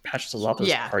could patch this off as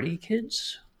Yeah. party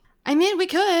kids. I mean, we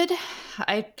could.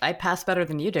 I pass better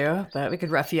than you do, but we could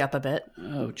rough you up a bit.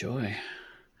 Oh joy!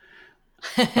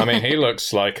 I mean, he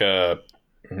looks like a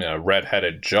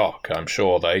red-headed jock. I'm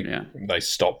sure they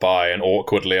stop by and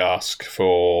awkwardly ask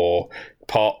for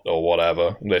pot or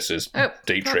whatever. This is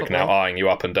Dietrich probably. now eyeing you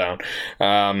up and down.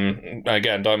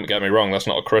 Again, don't get me wrong, that's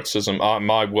not a criticism.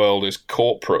 My world is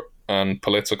corporate and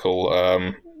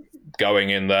political.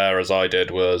 Going in there as I did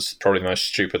was probably the most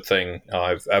stupid thing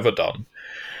I've ever done.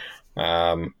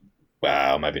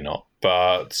 Well, maybe not,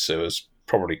 but it was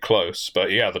probably close.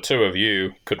 But yeah, the two of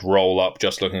you could roll up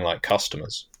just looking like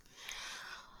customers.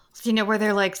 Do you know where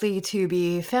they're likely to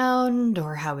be found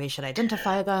or how we should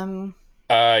identify them?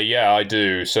 Yeah, I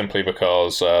do, simply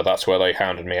because that's where they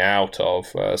hounded me out of.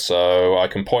 So I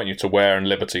can point you to where in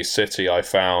Liberty City I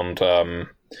found...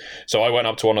 so I went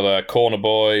up to one of the corner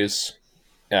boys.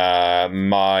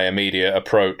 My immediate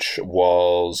approach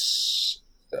was,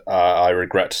 I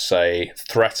regret to say,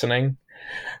 threatening.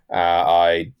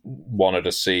 I wanted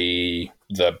to see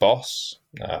the boss,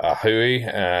 Ahui,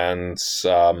 and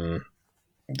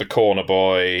the corner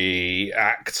boy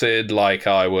acted like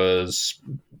I was...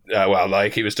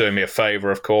 like he was doing me a favor,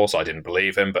 of course. I didn't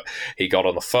believe him, but he got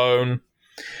on the phone,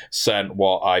 sent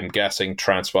what I'm guessing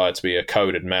transpired to be a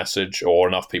coded message, or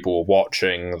enough people were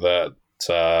watching that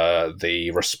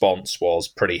the response was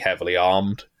pretty heavily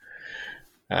armed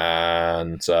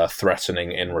and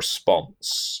threatening in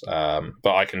response.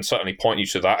 But I can certainly point you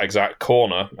to that exact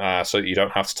corner so that you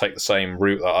don't have to take the same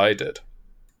route that I did.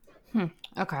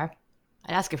 Okay.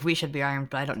 I'd ask if we should be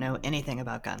armed, but I don't know anything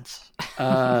about guns.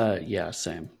 Yeah,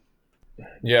 same.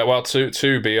 Yeah, well,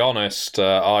 to be honest,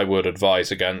 I would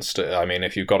advise against it. I mean,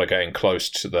 if you've got to get in close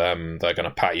to them, they're going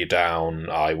to pat you down,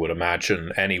 I would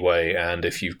imagine, anyway. And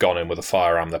if you've gone in with a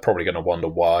firearm, they're probably going to wonder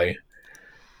why.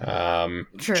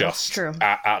 True, just true.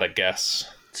 At a guess.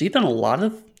 So you've done a lot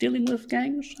of dealing with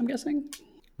gangs, I'm guessing?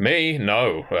 Me?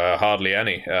 No, hardly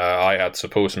any. I had to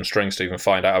pull some strings to even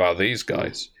find out about these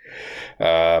guys.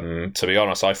 To be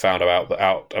honest, I found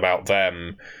out about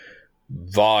them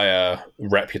via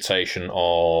reputation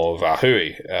of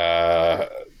Ahui,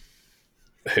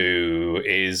 who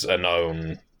is a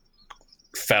known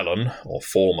felon or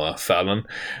former felon,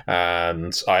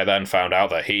 and I then found out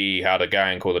that he had a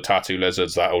gang called the Tattoo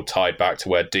Lizards that all tied back to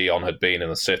where Dion had been in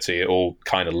the city. It all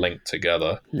kind of linked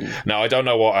together. Now I don't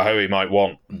know what Ahui might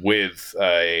want with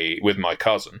my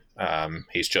cousin.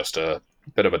 He's just a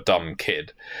bit of a dumb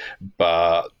kid,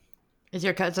 but Is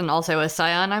your cousin also a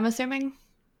Scion, I'm assuming?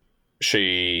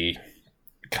 she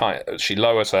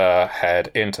lowers her head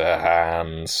into her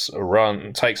hands,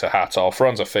 takes her hat off,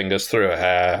 runs her fingers through her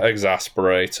hair,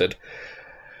 exasperated.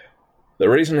 The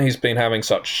reason he's been having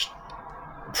such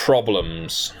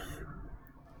problems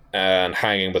and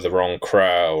hanging with the wrong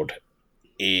crowd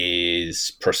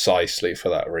is precisely for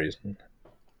that reason.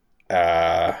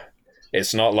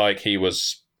 It's not like he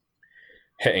was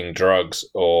hitting drugs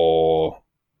or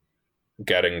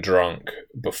getting drunk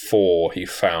before he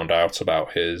found out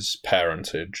about his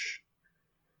parentage.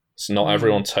 So not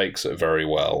everyone takes it very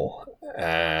well,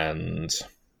 and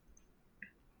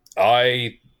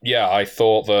I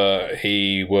thought that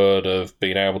he would have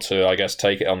been able to, I guess,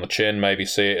 take it on the chin, maybe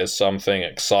see it as something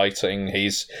exciting.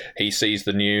 He sees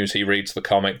the news, he reads the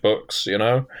comic books,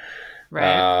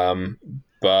 Right.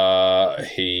 But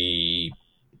he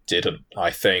didn't. I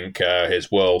think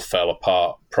his world fell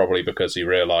apart, probably because he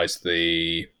realized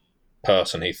the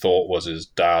person he thought was his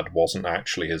dad wasn't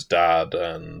actually his dad,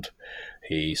 and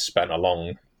he spent a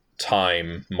long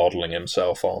time modeling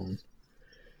himself on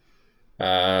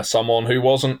someone who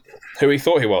wasn't who he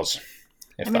thought he was,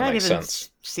 if that I've makes even sense.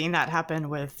 seen that happen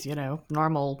with,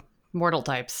 normal mortal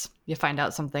types. You find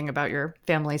out something about your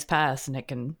family's past and it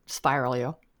can spiral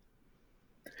you.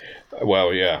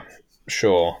 Well, yeah,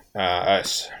 sure.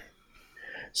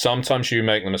 Sometimes you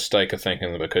make the mistake of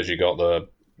thinking that because you got the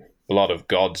blood of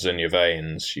gods in your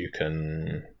veins, you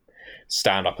can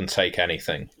stand up and take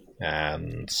anything,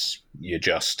 and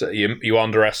you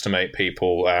underestimate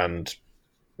people. And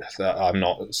I'm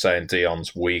not saying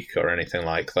Dion's weak or anything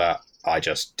like that. I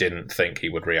just didn't think he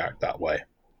would react that way.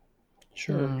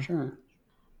 Sure.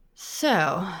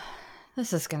 So,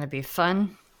 this is going to be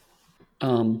fun.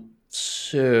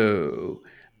 So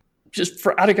just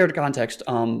for out of character context,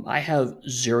 I have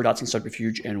 0 dots in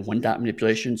subterfuge and 1 dot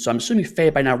manipulation. So I'm assuming Faye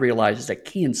by now realizes that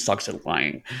Kian sucks at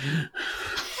lying.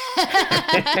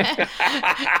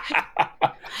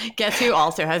 Guess who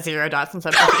also has 0 dots in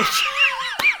subterfuge?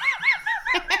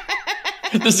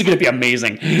 This is going to be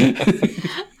amazing.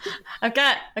 I've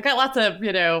got lots of,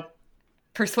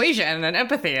 persuasion and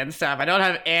empathy and stuff. I don't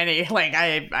have any,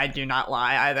 I do not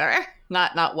lie either.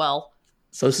 Not well.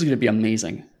 So this is going to be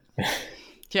amazing.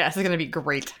 Yeah, this is going to be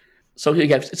great. So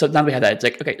now we have that. It's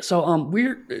like, okay, so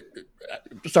we're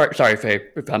sorry, Faye,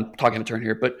 if I'm talking out of turn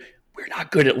here, but we're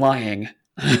not good at lying.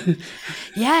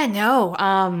 Yeah,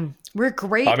 no. We're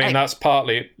great. I mean, that's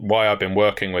partly why I've been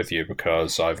working with you,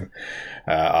 because I've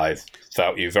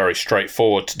felt you very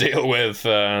straightforward to deal with,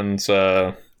 and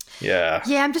yeah.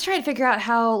 Yeah, I'm just trying to figure out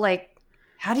how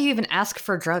do you even ask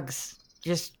for drugs?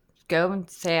 Just go and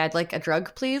say, I'd like a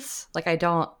drug, please? I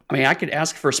don't... I mean, I could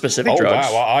ask for specific drugs.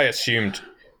 Oh, wow. I assumed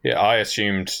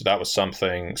that was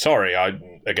something... Sorry, I,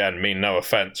 again, mean no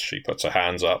offense. She puts her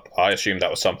hands up. I assumed that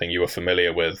was something you were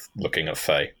familiar with looking at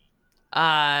Faye.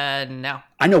 No.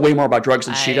 I know way more about drugs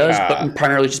than she does, but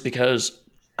primarily just because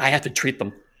I have to treat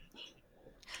them.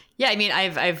 Yeah, I mean,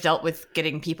 I've dealt with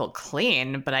getting people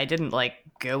clean, but I didn't,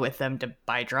 go with them to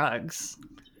buy drugs.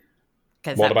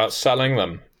 What about selling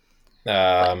them?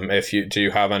 Do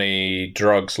you have any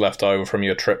drugs left over from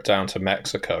your trip down to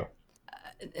Mexico?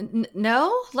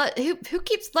 No? Who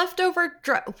keeps leftover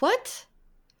what?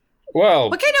 Well,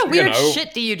 what kind of weird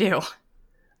shit do you do?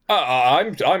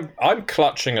 I'm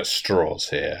clutching at straws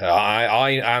here.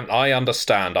 I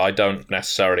understand. I don't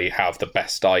necessarily have the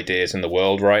best ideas in the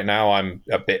world right now. I'm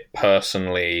a bit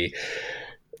personally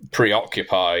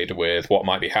preoccupied with what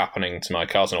might be happening to my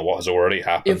cousin or what has already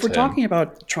happened. If we're talking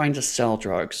about trying to sell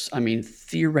drugs, I mean,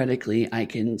 theoretically, I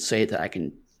can say that I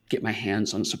can get my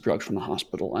hands on some drugs from the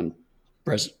hospital I'm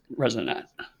resident at.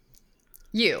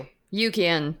 You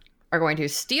are going to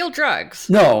steal drugs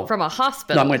from a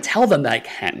hospital. No, I'm going to tell them that I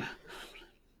can.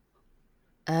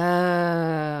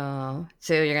 Oh,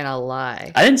 so you're going to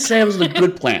lie. I didn't say it was a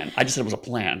good plan. I just said it was a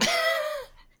plan.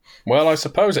 Well, I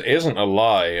suppose it isn't a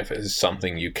lie if it is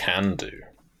something you can do.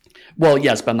 Well,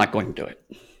 yes, but I'm not going to do it.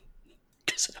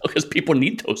 Because people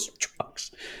need those drugs.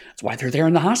 That's why they're there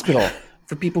in the hospital,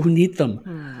 for people who need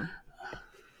them.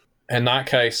 In that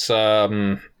case,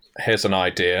 here's an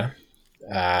idea,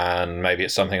 and maybe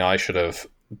it's something I should have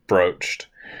broached.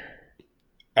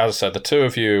 As I said, the two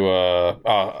of you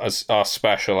are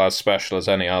special as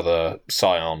any other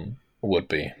Scion would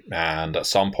be, and at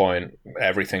some point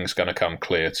everything's going to come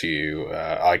clear to you.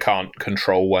 I can't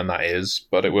control when that is,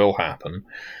 but it will happen.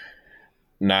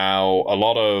 Now, a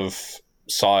lot of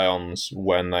Scions,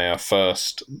 when they are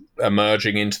first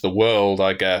emerging into the world,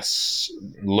 I guess,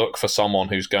 look for someone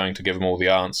who's going to give them all the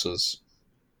answers.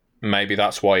 Maybe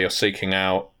that's why you're seeking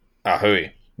out Ahui.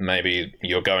 Maybe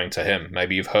you're going to him.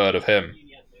 Maybe you've heard of him.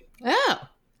 Oh,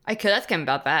 I could ask him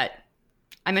about that.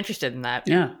 I'm interested in that.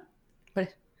 Yeah.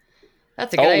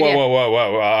 That's a good idea.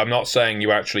 Whoa. I'm not saying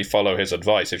you actually follow his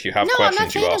advice. If you have questions, you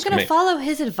ask me. No, I'm not saying I'm going to follow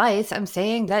his advice. I'm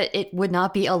saying that it would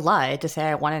not be a lie to say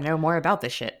I want to know more about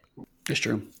this shit. It's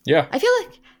true. Yeah. I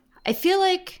feel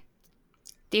like,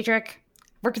 Dietrich,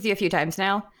 worked with you a few times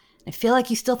now. I feel like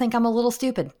you still think I'm a little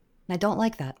stupid. And I don't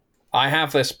like that. I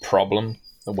have this problem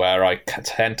where I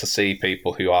tend to see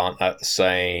people who aren't at the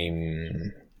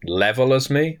same level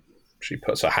as me. She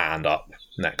puts her hand up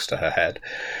next to her head.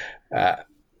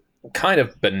 Kind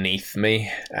of beneath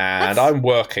me, and I'm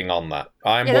working on that.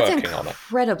 I'm working on it.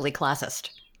 Incredibly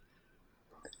classist.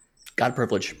 God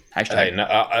privilege. Hashtag. Hey,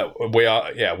 no, we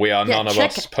are none of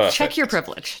us perfect. Check your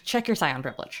privilege. Check your Scion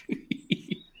privilege.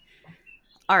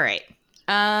 All right.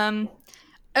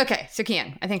 Okay, so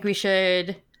Kian, I think we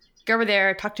should go over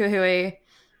there, talk to Ahui.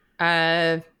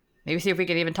 Maybe see if we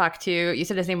can even talk to... You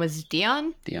said his name was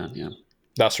Dion? Dion, yeah.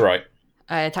 That's right.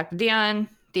 Talk to Dion,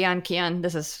 Kian.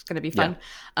 This is going to be fun.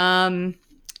 Yeah.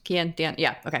 Kian, Dion.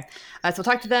 Yeah, okay. So we'll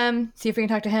talk to them, see if we can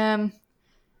talk to him.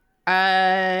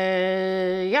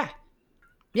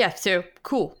 Yeah, so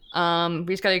cool. We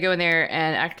just got to go in there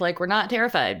and act like we're not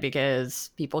terrified, because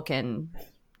people can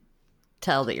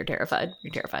tell that you're terrified.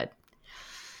 You're terrified.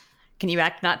 Can you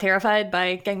act not terrified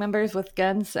by gang members with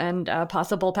guns and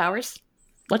possible powers?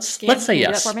 Let's say yes. Do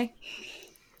that for me?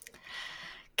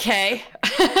 Okay.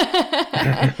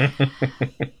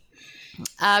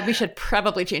 We should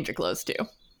probably change your clothes too.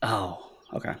 Oh,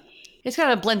 okay. It's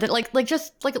gotta blend it, like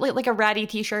a ratty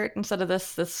t-shirt instead of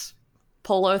this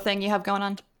polo thing you have going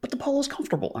on. But the polo's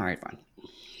comfortable. All right, fine.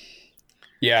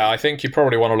 Yeah, I think you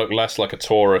probably want to look less like a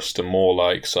tourist and more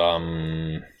like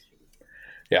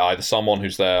either someone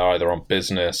who's there either on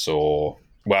business or,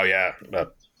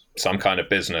 some kind of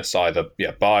business, either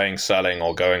buying, selling,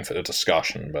 or going for the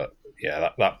discussion. But yeah,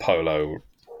 that polo,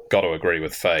 got to agree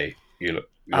with Faye. You look.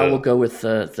 I will go with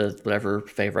the whatever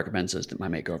Faye recommends as my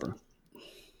makeover.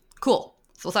 Cool.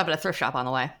 So we'll stop at a thrift shop on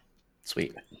the way.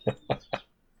 Sweet.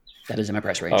 That is in my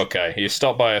price range. Okay, you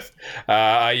stop by.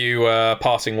 Are you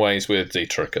parting ways with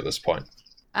Dietrich at this point?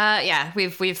 Yeah,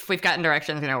 we've gotten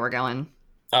directions. We know where we're going.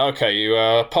 Okay, you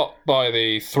pop by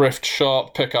the thrift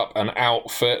shop, pick up an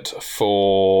outfit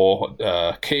for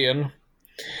Kian.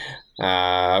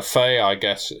 Faye, I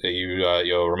guess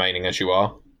you're remaining as you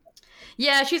are.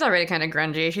 Yeah, she's already kind of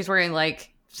grungy. She's wearing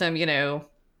like some,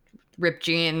 ripped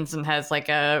jeans and has like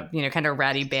a, kind of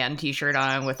ratty band t-shirt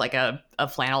on with like a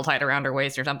flannel tied around her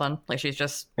waist or something. Like she's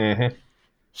just... Mm-hmm.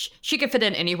 She could fit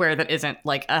in anywhere that isn't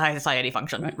like a high society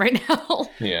function right now.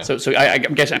 Yeah. So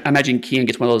I'm guessing, I imagine Kian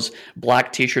gets one of those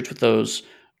black T-shirts with those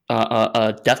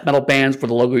death metal bands where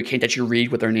the logo you can't actually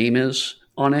read what their name is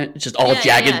on it. It's just all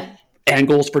jagged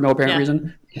angles for no apparent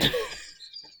reason.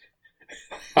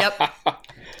 Yep.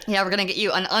 Yeah, we're gonna get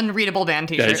you an unreadable band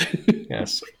T-shirt.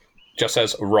 Yes. Just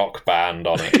says rock band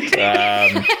on it.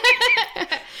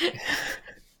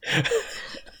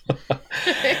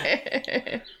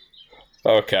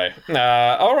 Okay.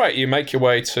 All right, you make your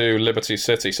way to Liberty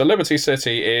City. So Liberty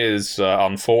City is,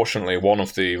 unfortunately, one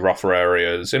of the rougher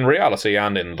areas, in reality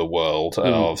and in the world,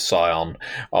 of Scion,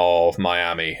 of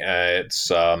Miami.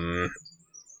 It's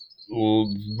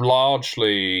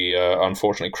largely,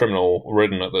 unfortunately,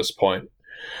 criminal-ridden at this point.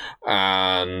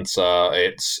 And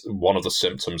it's one of the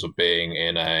symptoms of being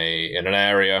in an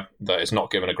area that is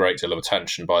not given a great deal of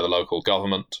attention by the local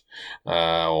government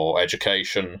or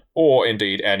education, or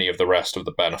indeed any of the rest of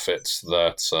the benefits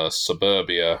that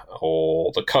suburbia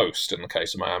or the coast, in the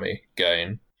case of Miami,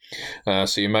 gain.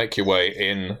 So you make your way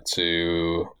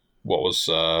into what was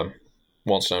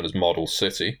once known as Model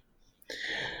City.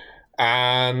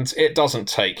 And it doesn't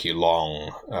take you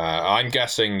long. I'm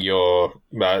guessing you're...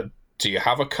 do you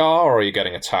have a car, or are you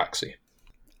getting a taxi?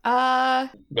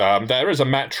 There is a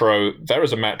metro. There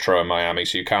is a metro in Miami,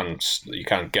 so you can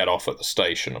get off at the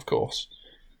station, of course.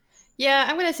 Yeah,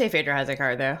 I'm gonna say Phaedra has a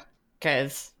car though,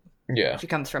 because she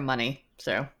comes from money.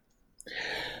 So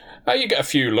you get a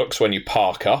few looks when you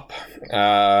park up.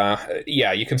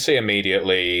 You can see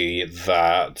immediately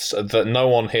that no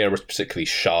one here is particularly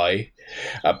shy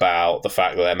about the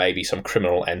fact that there may be some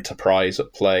criminal enterprise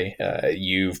at play.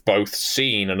 You've both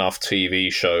seen enough TV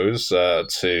shows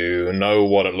to know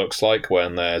what it looks like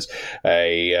when there's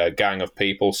a gang of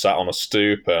people sat on a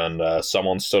stoop and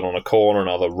someone stood on a corner,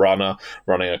 another runner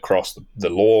running across the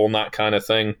lawn, that kind of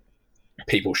thing.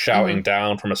 People shouting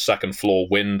down from a second floor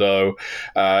window.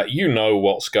 You know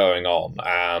what's going on,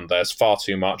 and there's far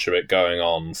too much of it going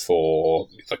on for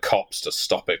the cops to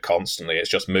stop it constantly. It's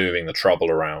just moving the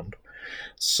trouble around.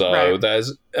 So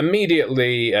there's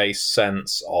immediately a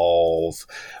sense of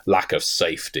lack of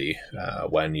safety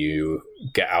when you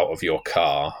get out of your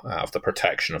car, out of the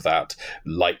protection of that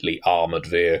lightly armoured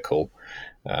vehicle.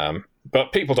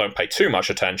 But people don't pay too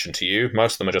much attention to you.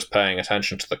 Most of them are just paying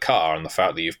attention to the car and the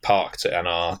fact that you've parked it and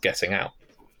are getting out.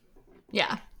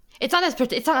 Yeah. It's not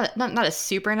a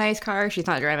super nice car. She's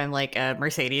not driving like a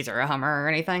Mercedes or a Hummer or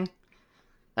anything.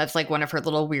 That's like one of her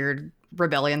little weird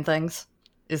rebellion things.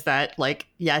 Is that, like,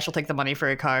 yeah, she'll take the money for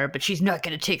a car, but she's not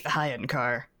going to take the high-end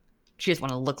car. She just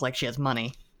want to look like she has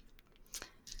money.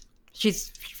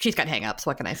 She's got hang-ups,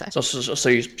 what can I say? So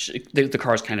the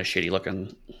car's kind of shitty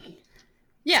looking.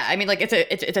 Yeah, I mean, like,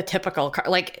 it's a typical car.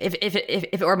 Like, if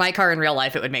it were my car in real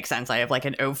life, it would make sense. I have, like,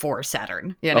 an 04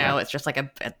 Saturn, you know? Okay. It's just, like,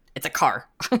 it's a car.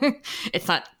 It's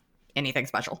not anything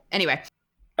special. Anyway.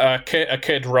 A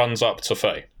kid runs up to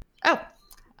Faye. Oh.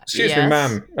 Excuse me,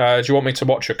 ma'am. Do you want me to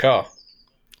watch your car?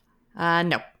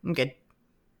 No, I'm good.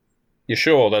 You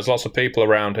sure? There's lots of people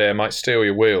around here. Might steal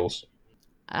your wheels.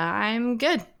 I'm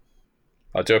good.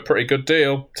 I do a pretty good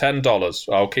deal.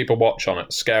 $10. I'll keep a watch on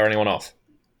it. Scare anyone off.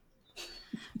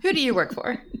 Who do you work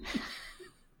for?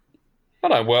 I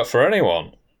don't work for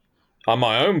anyone. I'm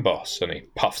my own boss. And he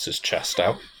puffs his chest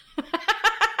out.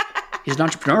 He's an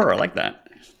entrepreneur. I like that.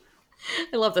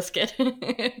 I love this kid.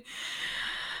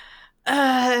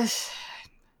 I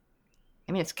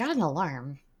mean, it's got an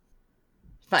alarm.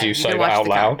 Fine, do you say that out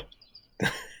loud?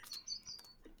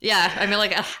 Yeah, I mean,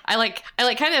 like, I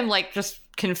kind of am, like, just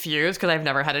confused because I've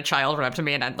never had a child run up to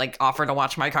me and, like, offer to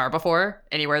watch my car before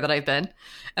anywhere that I've been.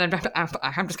 And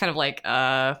I'm just kind of, like,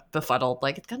 befuddled.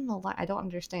 Like, it's got an alarm. I don't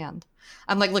understand.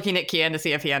 I'm, like, looking at Kian to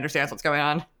see if he understands what's going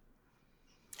on.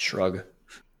 Shrug.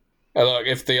 Look,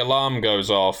 if the alarm goes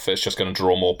off, it's just going to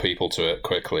draw more people to it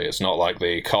quickly. It's not like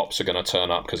the cops are going to turn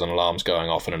up because an alarm's going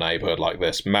off in a neighborhood like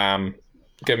this. Ma'am,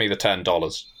 give me the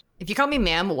 $10. If you call me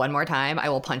ma'am one more time, I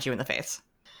will punch you in the face.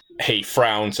 He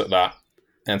frowns at that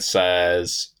and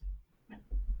says,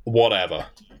 whatever.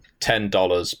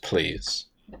 $10, please.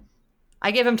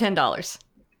 I give him $10.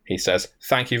 He says,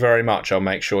 thank you very much. I'll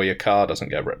make sure your car doesn't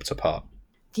get ripped apart.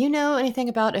 Do you know anything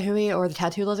about Ahui or the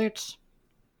tattoo lizards?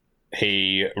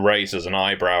 He raises an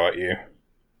eyebrow at you.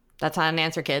 That's not an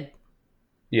answer, kid.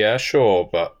 Yeah, sure,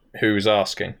 but who's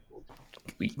asking?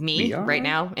 Me, right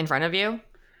now, in front of you?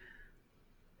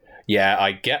 Yeah,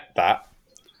 I get that.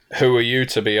 Who are you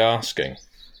to be asking?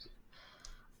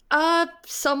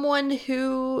 Someone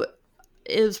who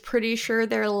is pretty sure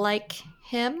they're like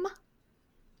him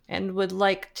and would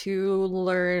like to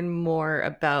learn more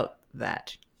about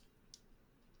that.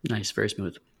 Nice, very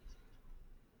smooth.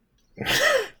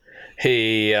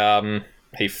 He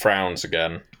frowns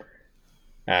again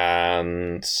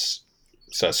and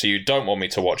says, "So you don't want me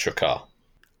to watch your car?"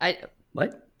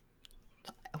 What?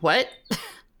 What?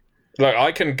 Look,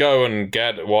 I can go and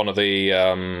get one of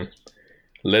the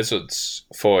lizards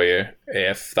for you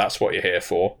if that's what you're here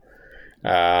for.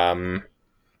 I'm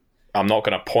not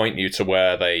going to point you to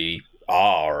where they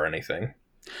are or anything.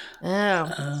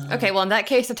 Oh. Okay, well, in that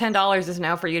case, the $10 is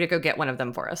now for you to go get one of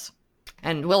them for us.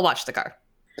 And we'll watch the car.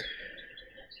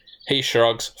 He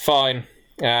shrugs, fine,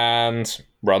 and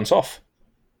runs off.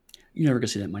 You're never going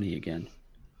to see that money again.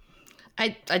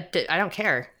 I don't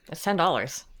care. It's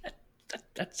 $10.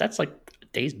 That's like a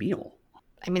day's meal.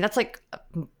 I mean, that's like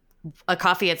a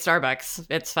coffee at Starbucks.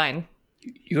 It's fine.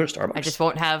 You go to Starbucks? I just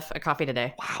won't have a coffee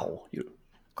today. Wow.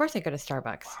 Of course I go to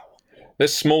Starbucks. Wow.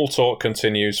 This small talk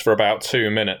continues for about 2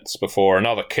 minutes before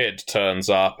another kid turns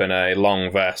up in a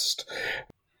long vest.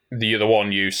 The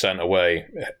one you sent away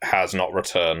has not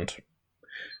returned.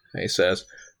 He says,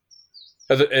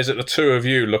 "Is it the two of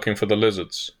you looking for the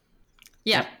lizards?"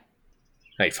 Yeah.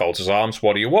 He folds his arms.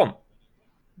 "What do you want?"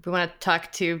 We want to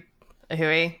talk to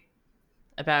Ahui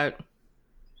about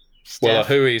stuff. Well,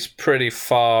 Ahui's pretty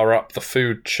far up the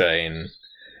food chain.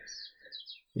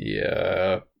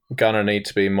 Yeah, gonna need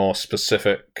to be more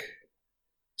specific.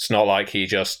 It's not like he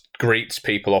just greets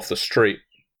people off the street.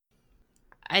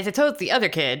 As I told the other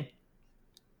kid,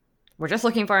 we're just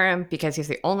looking for him because he's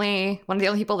one of the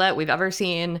only people that we've ever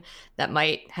seen that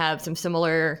might have some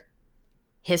similar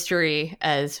history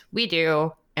as we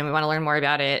do, and we want to learn more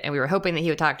about it, and we were hoping that he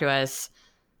would talk to us.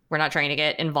 We're not trying to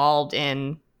get involved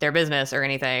in their business or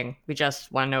anything. We just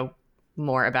want to know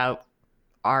more about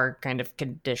our kind of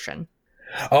condition.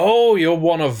 Oh, you're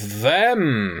one of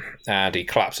them. And he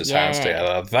claps his hands Yeah.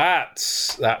 together.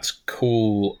 That's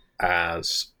cool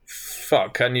as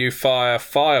fuck. Can you fire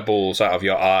fireballs out of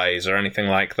your eyes or anything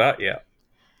like that yet?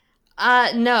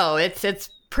 No, it's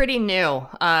pretty new.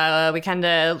 We kind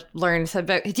of learned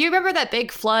about. Do you remember that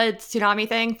big flood tsunami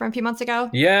thing from a few months ago?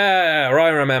 Yeah, I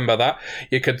remember that.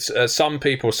 You could. Some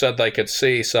people said they could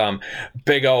see some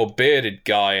big old bearded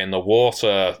guy in the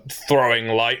water throwing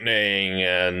lightning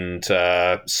and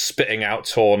spitting out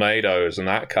tornadoes and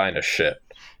that kind of shit.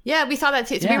 Yeah, we saw that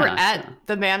too. So Yeah, we were at sure.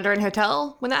 the Mandarin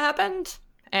Hotel when that happened,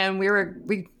 and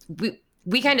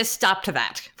we kind of stopped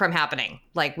that from happening.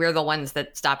 Like, we're the ones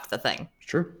that stopped the thing.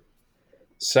 True.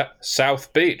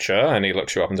 South Beach, huh? And he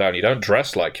looks you up and down. You don't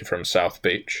dress like you're from South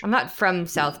Beach. I'm not from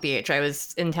South Beach. I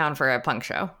was in town for a punk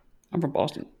show. I'm from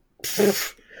Boston.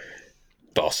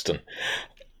 Boston.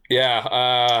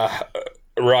 Yeah,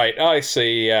 right, I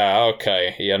see. Yeah,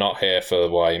 okay. You're not here for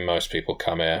why most people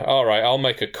come here. All right, I'll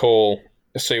make a call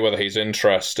to see whether he's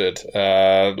interested.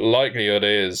 Likelihood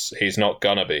is he's not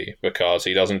gonna be, because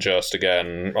he doesn't just,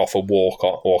 again, offer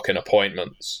walk-in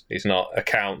appointments. He's not a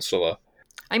counsellor.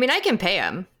 I mean, I can pay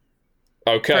him.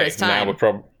 For Okay, his now time.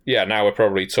 we're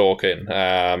probably talking.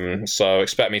 So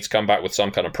expect me to come back with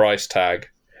some kind of price tag,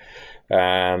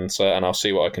 and I'll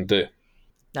see what I can do.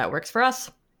 That works for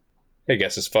us. He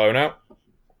gets his phone out.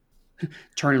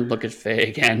 Turn and look at Faye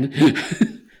again.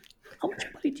 How much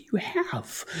money do you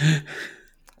have?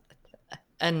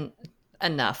 And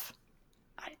enough.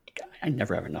 I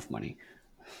never have enough money.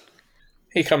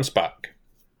 He comes back.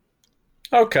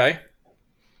 Okay.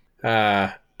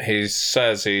 He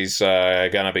says he's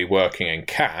going to be working in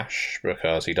cash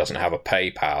because he doesn't have a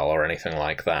PayPal or anything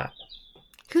like that.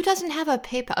 Who doesn't have a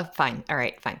PayPal? Oh, fine. All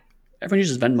right, fine. Everyone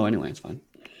uses Venmo anyway. It's fine.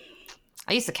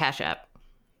 I use the Cash App.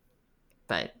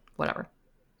 But whatever.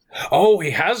 Oh, he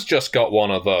has just got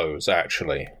one of those,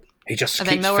 actually. He just A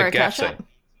keeps Venmo or a Cash forgetting. App?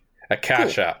 A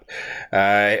Cash App.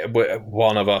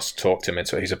 One of us talked him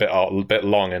into it. He's a bit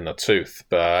long in the tooth,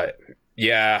 but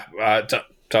yeah,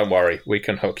 don't worry. We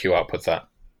can hook you up with that.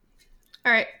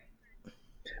 All right.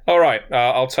 All right,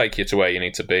 I'll take you to where you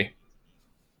need to be.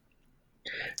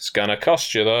 It's going to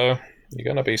cost you, though. You're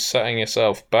going to be setting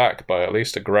yourself back by at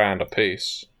least $1,000 a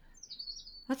piece.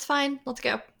 That's fine. Let's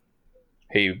go.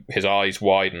 His eyes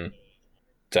widen.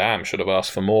 Damn, should have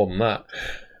asked for more than that.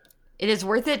 It is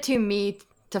worth it to me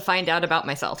to find out about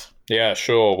myself. Yeah,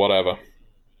 sure, whatever.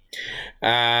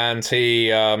 And he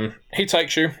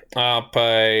takes you up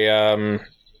into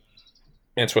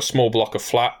a small block of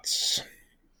flats.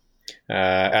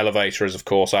 Elevator is, of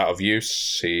course, out of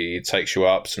use. He takes you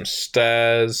up some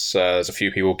stairs. There's a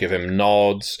few people give him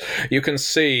nods. You can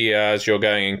see, as you're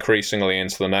going increasingly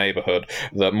into the neighborhood,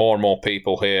 that more and more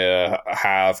people here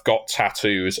have got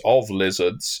tattoos of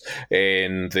lizards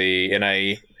in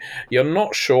a... You're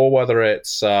not sure whether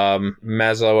it's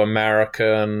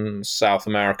Mesoamerican, South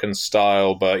American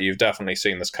style, but you've definitely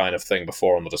seen this kind of thing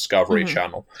before on the Discovery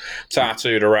Channel.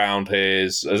 Tattooed around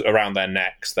their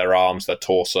necks, their arms, their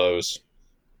torsos.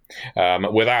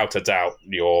 Without a doubt,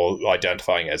 you're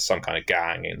identifying it as some kind of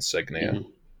gang insignia.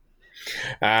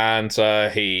 And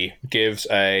he gives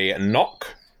a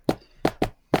knock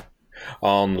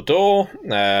on the door,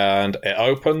 and it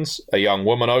opens. A young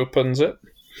woman opens it.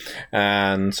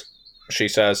 And she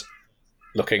says,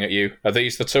 looking at you, "Are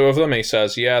these the two of them?" He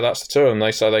says, "Yeah, that's the two of them."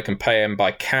 They say they can pay him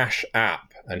by Cash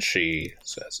App. And she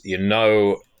says,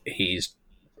 he's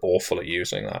awful at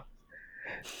using that.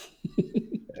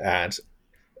 And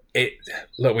we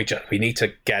need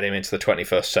to get him into the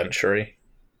 21st century,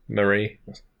 Marie.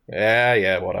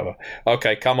 Yeah, whatever.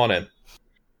 Okay, come on in.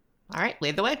 All right,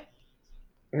 lead the way.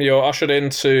 You're ushered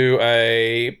into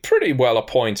a pretty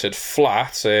well-appointed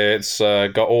flat. It's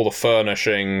got all the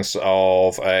furnishings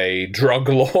of a drug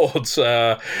lord's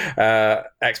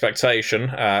expectation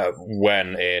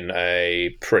when in a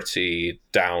pretty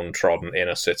downtrodden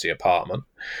inner-city apartment.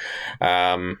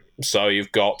 So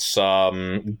you've got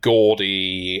some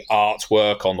gaudy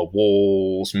artwork on the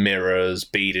walls, mirrors,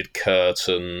 beaded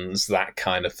curtains, that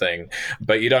kind of thing.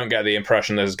 But you don't get the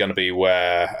impression this is going to be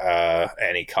where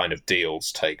any kind of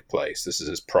deals take place. This is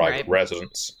his private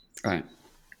residence. Right.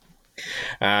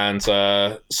 And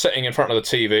sitting in front of the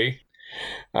TV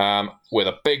with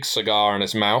a big cigar in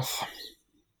his mouth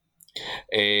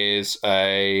is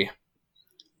a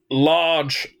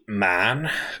large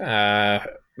man.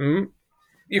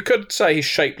 You could say he's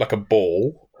shaped like a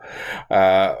ball.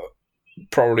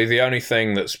 Probably the only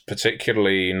thing that's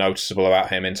particularly noticeable about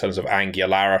him in terms of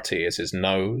angularity is his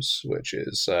nose, which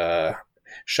is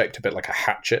shaped a bit like a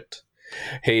hatchet.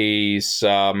 He's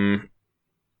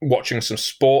watching some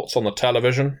sports on the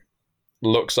television,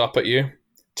 looks up at you,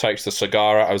 takes the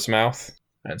cigar out of his mouth,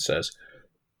 and says,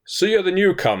 "So you're the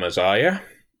newcomers, are you?"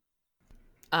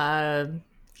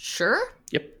 Sure.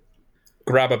 Yep.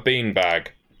 Grab a beanbag.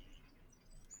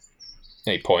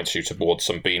 He points you towards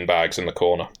some beanbags in the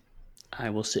corner.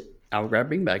 I'll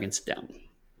grab a beanbag and sit down.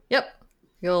 Yep.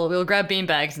 We'll grab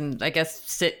beanbags and I guess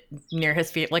sit near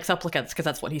his feet like supplicants because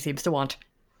that's what he seems to want.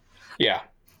 Yeah.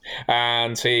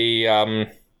 And he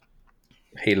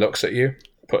looks at you,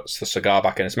 puts the cigar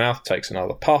back in his mouth, takes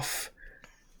another puff,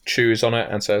 chews on it,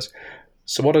 and says,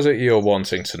 "So what is it you're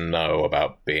wanting to know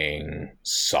about being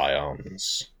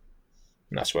Scions?"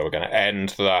 And that's where we're going to end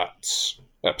that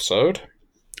episode.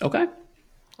 Okay.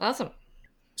 Awesome.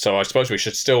 So I suppose we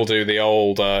should still do the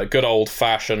good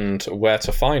old-fashioned where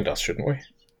to find us, shouldn't we?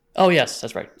 Oh, yes,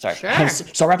 that's right. Sorry. Sure. I was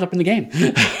so wrapped up in the game.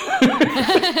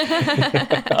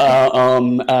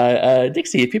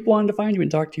 Dixie, if people wanted to find you and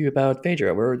talk to you about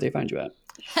Phaedra, where would they find you at?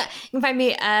 You can find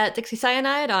me at Dixie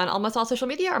Cyanide on almost all social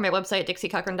media or my website,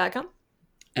 dixiecochran.com.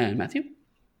 And Matthew?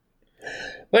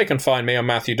 They can find me on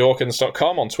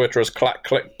MatthewDawkins.com, on Twitter as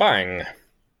ClackClickBang.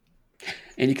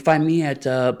 And you can find me at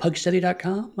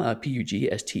pugsteady.com, Pugsteady.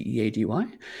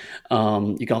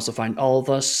 You can also find all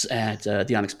of us at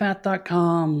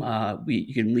theonyxpath.com.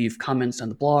 You can leave comments on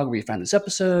the blog where you find this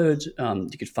episode.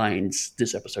 You can find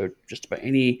this episode just about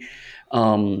any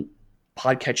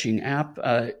podcatching app.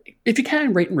 If you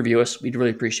can, rate and review us. We'd really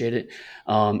appreciate it.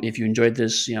 If you enjoyed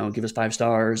this, give us 5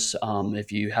 stars.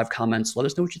 If you have comments, let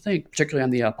us know what you think, particularly on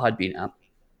the Podbean app.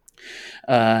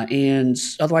 And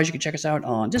otherwise, you can check us out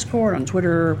on Discord, on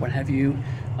Twitter, what have you.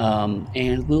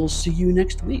 And we'll see you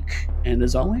next week. And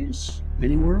as always,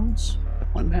 many worlds,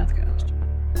 one Pathcast.